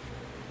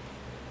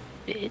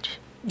 Bitch.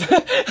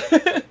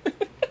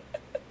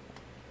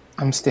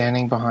 I'm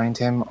standing behind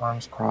him,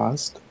 arms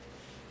crossed,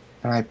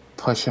 and I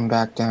push him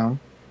back down.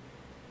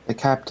 The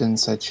captain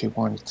said she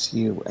wants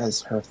you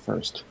as her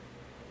first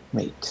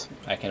mate.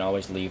 I can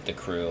always leave the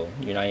crew.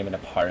 You're not even a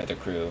part of the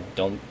crew.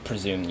 Don't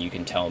presume you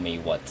can tell me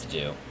what to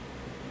do.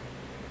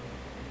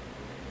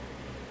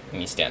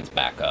 And he stands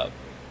back up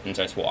and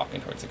starts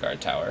walking towards the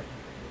guard tower.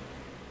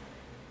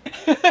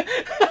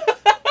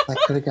 That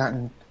could have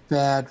gotten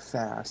bad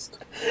fast.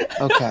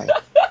 Okay.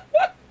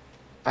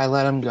 I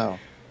let him go.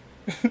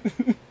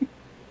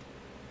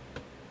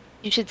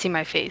 You should see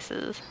my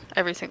faces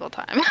every single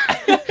time.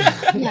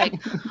 I'm like,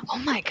 oh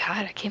my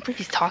god, I can't believe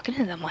he's talking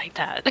to them like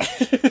that.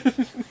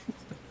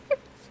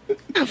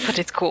 But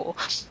it's cool.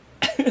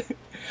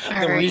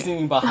 The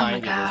reasoning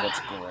behind it is what's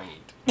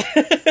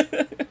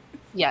great.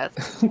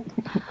 Yes.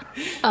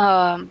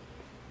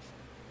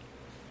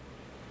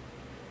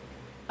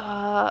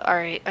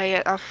 Alright,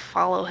 I'll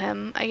follow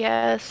him, I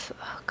guess.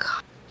 Oh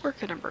god, we're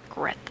gonna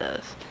regret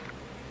this.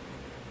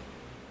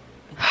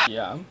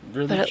 Yeah, I'm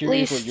really But at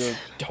curious what least-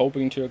 you're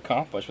hoping to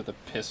accomplish with a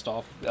pissed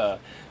off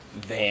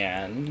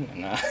Van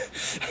and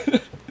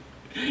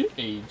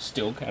a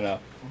still kind of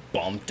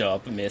bumped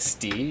up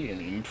Misty and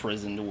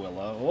imprisoned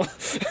Willow.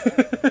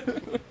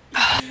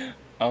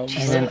 And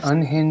an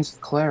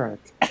unhinged cleric.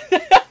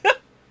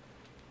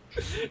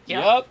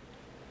 Yup.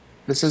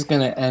 This is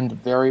going to end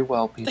very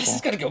well, people. This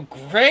is gonna go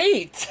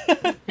great.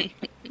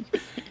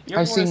 You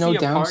I ever see wanna no see a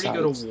party go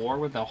downsides. to war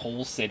with the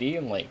whole city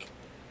and like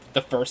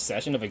the first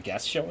session of a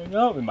guest showing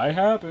up? It might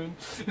happen.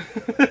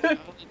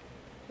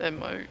 That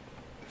might.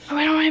 Oh,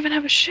 I don't even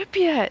have a ship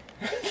yet.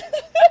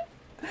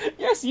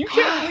 Yes, you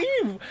can't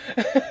leave.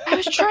 I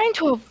was trying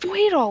to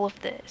avoid all of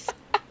this.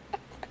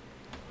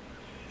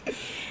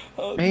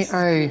 Oh, May this is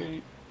I-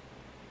 great.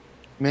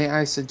 May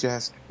I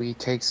suggest we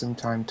take some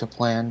time to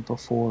plan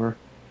before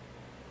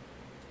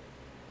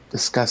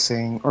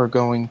discussing or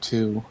going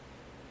to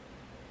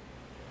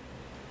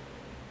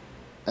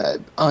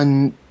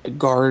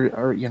unguard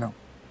or,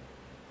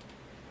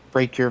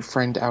 break your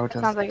friend out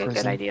of Sounds like prison? a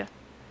good idea.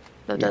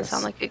 That does Yes.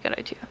 sound like a good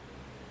idea.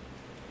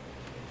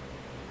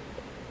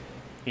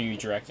 Are you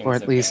directing Or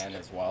at least- Van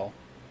as well?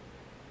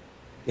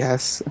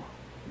 Yes.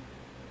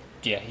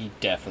 Yeah, he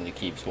definitely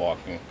keeps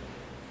walking.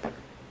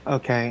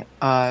 Okay.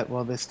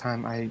 Well, this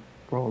time I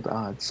rolled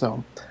odd,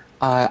 so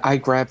I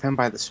grab him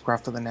by the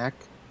scruff of the neck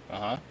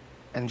Uh-huh.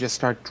 and just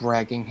start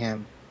dragging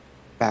him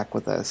back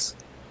with us.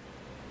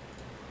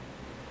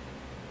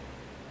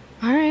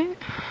 Alright.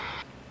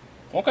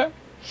 Okay.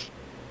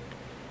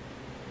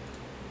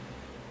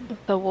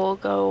 So we'll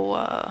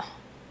go,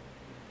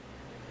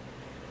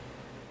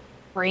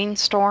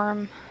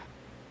 brainstorm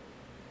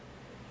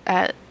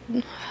at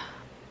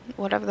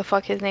whatever the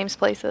fuck his name's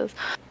place is.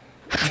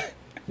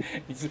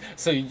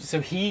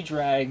 So he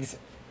drags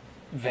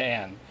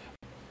Van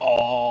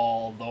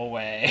all the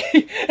way.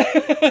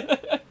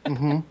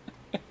 Mm-hmm.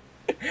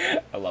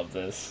 I love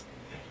this.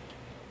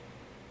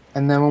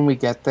 And then when we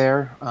get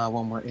there,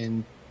 when we're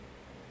in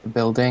the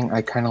building,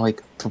 I kind of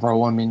like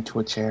throw him into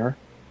a chair,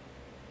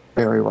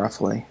 very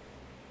roughly.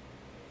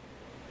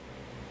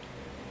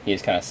 He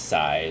just kind of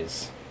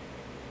sighs.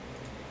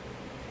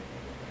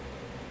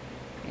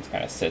 He just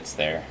kind of sits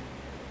there.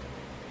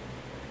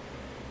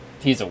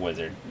 He's a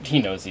wizard. He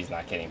knows he's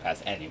not getting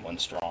past anyone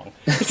strong.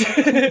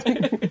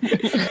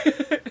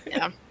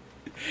 Yeah.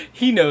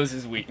 He knows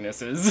his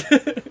weaknesses.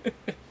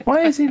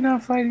 Why is he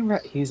not fighting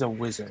back? He's a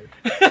wizard.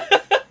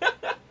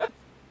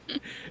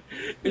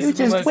 You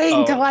just wait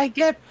until I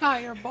get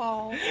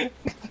fireball.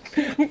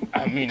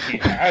 I mean, he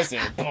has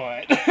it,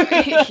 but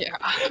Yeah.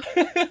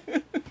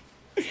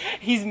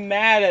 he's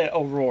mad at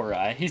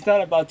Aurora. He's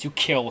not about to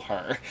kill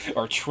her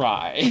or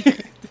try.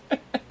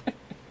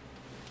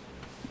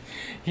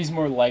 He's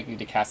more likely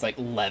to cast like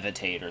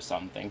levitate or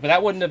something, but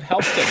that wouldn't have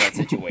helped in that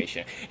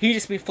situation. He'd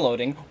just be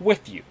floating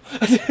with you.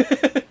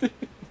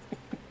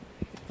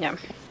 Yeah.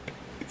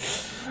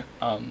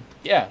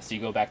 Yeah. So you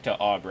go back to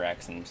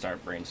Aubrex and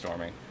start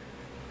brainstorming.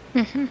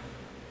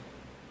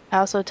 I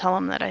also tell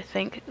him that I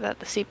think that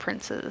the Sea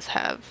Princes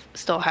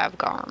still have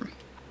Garm.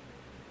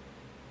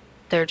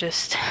 They're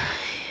just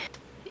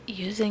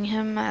using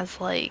him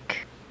as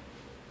like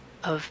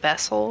a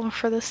vessel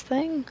for this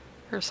thing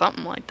or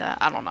something like that.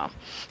 I don't know.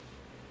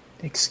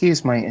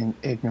 Excuse my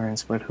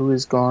ignorance, but who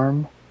is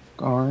Garm?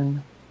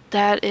 Garn?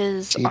 That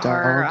is G-Dog?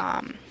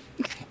 our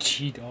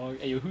G-Dog.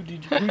 Hey, who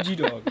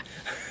G-Dog?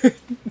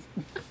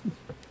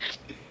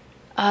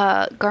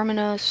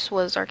 Garmanos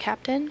was our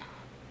captain.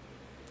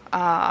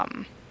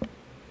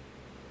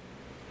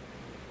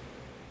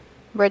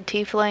 Red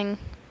Tiefling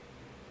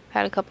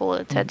had a couple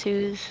of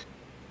tattoos.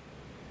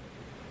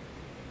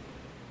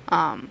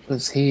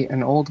 Was he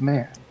an old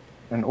man?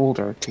 An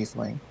older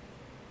tiefling?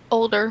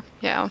 Older,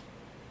 yeah.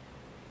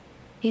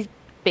 He's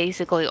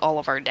basically all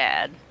of our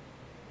dad.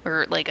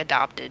 Or, like,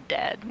 adopted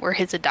dad. We're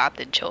his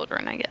adopted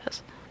children, I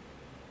guess.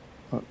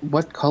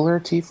 What color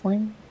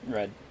tiefling?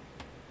 Red.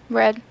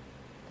 Red.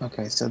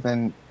 Okay, so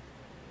then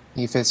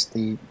he fits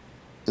the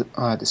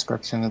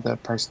description of the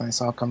person I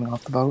saw coming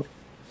off the boat?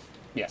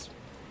 Yes.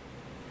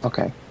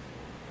 Okay.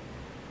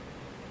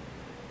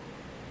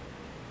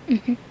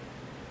 Mm-hmm.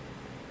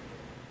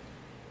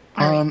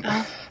 All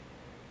right.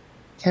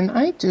 Can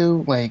I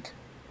do like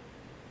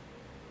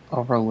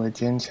a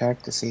religion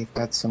check to see if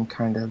that's some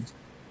kind of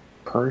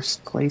curse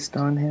placed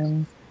on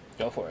him?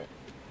 Go for it.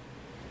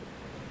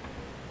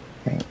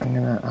 Okay, I'm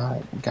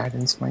gonna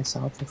guidance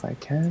myself if I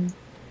can.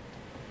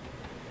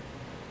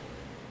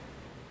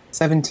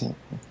 17.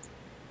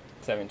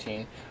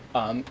 17.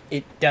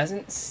 It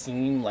doesn't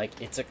seem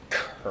like it's a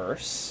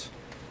curse.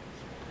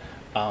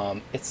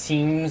 It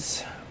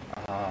seems.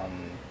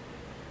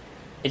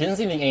 It doesn't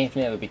seem like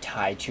anything that would be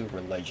tied to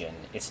religion.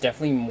 It's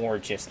definitely more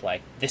just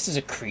like this is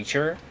a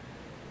creature,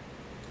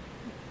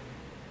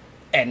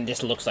 and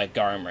this looks like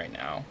Garm right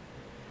now.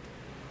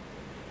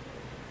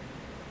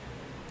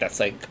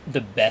 That's like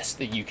the best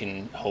that you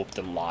can hope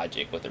to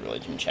logic with a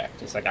religion check.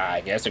 It's like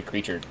I guess a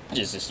creature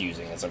is just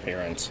using its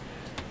appearance.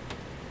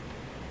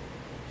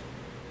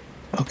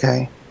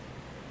 Okay.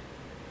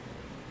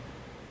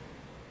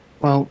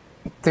 Well,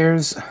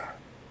 there's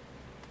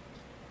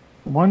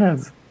one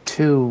of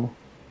two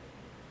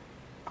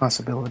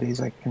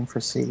possibilities I can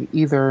foresee.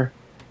 Either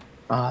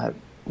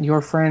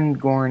your friend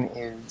Gorn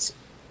is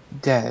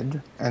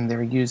dead and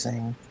they're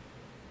using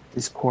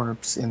his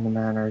corpse in the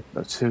manner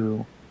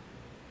to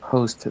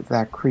host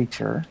that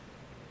creature,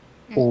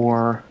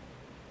 or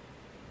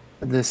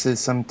this is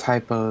some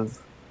type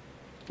of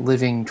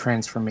living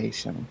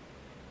transformation.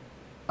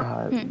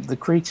 The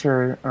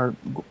creature, or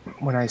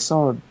when I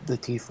saw the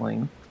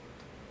tiefling,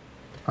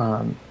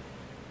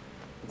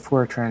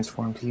 before it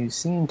transformed, he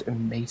seemed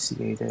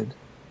emaciated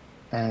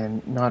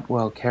and not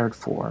well cared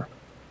for.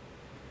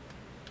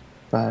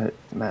 But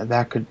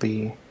that could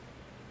be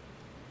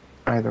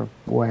either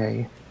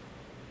way.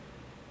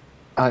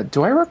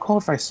 Do I recall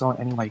if I saw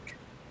any, like,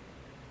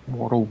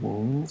 mortal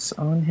wounds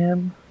on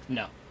him?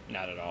 No,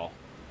 not at all.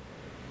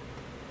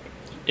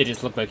 It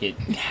just looked like it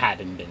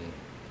hadn't been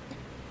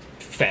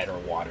fed or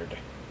watered.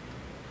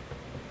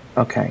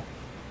 Okay.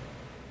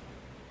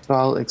 So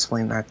I'll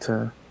explain that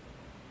to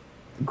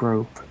the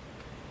group.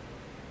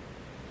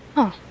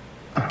 Huh.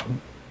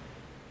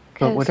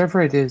 But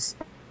whatever it is,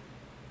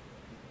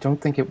 don't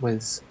think it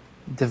was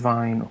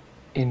divine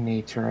in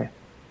nature.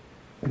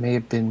 It may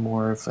have been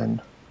more of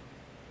an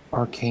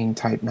arcane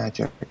type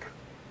magic.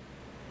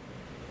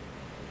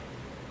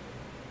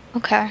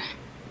 Okay.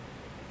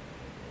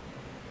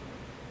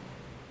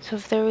 So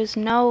if there was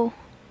no...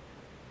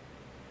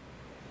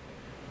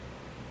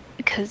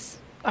 Because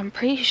I'm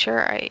pretty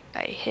sure I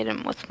hit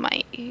him with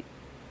my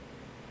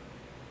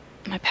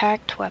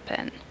packed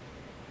weapon.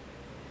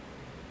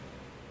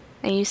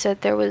 And you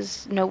said there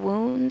was no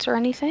wounds or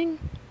anything?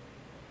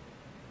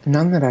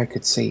 None that I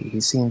could see.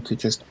 He seemed to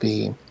just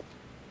be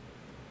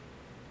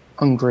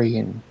hungry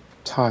and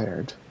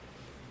tired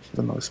for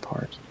the most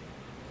part.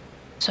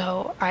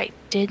 So I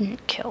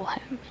didn't kill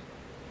him.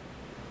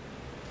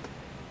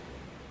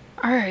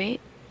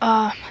 Alright.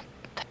 That's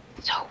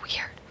so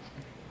weird.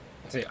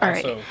 See,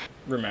 also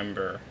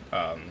remember,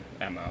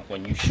 Emma,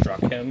 when you struck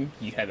him,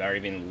 you had already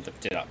been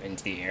lifted up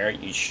into the air.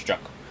 You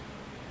struck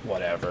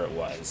whatever it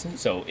was.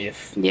 So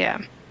if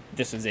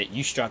this is it,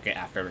 you struck it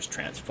after it was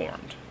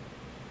transformed.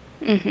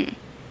 Mm-hmm.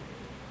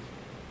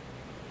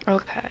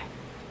 Okay.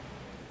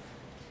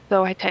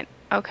 So I take...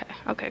 Okay,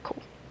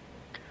 cool.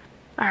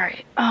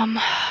 Alright,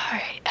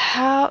 alright,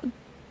 how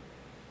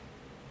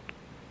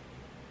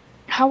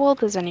well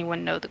does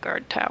anyone know the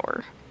guard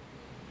tower?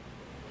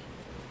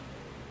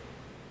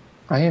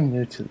 I am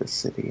new to the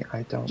city.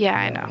 I don't know.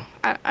 I know.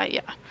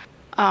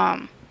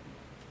 Yeah.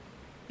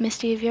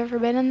 Misty, have you ever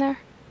been in there?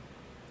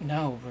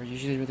 No, we're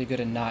usually really good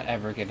at not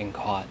ever getting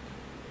caught.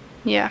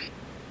 Yeah.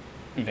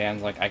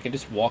 Van's like, I could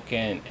just walk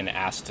in and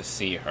ask to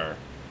see her.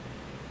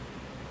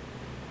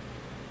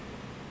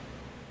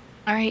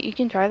 Alright, you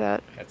can try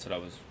that. That's what I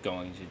was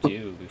going to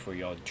do before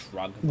y'all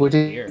drugged me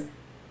here.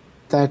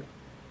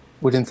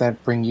 Wouldn't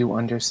that bring you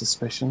under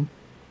suspicion?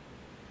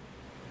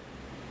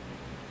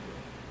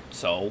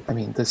 So? I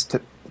mean, this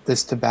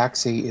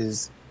tabaxi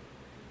is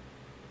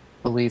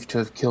believed to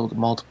have killed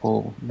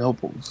multiple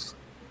nobles.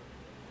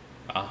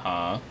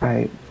 Uh-huh.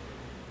 I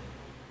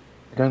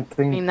don't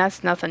think... I mean,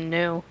 that's nothing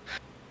new.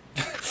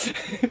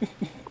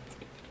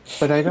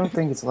 But I don't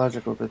think it's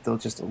logical that they'll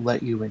just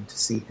let you in to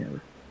see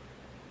him.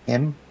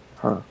 Him?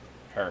 Her?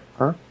 Her.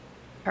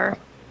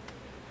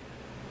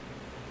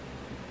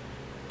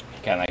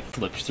 He kind of like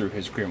flips through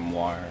his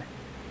grimoire.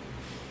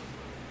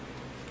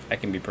 I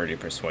can be pretty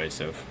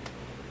persuasive.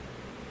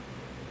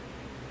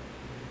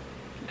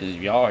 Because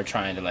if y'all are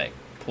trying to like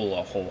pull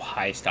a whole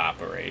heist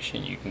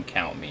operation, you can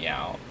count me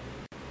out.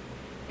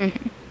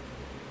 Mm-hmm.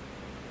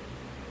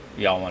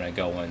 Y'all want to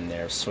go in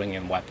there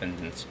swinging weapons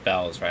and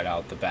spells right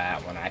out the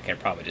bat when I can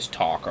probably just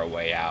talk our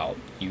way out.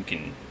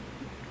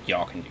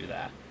 Y'all can do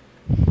that.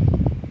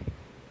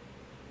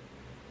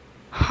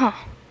 Huh.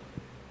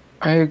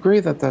 I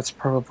agree that that's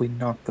probably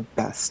not the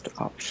best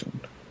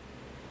option.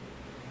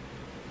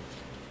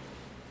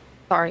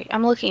 Sorry,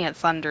 I'm looking at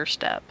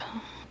Thunderstep.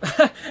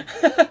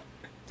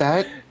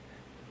 That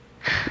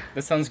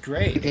sounds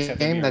great.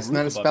 game, that's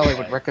not a spell I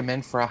would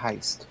recommend for a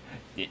heist.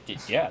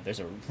 Yeah, there's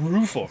a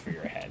roof over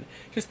your head.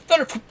 Just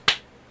thunder.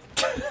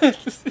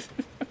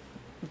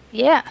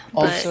 Yeah,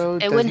 but Also,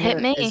 it wouldn't hit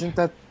doesn't me. isn't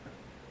that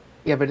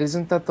yeah, but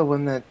isn't that the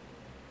one that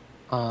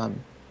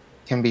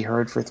can be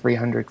heard for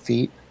 300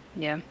 feet?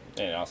 Yeah.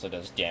 And it also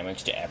does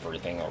damage to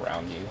everything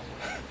around you.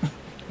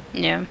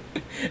 Yeah.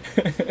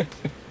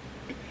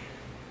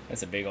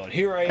 That's a big old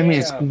here I I mean,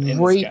 it's am in the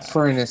great sky.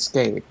 for an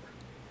escape,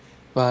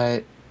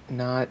 but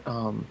not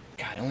God,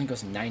 it only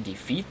goes 90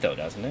 feet though,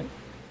 doesn't it?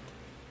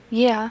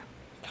 Yeah.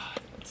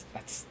 God,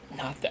 that's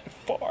not that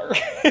far.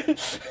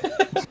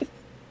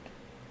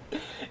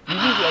 You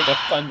need like a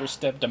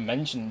thunderstep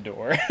dimension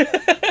door.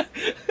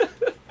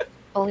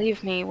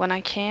 Believe me, when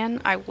I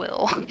can, I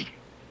will.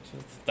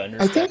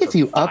 Thunderstep I think if for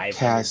you 500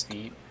 upcast,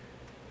 feet.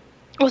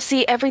 Well,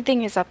 see,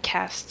 everything is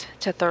upcast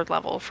to 3rd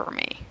level for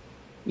me.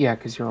 yeah,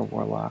 because you're a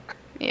warlock.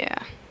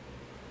 Yeah.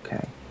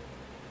 Okay.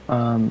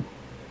 Does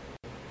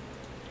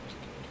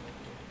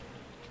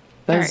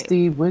Alright.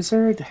 the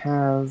wizard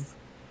have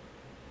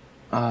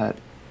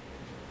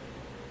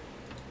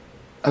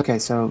okay,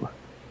 so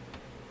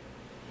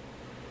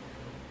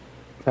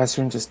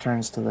Vestrin just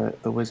turns to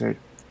the wizard.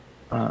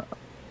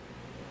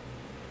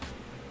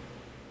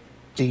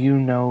 Do you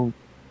know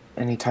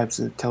any types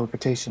of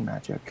teleportation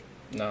magic?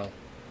 No.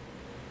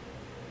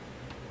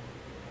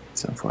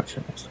 It's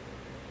unfortunate.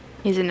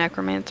 He's a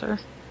necromancer.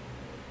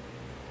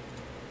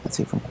 That's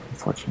even more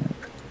unfortunate.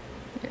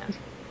 Yeah.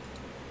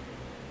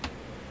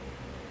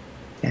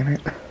 Damn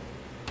it.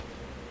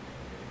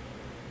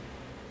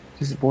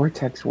 This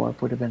vortex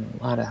warp would have been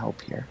a lot of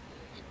help here.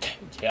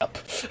 Yep.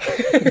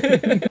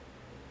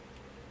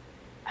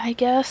 I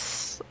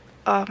guess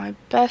my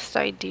best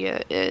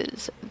idea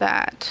is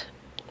that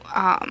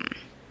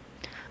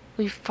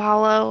we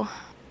follow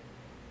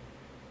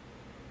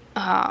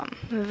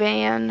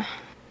Van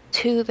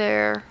to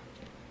there,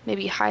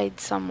 maybe hide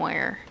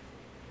somewhere.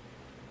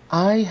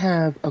 I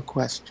have a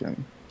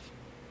question.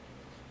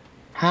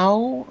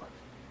 How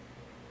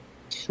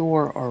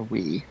sure are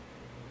we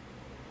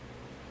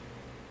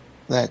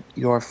that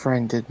your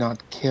friend did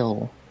not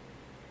kill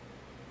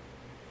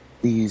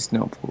these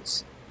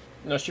nobles?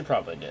 No, she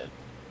probably did.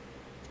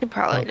 He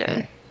probably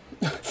Okay.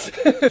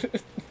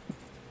 did.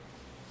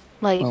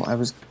 Like Well, I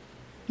was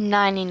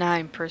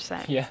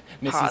 99% Yeah,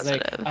 Missy's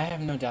positive. like, I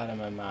have no doubt in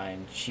my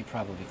mind she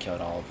probably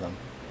killed all of them.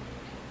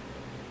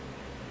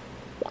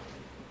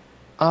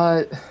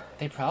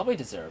 They probably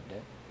deserved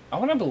it. I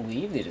want to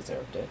believe they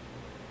deserved it.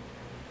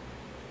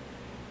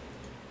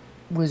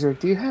 Wizard,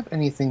 do you have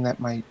anything that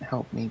might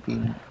help me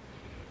be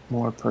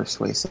more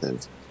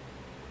persuasive?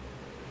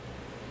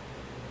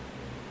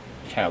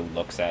 He kind of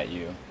looks at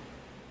you.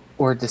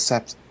 Or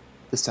deceptive?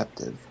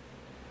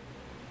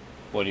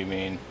 What do you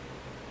mean?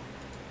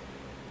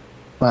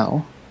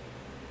 Well,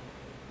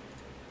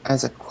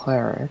 as a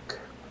cleric,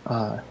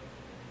 there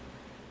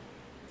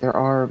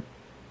are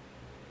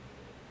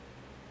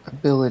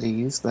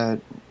abilities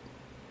that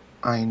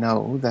I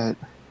know that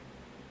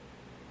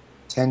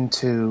tend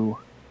to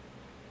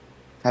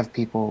have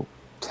people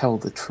tell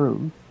the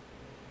truth,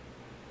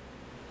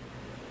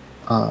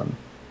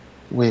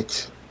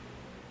 which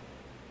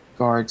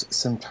guards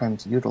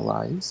sometimes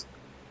utilize.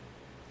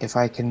 If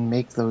I can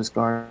make those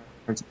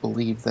guards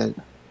believe that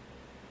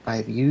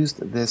I've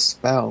used this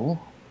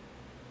spell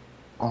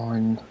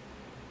on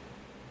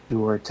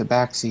your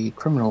Tabaxi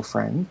criminal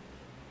friend,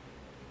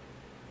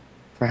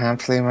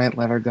 perhaps they might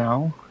let her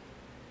go.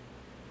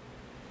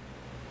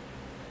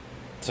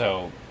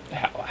 So,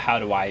 how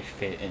do I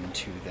fit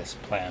into this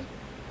plan?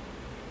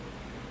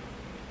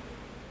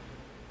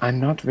 I'm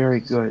not very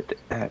good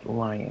at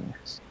lying.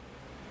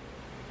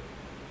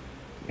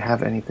 Do you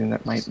have anything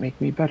that might make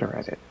me better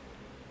at it?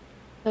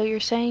 So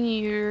you're saying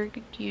you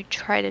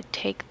try to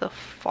take the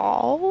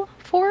fall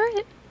for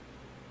it?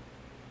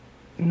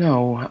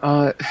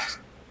 No,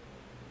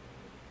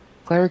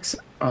 clerics,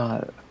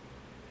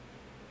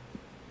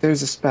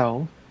 there's a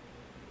spell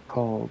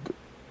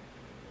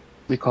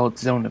we call it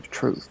Zone of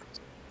Truth.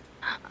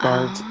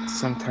 Guards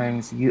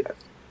sometimes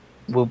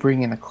will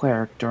bring in a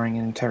cleric during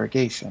an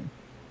interrogation.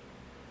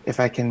 If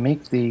I can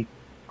make the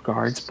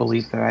guards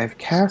believe that I've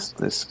cast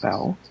this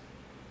spell,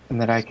 and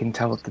that I can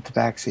tell if the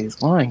Tabaxi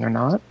is lying or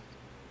not,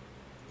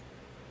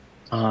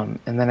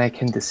 and then I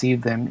can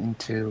deceive them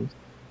into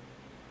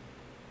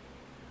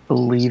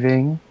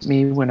believing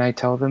me when I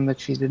tell them that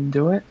she didn't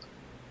do it.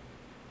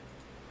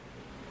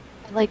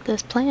 I like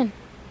this plan.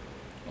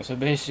 So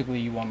basically,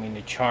 you want me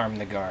to charm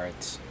the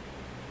guards.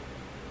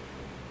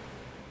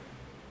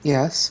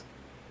 Yes.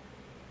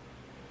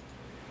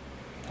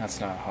 That's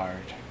not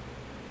hard.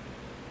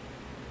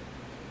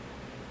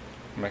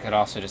 I could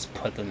also just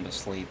put them to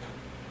sleep.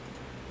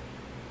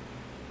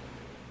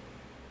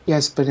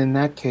 Yes, but in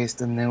that case,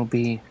 then they'll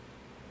be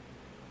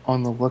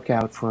on the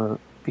lookout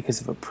because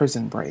of a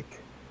prison break.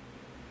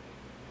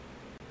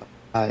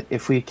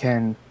 If we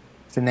can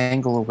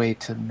finagle a way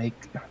to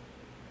make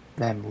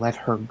them let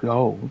her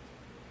go,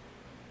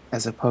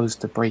 as opposed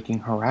to breaking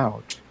her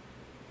out,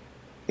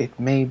 it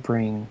may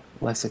bring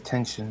less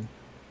attention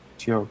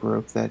to your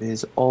group that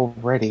is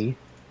already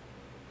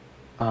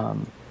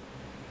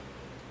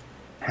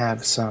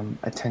have some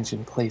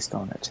attention placed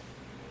on it.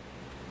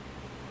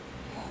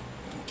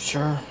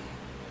 Sure.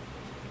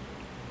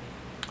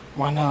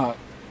 Why not?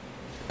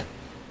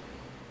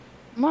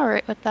 I'm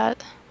alright with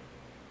that.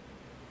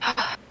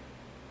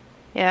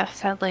 Yeah,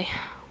 sadly.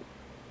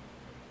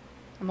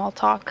 I'm all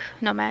talk,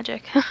 no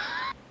magic.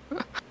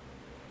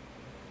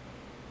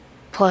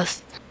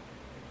 Plus,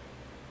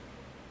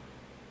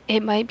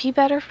 it might be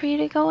better for you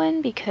to go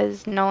in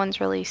because no one's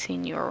really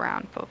seen you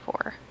around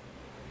before.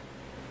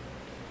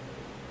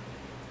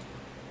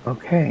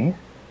 Okay.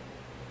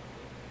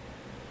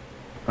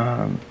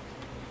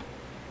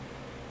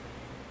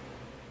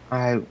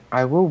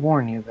 I will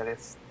warn you that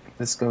if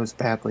this goes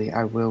badly,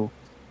 I will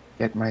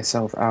get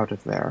myself out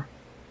of there.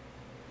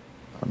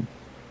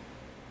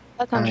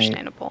 That's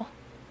understandable.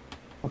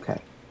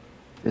 Okay.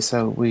 Just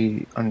so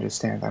we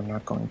understand, I'm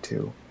not going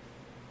to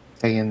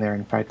stay in there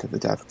and fight to the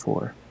death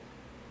for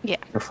Yeah.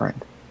 your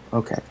friend.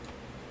 Okay.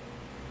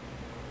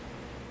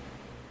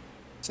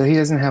 So he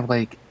doesn't have,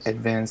 like,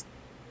 advanced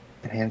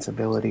enhance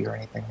ability or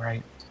anything,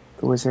 right?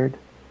 The wizard?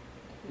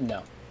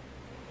 No.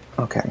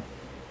 Okay.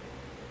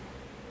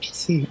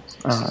 See,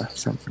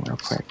 something real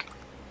quick.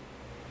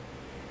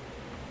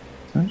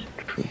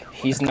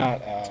 He's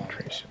not.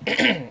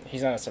 Concentration.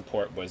 He's not a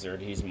support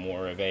wizard. He's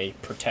more of a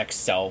protect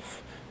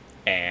self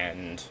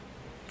and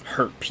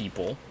hurt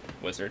people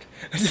wizard.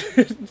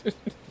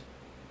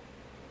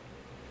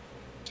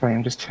 Sorry,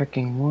 I'm just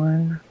checking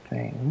one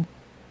thing.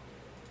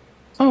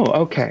 Oh,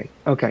 okay.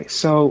 Okay,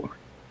 so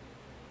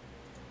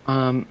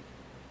I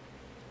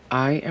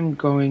am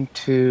going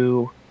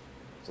to,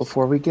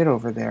 before we get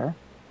over there,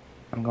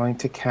 I'm going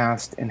to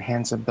cast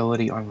Enhance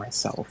Ability on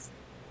myself.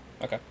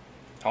 Okay.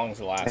 How long does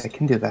it last? I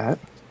can do that.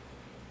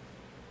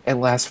 It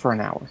lasts for an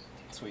hour.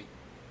 Sweet.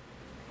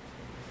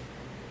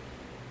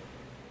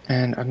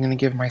 And I'm going to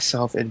give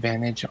myself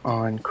advantage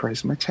on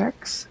charisma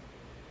checks.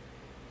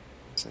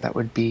 So that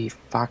would be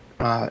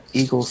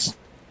Eagle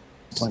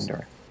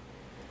Splendor.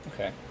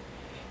 Okay.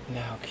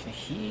 Now, can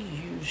he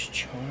use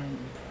Charm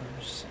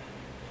Person?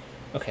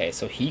 Okay,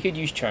 so he could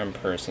use Charm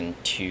Person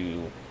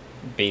to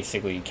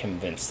basically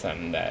convince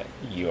them that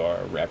you are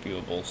a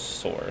reputable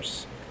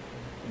source,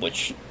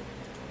 which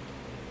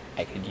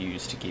I could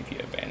use to give you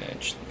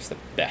advantage. It's the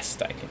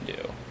best I can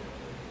do.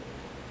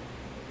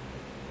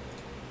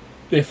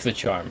 If the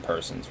Charm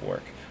Persons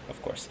work,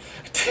 of course.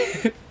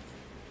 It's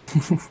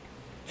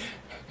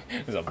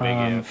a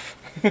big if.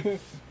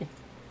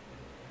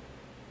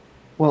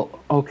 Well,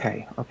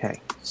 okay.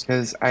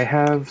 Because I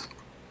have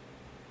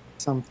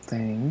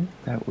something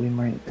that we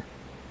might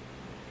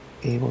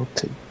be able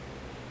to.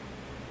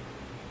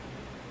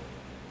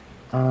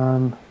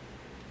 All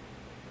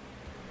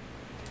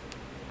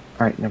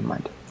right, never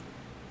mind.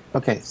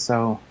 Okay,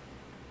 so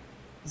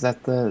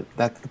that's the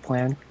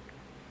plan?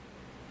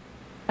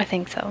 I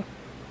think so.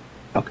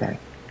 Okay.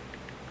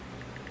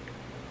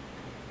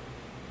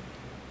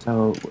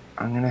 So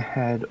I'm gonna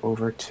head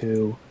over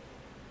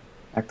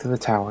back to the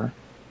tower.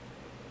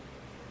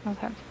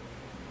 Okay.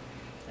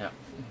 Yeah.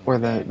 Or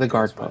the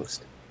guard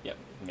post. Yep,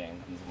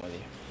 man comes with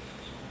you.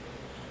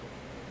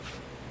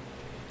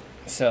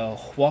 So,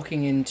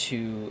 walking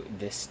into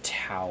this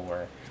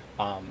tower.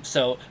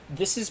 So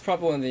this is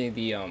probably one of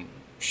the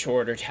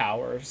shorter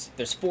towers.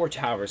 There's 4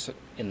 towers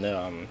in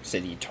the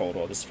city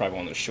total. This is probably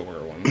one of the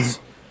shorter ones.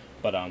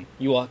 But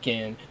you walk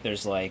in.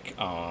 There's like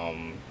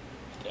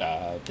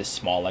this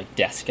small like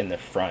desk in the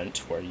front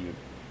where you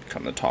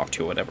come to talk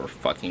to whatever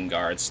fucking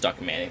guard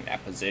stuck manning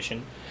that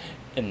position.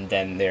 And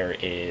then there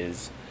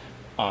is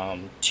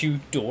 2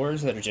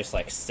 doors that are just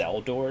like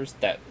cell doors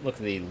that look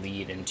like they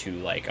lead into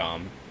like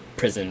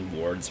prison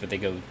wards, but they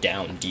go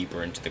down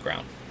deeper into the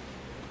ground.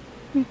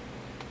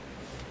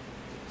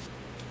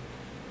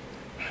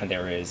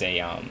 There is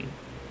a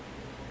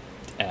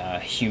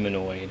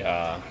humanoid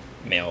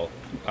male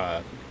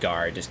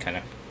guard just kind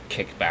of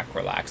kicked back,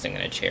 relaxing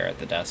in a chair at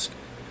the desk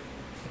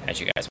as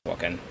you guys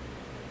walk in.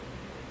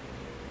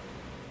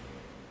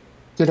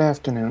 Good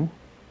afternoon.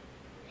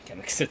 He kind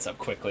of sits up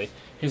quickly.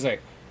 He's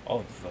like,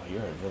 "Oh,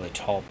 you're a really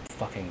tall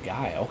fucking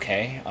guy.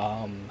 Okay.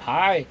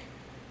 Hi.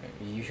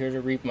 You here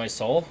to reap my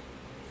soul?"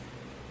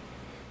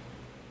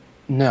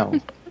 No.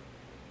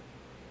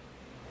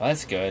 Well,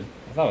 that's good.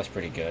 I thought it was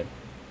pretty good.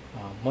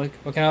 What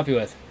can I help you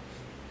with?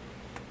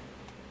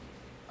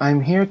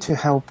 I'm here to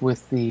help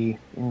with the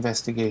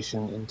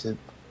investigation into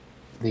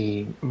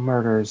the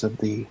murders of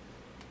the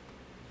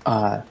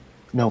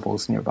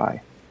nobles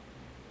nearby.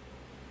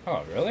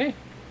 Oh, really?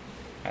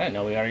 I didn't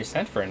know we already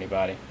sent for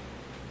anybody.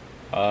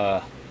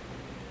 Well,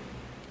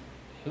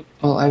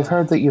 I've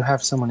heard that you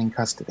have someone in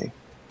custody.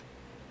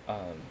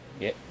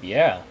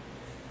 Yeah.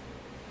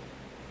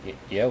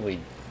 Yeah, we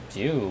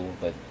do,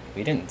 but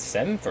we didn't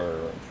send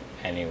for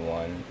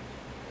anyone.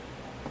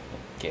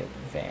 Get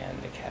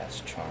Van to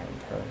cast Charm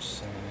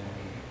Person.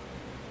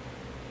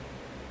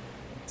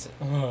 It's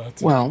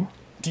Well,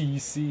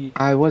 DC.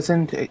 I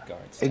wasn't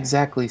Guards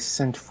exactly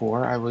sent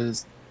for.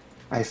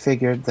 I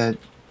figured that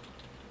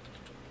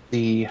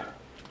the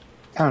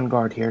town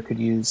guard here could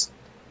use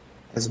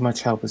as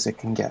much help as it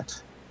can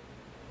get.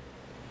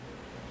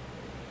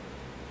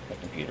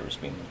 computer was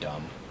being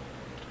dumb.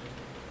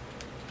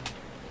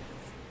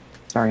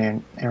 Sorry,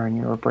 Aaron,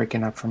 you were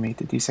breaking up for me.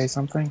 Did you say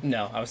something?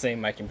 No, I was saying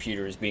my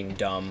computer is being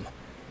dumb.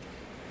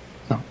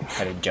 Oh.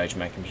 How to judge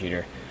my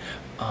computer.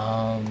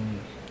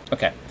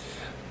 Okay.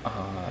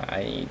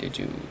 I need to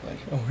do like,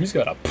 oh, he's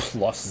got a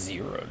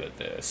 +0 to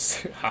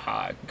this.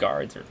 Haha,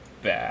 guards are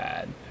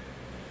bad.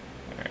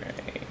 Alright.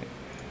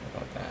 How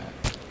about that?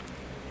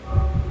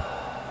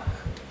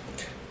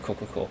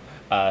 Cool.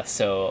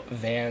 So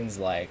Van's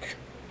like,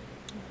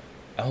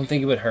 I don't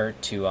think it would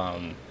hurt to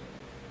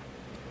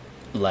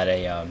let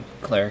a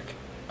cleric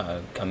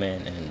come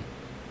in and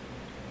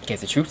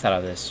get the truth out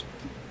of this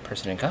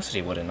person in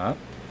custody, would it not?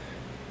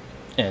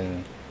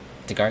 And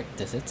the guard,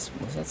 what's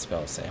that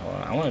spell say? Hold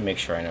on, I want to make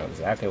sure I know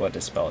exactly what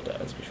this spell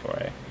does before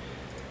I.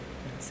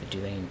 So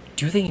do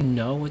they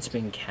know what's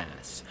been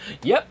cast?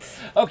 Yep.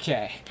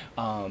 Okay.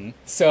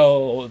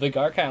 So the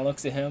guard kind of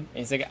looks at him and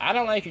he's like, I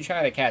don't like you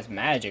trying to cast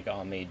magic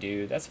on me,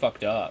 dude. That's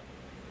fucked up.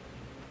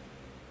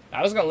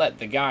 I was gonna let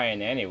the guy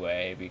in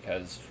anyway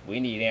because we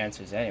need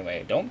answers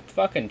anyway. Don't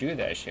fucking do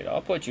that shit.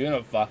 I'll put you in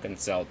a fucking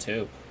cell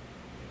too.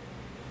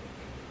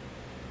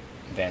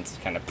 Vance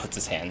kind of puts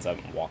his hands up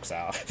and walks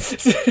out.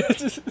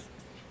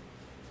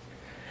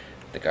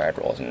 The guard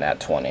rolls in that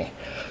 20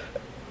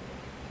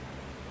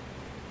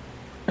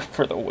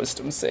 for the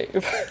wisdom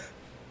save.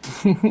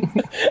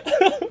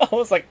 I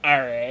was like,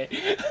 alright.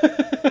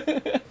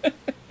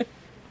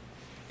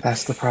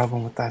 That's the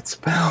problem with that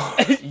spell.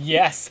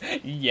 Yes.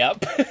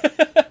 Yep.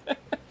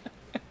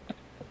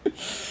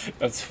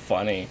 That's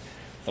funny.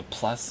 The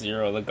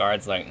 +0, the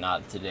guard's like,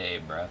 not today,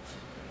 bro.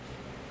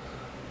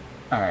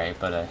 Alright,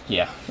 but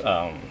yeah.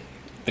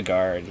 The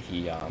guard,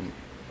 he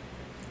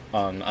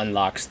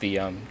unlocks the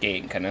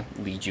gate and kind of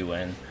leads you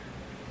in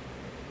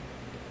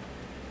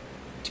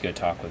to go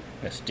talk with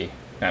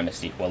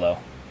Willow.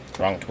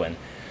 Wrong twin.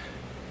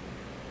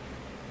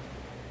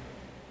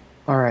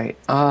 Alright,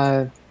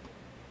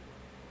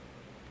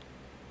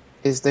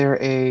 is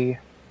there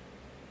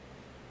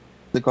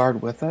the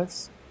guard with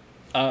us?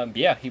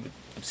 Yeah, he would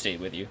stay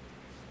with you.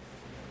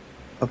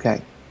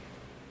 Okay.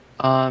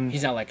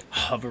 He's not like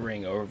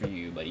hovering over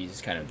you, but he's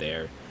just kind of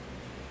there.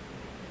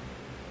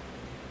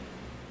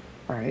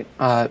 Alright,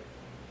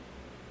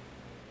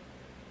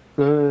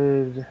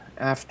 good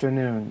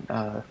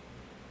afternoon.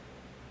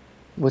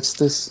 What's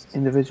this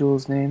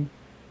individual's name?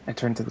 I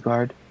turn to the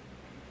guard.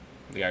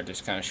 The guard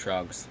just kind of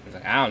shrugs. He's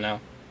like, I don't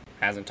know.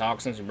 Hasn't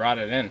talked since you brought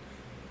it in.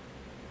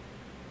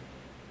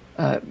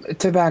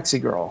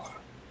 Tabaxi girl.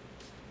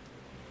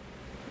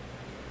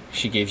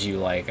 She gives you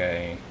like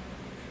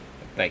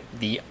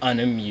the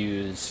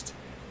unamused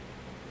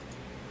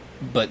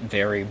but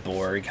very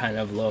bored kind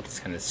of look.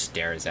 Just kind of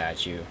stares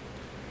at you.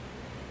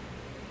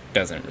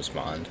 Doesn't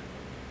respond.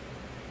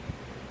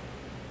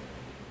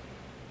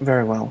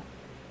 Very well.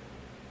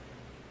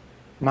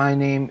 My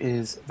name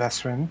is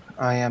Vesrin.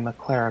 I am a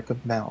cleric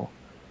of Mel.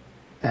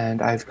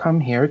 And I've come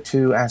here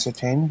to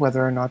ascertain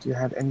whether or not you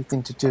had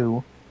anything to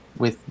do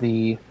with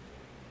the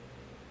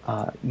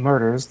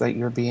murders that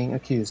you're being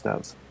accused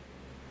of.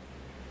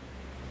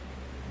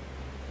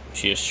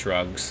 She just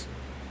shrugs.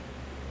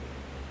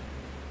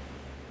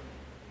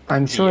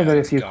 I'm sure that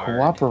if you guard.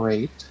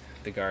 cooperate...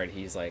 The guard,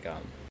 he's like,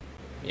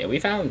 yeah, we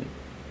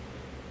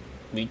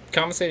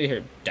confiscated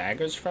her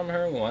daggers from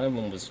her. One of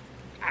them was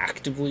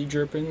actively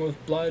dripping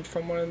with blood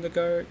from one of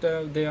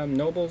the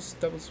nobles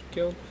that was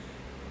killed.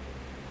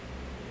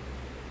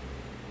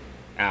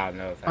 I don't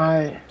know if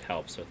that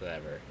helps with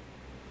whatever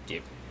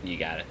you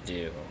gotta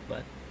do,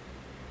 but...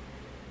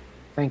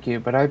 Thank you,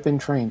 but I've been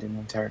trained in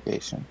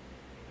interrogation.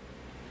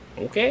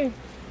 Okay.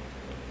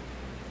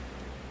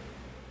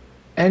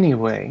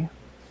 Anyway,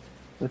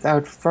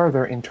 without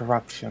further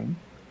interruption,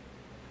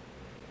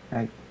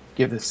 I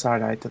give this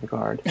side-eye to the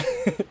guard.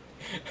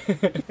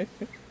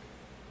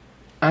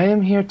 I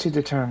am here to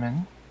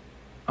determine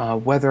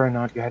whether or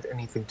not you had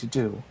anything to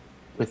do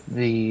with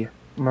the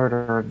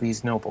murder of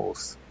these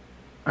nobles.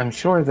 I'm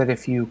sure that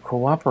if you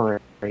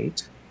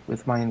cooperate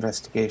with my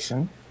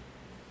investigation,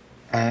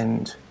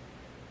 and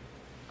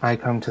I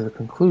come to the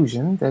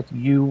conclusion that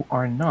you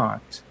are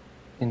not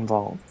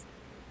involved,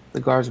 the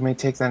guards may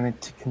take that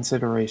into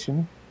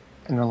consideration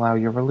and allow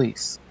your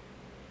release.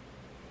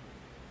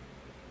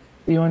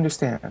 Do you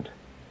understand?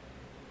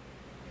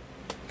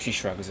 She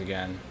shrugs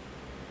again.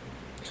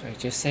 She's like,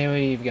 just say what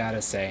you've got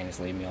to say and just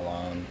leave me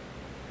alone.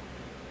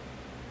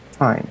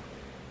 Fine.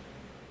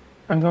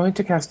 I'm going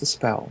to cast a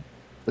spell.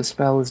 The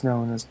spell is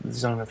known as the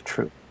Zone of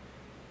Truth.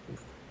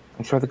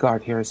 I'm sure the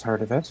guard here has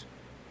heard of it.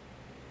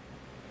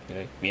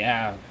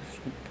 Yeah.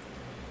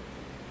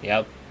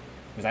 Yep.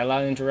 Was I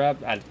allowed to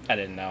interrupt? I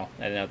didn't know.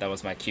 I didn't know if that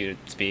was my cue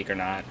to speak or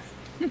not.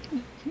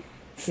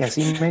 Yes,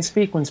 you may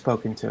speak when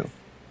spoken to.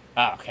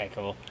 Oh, okay,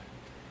 cool.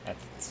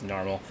 That's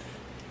normal.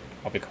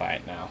 I'll be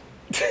quiet now.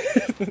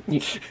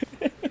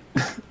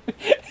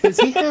 Does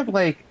he have,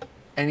 like,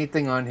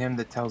 anything on him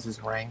that tells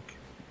his rank?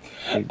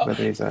 Like,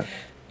 whether he's a...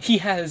 He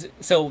has...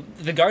 So,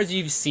 the guards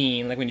you've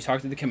seen, like, when you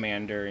talk to the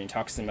commander and you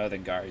talk to some other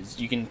guards,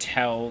 you can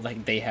tell,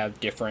 like, they have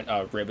different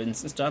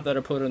ribbons and stuff that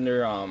are put on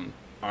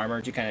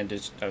armor to kind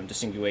of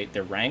distinguish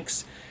their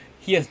ranks.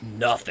 He has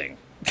nothing.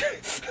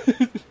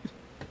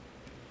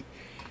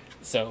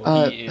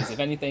 So he is, if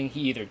anything,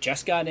 he either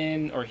just got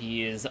in or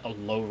he is a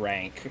low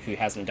rank who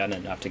hasn't done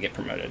enough to get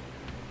promoted.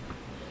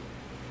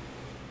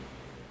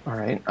 All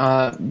right.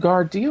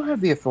 Guard, do you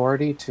have the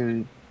authority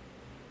to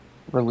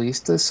release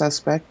the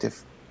suspect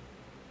if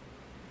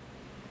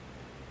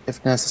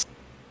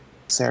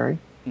necessary?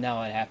 Now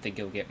I have to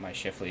go get my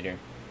shift leader.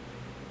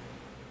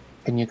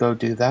 Can you go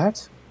do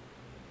that?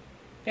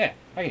 Yeah,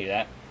 I can do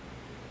that.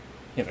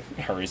 He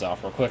hurries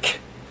off real quick.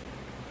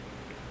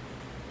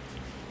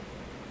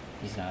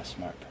 He's not a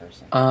smart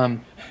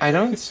person. I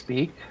don't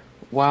speak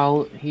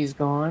while he's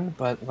gone,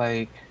 but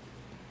like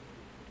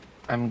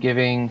I'm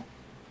giving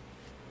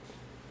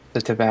the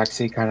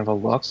Tabaxi kind of a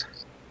look.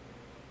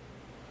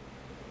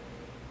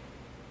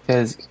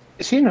 Because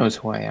she knows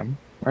who I am,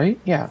 right?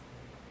 Yeah.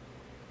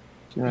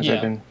 She knows Yeah.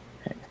 I've been...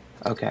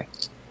 Okay.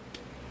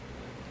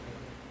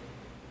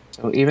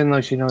 So even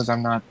though she knows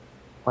I'm not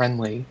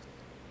friendly,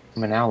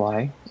 I'm an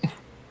ally.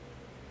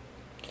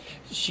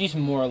 She's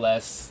more or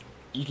less...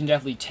 You can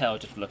definitely tell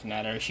just looking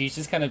at her. She's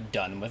just kind of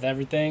done with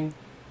everything.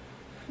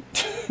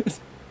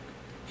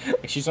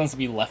 Like she just wants to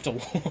be left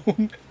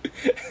alone.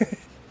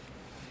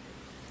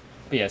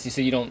 But yes, you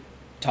say you don't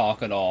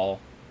talk at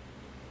all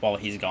while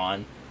he's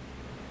gone.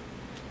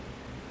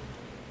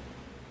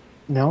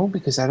 No,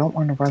 because I don't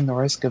want to run the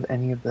risk of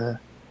any of the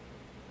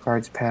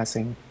cards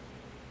passing.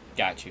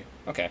 Got you.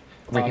 Okay.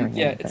 Overhearing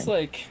Yeah, anything. it's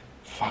like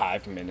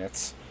 5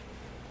 minutes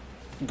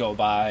go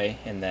by,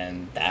 and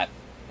then that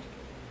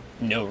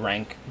no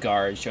rank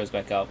guard shows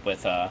back up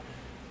with a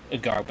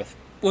guard with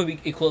what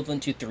would be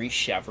equivalent to 3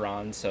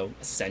 chevrons, so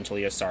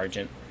essentially a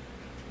sergeant.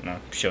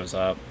 Shows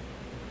up.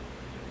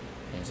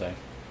 And he's like,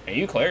 "Hey,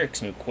 you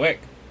clerics move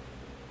quick.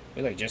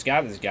 We like just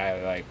got this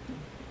guy like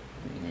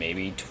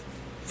maybe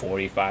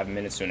 45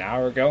 minutes to an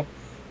hour ago."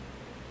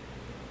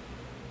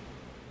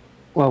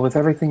 Well, with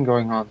everything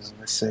going on in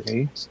the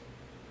city,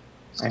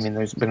 I mean,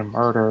 there's been a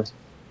murder,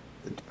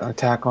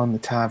 attack on the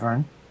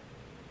tavern.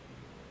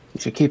 You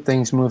should keep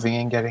things moving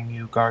and getting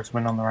you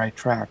guardsmen on the right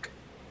track.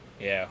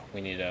 Yeah, we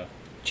need a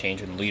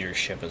change in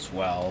leadership as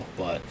well,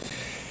 but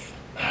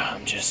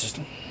I'm just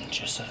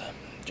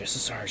a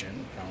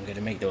sergeant. I don't get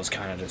to make those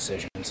kind of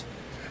decisions.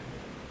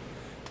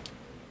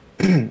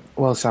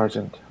 Well,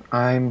 Sergeant,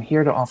 I'm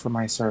here to offer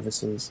my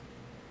services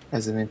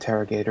as an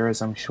interrogator,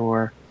 as I'm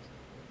sure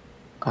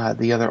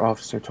the other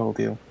officer told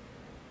you.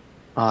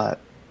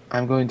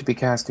 I'm going to be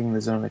casting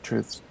the Zone of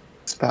Truth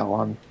spell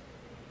on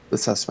the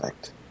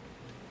suspect.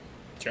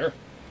 Sure.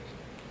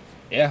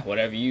 Yeah,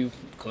 whatever you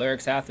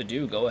clerics have to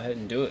do, go ahead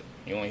and do it.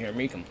 You won't hear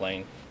me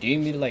complain. Do you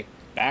need me to, like,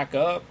 back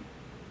up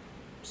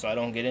so I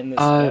don't get in this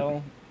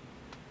spell?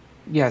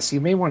 Yes,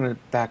 you may want to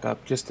back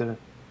up just a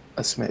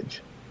smidge.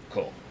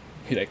 Cool.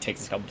 He, like,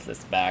 takes a couple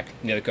steps back.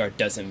 And the other guard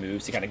doesn't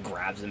move, so he kind of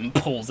grabs him and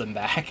pulls him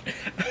back.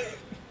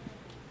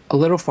 A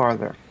little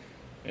farther.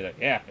 He's like,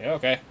 yeah,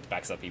 okay.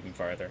 Backs up even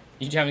farther.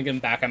 You trying to get him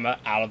back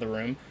out of the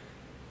room?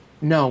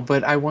 No,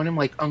 but I want him,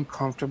 like,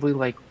 uncomfortably,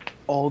 like,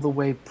 all the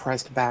way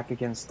pressed back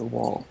against the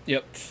wall.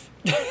 Yep.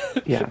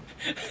 Yeah.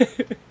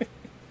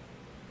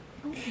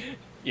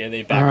 Yeah,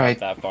 they back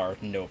Alright. up that far,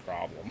 no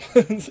problem.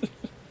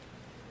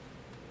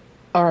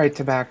 All right,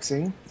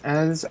 Tabaxi.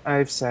 As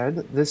I've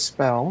said, this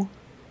spell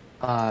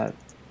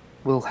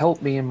will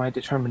help me in my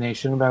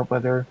determination about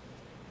whether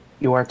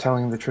you are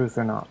telling the truth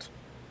or not.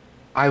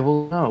 I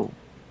will know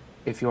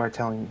if you are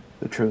telling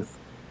the truth.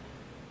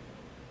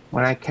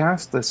 When I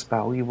cast this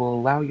spell, you will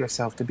allow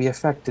yourself to be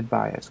affected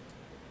by it.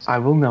 I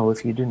will know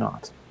if you do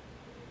not.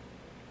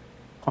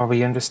 Are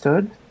we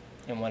understood?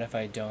 And what if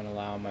I don't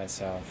allow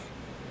myself?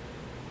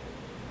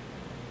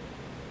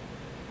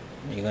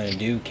 What are you gonna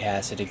do,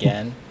 cast it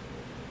again?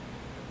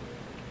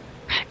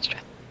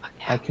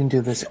 I can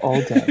do this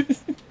all day.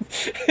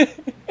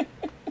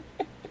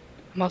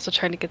 I'm also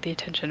trying to get the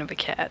attention of a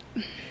cat.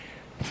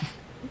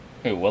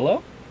 Wait,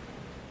 Willow?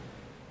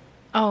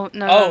 Oh,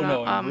 no, Oh,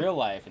 no, no, in real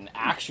life, an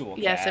actual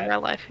cat. Yes, in real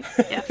life.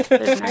 Yes,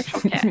 there's an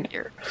actual cat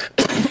here.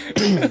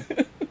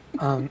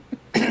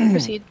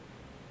 Proceed.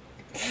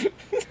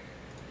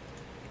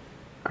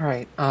 All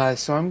right,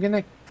 so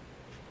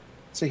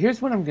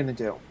here's what I'm gonna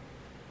do.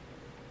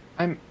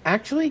 I'm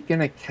actually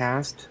gonna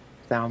cast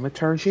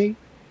Thaumaturgy,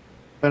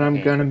 but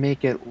I'm gonna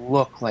make it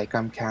look like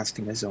I'm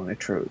casting a Zone of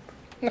Truth.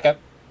 Okay.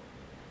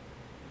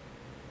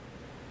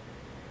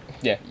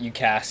 Yeah, you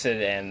cast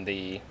it, and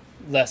the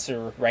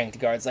lesser ranked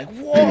guard's like,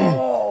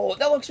 "Whoa,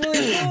 that looks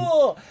really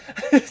cool!"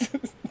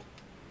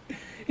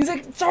 He's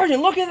like,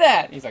 "Sergeant, look at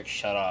that!" He's like,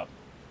 "Shut up."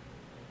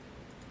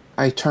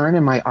 I turn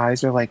and my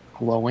eyes are like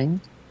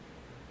glowing.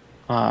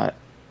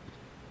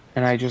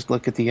 And I just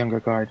look at the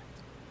younger guard.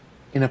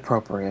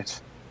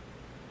 Inappropriate.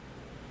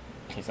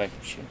 He's like,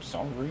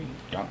 "Sorry."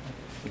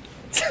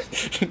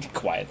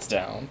 Quiets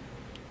down.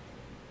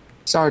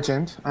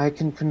 Sergeant, I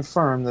can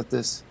confirm that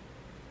this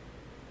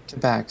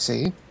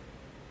Tabaxi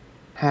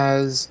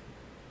has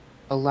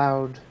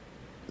allowed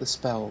the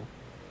spell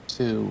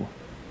to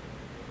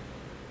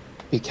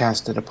be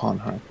casted upon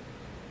her.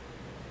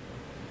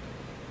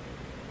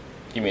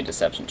 Give me a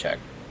deception check.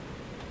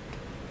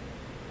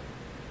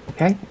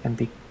 Okay, and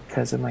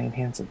because of my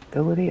enhanced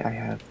ability, I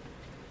have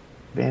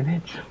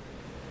advantage.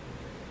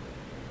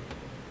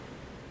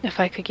 If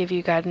I could give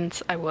you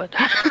guidance, I would.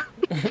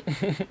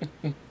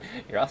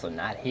 You're also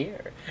not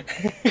here.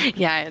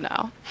 Yeah, I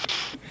know.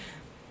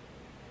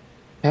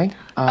 Okay,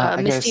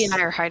 I Misty guess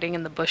and I are hiding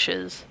in the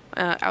bushes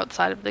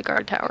outside of the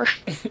guard tower.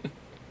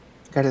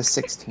 got a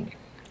 16.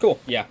 Cool.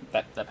 Yeah,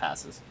 that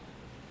passes.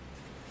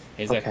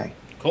 He's like, Okay.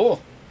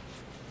 cool.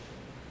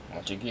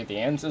 Once you get the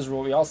answers,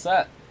 we'll be all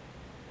set.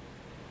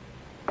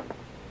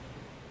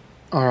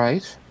 All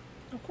right.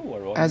 Oh, cool.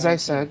 We're rolling As I 19.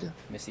 said,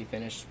 Missy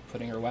finished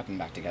putting her weapon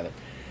back together.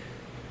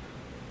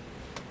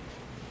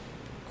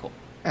 Cool.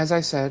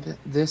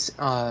 this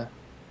I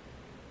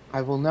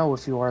will know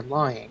if you are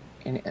lying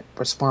in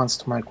response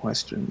to my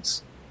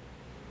questions.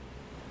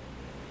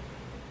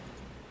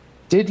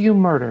 Did you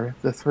murder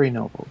the 3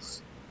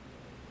 nobles?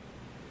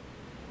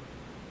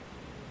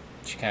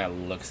 She kind of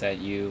looks at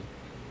you,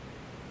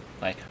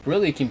 like,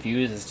 really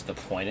confused as to the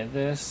point of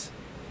this.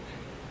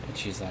 And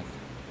she's like,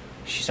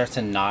 she starts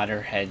to nod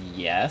her head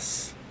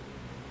yes.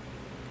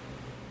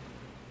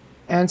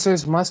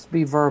 Answers must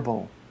be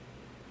verbal.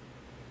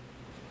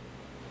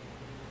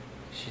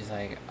 She's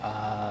like,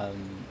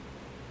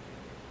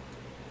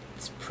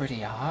 it's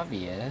pretty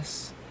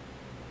obvious.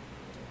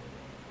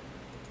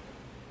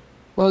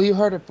 Well, you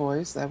heard it,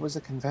 boys. That was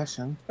a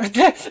confession.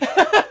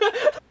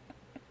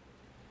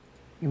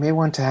 You may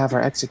want to have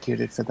her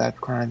executed for that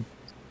crime.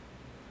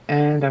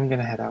 And I'm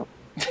gonna head out.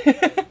 And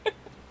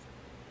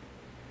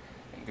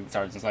the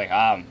sergeant's like,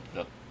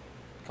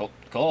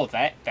 cool,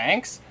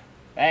 thanks.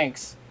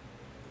 That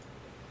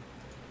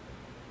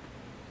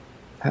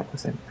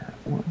was in that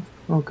one.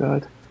 Oh,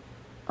 God.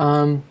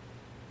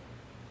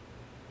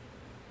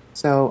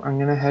 So I'm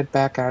gonna head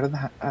back out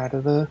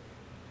of the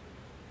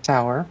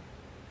tower.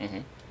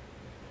 Mm-hmm.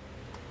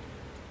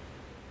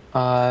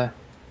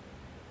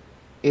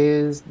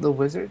 Is the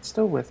wizard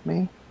still with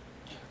me?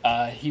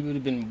 He would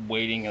have been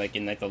waiting, like,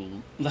 in, like,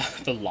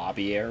 the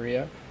lobby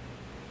area.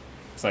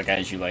 So, like,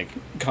 as you, like,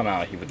 come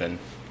out, he would then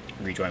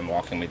rejoin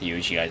walking with you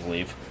as you guys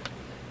leave.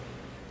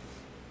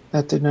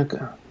 That did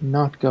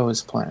not go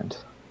as planned.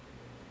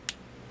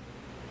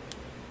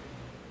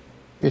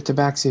 Your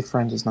tabaxi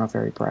friend is not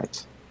very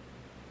bright.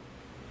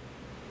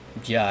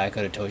 Yeah, I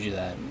could have told you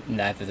that.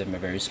 Neither of them are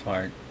very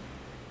smart.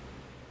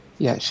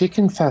 Yeah, she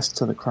confessed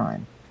to the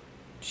crime.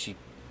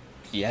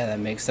 Yeah, that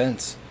makes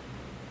sense.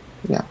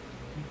 Yeah.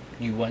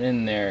 You went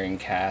in there and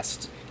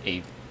cast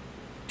a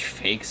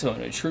fake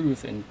zone of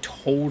truth and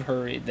told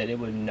her that it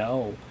would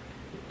know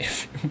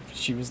if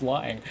she was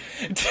lying.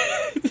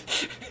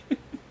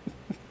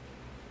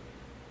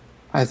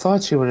 I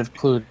thought she would have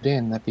clued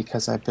in that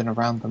because I've been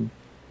around them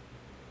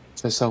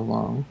for so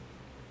long,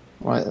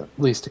 or at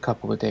least a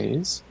couple of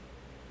days,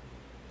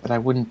 that I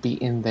wouldn't be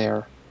in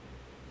there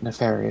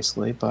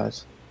nefariously,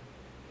 but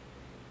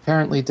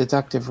apparently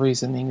deductive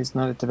reasoning is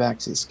not a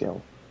tabaxi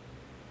skill.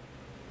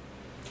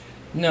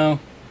 No.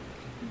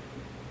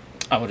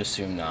 I would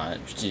assume not.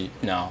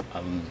 No,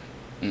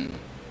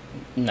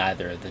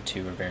 neither of the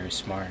two are very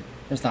smart.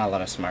 There's not a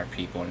lot of smart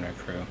people in our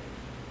crew.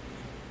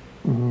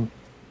 Mm-hmm.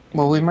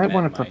 Well, we might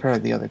want to Mike. prepare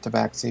the other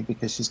tabaxi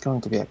because she's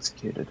going to be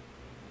executed.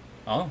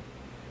 Oh.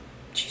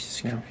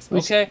 Jesus Christ. We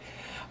Okay.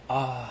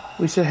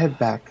 We should head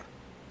back.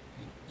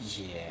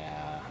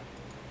 Yeah.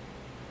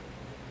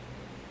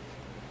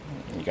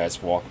 You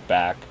guys walk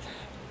back.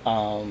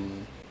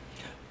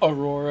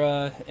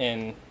 Aurora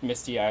and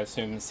Misty, I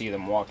assume, see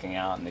them walking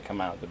out and they come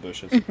out of the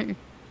bushes. Mm-hmm.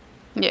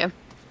 Yeah.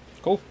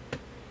 Cool.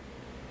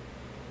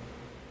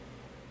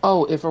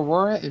 Oh, if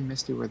Aurora and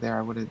Misty were there,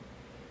 I would have.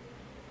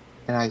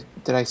 And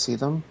did I see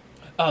them?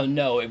 Oh,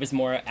 no, it was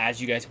more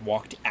as you guys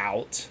walked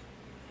out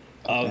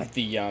of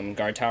the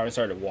guard tower and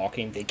started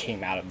walking, they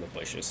came out of the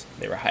bushes.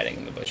 They were hiding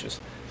in the bushes.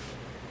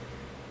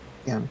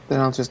 Yeah, then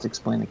I'll just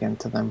explain again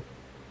to them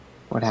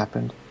what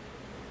happened.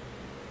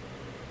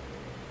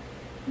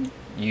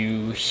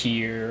 You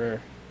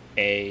hear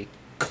a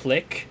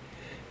click.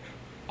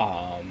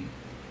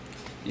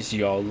 As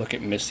you all look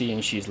at Missy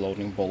and she's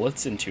loading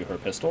bullets into her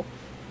pistol.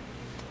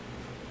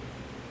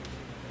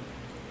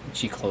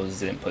 She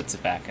closes it and puts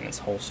it back in its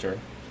holster.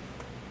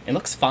 It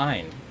looks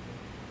fine.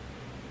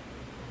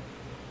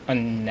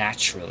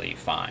 Unnaturally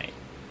fine.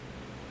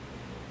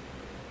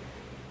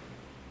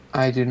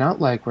 I do not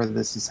like where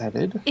this is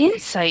headed.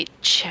 Insight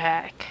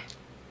check.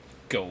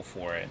 Go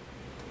for it.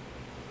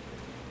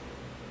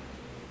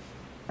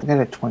 I got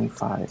a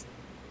 25.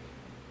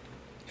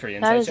 For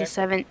your That insight is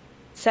check? a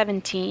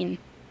 17.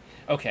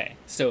 Okay,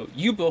 so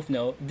you both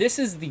know this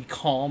is the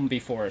calm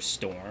before a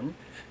storm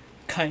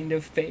kind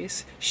of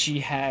face. She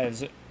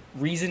has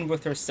reasoned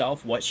with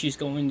herself what she's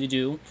going to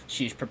do.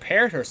 She's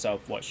prepared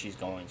herself what she's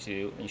going to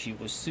do, and she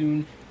will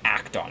soon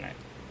act on it.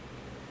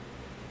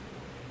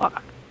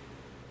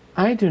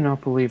 I do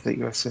not believe that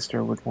your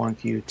sister would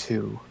want you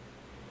to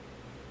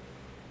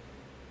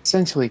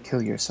essentially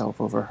kill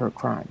yourself over her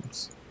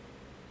crimes.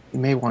 You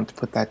may want to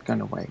put that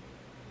gun away.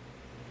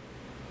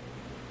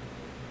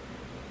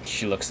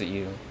 She looks at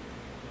you.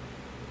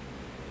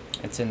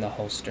 It's in the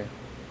holster.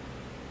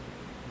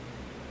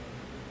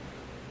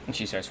 And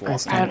she starts I walking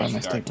stand by towards my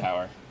the guard statement.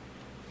 tower.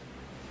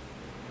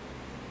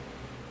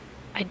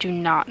 I do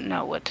not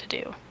know what to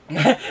do.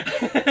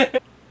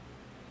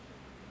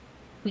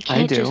 We I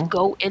can't do. just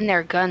go in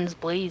there guns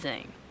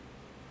blazing.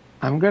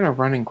 I'm gonna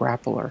run and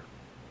grapple her.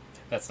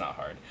 That's not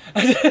hard.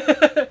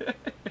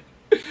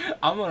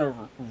 I'm gonna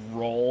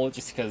roll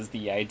just because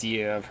the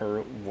idea of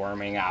her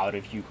worming out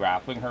of you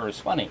grappling her is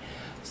funny.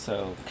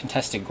 So,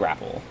 contested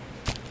grapple.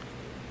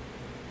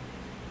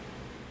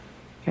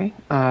 Okay.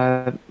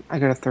 I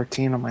got a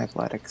 13 on my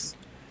athletics.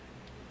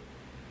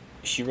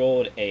 She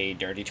rolled a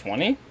dirty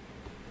 20.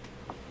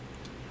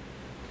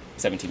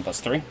 17 plus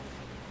 3.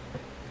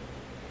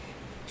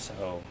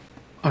 So,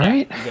 All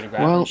right. you go to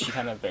grab her, Well, and she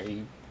kind of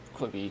very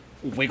quickly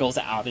wiggles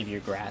out of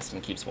your grasp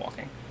and keeps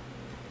walking.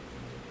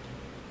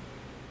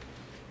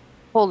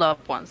 Hold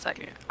up 1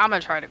 second. I'm gonna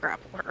try to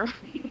grapple her.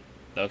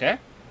 Okay.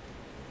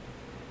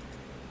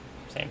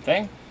 Same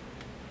thing.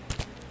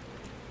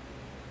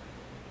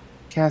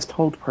 cast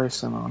hold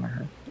person on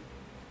her.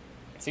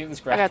 See if this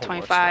I grapple got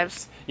 25.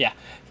 works.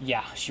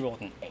 Yeah, she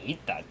rolled an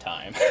 8 that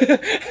time.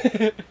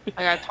 I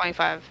got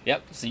 25.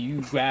 Yep, so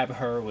you grab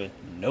her with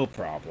no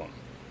problem.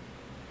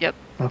 Yep.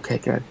 Okay,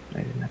 good. I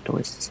didn't have to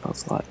waste a spell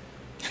slot.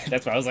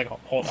 That's why I was like,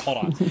 hold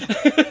on.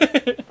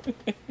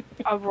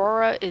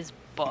 Aurora is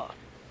buff.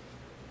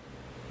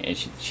 And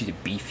she's a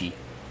beefy.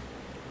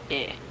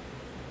 Yeah.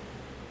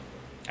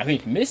 I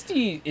mean,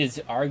 Misty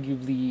is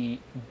arguably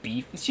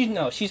beefy.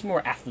 She's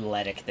more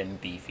athletic than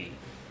beefy.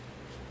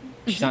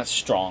 She's not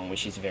strong, but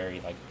she's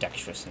very like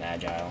dexterous and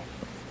agile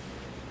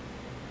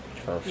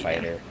for a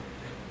fighter.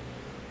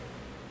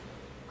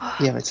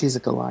 Yeah, but she's a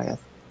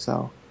Goliath,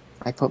 so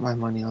I put my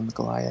money on the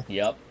Goliath.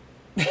 Yep.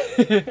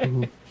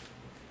 Mhm.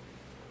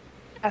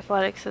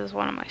 Athletics is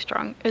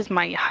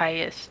my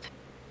highest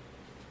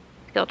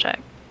skill check.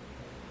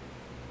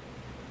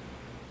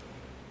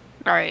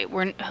 All right,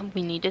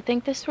 we need to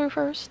think this through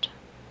first.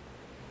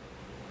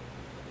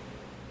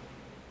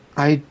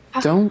 I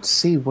don't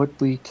see what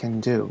we can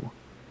do.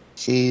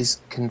 She's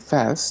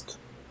confessed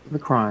the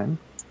crime,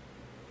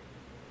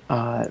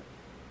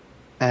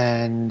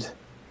 and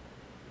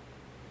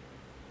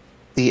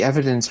the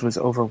evidence was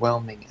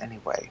overwhelming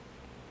anyway.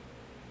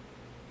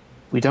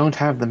 We don't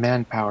have the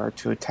manpower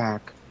to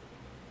attack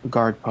a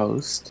guard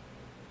post.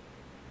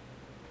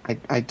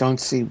 I don't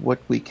see what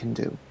we can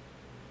do.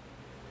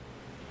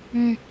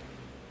 Hmm.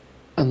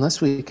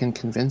 Unless we can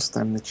convince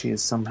them that she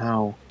is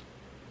somehow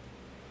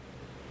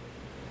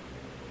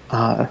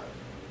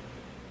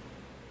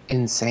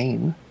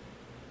insane.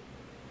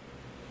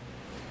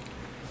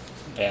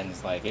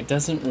 Ben's like, it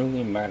doesn't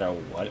really matter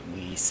what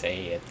we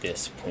say at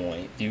this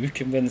point. You've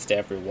convinced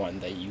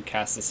everyone that you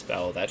cast a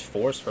spell that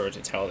forced her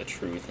to tell the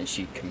truth, and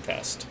she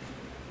confessed.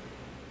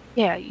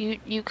 Yeah,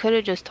 you could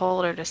have just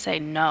told her to say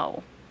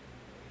no.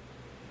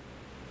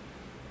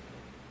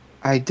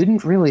 I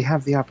didn't really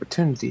have the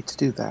opportunity to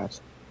do that.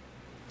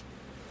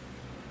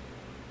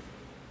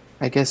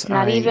 I guess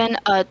Not even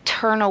a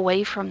turn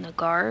away from the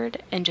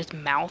guard and just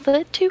mouth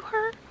it to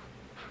her?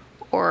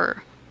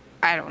 Or,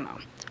 I don't know.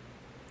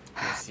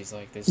 He's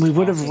like, we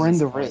would have talking run is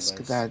the risk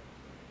pointless. that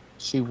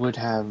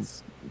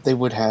they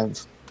would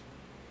have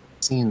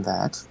seen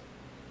that.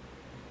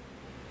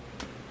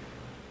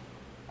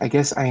 I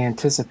guess I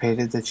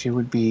anticipated that she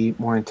would be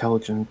more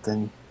intelligent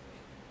than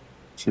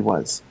she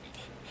was.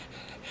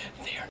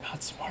 They are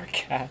not smart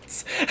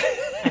cats.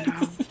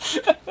 I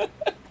know.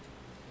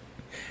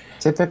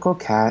 Typical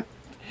cat,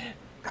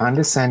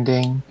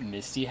 condescending.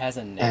 Misty has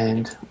a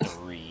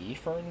 -3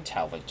 for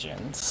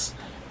intelligence.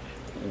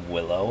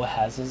 Willow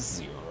has a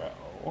 0.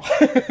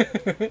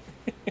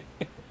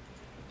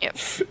 Yep.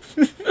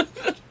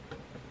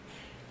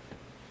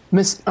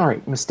 All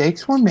right,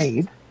 mistakes were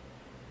made.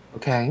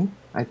 Okay,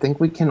 I think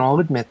we can all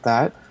admit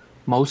that.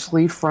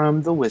 Mostly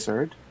from the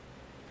wizard,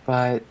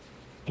 but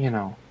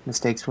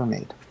mistakes were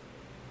made.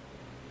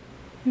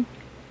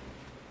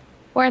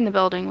 Where in the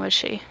building was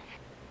she?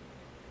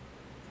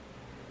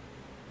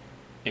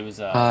 It was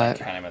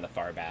kind of at the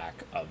far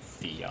back of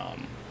the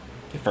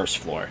first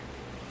floor.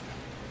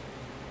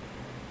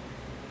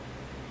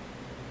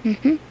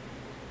 Mm-hmm.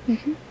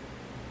 Mm-hmm.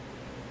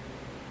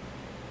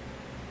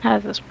 How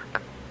does this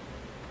work?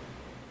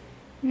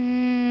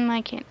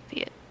 I can't see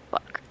it.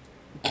 Fuck.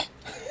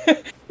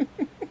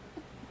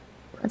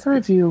 Either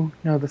of you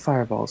know the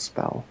fireball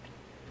spell?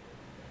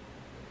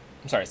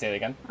 I'm sorry, say it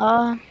again.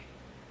 Do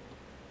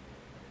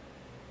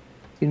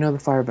you know the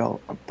fireball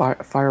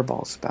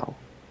spell?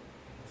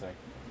 It's like,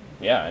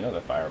 yeah, I know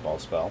the fireball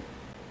spell.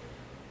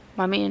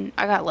 I mean,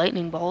 I got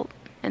lightning bolt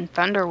and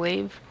thunder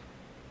wave.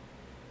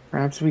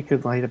 Perhaps we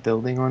could light a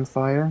building on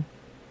fire?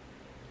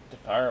 The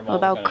fireball's What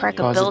about gonna crack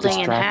do, a Cause a building in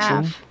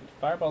distraction? half?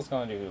 The fireball's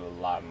gonna do a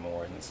lot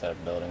more than set a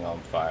building on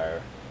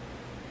fire.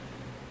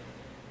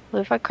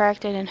 What if I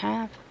cracked it in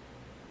half?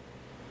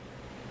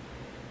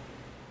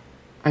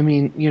 I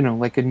mean,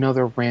 like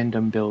another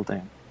random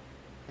building.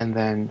 And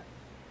then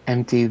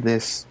empty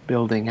this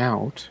building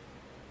out.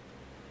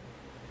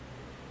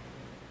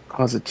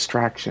 Cause a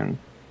distraction.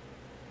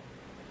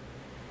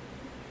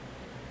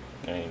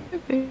 I mean,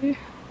 Maybe.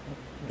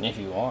 if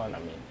you want, I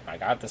mean, I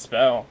got the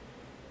spell.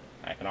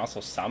 I can also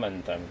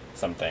summon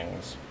some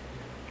things.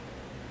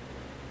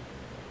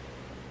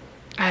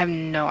 I have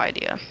no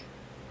idea.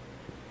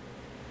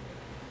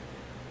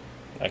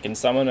 I can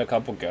summon a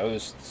couple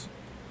ghosts.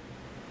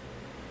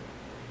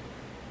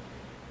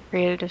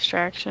 Create a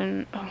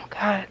distraction. Oh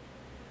god.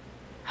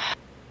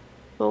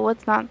 But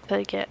what's not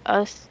to get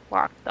us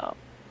locked up?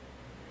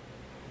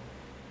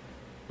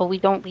 But we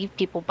don't leave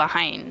people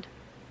behind.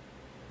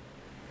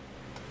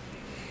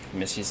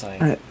 Missy's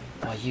like,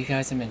 well, you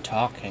guys have been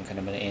talking, could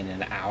have been in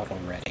and out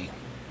already.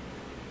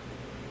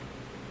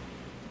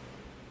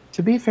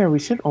 To be fair, we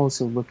should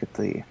also look at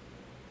the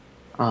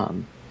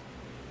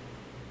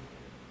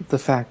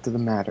fact of the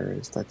matter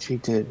is that she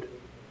did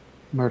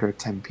murder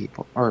 10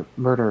 people, or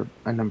murder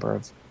a number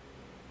of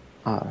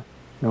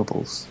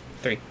nobles.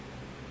 3.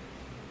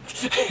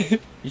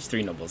 He's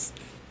 3 nobles.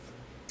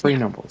 3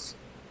 nobles.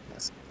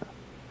 Yes.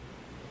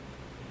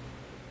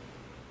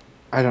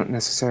 I don't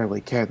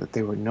necessarily care that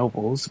they were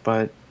nobles,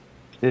 but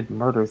she did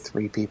murder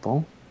 3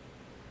 people.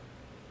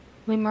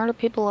 We murder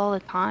people all the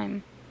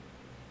time.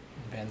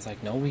 Ben's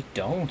like, no, we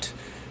don't.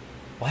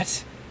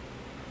 What?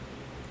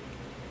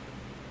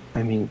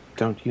 I mean,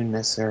 don't you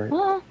necessarily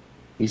Well,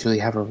 usually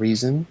have a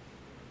reason?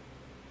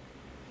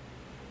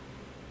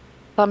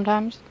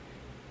 sometimes.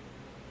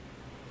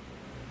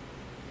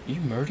 You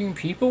murdering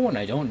people when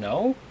I don't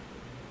know?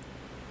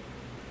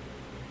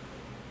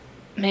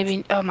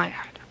 Maybe. Oh my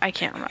god. I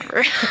can't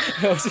remember.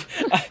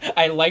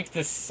 I liked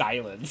the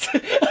silence.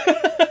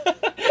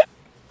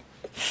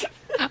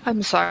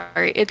 I'm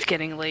sorry. It's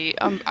getting late.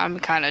 I'm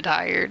kind of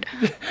tired.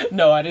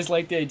 No, I just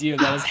like the idea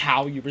that was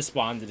how you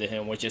responded to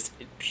him, which is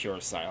pure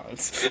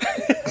silence.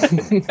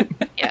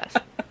 Yes.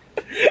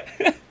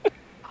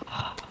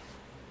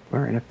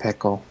 We're in a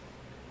pickle.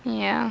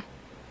 Yeah.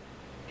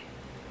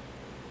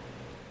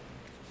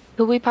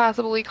 Could we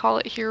possibly call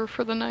it here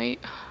for the night?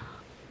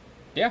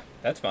 Yeah,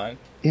 that's fine.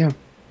 Yeah.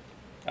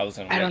 I was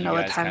gonna I let don't you know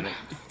what guys time. kind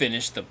of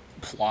finish the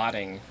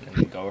plotting and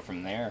then go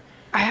from there.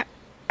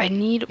 I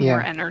need Yeah.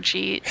 more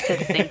energy to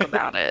think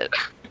about it.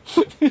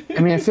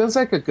 I mean, it feels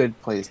like a good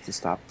place to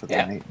stop for the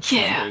Yeah. night. It's a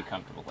Yeah. very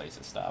comfortable place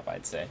to stop,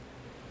 I'd say.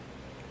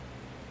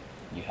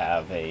 You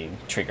have a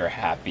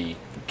trigger-happy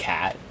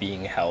cat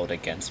being held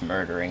against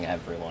murdering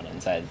everyone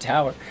inside the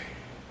tower.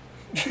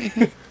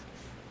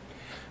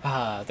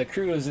 The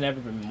crew has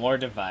never been more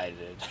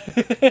divided.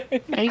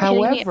 Are you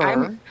kidding me?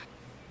 However,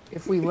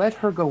 if we let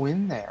her go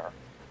in there,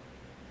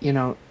 you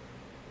know,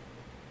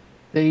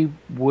 they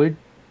would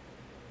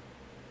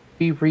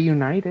be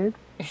reunited.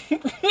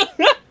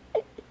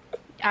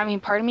 I mean,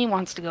 part of me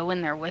wants to go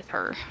in there with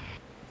her.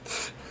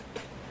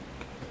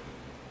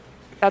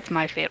 That's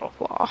my fatal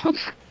flaw.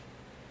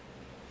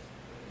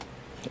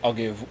 I'll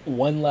give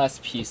one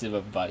last piece of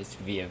advice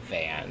via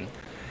Van.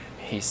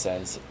 He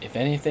says, if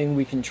anything,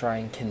 we can try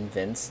and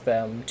convince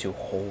them to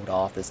hold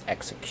off this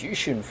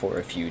execution for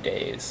a few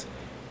days.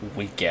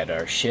 We get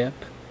our ship,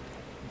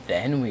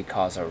 then we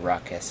cause a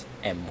ruckus,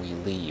 and we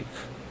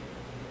leave.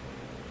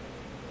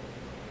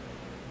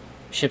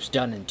 Ship's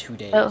done in 2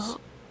 days. Oh,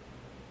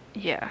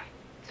 yeah.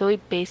 So we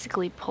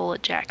basically pull a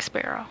Jack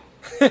Sparrow.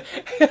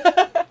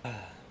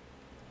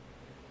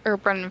 Or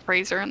Brendan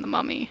Fraser in The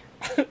Mummy.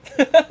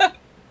 Like,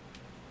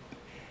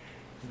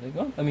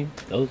 well, I mean,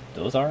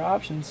 those are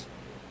options.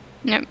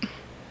 Yep.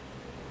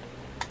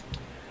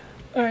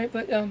 All right,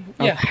 but yeah,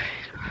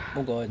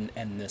 we'll go ahead and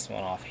end this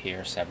one off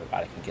here so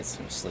everybody can get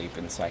some sleep,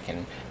 and so I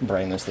can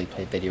brainlessly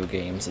play video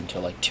games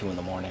until like 2 in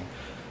the morning.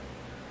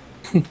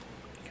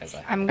 Because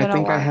I'm I gonna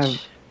think watch. I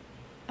have.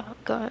 Oh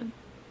god.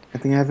 I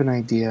think I have an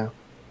idea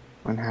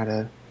on how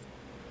to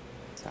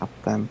stop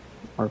them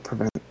or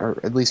prevent, or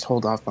at least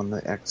hold off on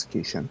the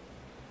execution.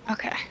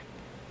 Okay.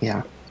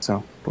 Yeah.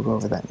 So we'll go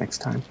over that next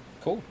time.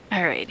 Cool.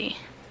 Alrighty.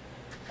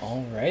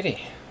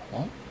 Alrighty.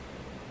 Well,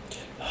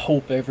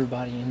 hope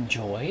everybody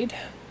enjoyed.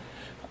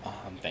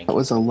 Thank That you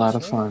was for a lot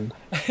of listening.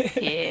 fun.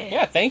 Yeah.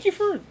 Yeah, thank you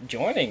for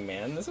joining,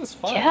 man. This is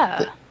fun.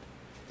 Yeah.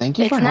 Thank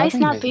you It's for nice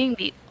having not me. being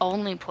the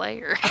only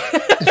player.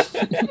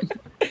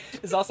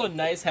 It's also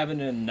nice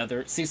having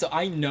another. See, so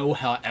I know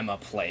how Emma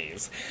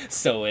plays,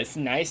 so it's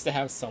nice to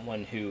have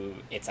someone who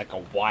it's like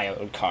a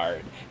wild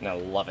card, and I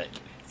love it.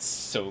 It's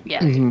so Yeah.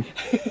 great.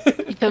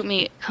 You took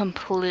me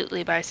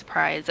completely by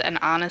surprise, and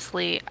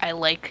honestly, I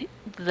like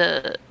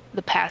the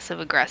passive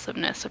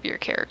aggressiveness of your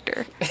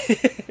character.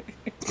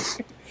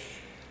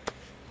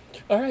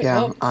 All right.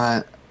 Yeah.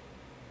 Well,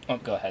 oh,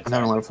 go ahead. I'm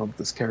having a lot of fun with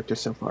this character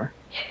so far.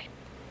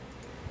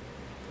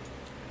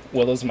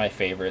 Willow's my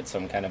favorite, so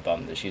I'm kind of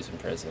bummed that she's in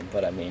prison.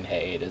 But I mean,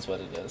 hey, it is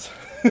what it is.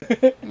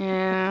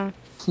 Yeah.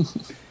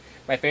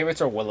 My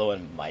favorites are Willow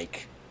and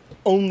Mike.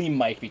 Only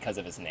Mike because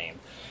of his name.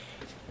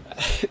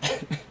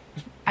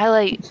 I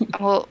like.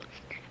 Well,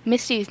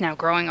 Misty's now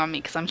growing on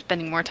me because I'm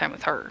spending more time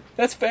with her.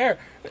 That's fair.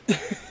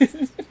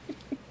 Because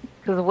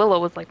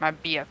Willow was like my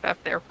BFF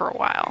there for a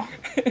while.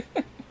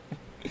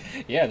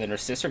 Yeah, then her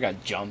sister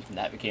got jumped, and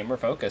that became her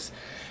focus.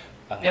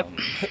 Yep.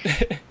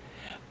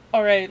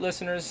 All right,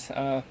 listeners,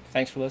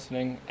 thanks for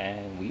listening,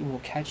 and we will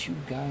catch you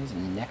guys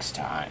next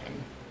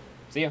time.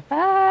 See ya.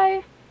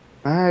 Bye.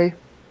 Bye.